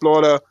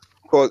manslaughter.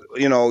 Cause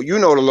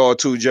the law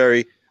too,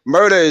 Jerry.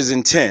 Murder is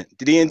intent.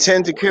 Did he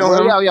intend to kill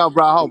Well, him? yo,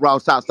 bro,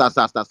 stop.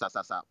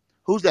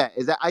 Who's that?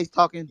 Is that Ice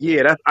talking?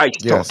 Yeah, that's Ice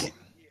Yes. talking.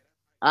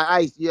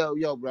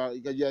 yo, bro.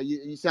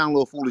 You sound a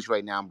little foolish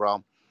right now, bro.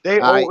 All They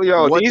right,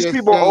 what these they're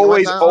people saying.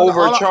 What? always No,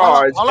 no, no,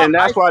 overcharge, hold up, and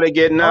that's ice. why they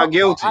get not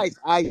guilty.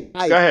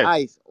 Go ahead.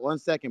 Ice. 1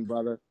 second,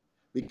 brother.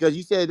 Because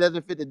you said it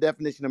doesn't fit the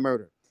definition of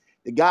murder.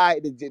 The guy,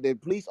 the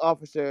police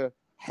officer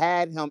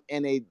had him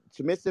in a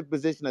submissive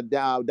position, a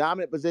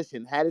dominant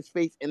position, had his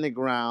face in the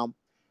ground,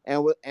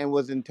 and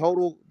was in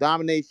total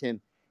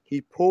domination.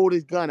 He pulled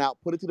his gun out,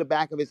 put it to the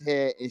back of his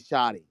head, and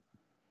shot him.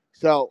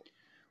 So,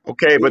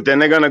 Okay, but then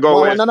they're gonna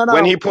go with no, no,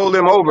 when he no. pulled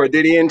him over.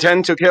 Did he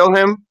intend to kill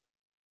him?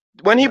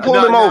 When he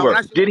pulled him No, when over,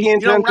 I did he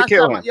intend when to I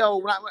kill shot my him?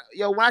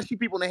 when I shoot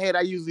people in the head,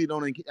 I usually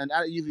don't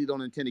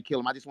intend to kill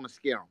them. I just want to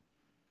scare them.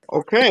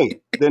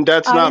 Okay, then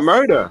that's not Ice,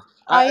 murder.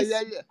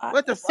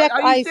 What the fuck? sec,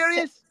 Are you ice,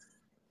 serious?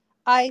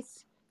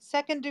 ice.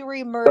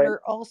 Second-degree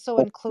murder also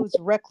includes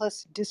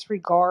reckless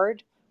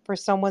disregard for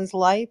someone's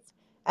life,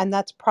 and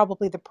that's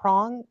probably the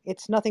prong.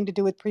 It's nothing to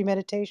do with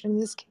premeditation in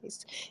this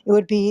case. It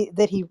would be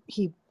that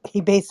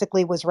he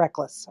basically was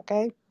reckless.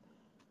 Okay.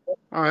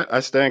 All right,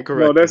 I stand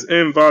No, corrected. that's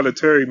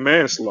involuntary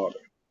manslaughter.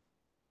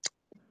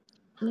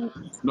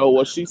 No,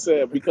 what she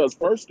said, because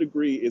first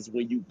degree is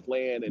when you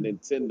plan and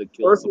intend to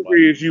kill First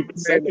degree somebody. is you plan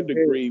Second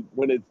ahead. degree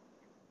when it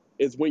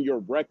is when you're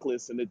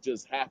reckless and it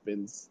just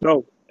happens.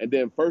 No, And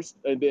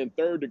then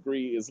third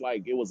degree is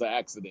like it was an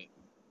accident.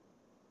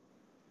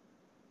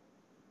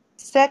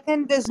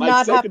 Second does Like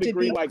not have second to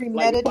degree, be like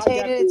if I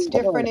premeditated. got It's through,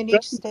 hold on. different in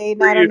each Second state,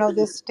 and I degree don't is know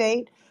this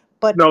state,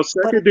 but no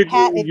second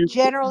degree. it You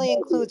generally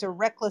includes a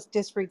reckless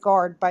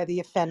disregard by the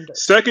offender.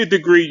 second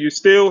degree. You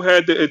still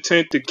had the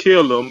intent to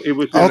kill them. It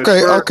was in the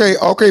Okay, spur. okay,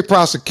 okay,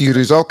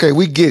 prosecutors. Okay,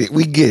 we get it.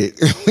 We get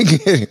it. We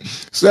get it.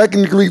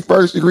 Second degree,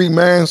 first degree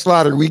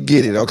manslaughter. We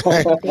get it.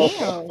 Okay.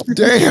 Damn.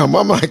 Damn,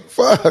 I'm like,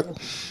 fuck.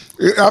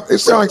 It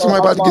sounds like somebody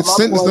about to get My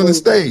sentenced on point the is,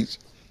 stage.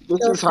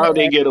 this Go is how for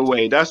they it. get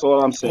away. That's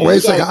all I'm saying. Wait You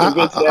a got second. to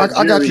convince that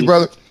I got you, jury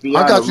brother.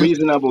 I beyond a got you.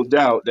 reasonable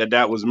doubt that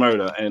that was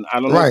murder, and I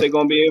don't know if Right. they're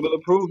going to be able to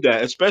prove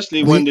that,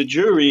 especially when We the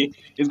jury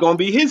is going to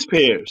be his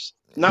peers,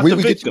 not we the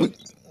we get you. victims.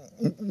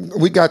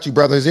 We got you,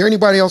 brother. Is there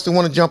anybody else that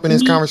want to jump in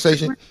this Me,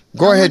 conversation? I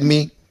Go ahead, want.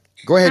 me.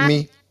 Go ahead, Hi.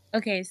 me.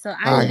 Okay, so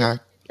Hi, hi.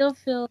 still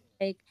feel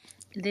like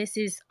this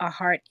is a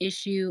heart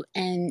issue,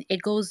 and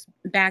it goes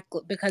back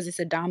because it's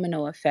a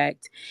domino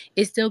effect.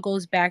 It still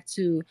goes back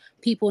to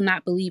people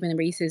not believing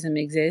racism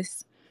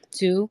exists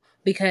too,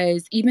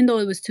 because even though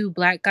it was two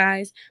black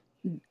guys,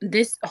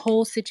 this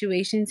whole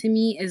situation to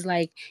me is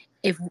like,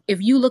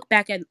 if you look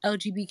back at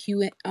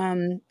LGBTQ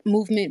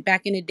movement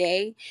back in the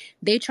day,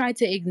 they tried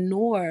to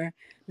ignore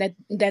that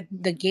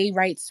the gay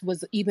rights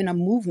was even a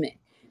movement.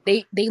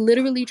 They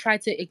literally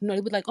tried to ignore.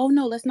 They were like, oh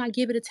no, let's not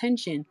give it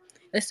attention.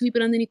 Let's sweep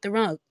it underneath the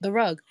rug.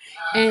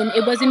 And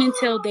it wasn't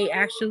until they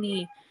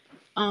actually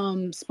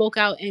spoke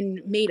out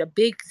and made a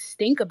big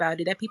stink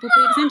about it that people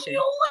paid attention.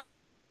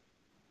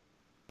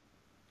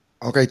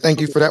 Okay,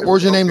 thank you for that. What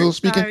was your name, Okay. little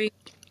speaking? Sorry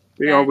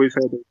They that always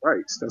had their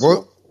rights. That's why.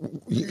 What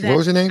what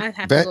was your name? I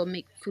have to Bet? go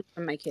make food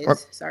for my Uh,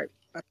 kids. Sorry.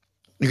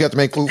 You got to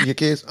make food for your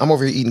kids? I'm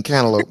over here eating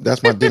cantaloupe.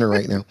 That's my dinner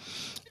right now.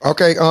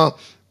 Okay,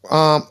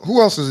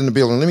 who else is in the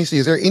building? Let me see.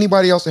 Is there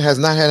anybody else that has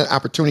not had an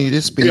opportunity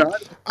to Yeah, speak?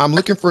 I'm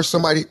looking for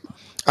somebody.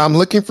 I'm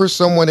looking for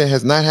someone that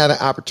has not had an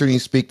opportunity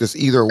to speak that's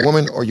either a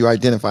woman or you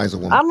identify as a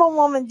woman. I'm a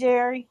woman,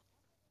 Jerry.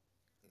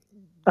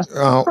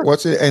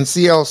 What's it? And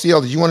CL,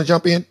 did you want to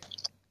jump in?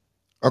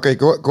 Okay,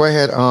 go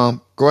ahead.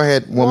 Go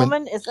ahead, woman.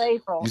 Woman, it's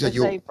You April. said It's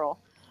you. April.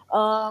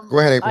 Go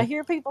ahead, I April.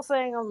 hear people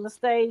saying on the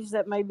stage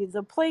that maybe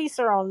the police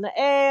are on the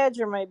edge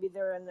or maybe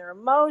they're in their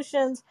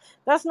emotions.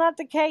 That's not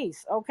the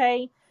case,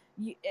 okay?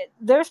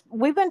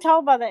 We've been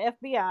told by the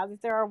FBI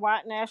that there are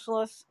white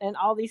nationalists and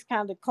all these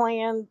kind of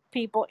Klan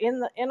people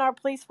in our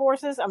police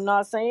forces. I'm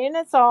not saying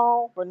it's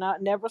all. We're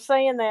not never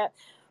saying that,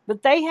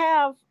 but they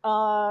have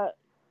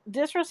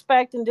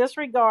disrespect and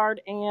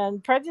disregard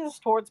and prejudice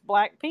towards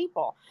black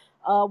people.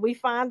 We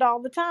find all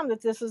the time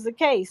that this is the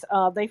case.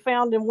 They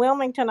found in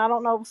Wilmington, I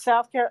don't know,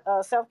 South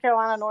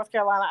Carolina, North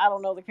Carolina, I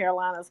don't know the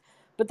Carolinas,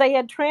 but they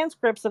had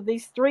transcripts of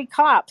these three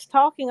cops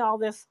talking all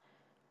this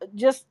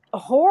just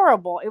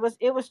horrible.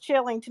 It was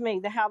chilling to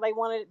me how they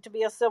wanted it to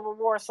be a civil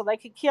war so they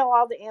could kill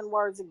all the N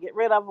words and get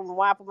rid of them and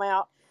wipe them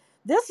out.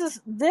 This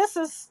is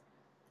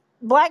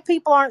black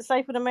people aren't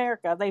safe in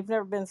America. They've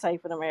never been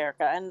safe in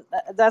America, and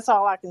that's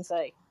all I can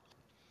say.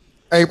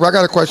 April, I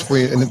got a question for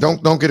you, and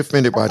don't get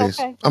offended by That's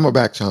this. okay. I'm a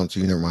back channel to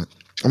you. Never mind.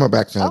 I'm a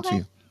back channel to Okay.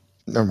 you.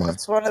 Never mind.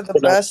 That's one of the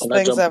can I best can I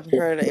things jump? I've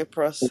heard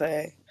April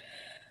say.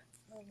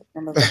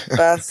 One of the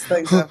best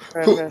things who, I've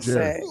heard who, her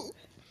Jerry. say.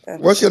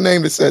 And what's your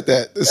name that said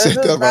that? That this said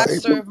that is about Master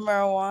April? of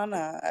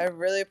Marijuana. I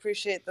really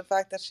appreciate the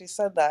fact that she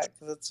said that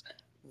because it's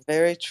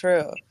very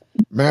true.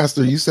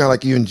 Master, you sound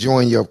like you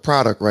enjoying your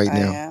product right I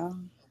now.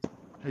 am.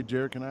 Hey,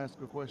 Jerry, can I ask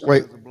a question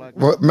Wait, as a black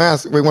man? what,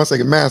 Master? Wait 1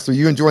 second, Master.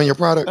 You enjoying your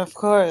product? Of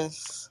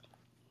course.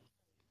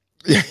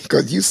 Yeah,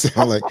 because you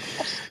sound like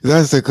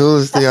that's the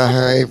coolest thing I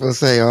heard April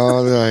say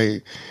all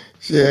night.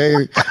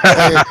 Yeah,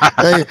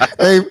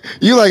 hey,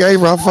 you like, hey,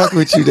 bro, I fuck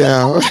with you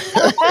now.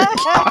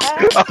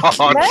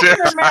 Oh, Jerry.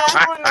 Master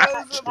Man,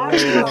 Master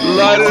Man.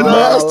 Light it up.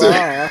 Master,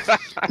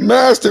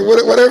 Master,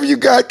 whatever you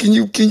got, can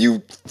you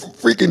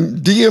freaking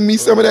DM me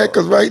some of that?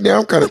 Because right now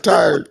I'm kind of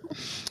tired.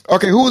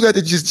 Okay, who was that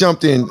just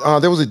jumped in?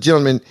 There was a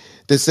gentleman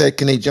that said,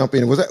 "Can they jump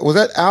in?" Was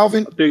that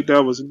Alvin? I think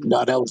that was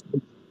No, that was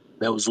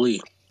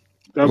Lee.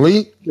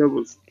 Lee? that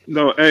was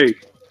no A.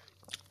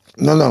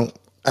 No, no.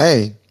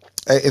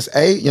 It's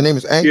A. Your name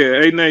is A.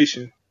 Yeah, A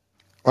Nation.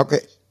 Okay.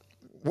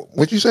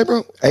 What you say,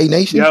 bro? A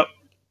Nation. Yep.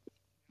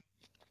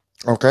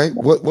 Okay.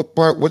 What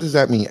part? What does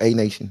that mean? A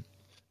Nation.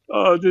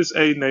 Just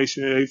A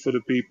Nation, A for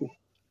the people.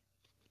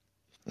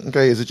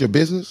 Okay. Is it your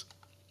business?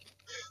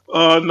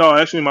 No,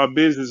 actually, my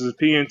business is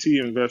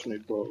PNT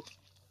Investment Pros.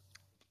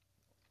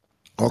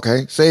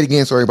 Okay. Say it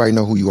again so everybody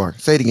know who you are.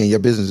 Say it again. Your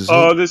business is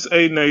who? This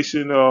A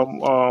Nation.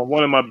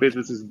 One of my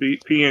businesses,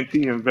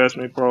 PNT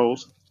Investment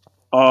Pros.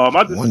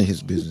 I just One of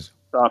his business.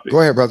 topic.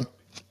 Go ahead, brother.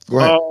 Go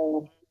ahead.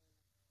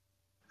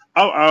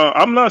 Um,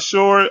 I'm not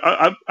sure.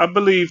 I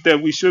believe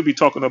that we should be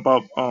talking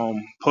about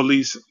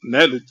police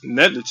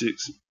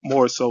negligence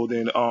more so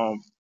than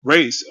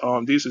race.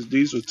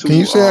 These are Can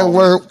you two say that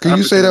word? Can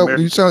you say African that? American.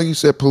 You sound like you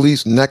said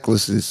police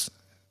necklaces.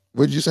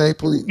 What did you say?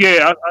 Police.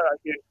 Yeah,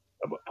 yeah,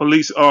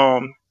 police.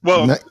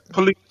 Well, Ne-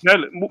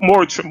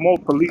 more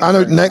police I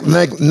know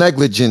training.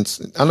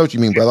 negligence. I know what you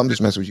mean, brother. I'm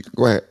just messing with you.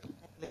 Go ahead.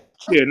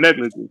 Yeah,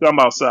 negligence. I'm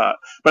outside,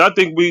 but I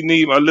think we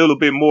need a little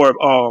bit more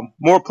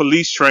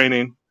police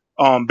training,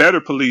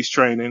 better police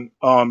training,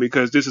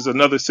 because this is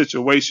another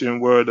situation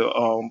where the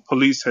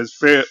police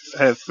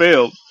have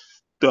failed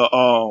to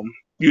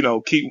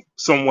keep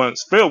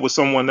someone's failed with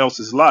someone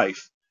else's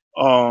life.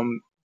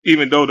 Um,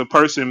 Even though the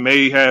person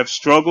may have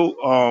struggled,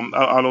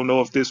 I don't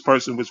know if this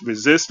person was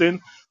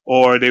resisting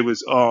or they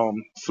was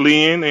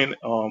fleeing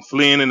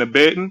and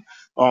abetting.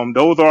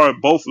 Those are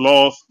both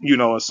law.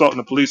 Assaulting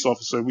a police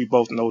officer. We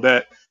both know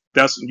that.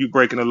 That's you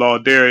breaking the law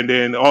there, and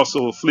then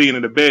also fleeing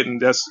and abetting.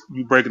 That's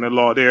you breaking the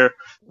law there,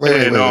 Wait,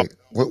 wait, and wait,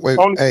 wait. Wait.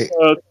 only Hey,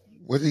 because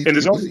what is he? and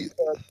it's What is only he?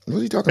 What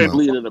is he talking and about?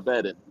 Fleeing and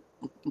abetting.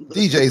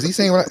 DJ, is he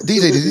saying what?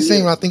 DJ, is he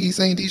saying Yeah. what I think he's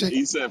saying? DJ,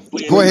 He said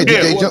fleeing go and ahead.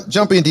 yeah. DJ, abetting. Well,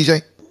 jump in.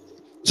 DJ,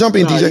 jump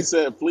in. No, he DJ.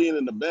 said fleeing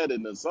and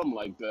abetting or something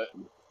like that.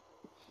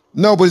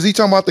 No, but is he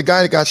talking about the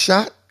guy that got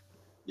shot?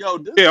 Yo,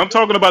 this yeah. I'm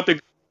dude.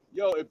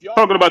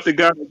 talking about the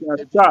guy that got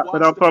If you shot,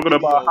 but watch I'm the talking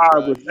about video, how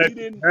it bruh, was he actually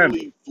didn't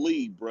handled. really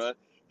flee, bruh.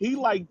 He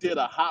like did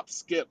a hop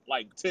skip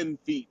like 10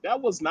 feet.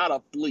 That was not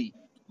a flee.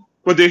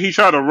 But did he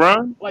try to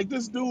run? Like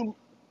this dude,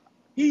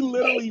 he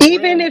literally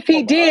Even ran if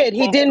he from did,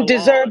 he across the didn't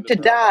deserve lawn, to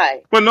bruh.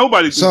 die. But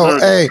nobody So,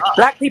 deserved to hey, die.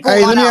 Black people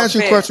hey, let want me our ask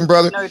you a fair. question, You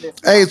brother. know this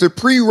Hey, now. is the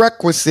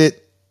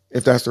prerequisite,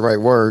 if that's the right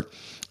word,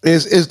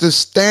 is the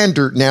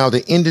standard now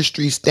the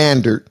industry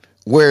standard?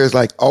 Where it's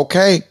like,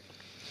 okay,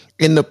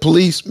 in the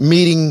police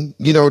meeting,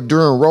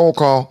 during roll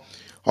call,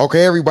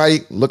 okay, everybody,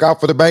 look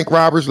out for the bank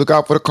robbers, look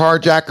out for the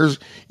carjackers,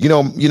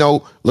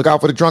 look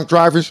out for the drunk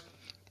drivers.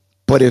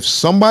 But if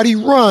somebody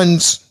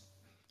runs,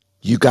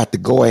 you got to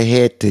go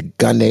ahead to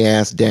gun their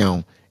ass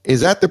down.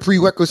 Is that the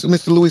prerequisite,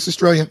 Mr. Louis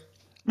Australia?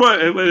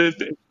 But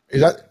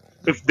Is that?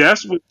 if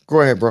that's what,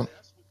 Go ahead, bro.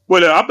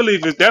 well, I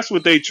believe if that's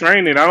what they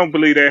trained in, I don't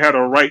believe they had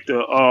a right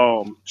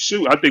to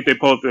shoot. I think they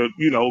supposed to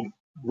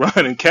run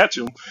and catch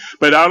them.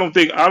 But I don't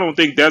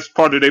think that's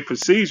part of their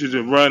procedure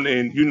to run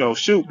and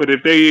shoot. But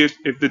if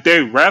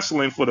they're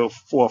wrestling for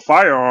a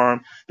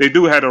firearm, they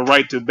do have a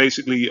right to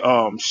basically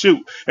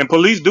shoot. And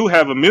police do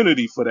have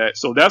immunity for that.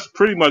 So that's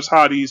pretty much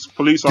how these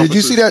police Did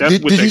you see officers. that? That's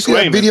what Did they you see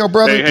that claiming. video,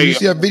 brother? They Did you hey.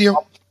 see that video?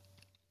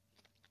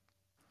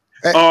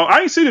 Eh,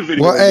 I ain't see the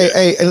Well, video hey, yet.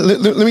 hey, and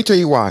let me tell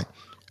you why.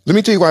 Let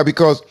me tell you why.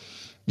 Because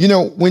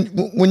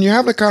when you're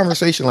having a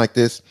conversation like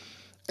this,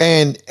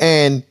 and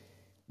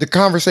the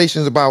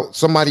conversation is about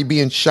somebody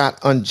being shot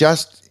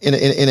unjust in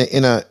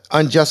a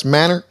unjust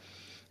manner,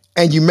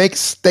 and you make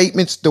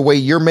statements the way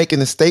you're making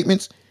the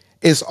statements,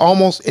 it's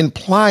almost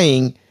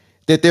implying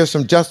that there's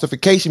some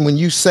justification when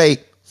you say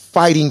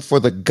fighting for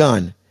the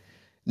gun.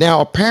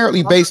 Now,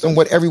 apparently, based on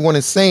what everyone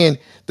is saying,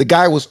 the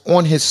guy was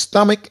on his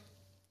stomach,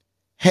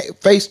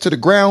 face to the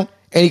ground,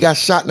 and he got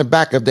shot in the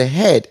back of the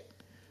head.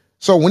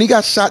 So when he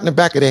got shot in the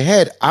back of the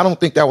head, I don't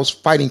think that was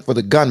fighting for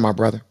the gun, my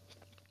brother.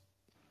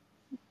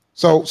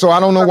 So I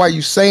don't know why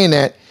you're saying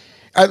that.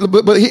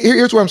 But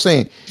here's what I'm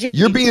saying.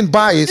 You're being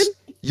biased.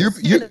 You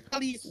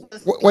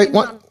wait.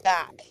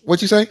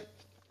 What you say?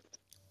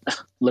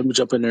 Let me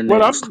jump in there Well,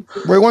 next.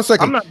 Wait 1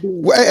 second. I'm not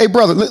being. Hey,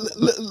 brother,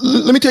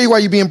 let me tell you why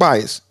you're being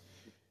biased.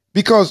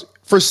 Because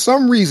for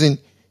some reason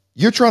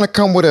you're trying to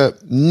come with a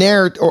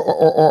narrative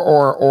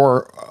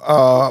or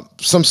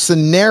some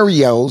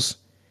scenarios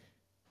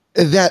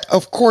that,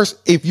 of course,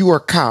 if you are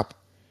a cop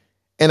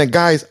and a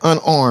guy's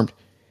unarmed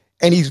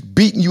and he's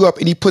beating you up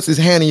and he puts his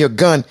hand in your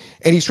gun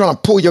and he's trying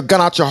to pull your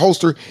gun out your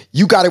holster,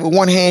 you got it with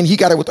one hand, he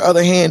got it with the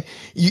other hand.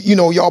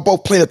 Y'all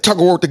both playing a tug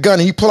of war with the gun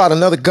and he pull out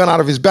another gun out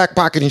of his back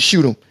pocket and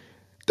shoot him.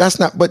 That's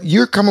not, but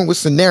you're coming with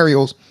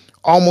scenarios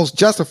almost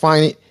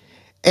justifying it.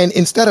 And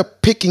instead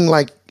of picking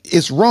like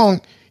it's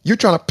wrong, you're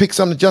trying to pick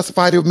something to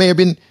justify that may have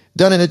been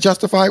done in a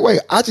justified way.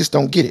 I just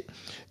don't get it.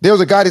 There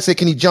was a guy that said,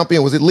 "Can he jump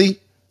in?" Was it Lee?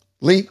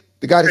 Lee,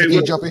 the guy that Hey, said, "Can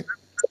he jump in?"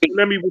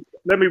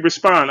 let me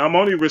respond. I'm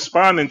only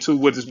responding to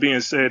what is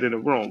being said in the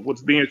room.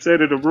 What's being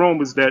said in the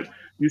room is that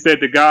you said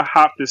the guy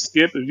hopped the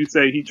skip, and you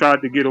say he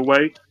tried to get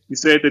away. You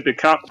said that the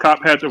cop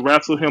had to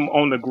wrestle him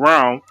on the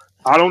ground.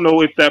 I don't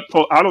know if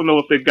I don't know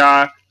if the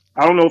guy.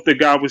 I don't know if the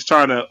guy was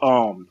trying to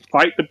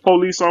fight the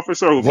police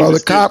officer or if he Well, the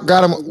was just cop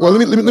got him. on the Well, ground.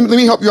 let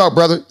me help you out,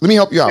 brother. Let me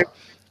help you out.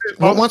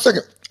 Oh, One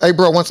second. Hey,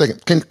 bro, one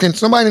second. Can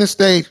somebody in the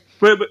stage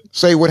but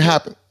say what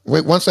happened?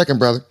 Wait, one second,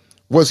 brother.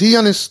 Was he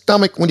on his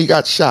stomach when he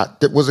got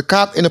shot? Was the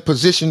cop in a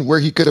position where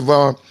he could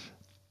have?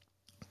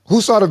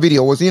 Who saw the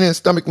video? Was he in his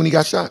stomach when he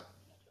got shot?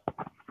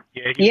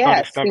 Yeah, he was on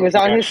his Yes, he stomach was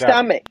when he on got his shot.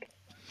 stomach.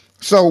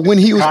 So when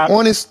The he was cop,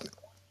 on his,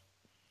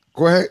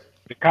 go ahead.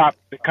 the cop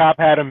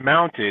had him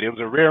mounted. It was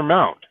a rear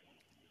mount.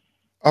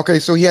 Okay,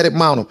 so he had it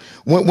mounted.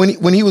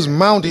 When he was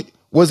mounted,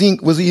 was he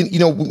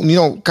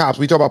cops?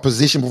 We talk about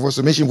position before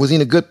submission. Was he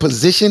in a good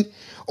position,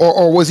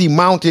 or was he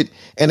mounted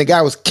and the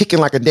guy was kicking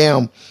like a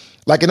damn,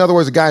 like in other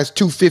words, the guy is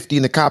 250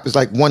 and the cop is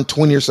like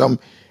 120 or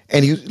something,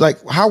 and he like,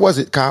 how was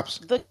it,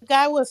 cops? The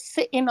guy was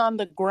sitting on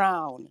the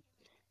ground.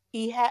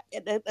 He had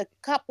the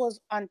cop was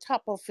on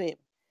top of him,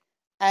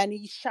 and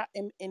he shot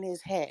him in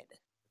his head.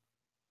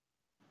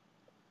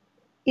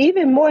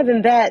 Even more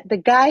than that, the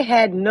guy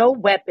had no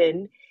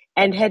weapon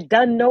and had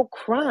done no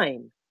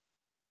crime.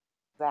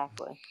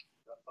 Exactly.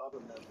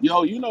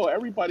 Yo,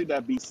 everybody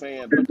that be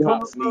saying the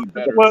cops need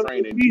better well,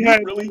 if training. he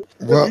had, Do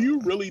Well,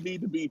 you really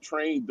need to be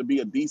trained to be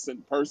a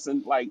decent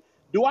person? Like,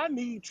 do I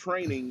need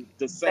training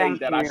to say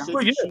Thank that I you.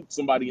 well, shouldn't yeah, shoot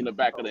somebody in the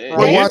back of the head?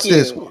 well, yeah, Thank watch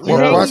this. you.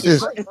 Do I Watch need to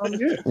this. Thanks. train?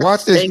 yeah.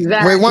 Watch this.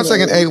 Wait one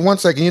second. Exactly. Hey, one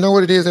second. You know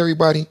what it is,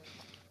 everybody?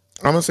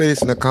 I'm gonna say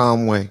this in a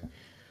calm way.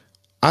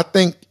 I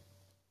think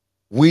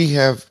we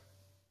have,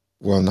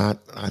 well, not.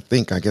 I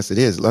think. I guess it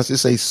is. Let's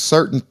just say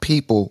certain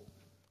people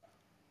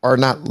are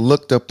not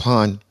looked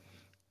upon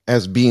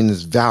as being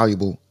as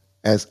valuable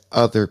as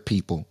other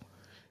people.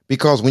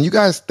 Because when you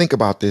guys think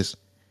about this,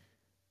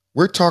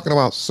 we're talking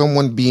about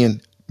someone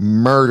being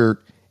murdered.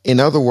 In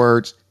other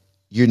words,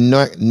 you're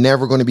not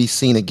never going to be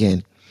seen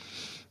again.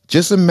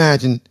 Just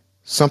imagine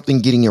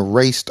something getting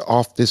erased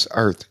off this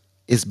earth.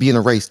 It's being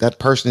erased. That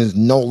person is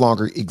no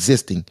longer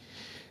existing.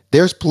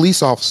 There's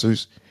police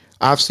officers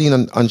I've seen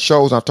on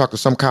shows. I've talked to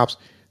some cops.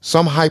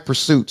 Some high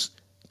pursuits,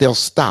 they'll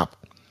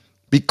stop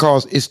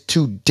because it's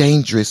too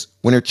dangerous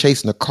when they're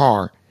chasing a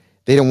car.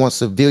 They don't want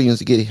civilians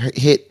to get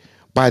hit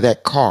by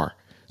that car.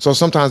 So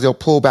sometimes they'll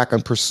pull back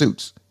on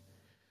pursuits.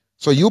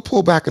 So you'll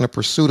pull back in a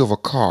pursuit of a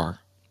car,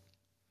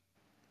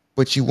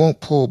 but you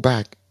won't pull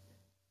back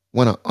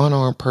when an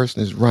unarmed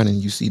person is running.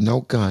 You see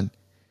no gun,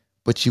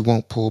 but you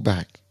won't pull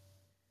back.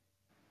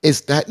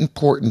 It's that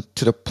important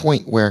to the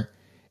point where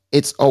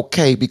it's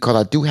okay because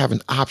I do have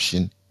an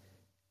option,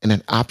 and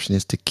that option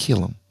is to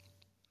kill him.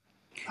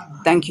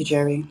 Thank you,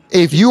 Jerry.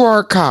 If you are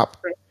a cop,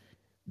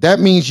 that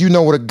means you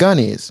know what a gun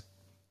is.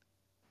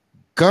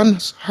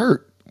 Guns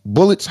hurt.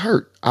 Bullets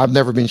hurt. I've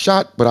never been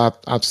shot, but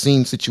I've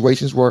seen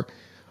situations where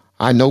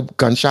I know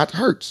gunshot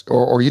hurts,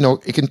 or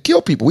it can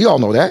kill people. We all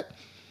know that.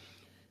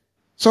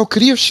 So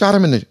could he have shot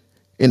him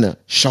in the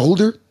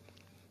shoulder,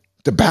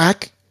 the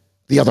back,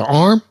 the other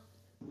arm?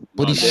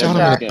 But My he damn shot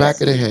him in nerve the can't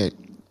back of the see. head.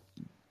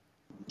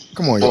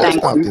 Come on, y'all, Or,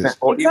 Thank or stop you. even this.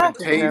 or even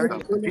Exactly, tase Jerry.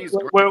 them. If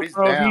Well, he's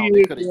down,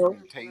 they he is. could have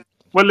even tased.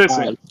 Well, All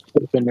listen. right,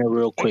 jump in there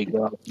real quick,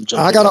 y'all.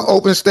 Jump I in gotta there.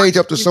 open stage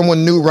up to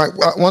someone new. Right,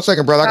 one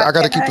second, brother. I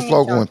gotta keep the Okay,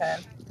 flow going.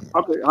 jumping.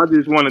 Okay, I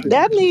just wanted to.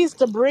 That needs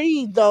to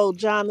breathe, though,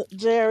 John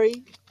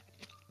Jerry.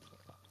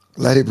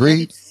 Let it Let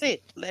breathe. it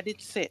sit. Let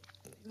it sit.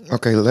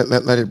 Okay,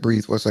 let it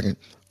breathe. 1 second.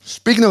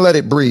 Speaking of let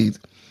it breathe,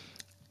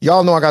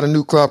 y'all know I got a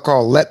new club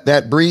called Let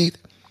That Breathe.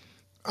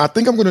 I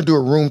think I'm gonna do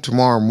a room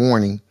tomorrow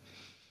morning,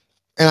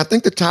 and I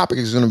think the topic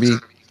is gonna be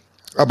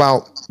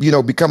about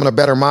becoming a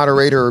better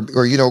moderator,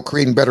 or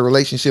creating better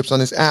relationships on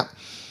this app,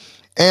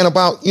 and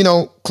about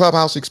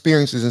clubhouse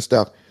experiences and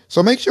stuff.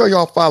 So make sure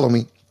y'all follow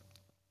me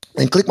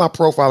and click my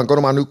profile and go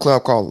to my new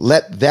club called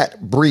Let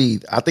That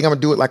Breathe. I think I'm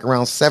gonna do it like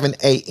around 7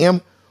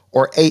 a.m.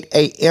 or 8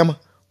 a.m.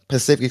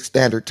 Pacific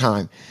Standard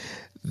Time.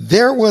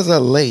 There was a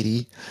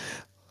lady.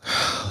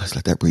 Let's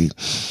let that breathe.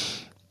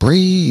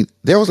 Breathe.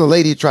 There was a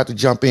lady who tried to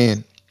jump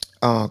in.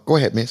 Go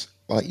ahead, miss,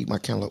 while I eat my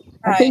cantaloupe.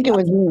 I Hi. think it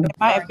was me. It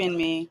might have been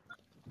me.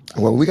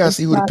 Well, we gotta It's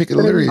see who the not pick of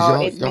the litter three. is. Oh,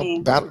 Y'all, it's y'all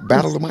me. battle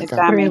It's the mic It's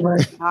out. three of Dammy.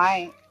 us.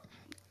 Hi.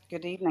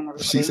 Good evening,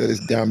 She everybody. said it's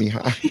dammy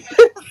high.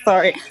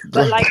 Sorry,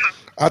 Go but ahead. like,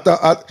 I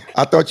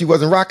thought you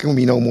wasn't rocking with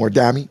me no more,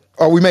 dammy.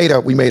 Oh, we made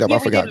up. We made up. yeah, I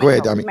we did forgot. Go make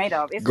ahead, up. We dammy. made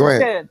up. It's Go all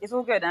ahead. good. It's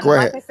all good. Go And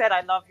like ahead. I said,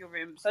 I love your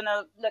room. So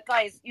no, look,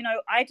 guys.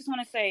 I just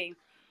want to say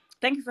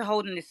thank you for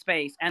holding this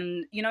space.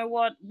 And you know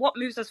what? What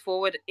moves us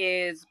forward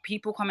is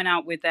people coming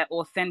out with their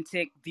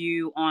authentic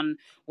view on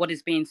what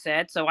is being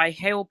said. So I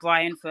hail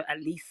Brian for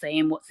at least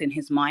saying what's in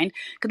his mind,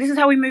 because this is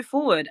how we move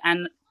forward.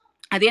 And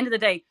at the end of the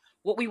day,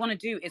 what we want to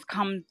do is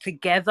come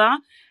together.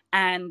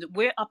 And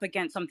we're up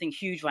against something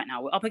huge right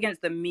now. We're up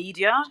against the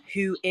media,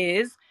 who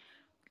is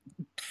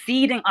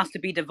seeding us to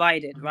be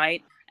divided,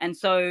 right? And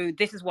so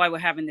this is why we're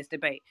having this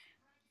debate.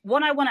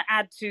 what I want to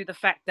add to the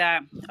fact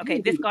that, okay,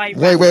 this guy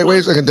Wait, ran. wait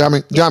a second,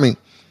 Dami. Yes. Dami,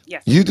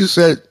 Yes. you just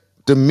said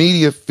the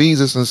media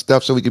feeds us and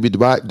stuff so we could be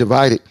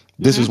divided.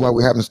 This is Mm-hmm. why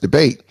we're having this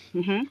debate.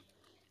 Mm-hmm.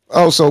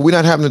 Oh, so we're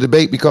not having a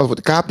debate because of what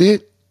the cop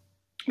did?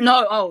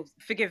 No, oh,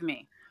 forgive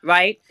me.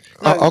 Right?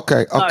 No,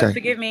 Okay, no, okay.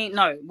 forgive me.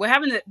 No, we're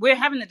having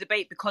the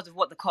debate because of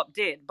what the cop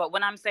did. But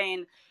when I'm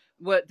saying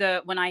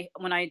when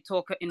I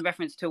talk in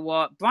reference to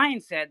what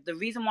Brian said, the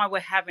reason why we're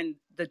having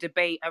the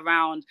debate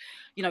around,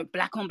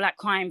 black on black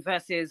crime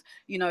versus,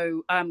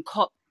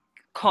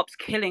 cops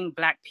killing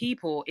black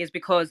people is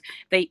because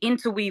they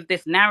interweave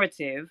this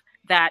narrative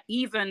that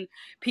even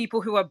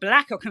people who are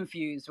black are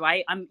confused,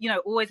 right? I'm,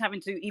 always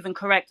having to even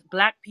correct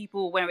black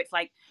people where it's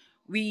like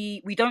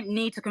we don't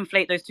need to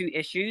conflate those two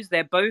issues.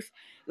 They're both,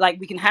 like,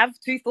 we can have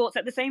two thoughts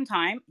at the same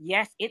time.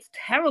 Yes, it's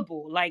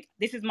terrible. Like,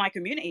 this is my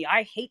community.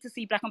 I hate to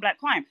see black on black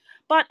crime,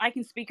 but I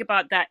can speak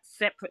about that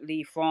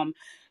separately from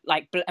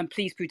like and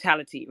police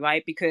brutality,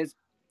 right? Because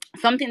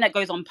something that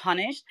goes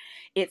unpunished,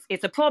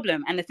 it's a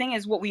problem. And the thing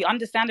is, what we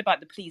understand about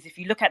the police, if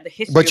you look at the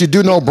history But of you the do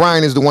police, know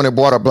Brian is the one that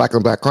brought up black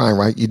on black crime,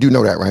 right? You do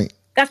know that, right?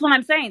 that's what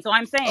I'm saying. So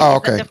I'm saying Oh,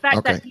 is that okay, the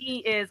fact that okay. he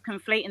is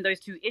conflating those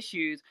two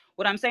issues,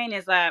 what I'm saying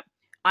is that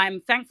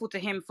I'm thankful to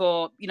him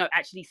for,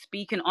 actually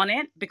speaking on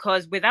it,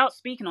 because without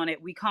speaking on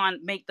it, we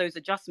can't make those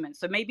adjustments.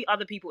 So maybe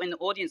other people in the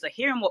audience are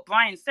hearing what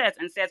Brian says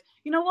and says,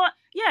 you know what?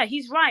 Yeah,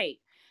 he's right.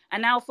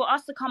 And now for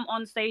us to come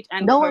on stage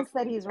and No one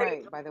said he's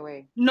right, by the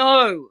way.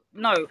 no,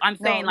 I'm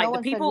saying No, no like the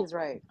one said people, he's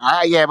right.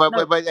 Yeah,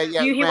 no, do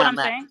yeah, you hear what I'm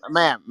saying?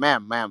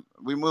 ma'am.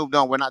 We moved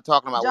on. We're not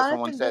talking about what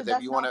someone Jonathan, says. If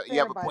that's you want not to, you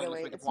have fair, a by point. the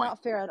Let's way. make a It's point.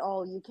 not fair at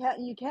all. You can't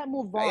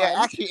move Yeah,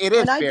 on actually, it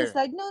when is I fair.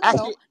 decide. No, no,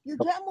 Actually, no. You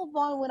can't move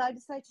on when I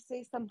decide to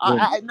say something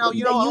no,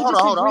 you that know, you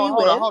disagree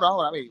with, hold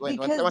on. Wait,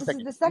 because one this is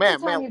second, the second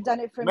time you've done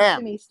it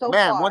to me so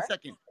one far.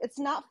 second, It's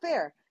not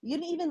fair. You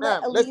didn't even let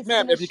ma'am. Listen, Elise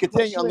ma'am. If you finish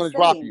what continue, she I'm was going to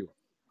drop saying. you.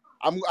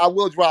 I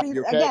will drop See,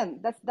 you. Okay. again,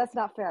 that's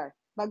not fair.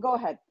 But go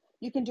ahead.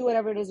 You can do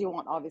whatever it is you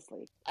want,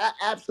 obviously.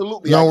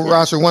 Absolutely, I No, can.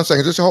 Rasha, 1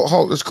 second. Just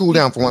hold. Let's cool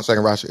down for 1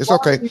 second, Rasha. It's Why are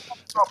okay. we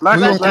talking about black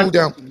We're on gonna Russia, cool black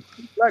down. crime?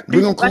 Black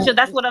We're gonna people. cool. Russia,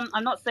 that's what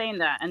I'm not saying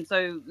that. And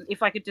so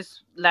if I could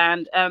just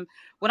land,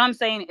 what I'm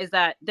saying is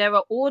that there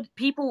are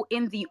people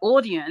in the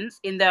audience,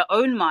 in their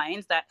own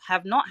minds, that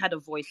have not had a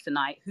voice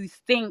tonight, who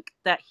think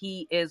that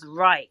he is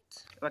right.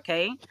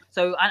 Okay,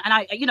 so and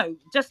I,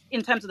 just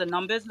in terms of the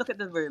numbers, look at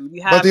the room.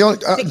 You But have the only,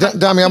 600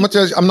 Dami, I'm gonna people.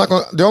 tell you, I'm not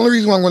gonna. The only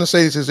reason why I'm gonna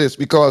say this is this,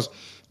 because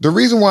the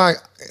reason why.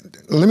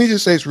 Let me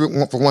just say this for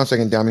 1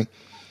 second, Dami.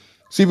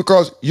 See,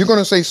 because you're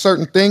gonna say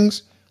certain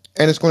things,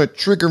 and it's gonna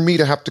trigger me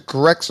to have to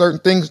correct certain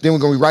things. Then we're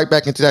gonna be right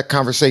back into that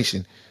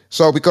conversation.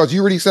 So because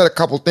you already said a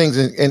couple things,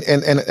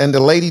 and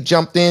the lady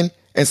jumped in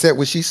and said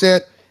what she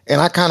said,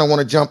 and I kind of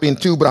want to jump in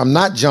too, but I'm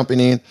not jumping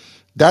in.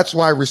 That's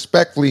why,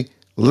 respectfully,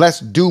 let's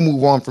do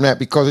move on from that,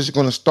 because it's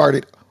going to start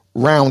it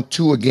round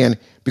two again,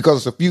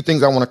 because there's a few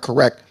things I want to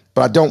correct,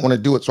 but I don't want to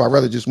do it, so I'd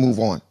rather just move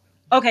on.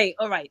 Okay,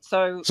 all right.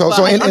 So, So, but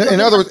so I in, think in, you're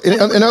in getting other on words, the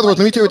point of in the other words, point.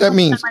 let me tell you what that Understand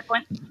means. my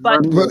point,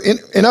 but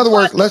In other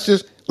words, let's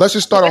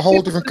just start a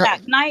whole before different.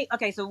 that, can I?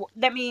 Okay, so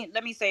let me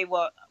say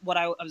what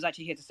I was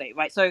actually here to say,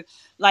 right? So,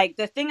 like,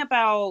 the thing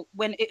about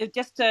when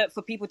just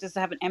for people just to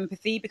have an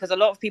empathy, because a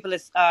lot of people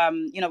is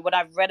what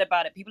I've read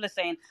about it, people are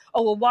saying,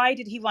 oh well, why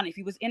did he run? If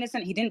he was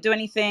innocent, he didn't do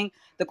anything.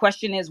 The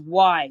question is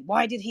why?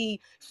 Why did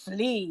he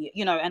flee?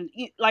 And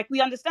like,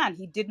 we understand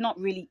he did not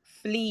really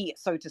flee,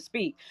 so to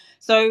speak.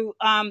 So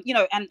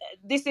and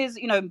this is,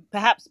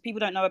 perhaps people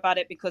don't know about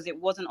it because it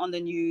wasn't on the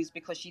news,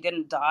 because she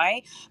didn't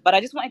die. But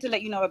I just wanted to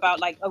let you know about,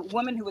 like, a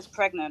woman who was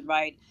pregnant,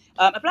 right?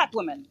 A black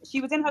woman.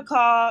 She was in her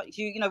car,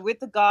 with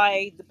the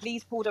guy. The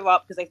police pulled her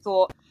up because they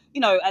thought,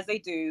 as they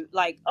do,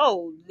 like,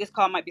 oh, this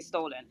car might be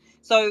stolen.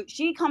 So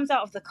she comes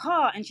out of the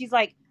car and she's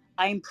like,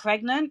 I'm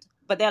pregnant.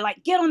 But they're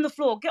like, get on the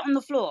floor, get on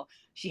the floor.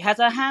 She has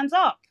her hands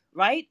up,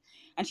 right?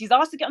 And she's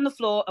asked to get on the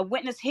floor. A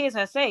witness hears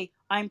her say,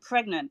 I'm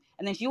pregnant.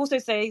 And then she also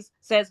says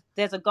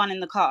there's a gun in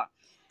the car.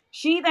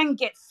 She then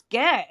gets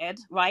scared,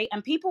 right?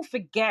 And people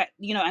forget,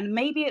 and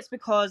maybe it's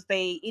because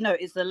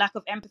it's the lack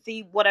of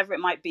empathy, whatever it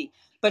might be.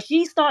 But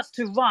she starts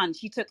to run.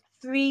 She took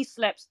 3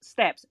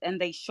 steps and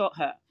they shot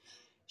her.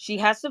 She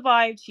has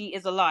survived. She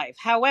is alive.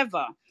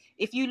 However,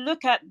 if you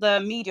look at the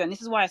media, and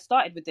this is why I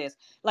started with this,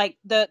 like,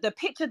 the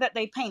picture that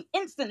they paint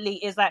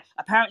instantly is that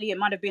apparently it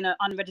might have been an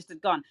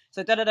unregistered gun.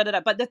 So da da da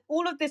da. But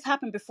all of this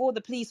happened before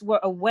the police were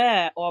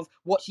aware of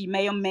what she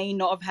may or may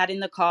not have had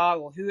in the car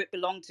or who it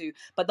belonged to.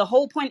 But the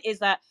whole point is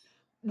that,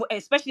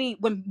 especially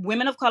when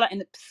women of color,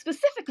 and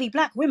specifically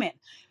black women,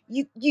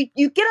 you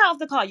get out of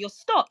the car, you're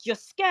stopped, you're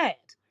scared,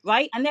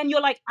 right? And then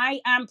you're like,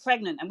 I am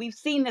pregnant. And we've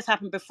seen this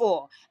happen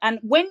before. And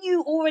when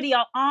you already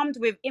are armed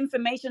with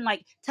information,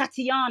 like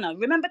Tatiana,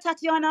 remember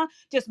Tatiana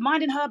just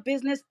minding her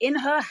business in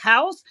her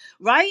house,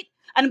 right?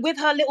 And with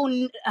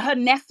her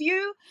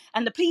nephew,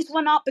 and the police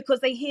run up because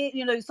they hear,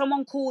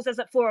 someone calls us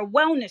for a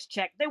wellness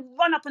check. They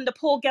run up and the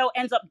poor girl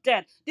ends up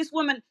dead. This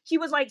woman, she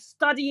was like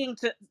studying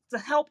to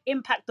help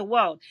impact the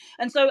world.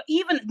 And so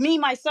even me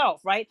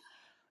myself, right?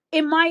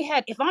 In my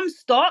head, if I'm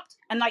stopped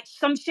and like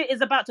some shit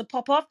is about to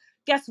pop off,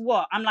 guess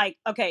what? I'm like,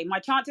 okay, my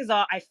chances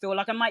are I feel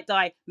like I might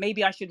die.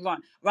 Maybe I should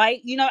run,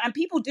 right? And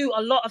people do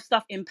a lot of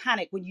stuff in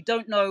panic when you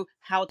don't know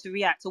how to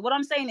react. So what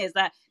I'm saying is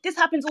that this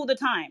happens all the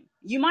time.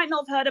 You might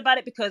not have heard about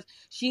it because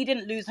she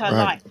didn't lose her Right.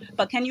 life.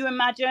 But can you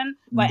imagine?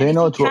 Right. And They if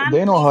know you can,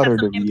 they know please how have to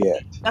some empathy.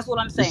 react. That's what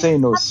I'm This saying.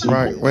 ain't no Have some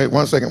Right. secret. Wait empathy.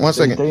 1 second. 1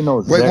 second. They know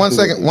Wait one exactly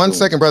what second. they're One doing.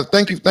 second, brother.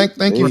 Thank you. Thank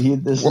you.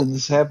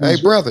 This Hey,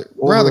 happens brother.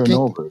 over Brother, and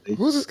over. They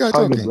who's this guy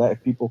target talking?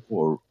 black people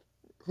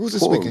Who's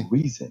this for a speaking?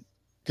 reason,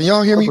 Can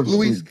y'all hear me, purposely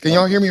Louise? Can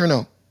y'all dumb. hear me or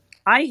no?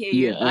 I hear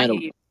Yeah, you. I hear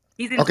Adam. you.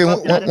 He's Okay.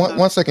 interrupted. I don't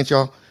know. 1 second,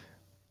 y'all.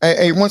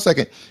 Hey, 1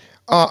 second.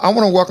 I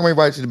want to welcome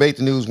everybody to Debate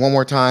the News one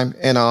more time.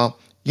 And,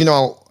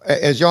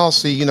 as y'all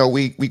see,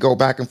 we go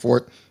back and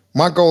forth.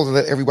 My goal is to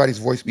let everybody's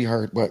voice be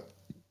heard. But,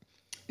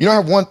 I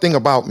have one thing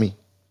about me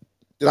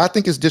that I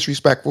think is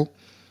disrespectful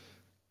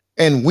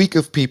and weak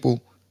of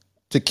people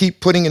to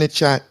keep putting in the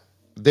chat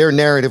their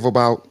narrative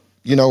about,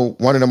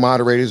 one of the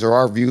moderators or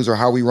our views or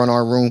how we run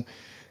our room.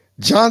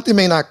 Jonathan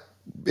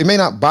it may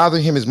not bother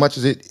him as much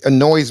as it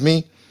annoys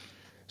me.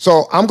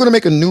 So I'm going to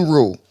make a new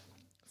rule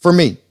for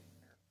me.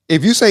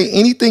 If you say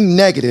anything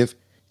negative,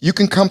 you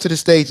can come to the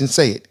stage and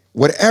say it,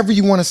 whatever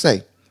you want to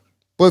say.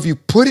 But if you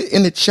put it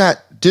in the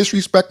chat,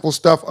 disrespectful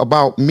stuff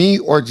about me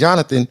or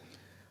Jonathan,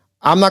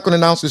 I'm not going to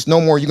announce this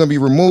no more. You're going to be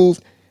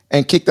removed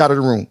and kicked out of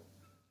the room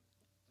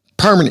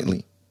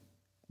permanently.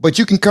 But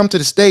you can come to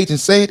the stage and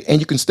say it, and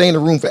you can stay in the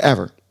room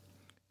forever.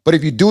 But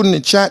if you do it in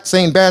the chat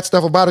saying bad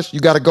stuff about us, you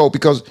got to go,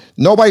 because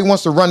nobody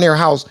wants to run their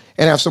house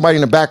and have somebody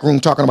in the back room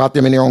talking about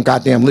them in their own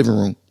goddamn living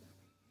room.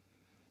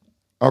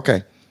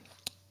 Okay.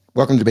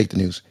 Welcome to Debate the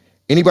News.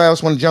 Anybody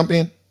else want to jump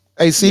in?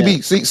 Hey, Yeah,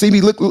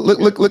 CB,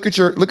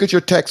 look at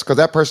your text, because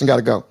that person got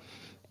to go.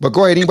 But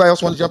go ahead. Anybody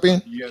else want to jump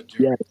in? Yeah,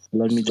 Jerry. yes.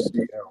 Let This me is jump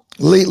in. CL.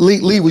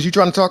 Lee, was you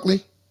trying to talk,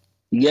 Lee?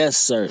 Yes,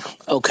 sir.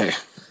 Okay.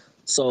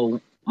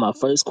 So my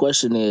first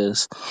question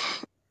is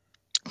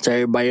to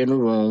everybody in the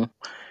room: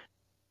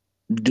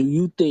 do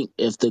you think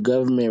if the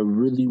government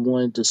really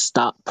wanted to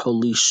stop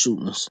police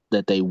shootings,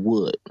 that they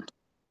would?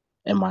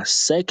 And my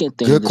second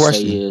thing Good to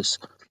say question. is,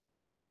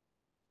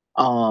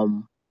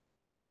 um,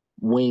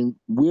 when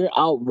we're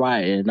out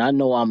riding, I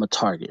know I'm a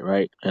target,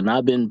 right? And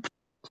I've been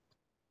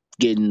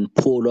getting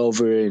pulled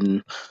over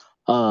and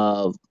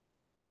uh,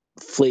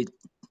 fleet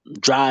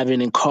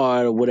driving in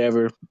car or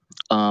whatever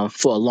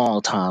for a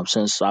long time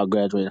since I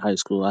graduated high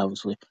school,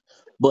 obviously.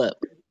 But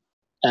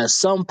at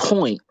some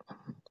point,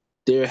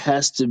 there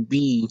has to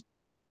be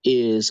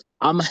is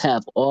I'm gonna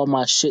have all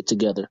my shit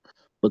together,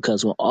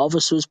 because when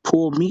officers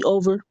pull me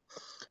over,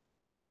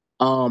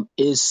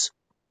 it's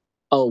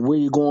oh, where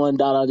you going,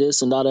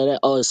 this and that.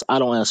 Oh, I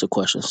don't answer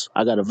questions.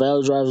 I got a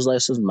valid driver's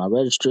license,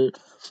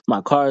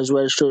 my car is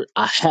registered,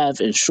 I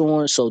have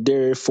insurance, so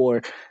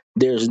therefore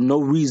there's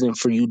no reason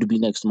for you to be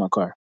next to my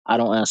car. I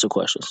don't answer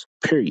questions.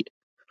 Period.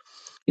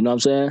 You know what I'm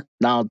saying?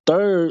 Now,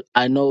 third,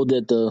 I know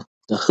that the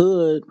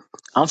hood.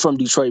 I'm from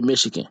Detroit,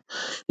 Michigan.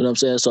 You know what I'm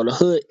saying? So the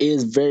hood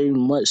is very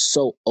much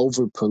so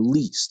over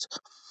policed.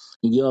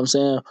 You know what I'm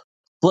saying?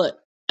 But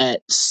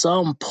at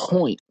some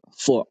point,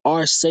 for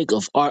our sake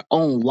of our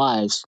own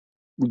lives,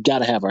 we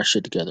gotta have our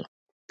shit together.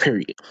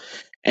 Period.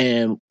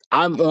 And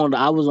I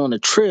was on a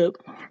trip.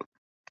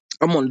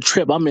 I'm on a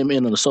trip. I'm in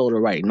Minnesota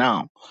right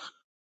now.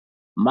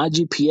 My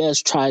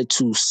GPS tried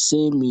to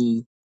send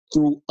me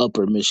through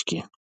Upper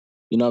Michigan.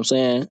 You know what I'm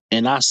saying?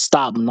 And I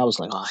stopped and I was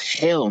like, oh,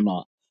 hell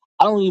no.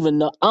 I don't even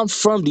know. I'm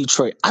from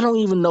Detroit. I don't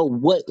even know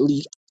what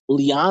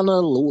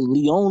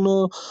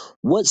Leona,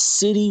 what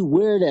city,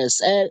 where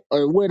that's at,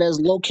 or where that's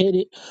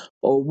located,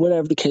 or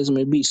whatever the case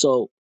may be.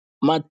 So,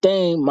 my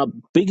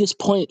biggest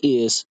point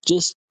is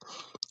just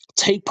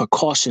take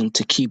precaution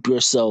to keep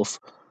yourself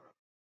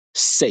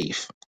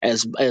safe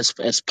as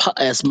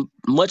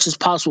much as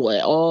possible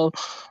at all,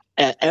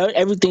 at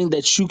everything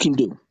that you can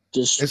do.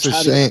 Just It's a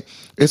try to shame.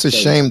 It's a stay.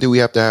 shame that we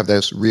have to have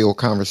this real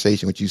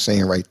conversation with you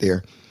saying right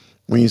there.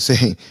 When you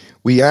say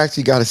we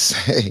actually got to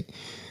say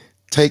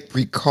take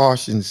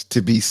precautions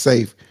to be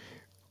safe.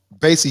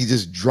 Basically,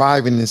 just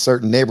driving in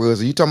certain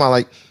neighborhoods. Are you talking about,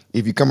 like,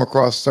 if you come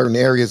across certain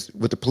areas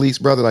with the police,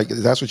 brother? Like,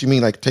 that's what you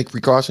mean? Like, take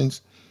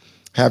precautions,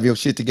 have your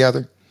shit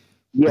together.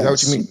 Is that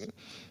what you Yes, mean?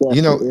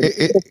 definitely.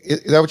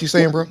 Is that what you're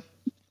saying, bro?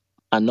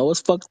 I know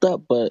it's fucked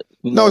up, but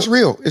No, it's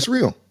real. It's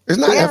real. It's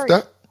not effed Jerry,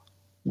 up.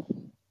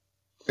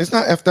 It's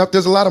not effed up.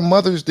 There's a lot of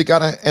mothers that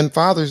and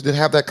fathers that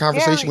have that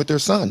conversation Jerry, with their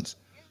sons.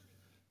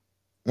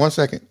 1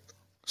 second.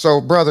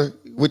 So, brother,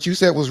 what you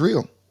said was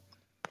real.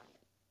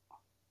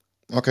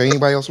 Okay.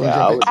 Anybody else want Yeah, to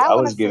jump in? I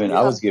want to say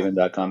I was something. given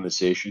that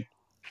conversation.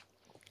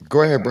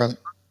 Go ahead, brother.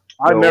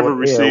 I never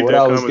Yeah, received what that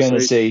I was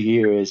gonna conversation. say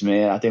here is,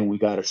 man, I think we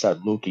gotta start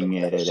looking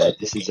at it that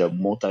this is a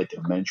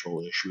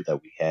multi-dimensional issue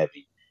that we have.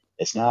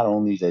 It's not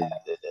only the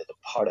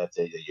part of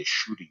that you're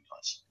shooting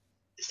us;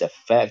 it's the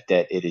fact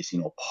that it is,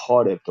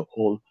 part of the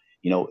whole,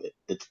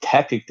 the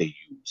tactic they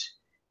use.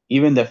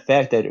 Even the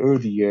fact that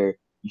earlier,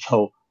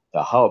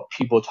 how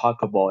people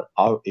talk about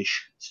our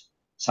issues.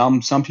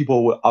 Some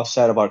people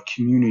outside of our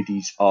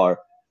communities are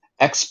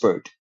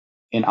expert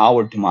in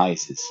our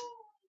demises,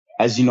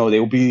 as you know, they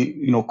will be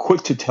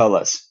quick to tell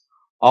us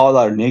all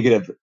our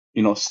negative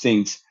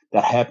things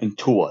that happen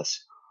to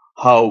us.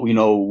 How,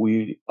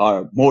 we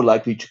are more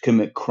likely to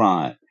commit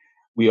crime.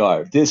 We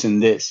are this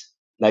and this.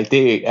 Like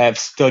they have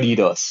studied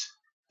us.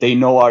 They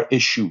know our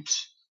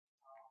issues.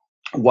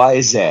 Why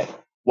is that?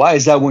 Why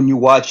is that when you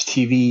watch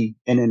TV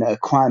and then a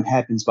crime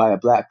happens by a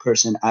black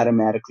person,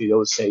 automatically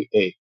they'll say,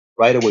 hey,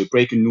 right away,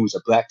 breaking news,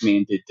 a black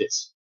man did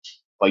this.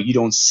 But you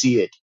don't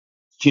see it,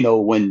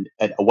 when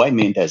a white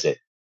man does it.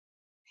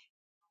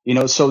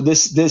 So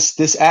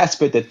this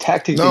aspect, the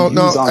tactics they No,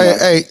 use no. on Hey,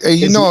 us hey, hey.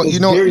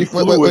 is very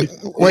fluid.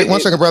 Wait. 1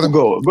 second, brother.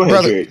 Go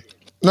ahead, Brother. Jerry.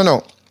 No,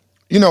 no.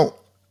 You know,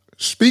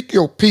 speak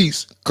your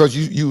piece because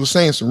you were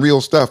saying some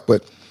real stuff.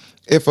 But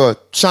if a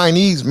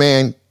Chinese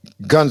man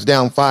guns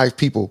down 5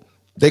 people,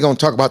 they gonna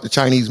talk about the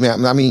Chinese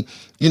man. I mean,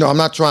 I'm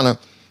not trying to.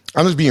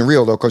 I'm just being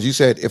real though, because you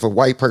said if a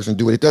white person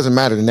do it, it doesn't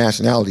matter the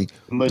nationality.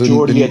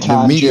 Majority of The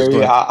time, media's Jerry,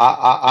 gonna.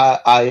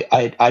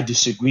 I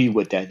disagree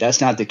with that.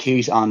 That's not the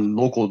case on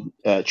local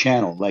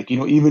channel. Like,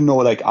 even though,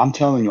 like, I'm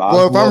telling you, I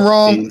Well, if grew I'm up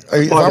wrong, in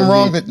part of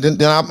the.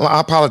 then I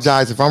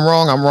apologize. If I'm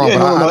wrong, I'm wrong. Yeah,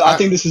 But no, no, no. I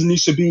think this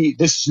needs to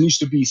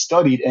be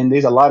studied, and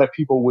there's a lot of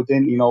people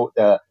within,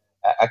 the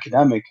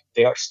academic.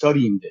 They are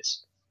studying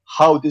this.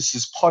 How this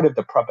is part of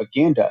the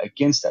propaganda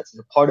against us. It's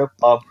a part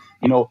of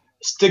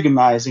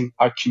stigmatizing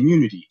our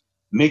community,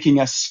 making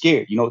us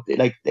scared.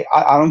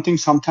 I don't think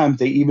sometimes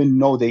they even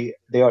know they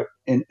are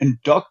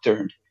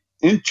inducted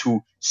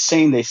into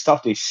saying the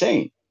stuff they're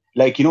saying.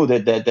 Like,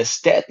 the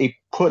stat they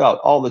put out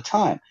all the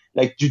time.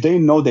 Like, do they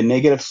know the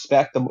negative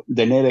spect,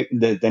 the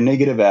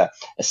negative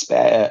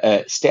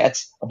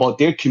stats about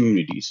their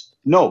communities?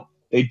 No,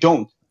 they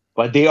don't.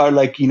 But they are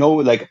like,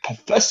 like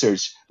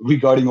professors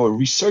regarding or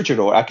researchers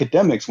or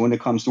academics when it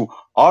comes to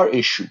our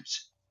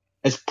issues.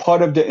 As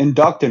part of the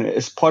indoctrination,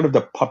 as part of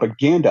the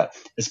propaganda,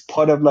 as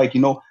part of like,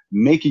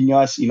 making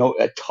us,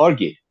 a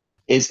target.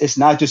 It's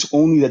not just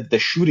only the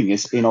shooting,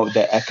 it's,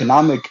 the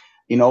economic,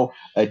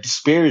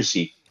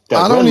 disparity, the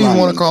I don't even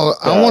want to redlining, call it.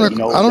 I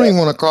don't the even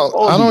want to call.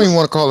 all I don't even these.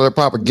 want to call it a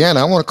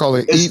propaganda. I want to call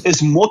it.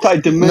 It's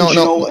No,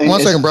 no. multidimensional, and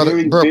 1 second, it's brother,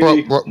 very, bro, bro,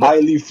 very bro, bro.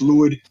 highly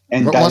fluid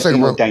and 1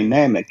 second, bro,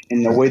 dynamic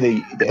in the way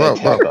they bro,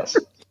 bro, attack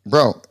us.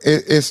 bro.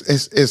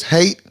 It's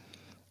hate,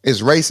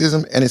 it's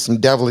racism, and it's some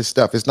devilish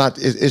stuff. It's not.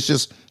 It's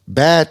just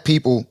bad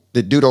people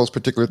that do those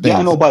particular Yeah,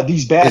 I know, things. but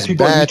these bad It's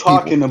people you're bad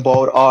people. talking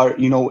about are,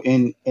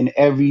 in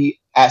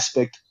every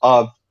aspect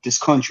of this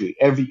country,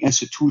 every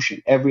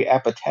institution, every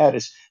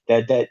apparatus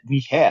that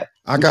we have.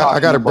 I'm I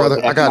talking got it, about brother.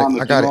 the I got it.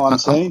 I economic. You got know it. what I'm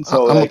saying?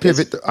 So I'm a like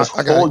pivot. it's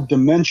I got it. whole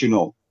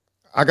dimensional.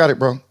 I got it,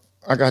 bro.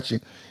 I got you.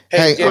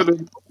 Hey, Hey, Jerry, Well,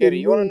 the Jerry,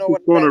 you want to news know is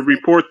what going to drives me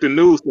report the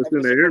news that's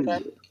in every the single area.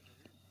 time?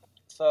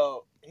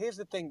 So here's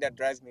the thing that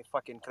drives me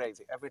fucking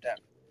crazy every time.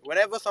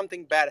 Whenever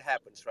something bad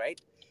happens,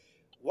 right?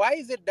 Why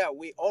is it that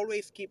we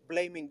always keep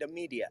blaming the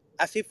media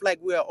as if like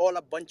we are all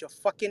a bunch of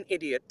fucking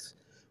idiots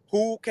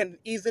who can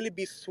easily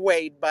be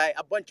swayed by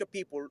a bunch of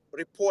people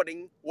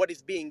reporting what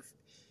is being,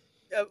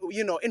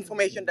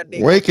 information that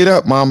they want wake to it hear.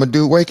 up, mama.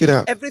 Dude, wake it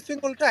up. Every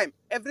single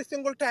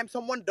time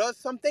someone does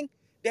something,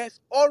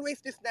 there's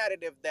always this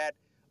narrative that,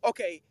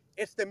 okay,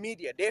 it's the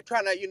media. They're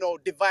trying to,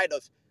 divide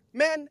us.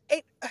 Man,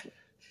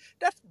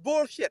 that's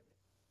bullshit.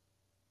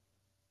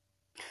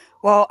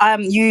 Well,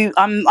 I'm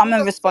All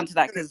gonna of us are respond to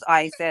that because humans.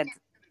 I said.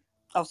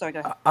 Oh, sorry. Go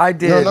ahead. I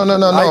No, no, did. no,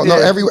 no, I no, no.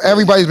 did.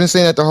 Everybody's been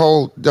saying that the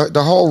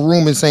whole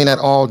room been saying that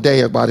all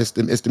day about it's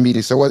the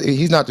media. So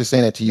he's not just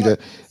saying that to you. But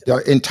The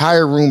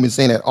entire room been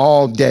saying that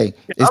all day.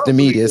 I It's the don't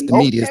believe media. It's the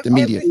media. It's the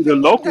media. every the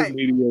single local time,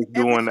 media is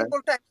every doing that.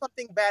 single time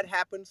something bad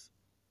happens,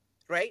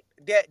 right?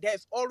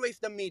 There's always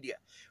the media.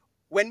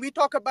 When we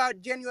talk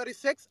about January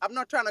 6th, I'm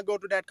not trying to go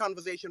to that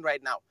conversation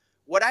right now.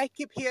 What I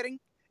keep hearing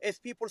is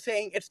people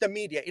saying it's the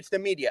media, it's the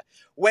media.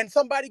 When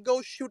somebody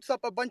goes shoots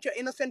up a bunch of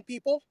innocent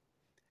people,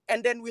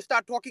 and then we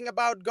start talking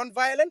about gun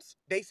violence,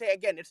 they say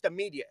again, it's the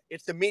media.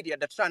 It's the media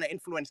that's trying to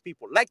influence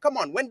people. Like, come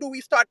on, when do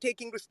we start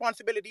taking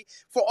responsibility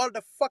for all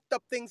the fucked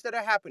up things that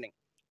are happening?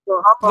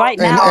 So how about Right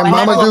now, And and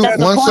how Mama that's about do that's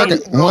the having 1 second,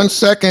 point. the 1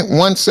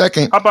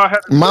 second. how about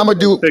having Mama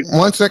do presidents take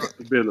 1 second.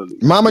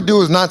 responsibility? Mama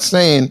do is not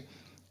saying.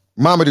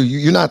 Mama do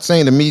you're not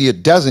saying the media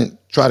doesn't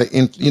try to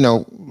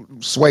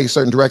sway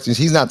certain directions.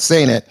 He's not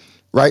saying that,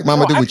 right,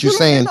 Mama No, do? What you're absolutely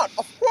saying? not.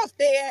 Of course,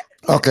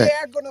 Okay, they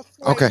are gonna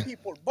sway okay.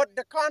 people, but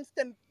the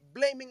constant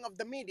blaming of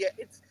the media,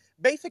 it's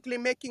basically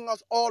making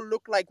us all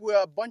look like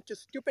we're a bunch of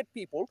stupid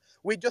people.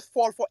 We just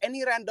fall for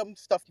any random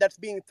stuff that's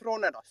being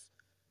thrown at us.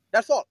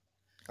 That's all.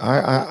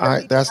 Of course, the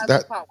I media that's has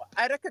the that. power.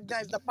 I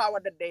recognize the power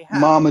that they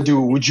have to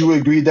Mamadou, would you influence.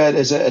 agree that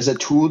as a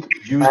tool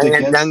used Kaya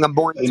against, nga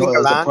buong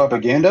as a Tingala.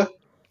 propaganda?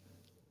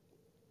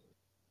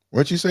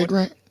 What you say, What?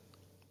 Grant?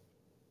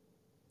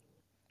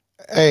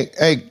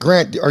 Hey,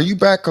 Grant, are you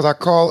back? Cause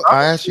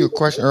I asked you a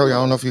question earlier. I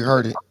don't know if you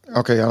heard it.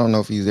 Okay, I don't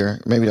know if he's there.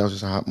 Maybe that was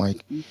just a hot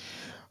mic.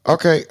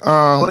 Okay,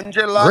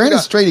 Grant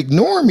is Bunjalanga. straight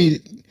ignoring me.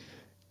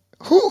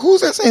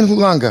 Who's that saying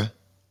Hulanga?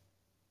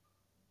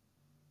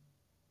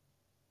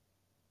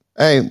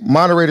 Hey,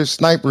 moderators,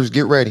 snipers,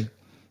 get ready.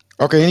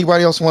 Okay,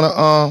 anybody else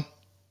wanna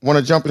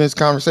jump in this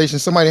conversation?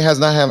 Somebody has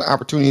not had an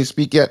opportunity to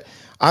speak yet.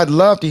 I'd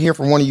love to hear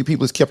from one of you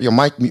people who's kept your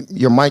mic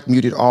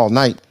muted all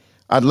night.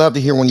 I'd love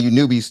to hear one of you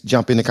newbies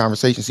jump in the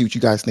conversation, see what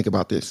you guys think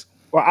about this.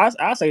 Well,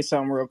 I'll say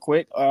something real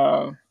quick.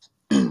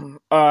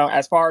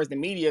 As far as the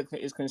media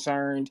is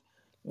concerned,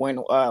 when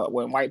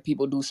white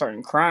people do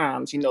certain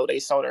crimes, they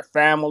show their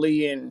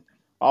family and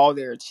all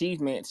their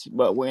achievements.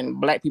 But when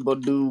black people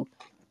do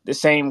the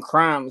same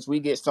crimes, we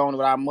get shown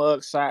with our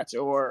mug shots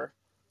or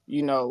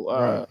you know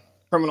Right. uh,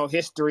 criminal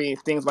history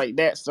and things like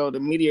that. So the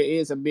media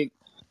is a big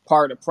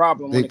part of the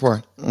problem when Big it comes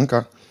part. Okay.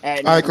 All to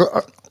adding right. on Cool.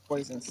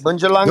 poisons.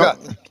 Go. Bunjalanga.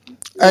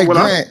 Hey, What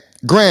I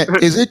Grant,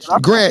 is it what I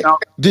Grant? found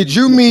out, Did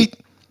you meet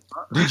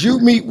Did you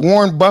meet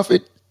Warren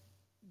Buffett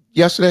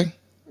yesterday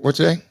or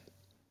today?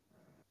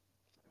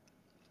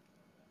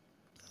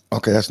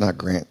 Okay, that's not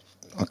Grant.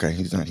 Okay,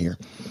 he's not here.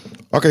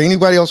 Okay,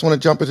 anybody else want to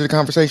jump into the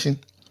conversation?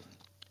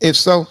 If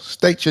so,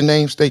 state your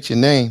name. State your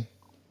name.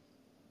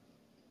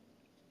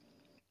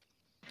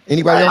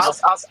 Anybody I'll,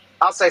 else? I'll,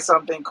 I'll say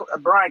something.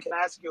 Brian, can I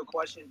ask you a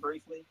question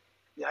briefly?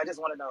 Yeah, I just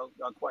want to know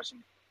a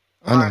question.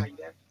 I Brian, know. are you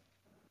there?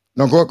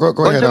 No, go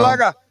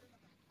ahead. Bunjalaga.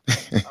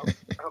 Oh,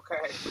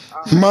 okay.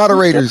 All right.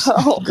 Moderators,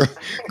 Oh,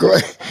 go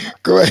ahead.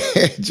 Go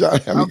ahead, John.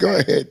 I mean, go Okay.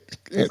 ahead,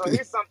 So Anthony.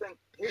 here's something.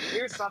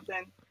 Here's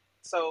something.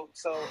 So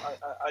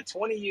a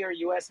 20-year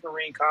U.S.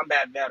 Marine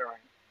combat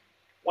veteran.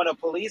 When a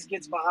police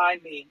gets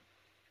behind me,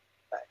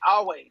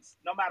 always,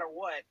 no matter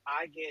what,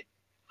 I get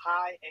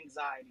high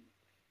anxiety.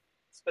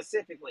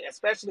 Specifically,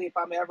 especially if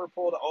I'm ever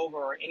pulled over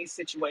or any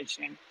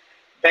situation,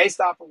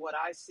 based off of what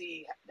I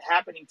see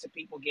happening to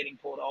people getting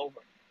pulled over.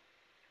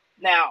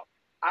 Now,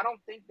 I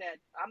don't think that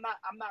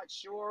I'm not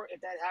sure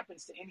if that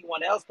happens to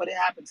anyone else, but it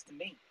happens to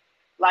me.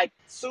 Like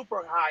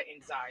super high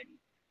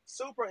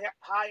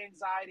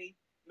anxiety,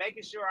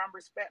 making sure I'm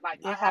respect. Like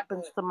I it have to,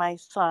 happens to my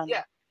son.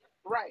 yeah,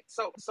 right.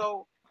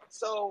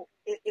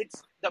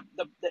 It's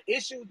the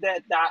issue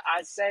that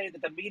I say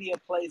that the media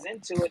plays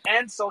into it,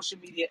 and social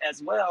media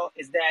as well,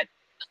 is that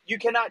you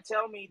cannot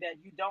tell me that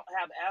you don't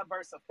have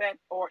adverse effect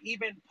or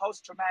even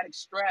post traumatic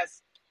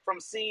stress from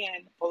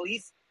seeing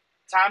police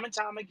time and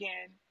time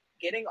again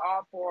getting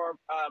off for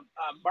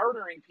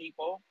murdering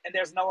people, and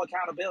there's no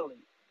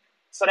accountability.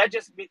 So that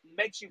just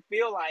makes you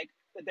feel like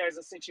that there's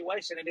a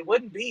situation, and it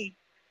wouldn't be,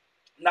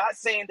 not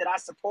saying that I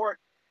support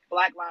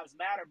Black Lives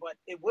Matter, but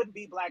it wouldn't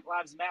be Black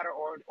Lives Matter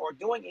or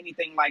doing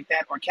anything like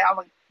that, or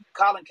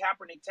Colin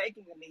Kaepernick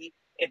taking a knee,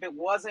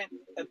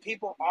 if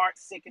people aren't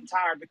sick and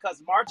tired,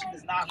 because marching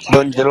does not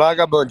find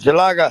Bunjalaga. empathy.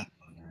 Bunjalaga.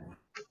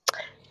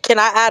 Can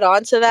I add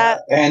on to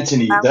that,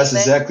 Anthony, that's Alvin?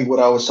 exactly what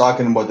I was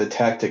talking about, the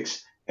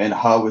tactics and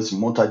how it's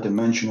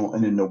multidimensional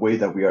and in the way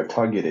that we are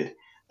targeted.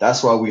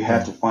 That's why we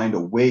have Right. to find a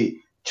way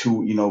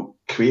to,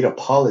 create a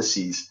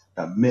policies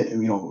that,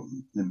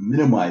 that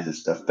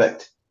minimizes the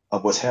effect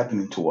of what's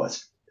happening to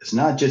us. It's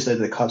not just that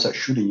the cops are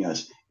shooting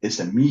us, it's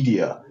the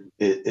media,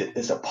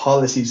 it's the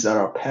policies that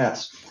are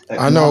passed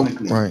I know.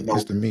 economically, Right.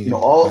 It's the media.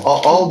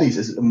 all these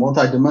is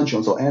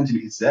multidimensional. So Anthony,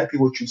 exactly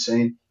what you're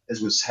saying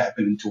is what's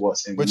happening to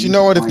us, and we But you need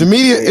know to what? find a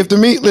If way. the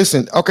media,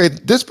 listen, okay,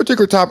 this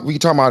particular topic we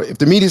talking about, if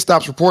the media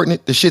stops reporting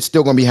it, the shit's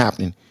still gonna be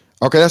happening.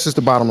 Okay, that's just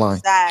the bottom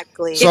line.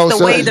 It's Exactly. the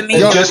way the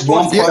It's media just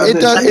one reports Yeah, it. part of it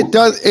the does, truth.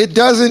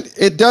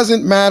 it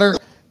doesn't matter.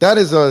 That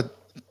is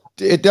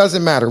it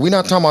doesn't matter. We're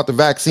not talking about the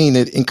vaccine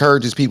that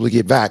encourages people to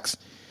get vaxxed.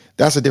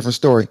 That's a different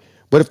story.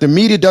 But if the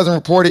media doesn't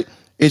report it,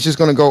 it's just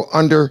gonna go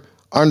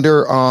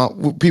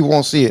people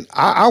won't see it.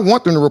 I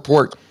want them to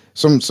report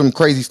some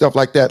crazy stuff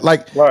like that.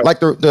 right.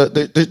 Like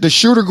the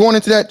shooter going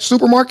into that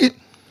supermarket.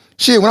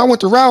 Shit, when I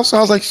went to Ralph's,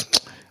 I was like,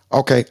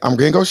 okay, I'm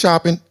gonna go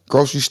shopping,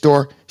 grocery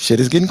store. Shit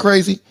is getting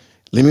crazy.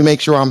 Let me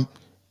make sure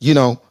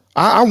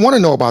I want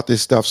to know about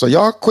this stuff. So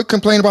y'all quit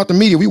complaining about the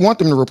media. We want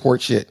them to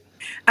report shit.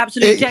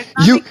 Absolutely, It, Jerry. Can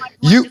I you make my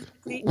point you just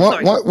quickly? one,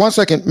 Sorry. one, one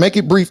second. Make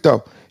it brief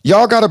though.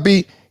 Y'all gotta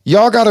be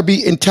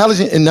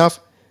intelligent enough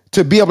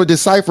to be able to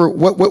decipher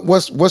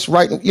what's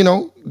right.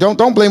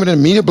 Don't blame it on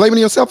the media. Blame it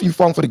on yourself. You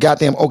falling for the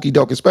goddamn okey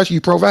doke, especially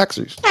you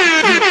pro-vaxxers.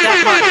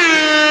 That part,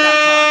 Jerry.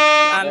 That part.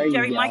 There you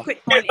Jerry, my go.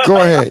 quick point is Go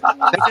this. ahead.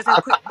 It's just a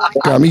quick point.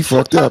 Got me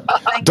fucked up.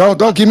 Thank you.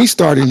 Don't get me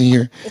started in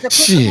here. It's a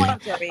quick Shit.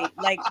 point, Jerry.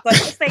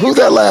 But just say as Who's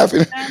far that as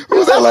laughing? I'm concerned,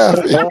 Who's that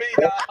laughing? Me,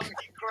 dog,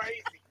 you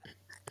crazy.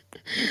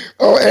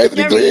 Oh,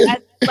 Anthony Jerry, Glenn.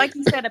 like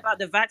you said about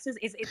the vaxxers,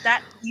 is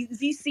that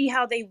if you see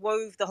how they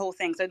wove the whole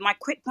thing. So my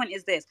quick point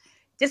is this: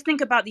 just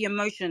think about the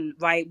emotion,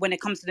 right? When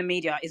it comes to the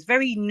media, it's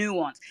very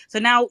nuanced. So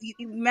now you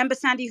remember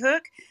Sandy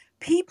Hook.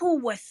 People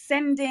were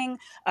sending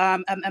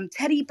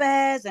teddy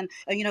bears and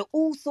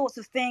all sorts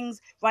of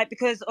things, right,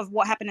 because of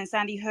what happened in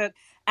Sandy Hook,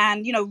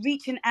 and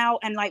reaching out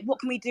and like, what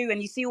can we do?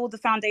 And you see all the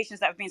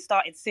foundations that have been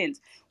started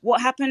since.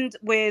 What happened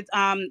with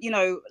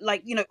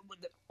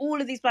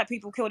all of these black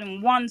people killed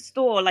in one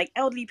store, like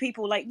elderly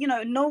people, like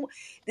no,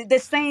 the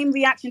same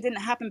reaction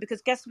didn't happen,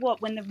 because guess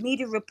what, when the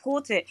media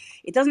report it,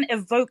 it doesn't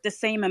evoke the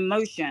same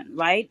emotion,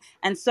 right?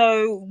 And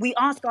so we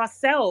ask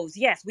ourselves,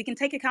 yes, we can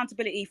take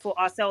accountability for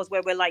ourselves,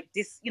 where we're like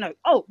this,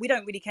 oh, we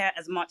don't really care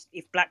as much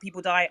if black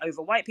people die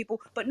over white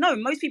people. But no,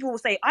 most people will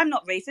say, I'm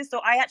not racist, so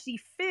I actually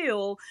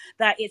feel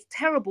that it's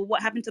terrible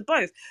what happened to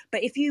both.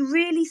 But if you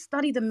really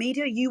study the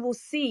media, you will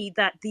see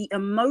that the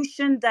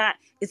emotion that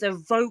is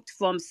evoked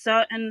from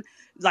certain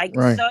Like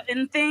Right.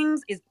 certain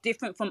things is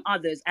different from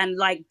others, and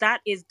like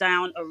that is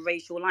down a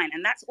racial line.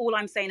 And that's all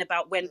I'm saying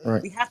about when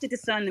Right. we have to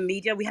discern the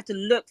media, we have to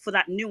look for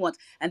that nuance,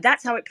 and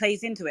that's how it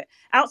plays into it.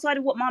 Outside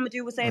of what Mama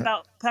Do would say Right.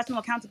 about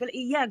personal accountability,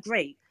 yeah,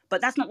 great.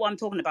 But that's not what I'm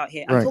talking about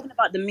here. I'm Right. talking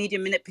about the media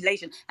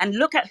manipulation. And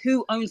look at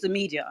who owns the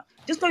media.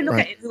 Just go look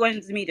at Right. it, who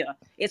owns the media.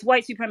 It's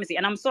white supremacy.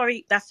 And I'm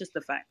sorry, that's just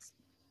the facts.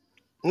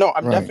 No,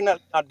 I'm Right.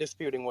 definitely not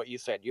disputing what you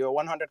said. You're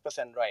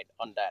 100% right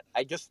on that.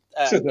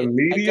 So the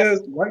I media guess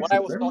is white what I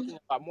was supremacy. talking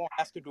about more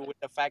has to do with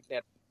the fact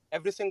that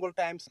every single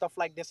time stuff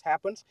like this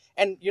happens,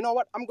 and you know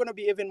what? I'm gonna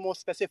be even more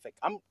specific.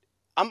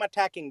 I'm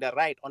attacking the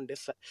right on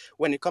this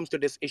when it comes to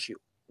this issue.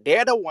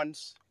 They're the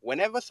ones.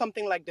 Whenever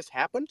something like this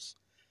happens,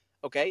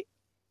 okay,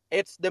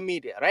 it's the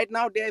media. Right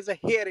now, there's a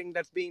hearing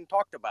that's being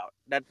talked about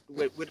that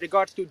with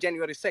regards to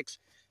January 6th.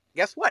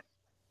 Guess what?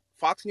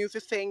 Fox News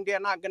is saying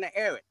they're not going to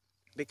air it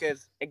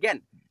because,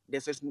 again,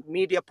 this is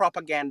media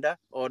propaganda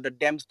or the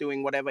Dems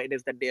doing whatever it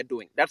is that they're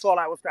doing. That's all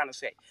I was trying to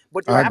say.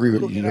 But you're I agree with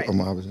absolutely you, right.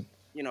 Mama.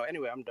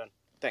 Anyway, I'm done.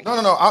 Thank No, you.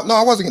 no, no, no.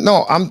 I wasn't.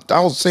 No, I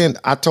was saying.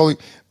 I totally,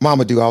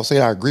 Mama Do. I was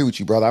saying I agree with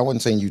you, brother. I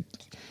wasn't saying you.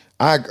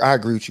 I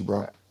agree with you,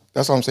 bro.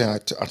 That's what I'm saying. I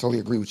totally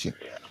agree with you.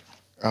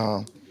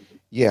 Um,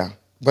 yeah.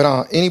 But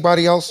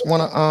anybody else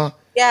wanna?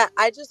 Yeah,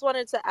 I just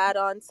wanted to add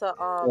on to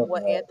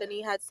what Uh,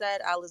 Anthony had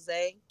said,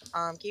 Alize.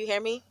 Can you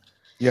hear me?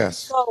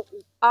 Yes. So,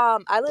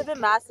 I live in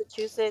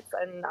Massachusetts,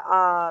 and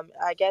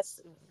I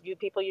guess you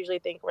people usually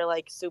think we're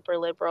like super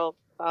liberal,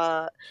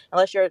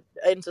 unless you're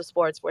into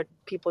sports, where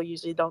people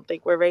usually don't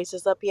think we're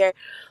racist up here.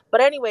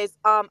 But anyways,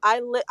 I'm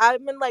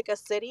in like a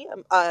city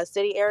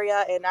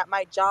area, and at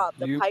my job,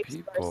 the You pipes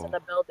burst in people.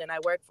 the building. I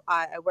work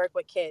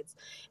with kids,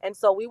 and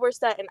so we were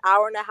sent an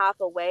hour and a half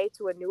away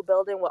to a new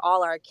building with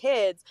all our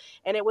kids,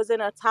 and it was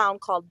in a town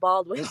called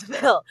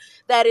Baldwinsville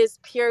that is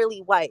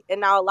purely white.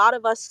 And now a lot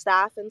of us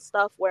staff and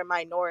stuff were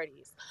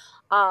minorities.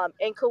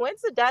 And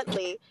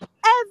coincidentally,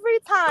 every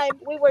time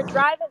we were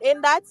driving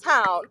in that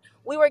town,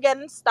 we were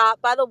getting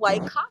stopped by the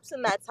white cops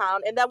in that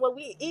town. And then when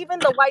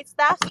even the white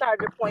staff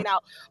started to point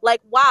out,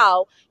 like,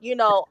 wow,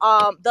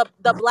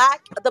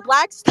 the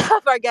black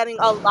staff are getting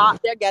a lot.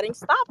 They're getting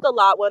stopped a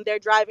lot when they're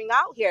driving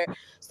out here.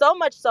 So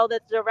much so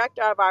that the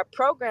director of our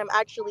program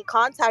actually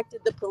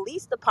contacted the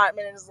police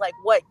department and is like,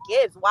 what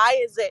gives?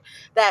 Why is it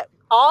that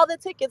all the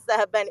tickets that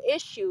have been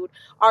issued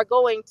are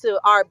going to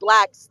our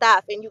black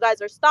staff and you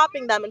guys are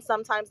stopping them and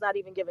sometimes not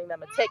even giving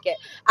them a ticket?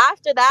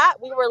 After that,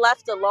 we were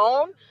left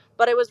alone,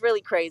 but it was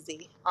really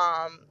crazy.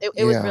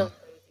 It was Yeah. really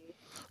crazy.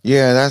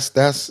 Yeah.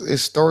 That's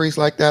it's stories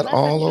like that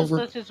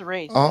Massachusetts is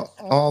racist.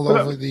 all But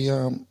over the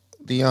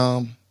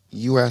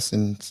U.S.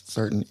 in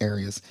certain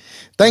areas.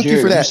 Thank you for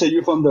Jerry, you that. say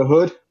you're from the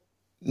hood.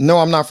 No,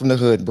 I'm not from the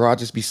hood, bro. I'll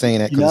just be saying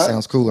that You because it not?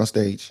 sounds cool on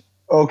stage.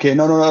 Okay,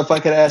 no, no, no. If I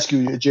could ask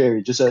you,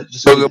 Jerry, just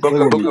Booga play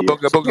booga with me booga here.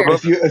 booga booga Here. booga.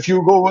 If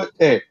you go with,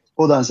 hey,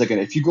 hold on a second.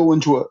 If you go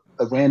into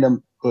a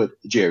random hood,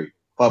 Jerry, if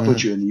I put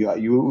Mm-hmm. you in, you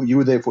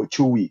were there for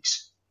 2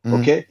 weeks, Mm-hmm.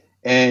 okay,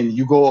 and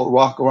you go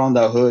walk around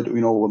that hood,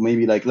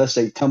 maybe like let's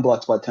say 10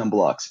 blocks by 10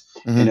 blocks,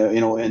 Mm-hmm.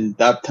 and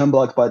that 10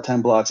 blocks by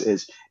 10 blocks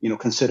is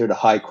considered a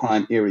high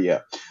crime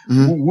area.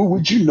 Mm-hmm.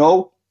 Would you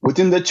know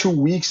within the 2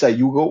 weeks that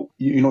you go,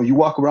 you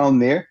walk around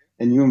there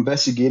and you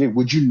investigate it?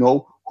 Would you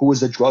know who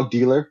is the drug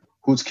dealer,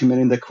 who's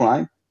committing the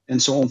crime,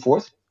 and so on and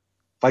forth?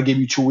 If I give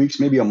you 2 weeks,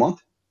 maybe a month.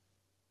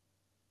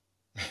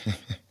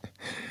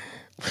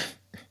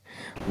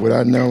 Would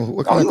I know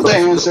what I kind of know the question?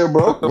 answer,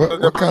 bro. Booga booga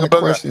What kind booga of booga.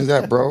 question is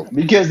that, bro?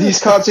 Because these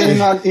cops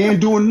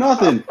ain't doing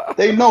nothing.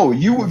 They know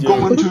you would go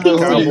Jerry, into Who the thinks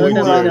hood they and Cowboy you heard would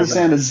about Jerry, him? man.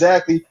 understand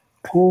exactly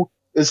who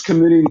is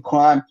committing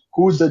crime,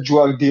 who's the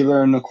drug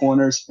dealer in the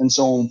corners, and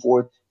so on and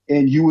forth.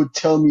 And you would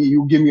tell me,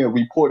 you give me a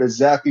report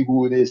exactly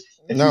who it is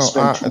if you No,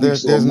 spend two there,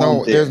 weeks or a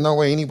month there's there. no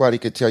way anybody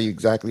could tell you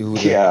exactly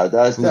Yeah,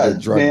 that's who the that,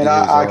 drug man.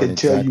 dealers I are and could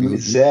tell exactly you who.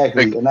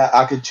 exactly, and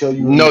I could tell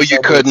you in the No, you suburbs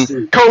couldn't.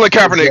 too. Colin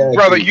Kaepernick,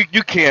 brother, Exactly. you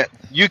can't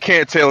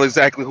tell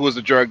exactly who is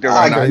a drug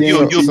dealer or I not. Okay, You'll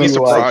guarantee be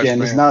you I surprised,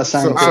 can. It's man. not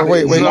so scientific.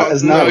 wait, It's wait, not. No,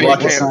 It's no, not you wait, rocket wait,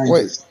 can't.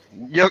 wait, scientist.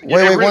 Yeah,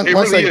 wait, it, wait, it one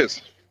really second.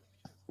 is.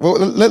 Well,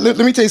 let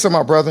me tell you something,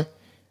 my brother.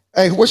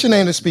 Hey, what's your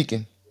name that's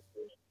speaking?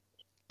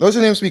 What's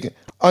your name speaking?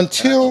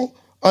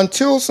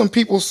 Until some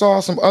people saw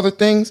some other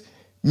things,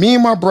 me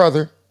and my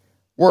brother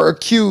were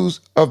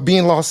accused of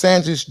being Los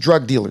Angeles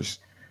drug dealers.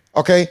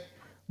 Okay,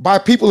 by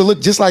people that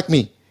look just like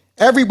me.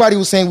 Everybody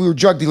was saying we were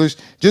drug dealers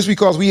just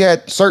because we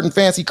had certain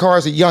fancy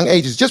cars at young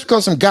ages. Just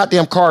because some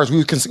goddamn cars, we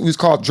was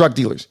called drug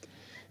dealers.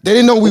 They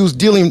didn't know we was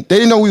dealing. They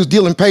didn't know we was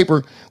dealing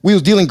paper. We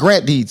was dealing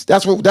grant deeds.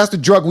 That's the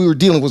drug we were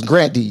dealing was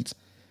grant deeds.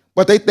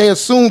 But they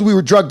assumed we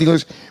were drug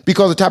dealers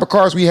because of the type of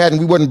cars we had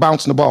and we wasn't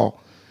bouncing the ball.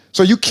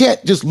 So you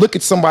can't just look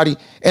at somebody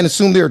and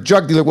assume they're a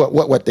drug dealer.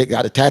 What they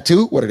got a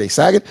tattoo? What are they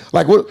sagging?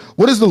 Like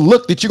what is the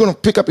look that you're gonna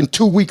pick up in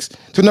 2 weeks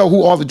to know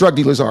who all the drug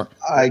dealers are?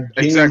 I Exactly.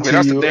 guarantee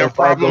That's the you, damn if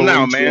I problem go now,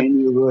 into man. any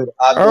hood,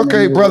 I've been in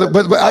Okay, the brother, hood,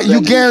 but I've you been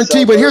in the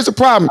guarantee. But here's suburbs. the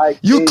problem: I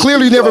you guarantee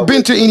clearly you, never I been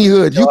would. to any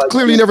hood. You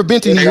clearly never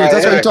been to any Yes, hood. I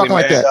That's why you have. talking Exactly,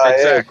 like Yes, man. that. I have,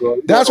 Exactly. bro.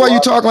 You That's gotta why you watch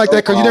talk like that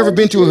yourself because you never around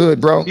been here, to a Jerry.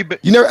 hood, bro. You be,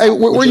 You never. Hey,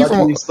 Would where you you like me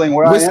from? to explain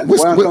where I am,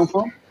 where I come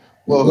from,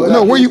 what hood I No,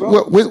 where came you? from? What?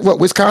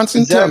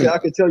 Wisconsin? Tell Exactly, me. I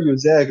can tell you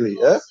exactly.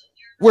 Yeah?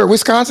 Where,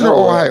 Wisconsin or No,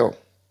 Ohio?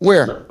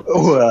 Where?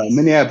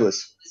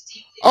 Minneapolis.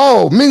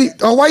 Oh,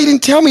 why you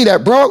didn't tell me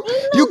that, bro?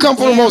 You come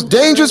from the most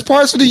dangerous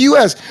parts of the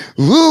U.S.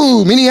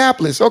 Ooh,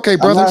 Minneapolis. Okay,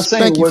 I'm brother. not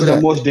saying it Thank you was for the that.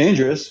 most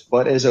dangerous,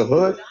 but as a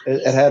hood,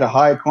 it had a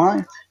high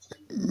crime.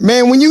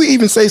 Man, when you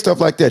even say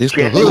stuff like that, it's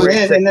the And hood. January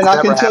then, and 6th then I never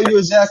can tell happened. you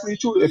exactly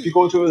too. If you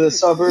go to the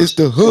It's suburbs,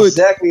 the hood.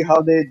 exactly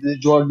how the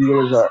drug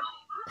dealers are.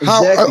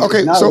 How? Exactly. It's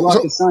Okay, not a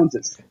rocket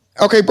scientist.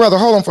 okay, brother.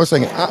 Hold on for a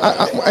second.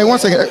 Hey, one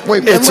second.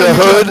 Wait, It's everybody, a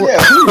mute your mic. hood.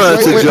 Yeah, please.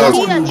 It's Wait, a Please wait, bear one, joke.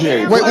 with He a me,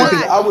 Jerry, wait, one,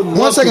 because I would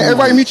one love to second.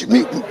 Everybody, learn.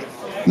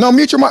 no,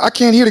 mute your mic. I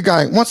can't hear the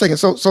guy. One second.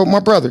 So my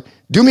brother,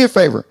 do me a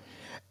favor.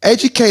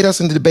 Educate us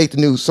and debate the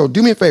news. So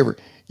do me a favor.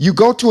 You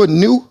go to a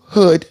new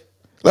hood.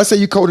 Let's say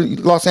you go to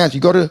Los Angeles.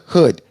 You go to the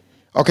hood.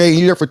 Okay, and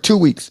you're there for 2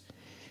 weeks.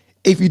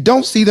 If you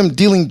don't see them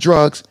dealing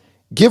drugs,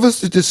 give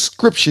us the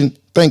description.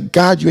 Thank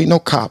God you ain't no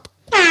cop.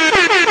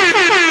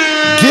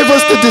 Give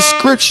us the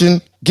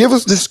description. Give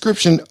us the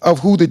description of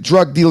who the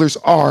drug dealers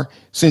are,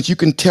 since you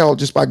can tell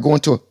just by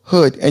going to a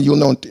hood and you'll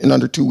know in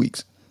under 2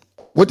 weeks.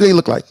 What do they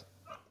look like?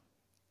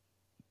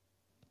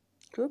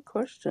 Good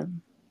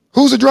question.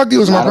 Who's the drug It's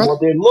dealers, my not brother?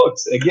 about their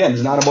looks. Again,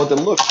 it's not about the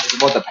looks. It's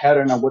about the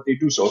pattern of what they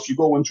do. So if you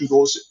go into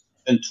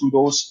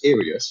those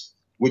areas,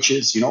 which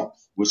is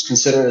was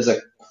considered as a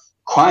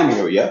crime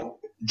area,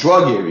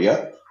 drug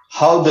area,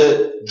 how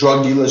the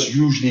drug dealers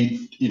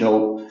usually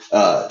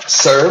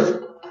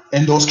serve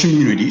in those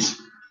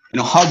communities,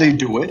 how they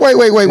do it, Wait.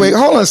 and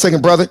Hold on a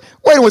second, brother.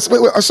 Wait.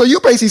 So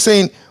you're basically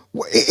saying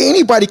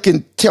anybody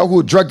can tell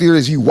who a drug dealer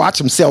is? You watch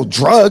them sell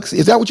drugs.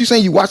 Is that what you're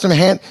saying? You watch them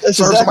that's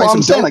serve exactly somebody what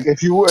I'm some saying. dope? Like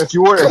if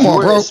Come you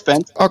on, were bro.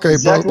 spent Okay,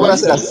 bro. exactly what I Bro,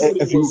 said.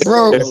 If you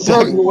bro,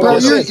 exactly what I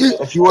said.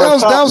 If you were a that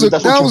was cop,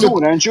 that's what you're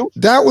doing, aren't you?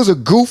 that was a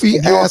goofy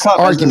If you're a ass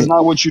cop, is argument.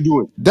 not what you're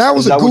doing. That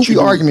was Is a that what you're goofy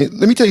doing? argument.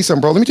 Let me tell you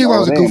something, bro. Let me tell you why it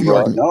No, was a it ain't, goofy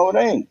bro. argument. No, it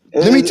ain't.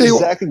 Let me tell you.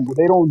 Exactly.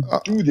 They don't Uh,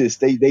 do this.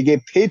 They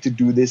get paid to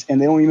do this,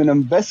 and they don't even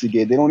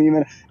investigate. They don't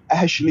even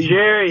actually,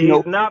 Jerry,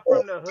 he's not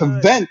from the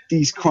hood. prevent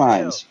You these can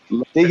tell. crimes.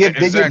 They get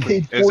Exactly.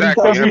 paid forty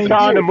Exactly. Because thousand he a Everybody.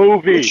 saw in the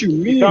year. What movie. you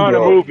He mean, saw in the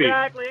bro? movie.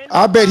 Exactly.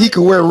 I bet he Anybody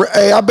could wear. who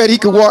Hey, I bet he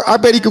could walk. I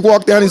bet he could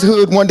walk down his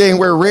work hood one day and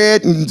wear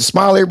red and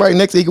smile at everybody.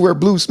 Next day he could wear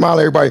blue, smile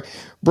at everybody.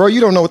 Bro,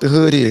 you don't know what the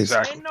hood is.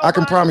 Exactly. ain't I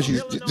can nobody promise from you.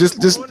 Illinois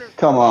Just born and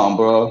Come on,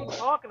 what are bro. you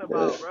talking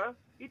about, bro?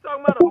 He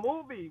talking about a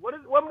movie. What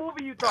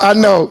movie you I talking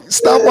about? know.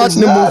 Stop It's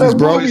watching the not a movies,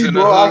 bro. Boys movie, in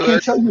the bro. I can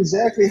hood. tell you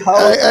exactly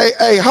how.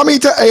 Hey, how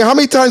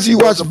many times do you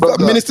watch Booga booga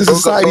Minister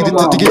booga Society Come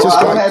booga. to on, get bro. your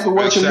I don't have stripes? to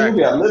watch a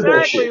movie. Exactly. I live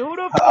that Exactly. shit. Who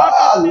the fuck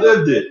is I still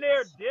lived it. sitting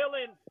there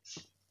dealing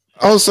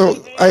Also,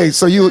 hey, cocaine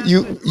so and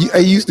acid, hey,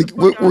 bro? you Get used to the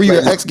fuck out were of you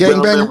an here. ex Ladies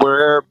and gentlemen, gangbanger? we're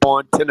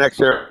airborne.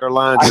 10X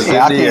Airlines I is can't.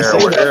 in I the can't air. say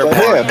We're that, but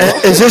yeah, airborne.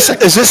 bro. Is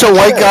this a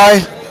white Yeah.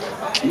 guy?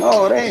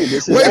 No, it ain't.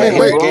 This is Wait a minute, Adam, Hey,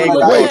 wait, bro. gang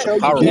Like I member could wait. with tell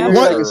you, powerful period.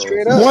 One Like it's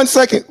straight girls. up.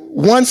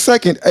 one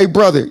second. Hey,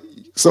 brother.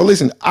 So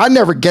listen, I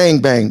never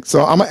gangbanged.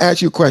 So I'm gonna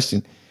ask you a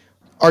question.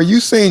 Are you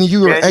saying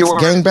you were ex January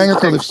gangbanger?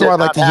 Because if 6th so, did I'd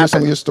like not to hear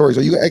some of happen. your stories.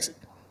 Are you an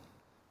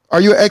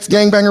ex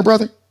gangbanger,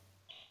 brother?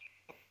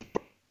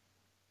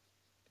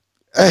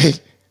 Hey,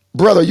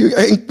 brother, you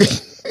ain't.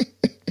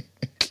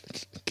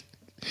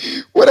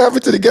 What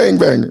happened to the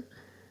gangbanger?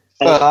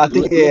 Hey, I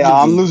think yeah,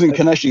 I'm losing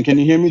connection. Can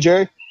you hear me,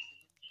 Jerry?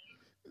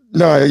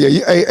 No, yeah,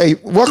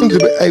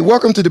 hey,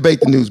 welcome to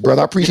debate the news,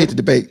 brother. I appreciate the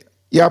debate.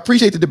 Yeah, I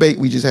appreciate the debate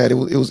we just had. It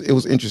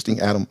was interesting,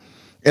 Adam.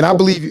 And I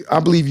believe you. I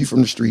believe you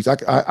from the streets.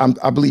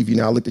 I believe you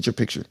now. I looked at your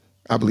picture.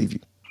 I believe you.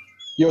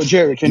 Yo,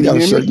 Jerry, You can you got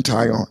a hear me? shirt and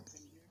tie on.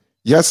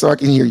 Yes, sir. I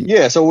can hear you.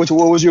 Yeah. So, what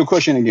was your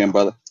question again,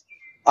 brother?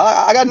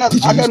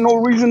 Did you I got use? no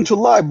reason to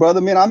lie,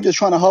 brother. Man, I'm just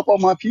trying to help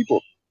out my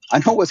people. I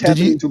know what's Did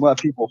you? happening to my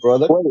people,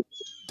 brother. wait,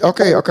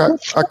 Okay.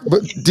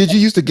 But did you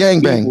use the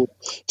gangbang? people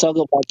talk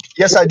about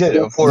Yes, I did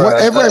for What?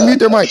 Everybody mute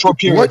their a mic. short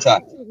period of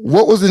time.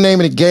 What was the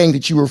name of the gang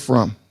that you were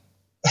from?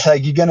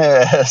 Like you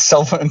gonna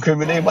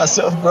self-incriminate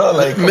myself, bro?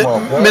 Like, come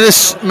on, bro.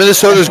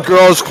 Minnesota's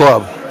Girls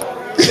Club.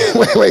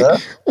 wait, Huh?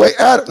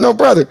 Adam, no,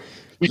 brother.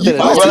 We You could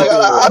have Well, listen, like,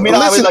 taken I her. mean,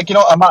 I was listen. like,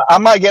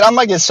 I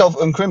might get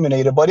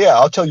self-incriminated, but yeah,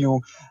 I'll tell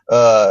you.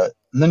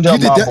 Lindell You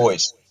did Mob that.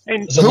 Boys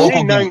Ain't is a Who?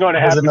 local ain't nothing gang.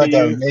 gonna It was happen to like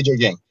a you. major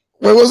gang.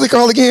 What was it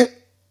called again?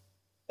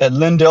 At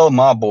Lindell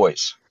Mob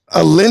Boys.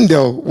 A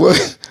Lindo.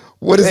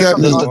 What does They that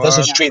from That's mean? North the, that's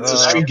a street. It's a Minneapolis.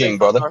 street They gang, from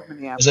brother. North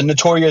It's a Minneapolis.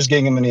 notorious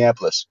gang in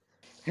Minneapolis.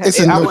 It's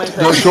a I no. wouldn't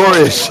say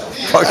Notorious. notorious.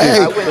 Fucking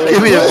I Hey, wouldn't say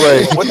give me a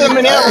break. notorious. Within hey,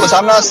 Minneapolis,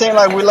 I'm not saying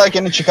like we like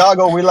in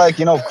Chicago, we like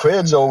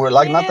Crids or we're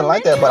like nothing Man,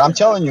 like let that. But I'm him.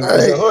 telling you,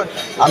 as hey, a hood,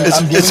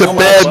 I'm It's giving a you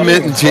my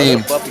badminton experience, They're brother. a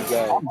team. Buffy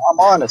gang. I'm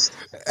honest.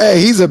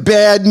 hey, he's a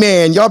bad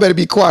man. Y'all better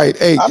be quiet.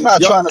 Hey, I'm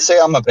not y'all. trying to say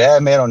I'm a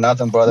bad man or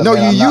nothing, brother. No,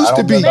 Man, you I'm not. I used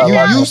to don't be. live that You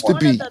life Lindell no is used to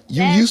more. one of be. the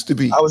You best used to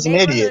be. I was an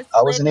idiot. neighborhoods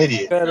I to was live an in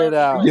idiot. in Cut it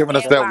out. Philadelphia. Giving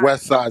us that Everybody.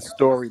 West Side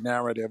Story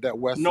narrative. That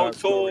West Side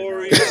Story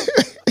narrative. Notorious.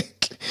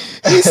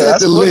 He said That's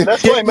the good.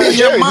 That's Give fine, me but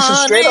your Jerry, this is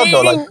straight up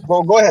though. Like,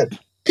 money. go ahead.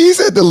 he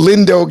said the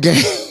Lindo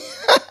gang.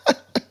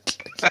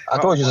 I Oh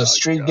told you it's a my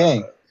street God.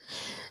 gang.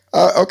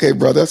 Okay,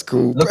 bro, that's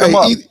cool. Look Hey, them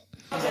up.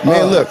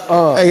 man, look.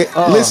 Hey,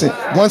 listen.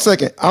 1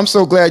 second. I'm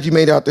so glad you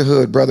made out the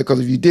hood, brother. Because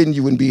if you didn't,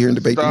 you wouldn't be here and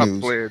debate the Stop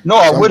news. playing, No,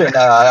 I So I'm. wouldn't.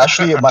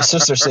 Actually, my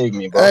sister saved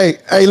me, bro.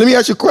 Hey, let me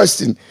ask you a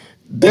question.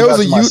 Thank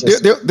God to my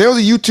sister. There was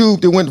a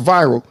YouTube that went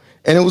viral.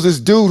 And it was this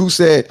dude who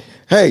said,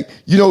 "Hey,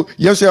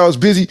 yesterday I was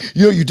busy.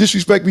 You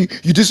disrespect me.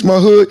 You dis my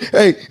hood.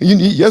 Hey,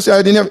 yesterday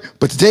I didn't have,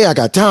 but today I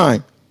got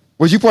time."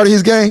 Was you part of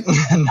his gang?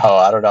 No,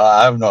 I don't know.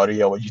 I have no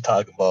idea what you're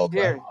talking about,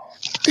 bro. Jerry,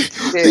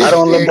 Do, I Jerry,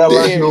 don't live Jerry, that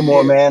life Jerry, no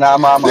more, Jerry. man.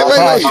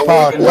 wait, wait, Talk,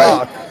 talk,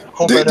 wait. talk.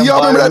 Corporate Do y'all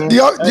remember that? Do environment.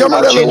 y'all, do y'all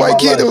I remember that little changed white my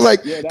kid that life. was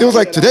like, That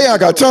today I was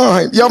got Detroit.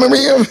 time. Y'all Yeah, remember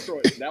that was him?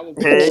 Detroit. That was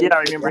Yeah, Detroit. yeah, I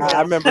remember Yeah,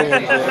 I him. remember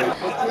him, Jerry.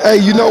 But Hey, Jerry,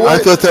 you know I what?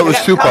 thought that I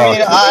was got I Tupac.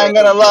 mean, confidence in I him. ain't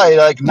gonna lie.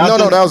 Like No,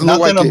 nothing, that was a little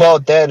white nothing kid.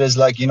 about that is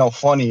like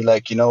funny.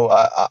 Like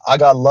I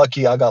got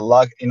lucky. I got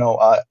luck.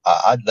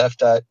 I left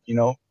that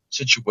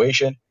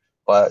situation.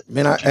 But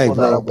Man, the hey, people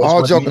that bro. was All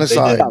with joking me,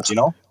 they aside, didn't. Gotcha.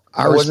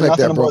 I It wasn't respect nothing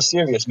that, about bro.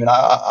 serious, man.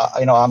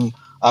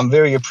 I'm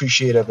very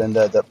appreciative, and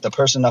the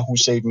person that who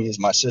saved me is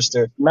my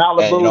sister,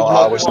 and Malibu's I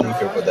most always wanted. thank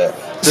her for that.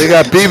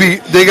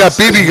 They got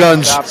BB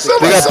guns. Stop the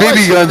They Somebody, got cap. somebody,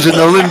 BB guns in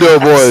the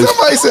Lindo boys.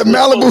 somebody said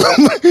Malibu.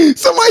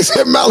 Somebody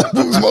said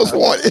Malibu's most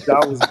wanted.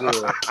 That was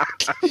good.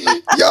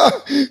 Y'all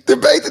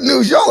debate the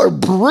news. Y'all are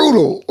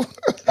brutal.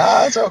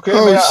 Nah, it's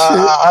okay, Oh man.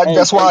 shit.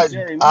 That's Hey, why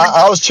Jerry, let me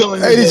I was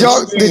chilling Hey, with Jerry, the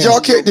let me say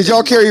experience. something real did quick.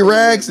 y'all We got carry 30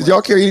 rags? Did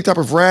y'all minutes. carry any type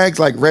of rags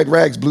like red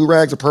rags, blue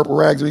rags, or purple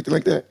rags, or anything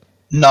like that?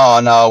 No,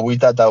 no, we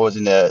thought that was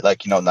in the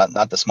like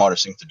not the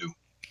smartest thing to do.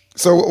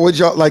 So what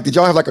y'all like? Did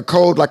y'all have like a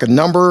code, like a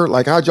number?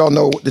 Like how'd y'all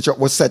know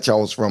what set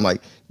y'all was from?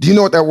 Like, do you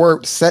know what that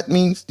word set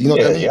means? Do you know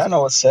what that Yeah, yeah, I means?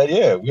 know what set.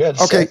 Yeah, we had a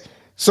Okay, set.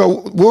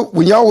 so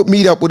when y'all would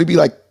meet up, would it be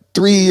like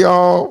three of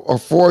y'all or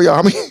four of y'all?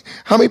 How many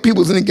how many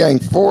people's in the gang?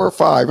 Four or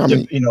five? How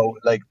many?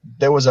 Like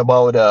there was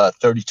about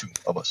 32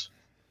 of us.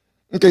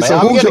 Okay, Man, so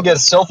I'm who's gonna your? get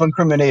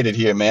self-incriminated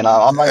here, man.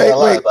 I'm not Hey, gonna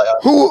lie. wait, Like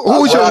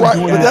who was what your I'm right?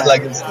 doing But is that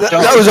like it's that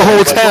jungle was a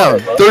whole time. But go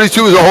ahead, town. bro.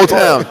 32 is a whole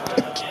Go ahead, town. bro.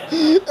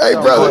 Hey,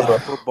 Sounds Go brother, like ahead, a bro.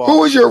 football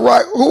team.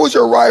 who was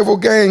your rival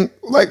gang?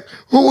 Like,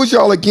 who was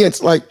y'all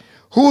against? Like,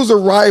 who's a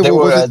They rival?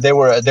 were Was it?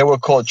 they were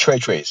called Trey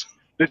Trays.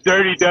 The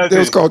Dirty It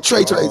was Dozen. called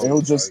Trey Trays. It Oh,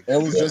 was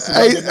Yeah. just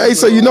Hey, another hey,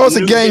 so you neighborhood. know It it's was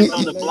a just gang.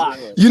 another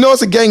neighborhood. You know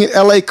it's a gang in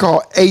LA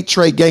called A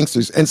Trey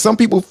Gangsters, and some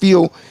people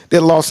feel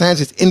that Los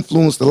Angeles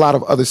influenced a lot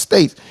of other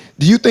states.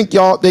 Do you think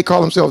y'all they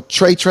call themselves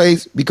Trey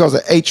Trays because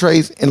of A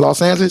Trays in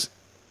Los Angeles?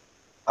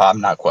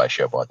 I'm not quite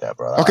sure about that,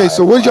 brother. Okay, I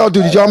so have what no did y'all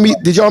do? I have no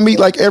Did y'all meet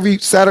like every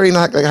Saturday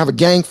night? Like have a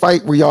gang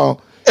fight where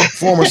y'all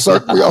form a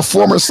circle? Where y'all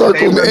form a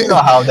They circle, You man? know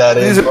how that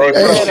is, they bro.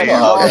 You We know broke had you a know dance.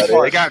 how car that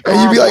They park. is. got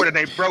And you be cardboard like, and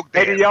they broke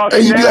Hey, do dance. y'all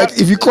and you be snap? like,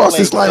 if you He cross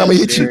played this line, I'm chess, gonna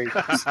hit you. Jerry.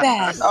 Who's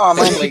that? No,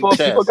 He man, played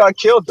people chess. got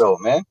killed though,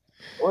 man. It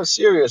was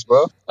serious,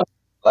 bro.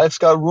 Lives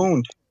got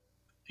ruined.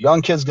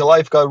 Young kids'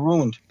 life got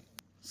ruined.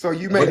 So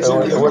you It, wa- Hey made it, so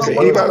wa- Jerry, it you was know it,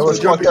 what anybody though? else was want To,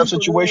 to to jump fucked in? up keep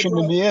it real, situation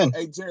to bro. be in.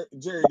 Hey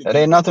Jerry, to It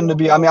ain't keep it nothing to real,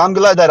 be. I mean, bro. I'm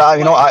glad that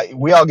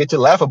we all get to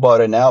laugh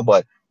about it now,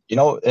 but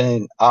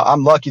and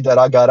I'm lucky that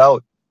I got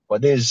out.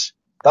 But there's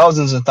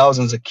thousands and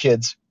thousands of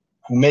kids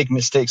who make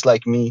mistakes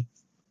like me,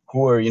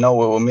 who are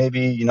or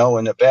maybe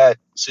in a bad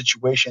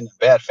situation,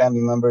 bad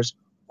family members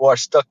who are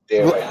stuck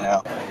there right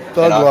now,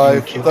 and Thug even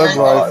life, kids thug Hey,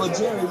 are. life. but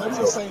Jerry, let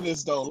me So say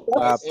this though.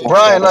 stop the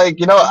Brian, cap. like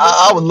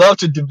I would Initially, love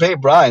to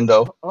debate Brian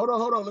though.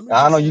 hold on. Let me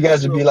I just know say you this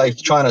guys would real be like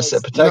quick trying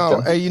to protect No,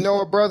 him. hey, you know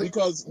what, brother?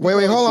 Wait,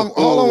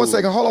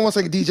 because hold on one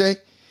second, DJ.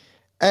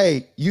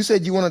 Hey, you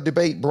said you want to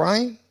debate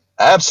Brian?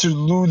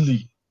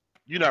 Absolutely.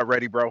 You're not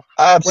ready, bro.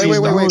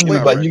 You're Absolutely,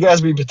 not but you ready.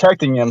 guys be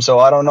protecting him, so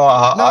I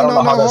No, don't no,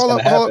 know how no. that's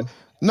gonna Hold up. happen.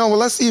 No, well,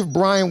 let's see if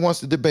Brian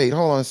wants to debate.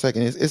 Hold on a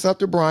second. It's up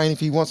to Brian if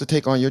he wants to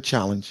take on your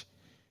challenge.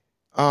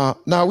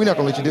 No, we're not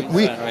gonna let you do.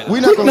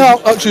 We're not Bring gonna let you.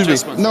 now, excuse me.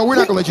 No, we're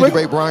not Bring, gonna let you bring,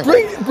 debate Brian.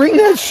 bring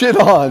that shit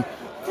on.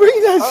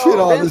 Bring that shit Oh,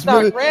 on. Vince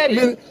not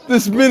ready.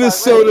 This Vince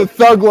not ready. Minnesota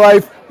thug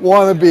life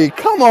wannabe.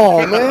 Come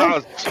on, man.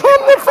 Oh Come shit.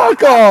 the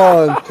fuck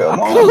on. Come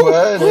on, Come. bro.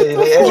 What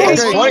the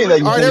It's Okay. funny fuck?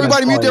 that you All right, think it's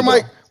everybody mute their funny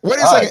mic. though. Wait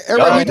a God, second.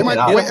 Everybody God, mute their man,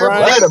 mic. Get I'm him, Wait, Brian.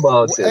 glad everybody.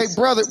 about Hey, this.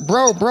 brother,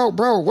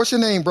 bro. What's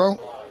your name, bro?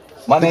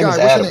 My The name is guy.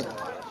 What's your Adam. name?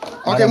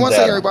 My Okay, name is one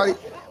second, Adam. everybody.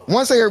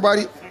 One second,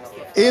 everybody.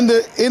 In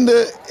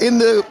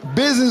the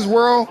business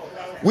world,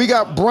 we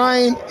got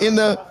Brian in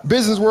the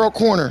business world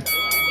corner.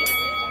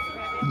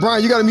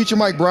 Brian, you got to mute your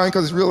mic, Brian,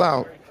 because it's real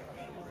loud.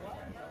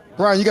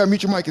 Brian, you got to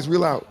mute your mic. It's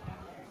real loud.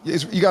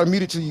 You got to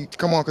mute it till you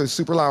come on because it's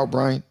super loud,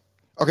 Brian.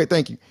 Okay,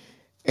 thank you.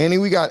 And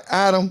then we got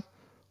Adam,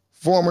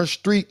 former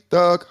street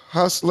thug,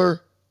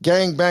 hustler,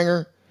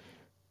 gangbanger,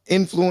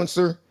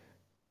 influencer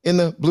in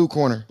the blue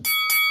corner.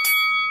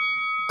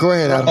 Go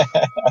ahead, Adam.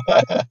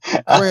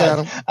 Go ahead, I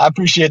Adam.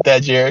 appreciate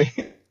that, Jerry.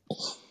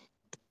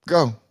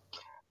 Go.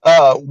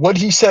 What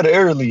he said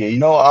earlier,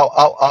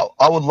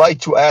 I would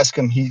like to ask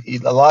him.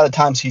 A lot of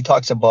times he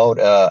talks about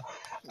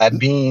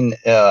being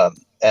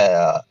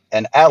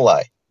an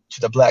ally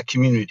to the black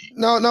community.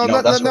 No, no,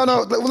 no, no, That's no, what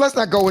no. Well, let's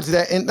not go into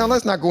that. And no,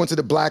 let's not go into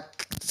the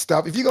black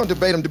stuff. If you're gonna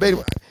debate him, debate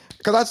him.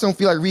 Because I just don't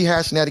feel like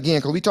rehashing that again.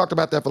 Because we talked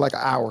about that for like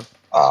an hour.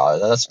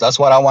 that's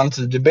what I wanted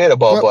to debate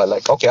about. Well, But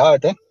like, okay, all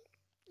right then.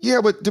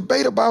 yeah, but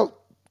debate about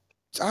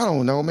I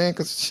don't know, man.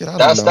 Because shit, I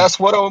don't That's know. that's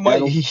what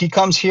Adam. he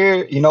comes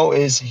here.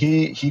 Is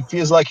he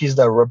feels like he's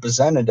the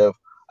representative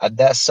at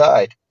that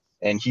side.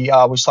 and he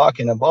was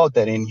talking about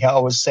that, and he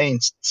was saying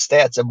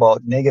stats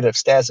about negative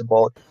stats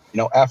about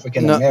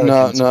African No,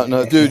 no, Americans no,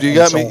 no, dude, you and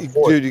got so on me,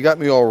 forth. dude, you got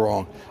me all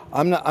wrong.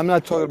 I'm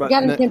not talking You about,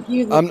 got him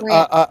confused with I'm,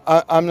 Grant.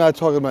 I'm not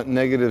talking about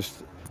negative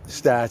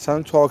stats.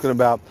 I'm talking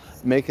about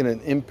making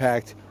an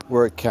impact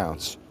where it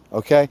counts.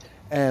 Okay,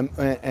 and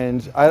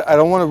I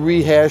don't want to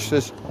rehash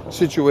this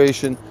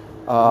situation.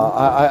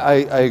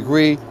 I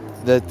agree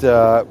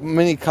that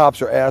many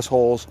cops are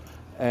assholes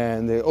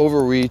and they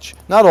overreach.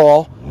 Not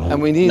all,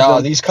 and we need No,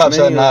 them. these cops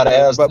are Many not are,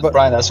 as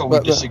Brian. That's what we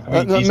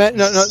disagree. no, These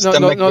no, this is no, no,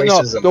 no, systemic no,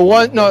 no. racism. The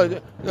one,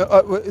 no,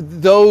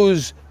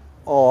 those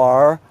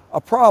are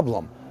a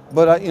problem.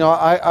 But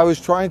I was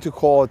trying to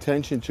call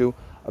attention to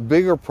a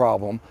bigger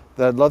problem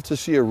that I'd love to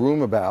see a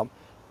room about,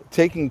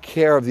 taking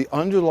care of the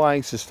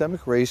underlying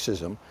systemic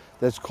racism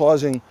that's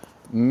causing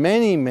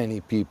many,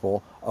 many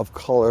people of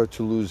color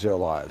to lose their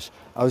lives.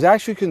 I was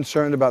actually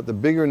concerned about the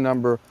bigger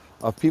number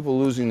of people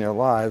losing their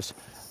lives,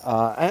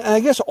 and I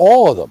guess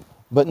all of them,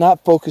 but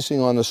not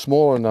focusing on the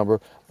smaller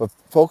number, but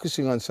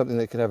focusing on something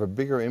that could have a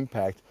bigger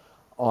impact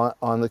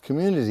on the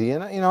community.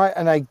 And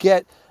I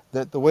get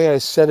that the way I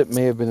said it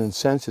may have been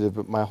insensitive,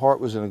 but my heart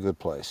was in a good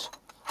place.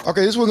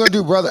 Okay, this is what we're gonna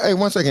do, brother. Hey,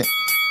 1 second.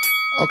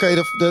 Okay,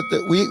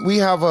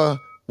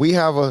 we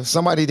have a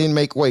somebody didn't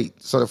make weight,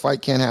 so the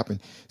fight can't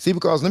happen. See,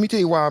 because let me tell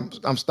you why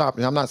I'm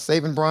stopping. I'm not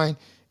saving Brian.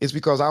 It's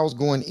because I was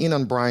going in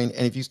on Brian,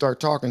 and if you start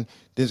talking,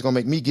 then it's gonna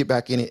make me get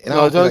back in it, and I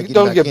No, don't feel like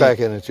getting don't back get in it. back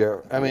in it,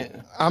 Jared. I mean,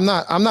 I'm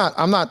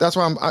not. That's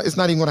why it's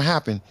not even gonna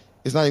happen.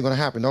 It's not even gonna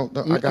happen. Don't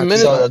I got you. minute.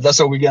 So that's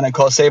what we're gonna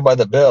call Saved by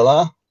the Bell,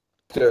 huh?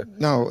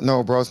 No,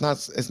 no, bro. It's not.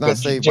 It's not But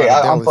saved by Jay, the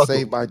I'm bell. It's fucking.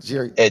 saved by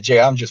Jerry. Hey, Jay,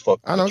 I'm just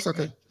fucking I know with it's you,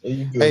 man. okay. Yeah,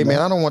 you good, Hey, man,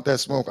 man? I don't want that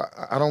smoke.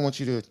 I don't want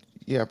you to.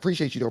 Yeah,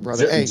 appreciate you though,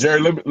 brother. Hey,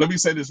 Jerry, let me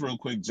say this real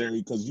quick, Jerry,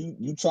 because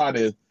you try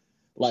to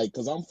like,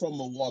 because I'm from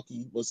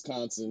Milwaukee,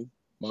 Wisconsin.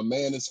 My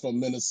man is from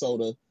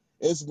Minnesota.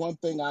 It's one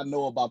thing I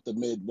know about the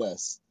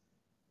Midwest.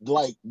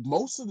 Like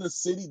most of the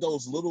city,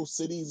 those little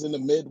cities in the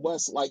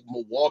Midwest, like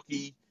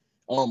Milwaukee,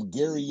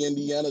 Gary,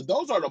 Indiana,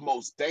 those are the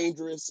most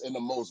dangerous and the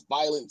most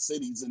violent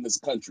cities in this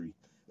country.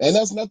 And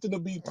that's nothing to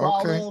be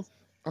proud okay, of.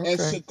 And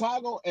okay,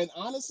 Chicago, and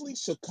honestly,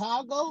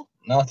 Chicago,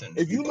 Nothing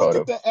to if be you look proud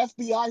at of. the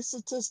FBI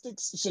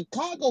statistics,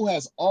 Chicago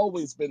has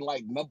always been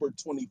like number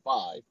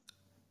 25.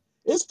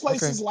 It's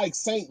okay. places like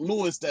St.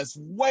 Louis that's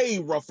way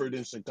rougher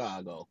than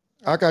Chicago.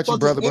 I got you, Fucking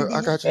brother. But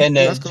I Indiana. got you. And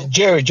That's cool.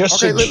 Jerry,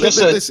 Okay, listen.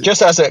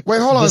 just as a Wait,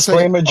 hold on a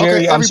second. disclaimer,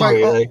 Okay, Jerry, I'm everybody.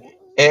 sorry. Like,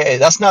 Oh,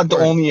 that's not the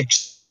go ahead. only.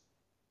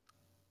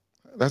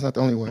 That's not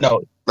the only way.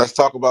 No, Let's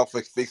talk about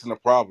fixing the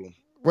problem.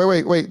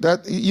 Wait.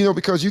 That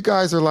because you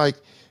guys are like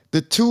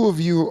the two of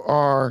you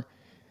are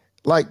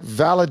like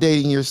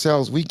validating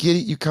yourselves. We get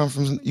it. You come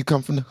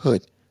from the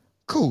hood.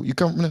 Cool. You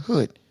come from the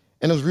hood,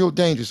 and it was real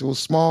dangerous. It was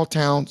small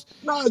towns,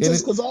 Nah, and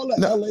just it because all the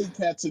no LA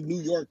cats in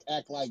New York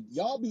act like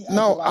y'all be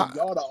acting no like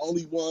y'all the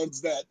only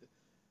ones that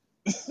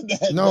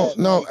no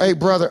no. like Hey,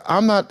 brother,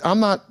 I'm not.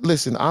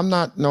 Listen, I'm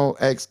not no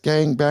ex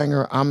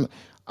gangbanger.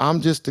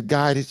 I'm just the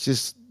guy that's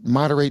just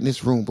moderating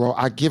this room, bro.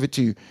 I give it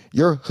to you.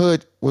 Your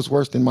hood was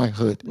worse than my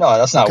hood. no,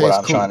 that's not Okay, what it's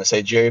I'm trying cool. to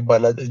say, Jerry.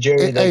 But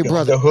Jerry, Hey, like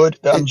brother. the hood.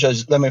 I'm It,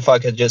 just let me if I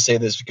could just say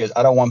this because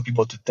I don't want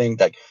people to think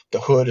that the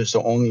hood is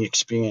the only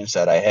experience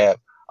that I have.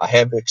 I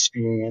have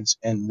experience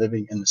in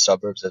living in the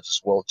suburbs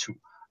as well too.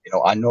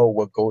 I know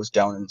what goes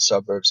down in the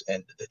suburbs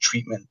and the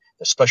treatment,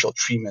 the special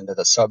treatment that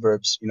the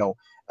suburbs,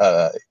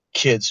 uh,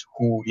 kids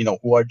who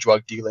are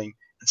drug dealing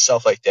and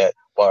stuff like that,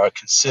 are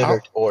I,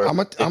 considered or I'm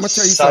it's gonna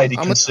tell you something. society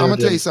I'm consider gonna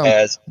tell you them something.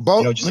 as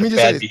Both. just Let a me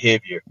just say bad this.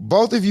 behavior.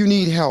 Both of you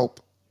need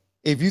help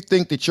if you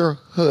think that your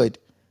hood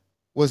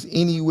was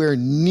anywhere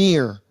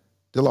near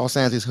the Los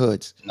Angeles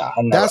hoods. No,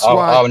 That's I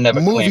why would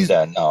never claim movies.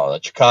 that. No,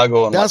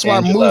 Chicago and Los That's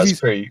why Angeles is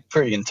movies.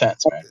 pretty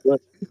intense, man.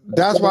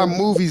 That's why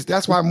movies.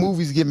 That's why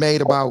movies get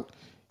made about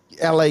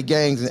L.A.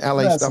 gangs and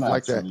L.A. that's stuff not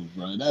like that. true,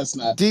 bro. That's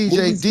not DJ,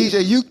 movies get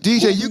DJ, you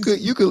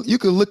movies.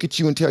 could look at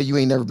you and tell you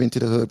ain't never been to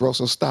the hood, bro.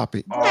 So stop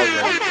it. Bro,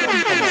 Already,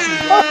 bro. Come on. listen,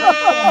 bro.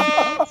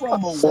 I'm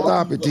from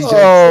Stop Milwaukee, it,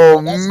 DJ. Wisconsin.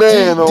 Oh That's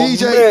man, oh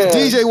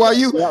man. DJ, while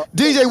you Yeah,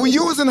 DJ, when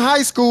you was in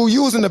high school,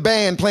 you was in the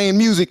band playing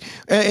music,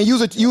 and you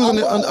was I on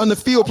the was.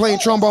 field I playing was.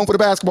 trombone for the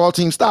basketball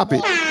team. Stop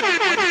it.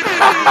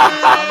 I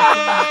was playing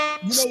the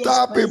you know what's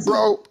Stop it, crazy?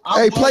 bro. I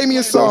Hey, was play me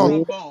a playing the song.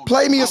 the trombone.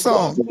 Play me a I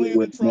was song. playing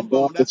the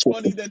trombone. That's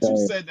funny that you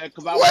said that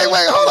because I was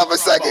Wait, hold playing the up a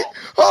second. trombone.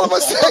 Hold up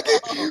a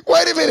second.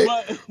 Wait a minute.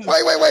 But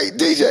Wait.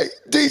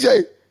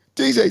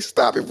 DJ,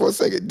 stop it for a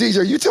second.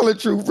 DJ, you telling the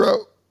truth, bro.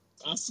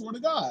 I swear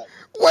to God.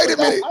 Wait a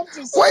Like minute.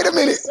 Wait a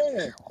I'm minute. just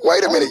saying.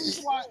 Wait a Only minute.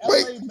 reason why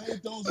Wait. LA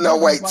made those No,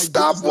 movies wait. like Stop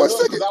Boys in the for a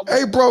Hood second. because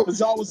Hey, bro.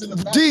 y'all was in the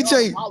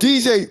backyard of DJ,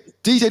 Hollywood. DJ,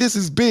 DJ, this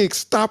is big.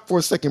 Stop for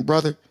a second,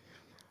 brother.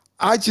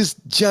 I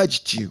just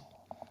judged you.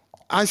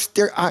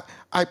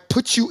 I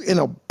put you in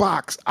a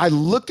box. I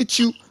looked at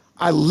you,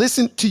 I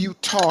listened to you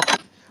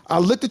talk, I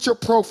looked at your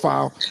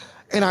profile,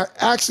 and I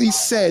actually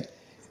said,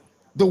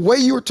 the way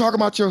you were talking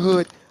about your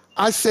hood,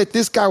 I said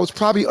this guy was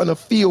probably on the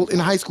field in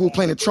high school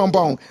playing the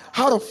trombone.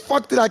 How the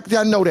fuck did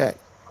I know that?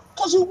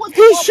 Because you went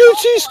to He my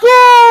shoots, he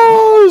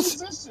my scores.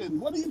 position.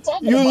 What are you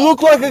talking You about?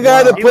 look like a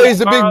guy that Wow. He was plays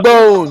the big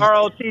He was bone.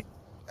 ROT.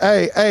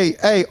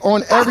 Hey,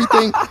 on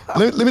everything.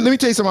 Let me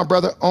tell you something, my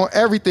brother. On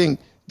everything,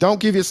 don't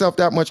give yourself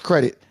that much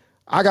credit.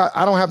 I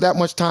don't have that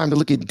much time to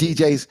look at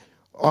DJ's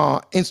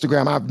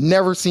Instagram. I've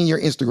never seen your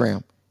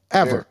Instagram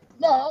Jared, ever.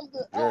 No, I'm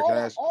the, Jared, can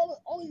I ask?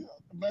 all only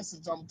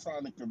message I'm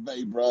trying to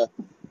convey, bruh.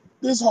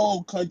 This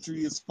whole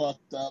country is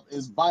fucked up.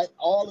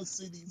 All the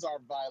cities are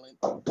violent.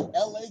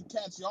 LA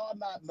cats, y'all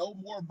not no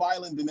more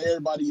violent than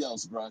everybody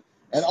else, bruh.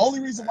 And the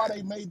only reason why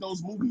they made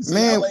those movies in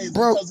Man, LA is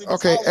bro. because it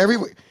was Okay, Hollywood.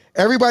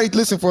 everybody,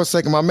 listen for a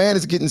second. My man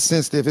is getting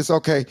sensitive. It's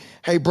okay.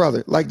 Hey,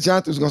 brother, like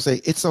Jonathan was gonna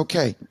say, it's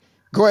okay.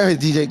 Go ahead,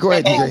 DJ. Go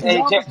ahead, No, DJ. because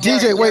y'all was Jerry,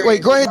 DJ, talking wait, Jerry,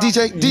 wait. about Go ahead, no,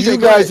 DJ. You DJ,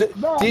 go guys, ahead.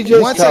 no,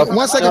 because DJ's One y'all second. tough. was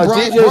One talking second, No, about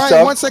Brian. DJ's Brian.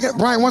 LA. One tough. second.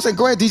 Brian. One second.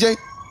 Go ahead, DJ.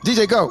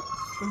 DJ, go.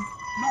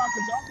 Nah,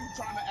 because y'all be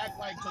trying to act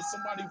like because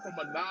somebody from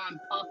a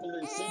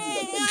non-popular city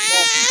that they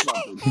soft or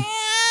something.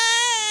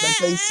 That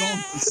they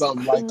soft or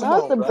something. Like, come Not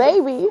on, the bro.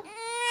 baby.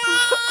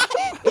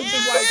 It's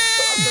just like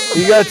I remember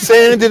He back got in the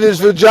day sand in when his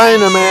Drake and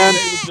vagina, Josh said man.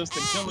 they was just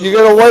the killers You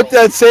of the gotta wipe world.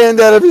 that sand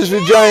out of his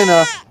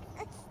vagina.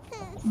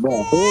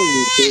 Bro,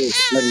 who is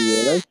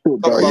anyway? That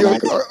shit Are don't you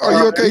matter. are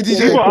you okay, DJ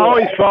DJ? People can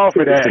always fall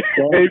for that.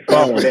 say They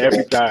fall for anything, that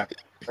every bro. time.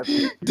 That's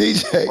the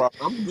DJ. problem.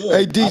 I'm good.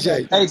 Hey, I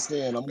got DJ. thick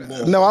skin. I'm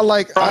good. No,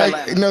 go ahead, I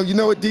Lance. no, you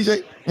know what,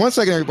 DJ? One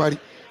second, everybody.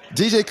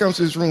 DJ comes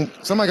to this room.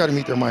 Somebody got to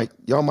meet their mic.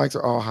 Y'all mics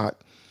are all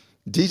hot.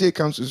 DJ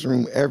comes to this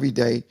room every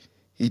day.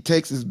 He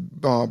takes his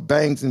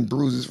bangs and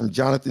bruises from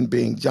Jonathan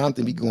Bing.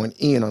 Jonathan be going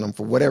in on him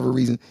for whatever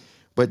reason.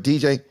 But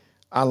DJ,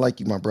 I like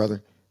you, my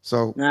brother.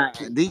 So Nah,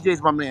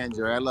 DJ's my man,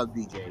 Jerry. I love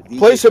DJ.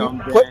 Play DJ some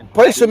comes in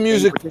play and some he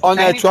music on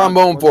Ain't that he participates. from?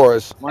 trombone for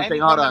us. One Ain't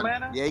he second, hold from on.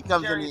 Atlanta? Yeah, he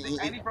comes in. Jerry,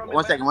 ain't he from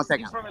One Atlanta? second, one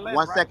He's second, from Atlanta,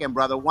 one right? second,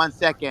 brother. 1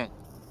 second.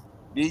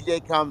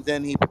 DJ comes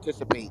in, he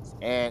participates,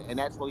 and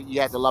that's what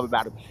you have to love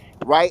about him,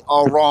 right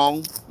or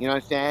wrong. You know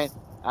what I'm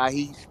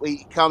saying?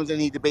 He comes in,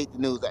 he debates the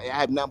news. I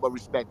have nothing but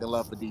respect and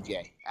love for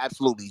DJ.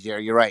 Absolutely,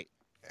 Jerry. You're right.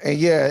 and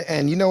yeah,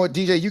 and you know what,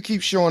 DJ, you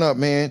keep showing up,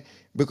 man,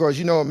 because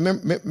you know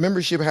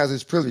membership has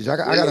its privilege. I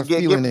Yeah, got yeah, a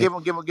feeling that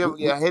give him.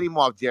 Yeah, hit him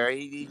off,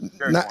 Jerry. He's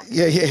Jerry not one.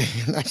 yeah,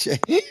 not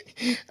yet.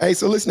 Hey,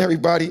 so listen,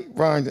 everybody,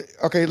 Brian.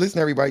 Okay,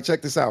 listen, everybody,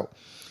 check this out.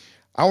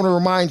 I want to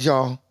remind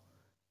y'all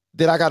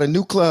that I got a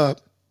new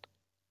club,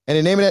 and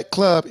the name of that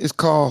club is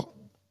called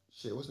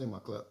shit. What's the name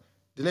of my club?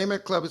 The name of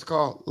that club is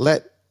called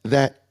Let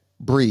That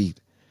Breathe.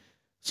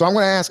 So I'm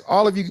going to ask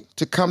all of you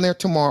to come there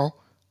tomorrow.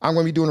 I'm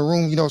going to be doing a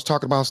room, it's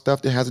talking about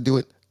stuff that has to do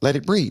with Let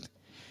It Breathe,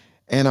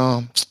 and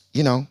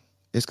you know,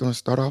 it's going to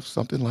start off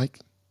something like.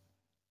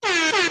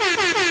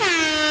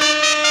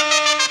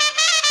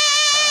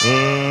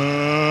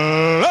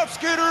 Let's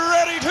get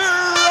ready to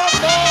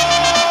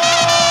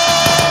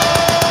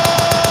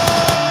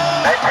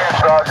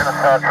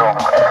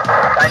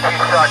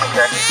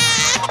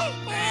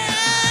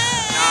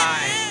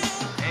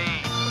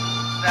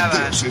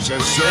This is a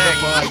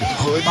certified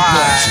hood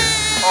classic.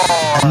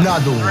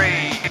 Another one.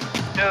 3,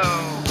 2,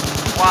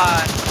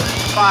 1,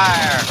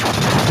 fire!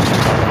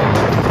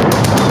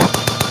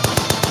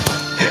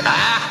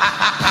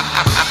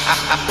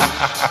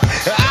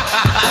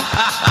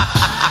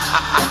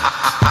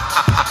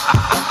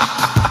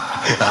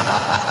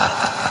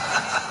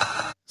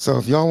 So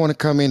if y'all want to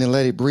come in and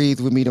let it breathe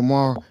with me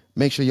tomorrow,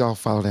 make sure y'all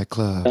follow that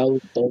club.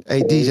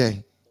 Hey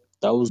DJ,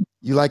 That was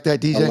you like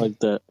that, I DJ? like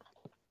that.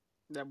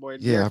 That boy Yeah,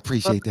 Jerry. I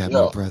appreciate that,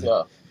 my Yeah, brother.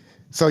 yeah.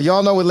 So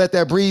y'all know what let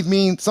that breathe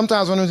means.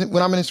 Sometimes when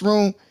I'm in this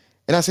room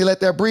and I say let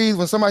that breathe,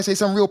 when somebody say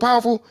something real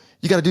powerful,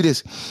 you got to do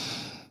this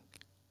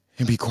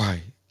and be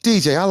quiet.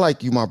 DJ, I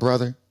like you, my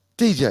brother.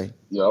 DJ,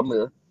 Yeah, I'm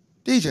here.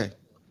 DJ,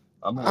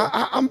 I'm here.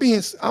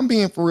 I'm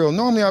being for real.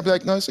 Normally I'll be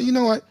like, no. So you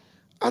know what?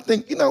 I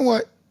think you know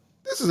what.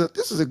 This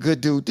is a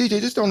good dude.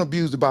 DJ, just don't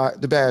abuse the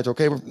badge,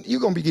 okay?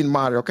 You're gonna be getting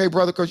modded, okay,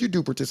 brother? Because you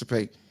do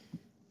participate.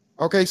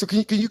 Okay, so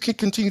can you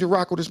continue to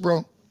rock with us,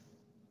 bro?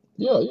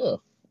 Yeah, yeah.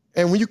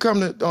 And when you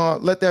come to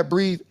let that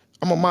breathe,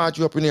 I'm gonna mod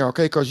you up in there,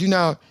 okay? Because you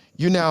now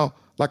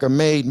like a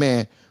made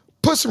man.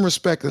 Put some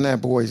respect in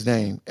that boy's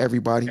name,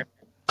 everybody.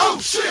 Oh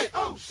shit!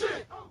 Oh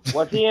shit!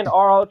 Was he in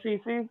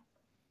ROTC?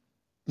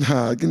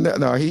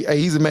 No,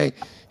 he's a made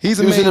he's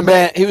a He was in the made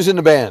man. band. He was in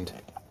the band.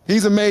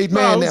 He's a made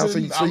No, I man was now,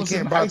 in so I you was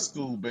in can't high bother.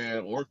 school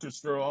band,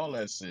 orchestra, all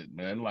that shit,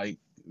 man. Like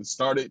it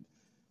started.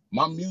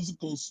 My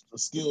musical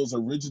skills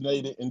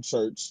originated in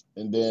church,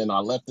 and then I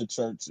left the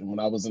church. And when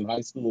I was in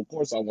high school, of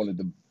course, I wanted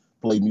to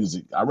play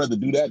music. I'd rather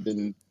do that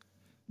than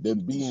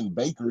be in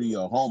bakery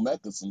or home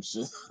ec or some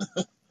shit.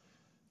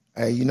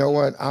 Hey, you know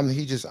what? I'm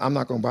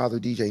not gonna bother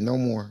DJ no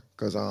more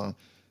because I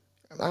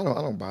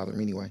don't bother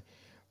him anyway.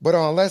 But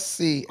let's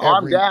see Oh,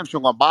 I'm every damn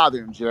sure gonna bother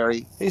him,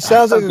 Jerry. He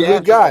sounds like I'm a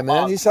damn good sure guy, gonna man.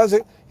 bother him.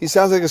 He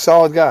sounds like a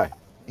solid guy.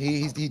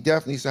 he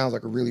definitely sounds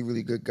like a really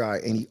really good guy,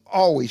 and he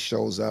always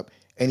shows up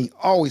and he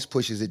always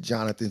pushes it,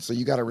 Jonathan. So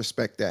you got to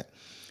respect that.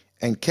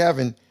 And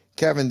Kevin,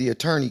 the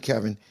attorney,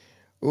 Kevin.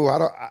 Oh,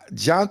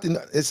 Jonathan.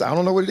 I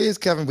don't know what it is,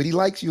 Kevin, but he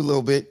likes you a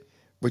little bit.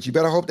 But you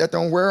better hope that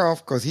don't wear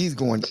off because he's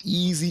going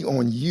easy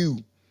on you.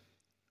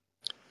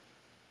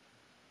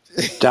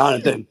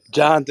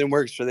 Jonathan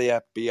works for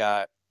the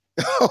FBI.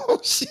 Oh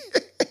shit,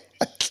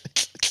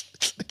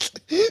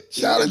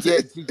 See,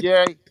 Jonathan.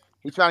 Jerry,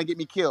 he's trying to get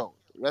me killed.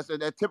 That's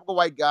that typical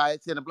white guy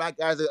saying a black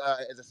guy is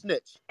a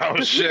snitch. Oh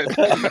shit.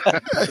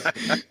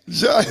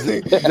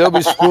 Johnny. They'll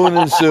be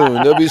spooning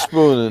soon. They'll be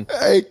spooning.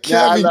 Hey,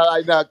 Yeah, Kevin.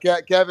 I know,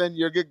 Kevin,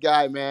 you're a good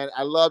guy, man.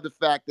 I love the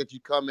fact that you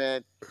come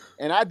in,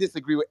 and I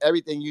disagree with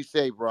everything you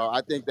say, bro.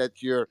 I think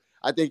you're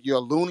a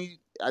loony.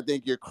 I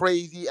think you're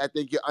crazy. I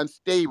think you're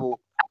unstable.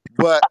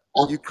 But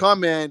you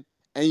come in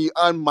and you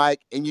unmic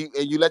and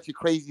you let your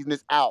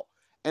craziness out,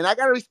 and I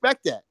gotta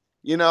respect that,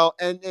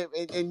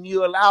 and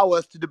you allow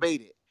us to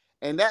debate it,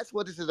 and that's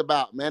what this is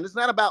about, man. It's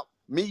not about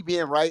me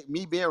being right,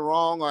 me being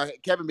wrong, or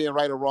Kevin being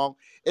right or wrong.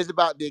 It's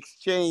about the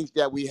exchange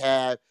that we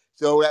have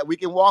so that we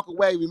can walk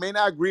away. We may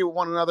not agree with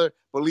one another,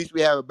 but at least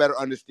we have a better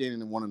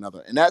understanding of one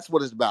another. And that's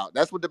what it's about.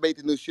 That's what Debate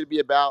the News should be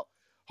about.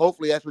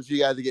 Hopefully, that's what you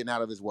guys are getting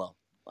out of as well.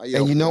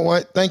 And you know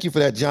what? Thank you for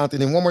that,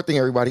 Jonathan. And one more thing,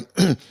 everybody.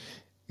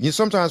 You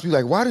sometimes be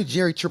like, why did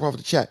Jerry trip off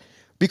the chat?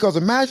 Because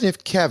imagine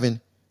if Kevin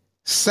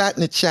sat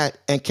in the chat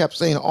and kept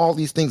saying all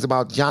these things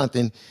about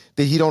Jonathan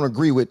that he don't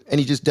agree with, and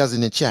he just does it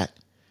in the chat.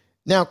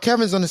 Now,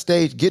 Kevin's on the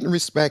stage getting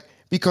respect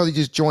because he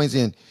just joins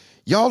in.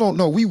 Y'all don't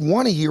know. We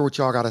want to hear what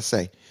y'all got to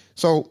say.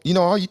 So,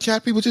 all you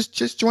chat people,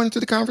 just join into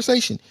the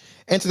conversation.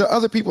 And to the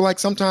other people, like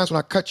sometimes when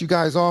I cut you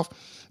guys off,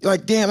 you're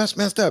like, damn, that's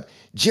messed up.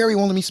 Jerry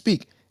won't let me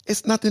speak.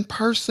 It's nothing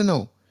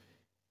personal.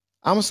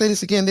 I'm going to say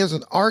this again. There's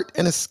an art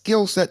and a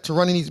skill set to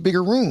running these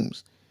bigger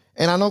rooms.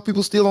 And I know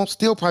people still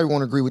probably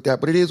won't agree with that,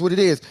 but it is what it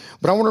is.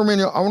 But I want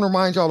to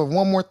remind y'all of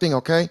one more thing,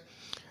 okay?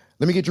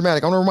 Let me get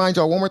dramatic. I want to remind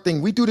y'all one more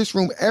thing. We do this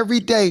room every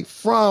day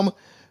from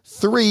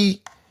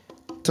 3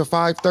 to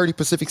 5:30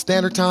 Pacific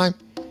Standard Time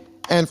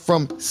and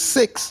from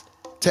 6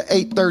 to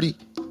 8:30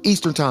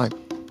 Eastern Time.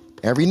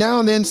 Every now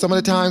and then, some of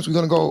the times we're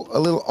going to go a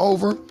little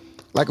over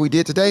like we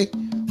did today,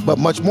 but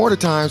much more of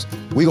the times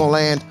we're going to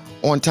land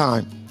on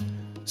time.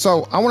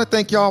 So I want to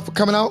thank y'all for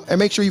coming out, and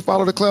make sure you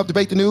follow the club,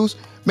 Debate the News.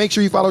 Make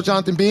sure you follow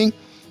Jonathan Bing.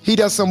 He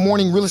does some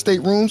morning real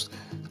estate rooms.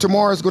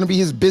 Tomorrow is going to be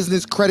his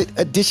business credit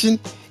edition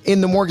in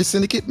the Mortgage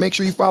Syndicate. Make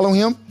sure you follow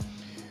him.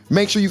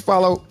 Make sure you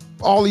follow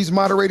all these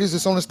moderators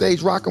that's on the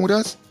stage rocking with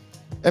us.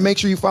 And make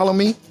sure you follow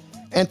me.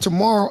 And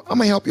tomorrow, I'm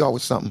going to help y'all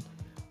with something.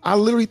 I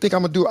literally think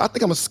I'm going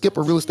to skip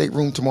a real estate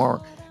room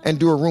tomorrow and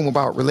do a room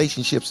about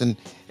relationships and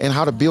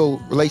how to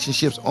build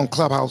relationships on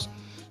Clubhouse,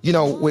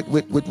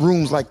 with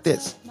rooms like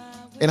this,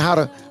 and how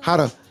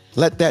to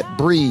let that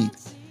breathe.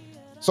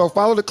 So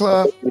follow the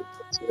club,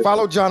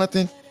 follow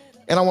Jonathan,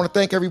 and I want to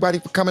thank everybody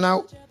for coming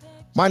out.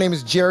 My name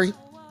is Jerry.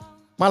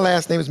 My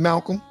last name is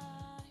Malcolm.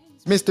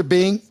 Mr.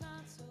 Bing.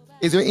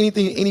 Is there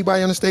anything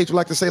anybody on the stage would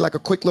like to say, like a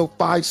quick little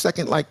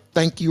 5-second, like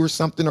thank you or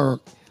something,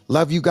 or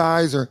love you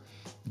guys, or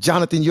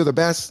Jonathan, you're the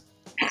best?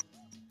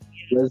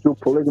 Let's do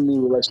polygamy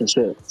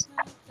relationships.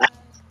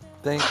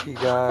 Thank you,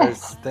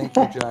 guys. Thank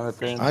you,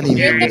 Jonathan. I didn't Thank even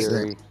you, hear what he said.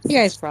 Jerry. You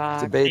guys rock.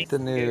 Debate the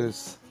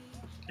News.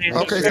 Make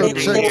Okay, sure so you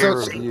leave a so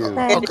review. okay,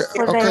 Thanks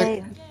for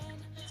okay,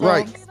 the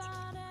right. thanks.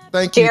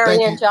 Thank you, Jerry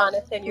thank you. and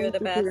Jonathan, you're Thank the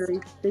you, best. Jerry.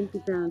 Thank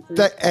you, Jonathan.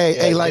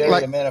 Hey, Yeah, like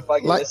Jerry, man, if I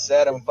get like it's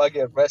sad, if I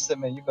get arrested,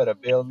 man, you better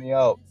bail me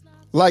out.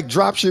 like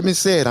Dropshipment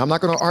said, I'm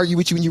not going to argue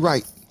with you when you're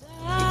right.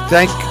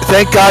 Thank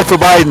God for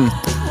Biden.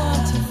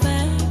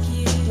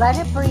 Let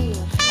it breathe.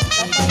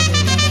 Let that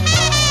breathe.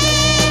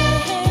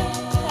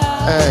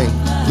 Hey,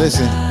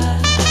 listen,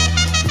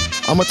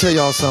 I'm going to tell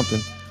y'all something.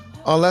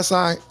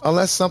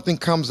 Unless something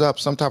comes up,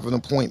 some type of an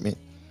appointment,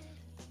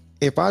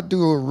 if I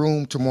do a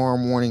room tomorrow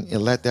morning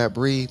and let that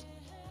breathe,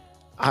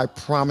 I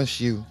promise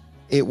you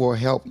it will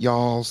help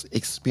y'all's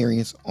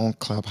experience on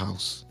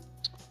Clubhouse.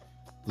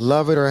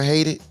 Love it or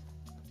hate it,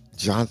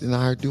 Jonathan and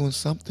I are doing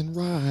something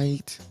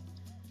right.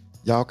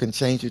 Y'all can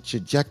change the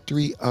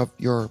trajectory of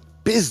your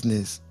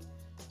business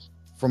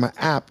from an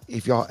app,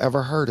 if y'all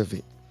ever heard of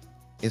it.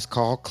 It's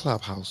called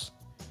Clubhouse.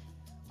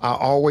 I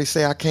always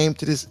say I came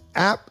to this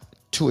app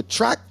to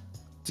attract,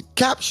 to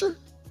capture,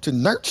 to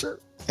nurture,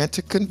 and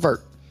to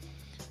convert.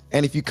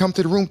 And if you come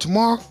to the room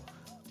tomorrow,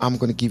 I'm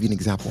going to give you an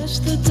example. Touch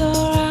the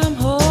door, I'm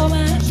home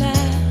at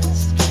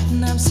last,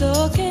 and I'm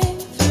soaking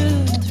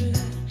through.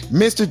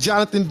 Mr.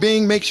 Jonathan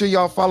Bing, make sure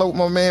y'all follow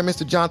my man,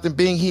 Mr. Jonathan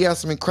Bing. He has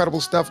some incredible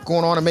stuff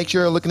going on, and make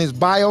sure you look in his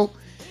bio.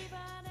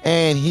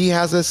 And he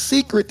has a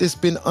secret that's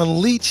been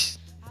unleashed,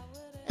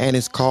 and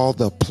it's called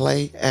the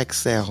Play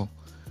XL.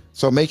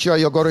 So make sure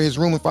you'll go to his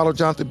room and follow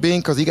Jonathan Bing,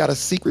 because he got a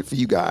secret for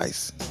you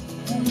guys.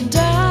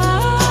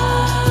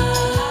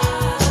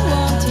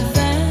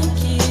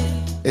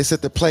 It's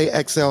at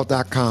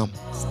theplayxl.com.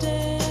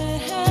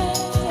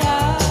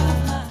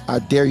 I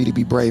dare you to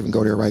be brave and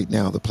go there right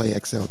now,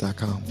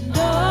 theplayxl.com.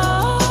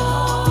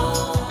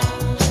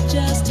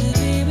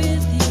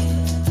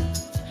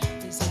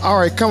 All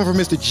right, coming from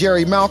Mr.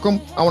 Jerry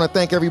Malcolm, I want to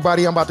thank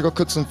everybody. I'm about to go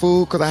cook some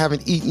food because I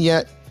haven't eaten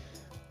yet.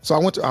 So I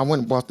went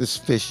and bought this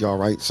fish, y'all,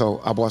 right?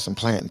 So I bought some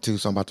plantain too,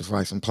 so I'm about to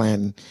fry some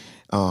plantain.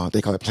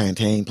 They call it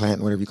plantain,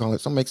 whatever you call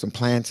it. So I'm going to make some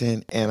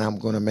plantain, and I'm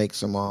going to make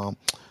some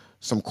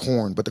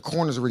corn. But the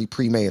corn is already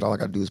pre-made. All I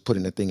got to do is put it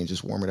in the thing and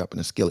just warm it up in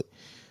a skillet.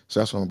 So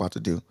that's what I'm about to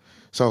do.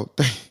 So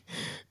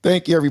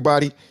thank you,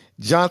 everybody.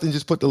 Jonathan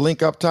just put the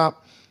link up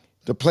top.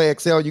 The Play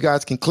XL, you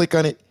guys can click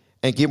on it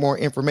and get more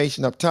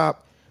information up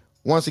top.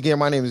 Once again,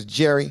 my name is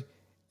Jerry,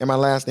 and my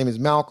last name is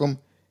Malcolm,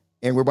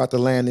 and we're about to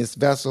land this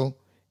vessel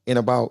in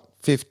about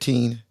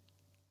 15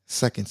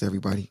 seconds,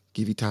 everybody.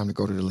 Give you time to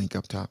go to the link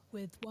up top.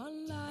 We're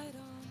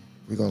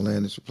going to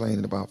land this plane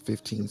in about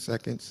 15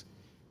 seconds.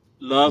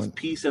 Love,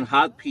 peace, and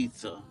hot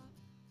pizza.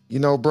 You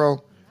know,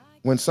 bro,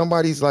 when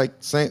somebody's like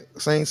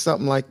saying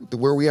something like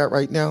where we at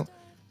right now,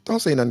 don't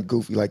say nothing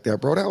goofy like that,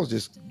 bro. That was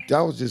just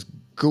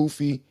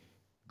goofy.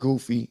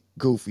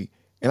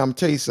 And I'm gonna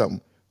tell you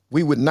something.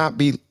 We would not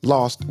be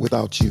lost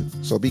without you.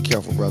 So be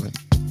careful, brother.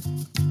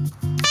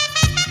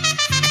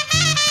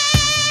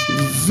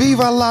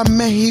 Viva la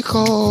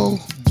Mexico.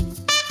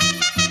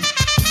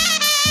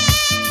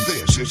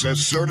 This is a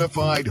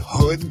certified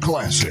hood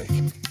classic.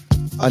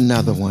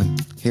 Another one.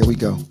 Here we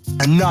go.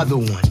 Another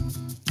one.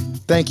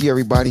 Thank you,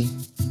 everybody.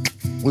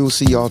 We will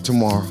see y'all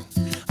tomorrow.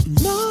 I'm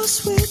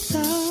lost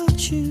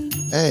without you.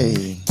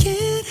 Hey.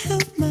 Can't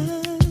help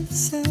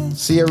myself.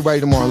 See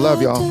everybody tomorrow.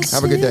 Love y'all.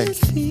 Have a good day.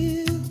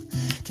 See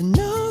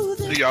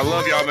y'all.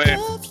 Love y'all, man.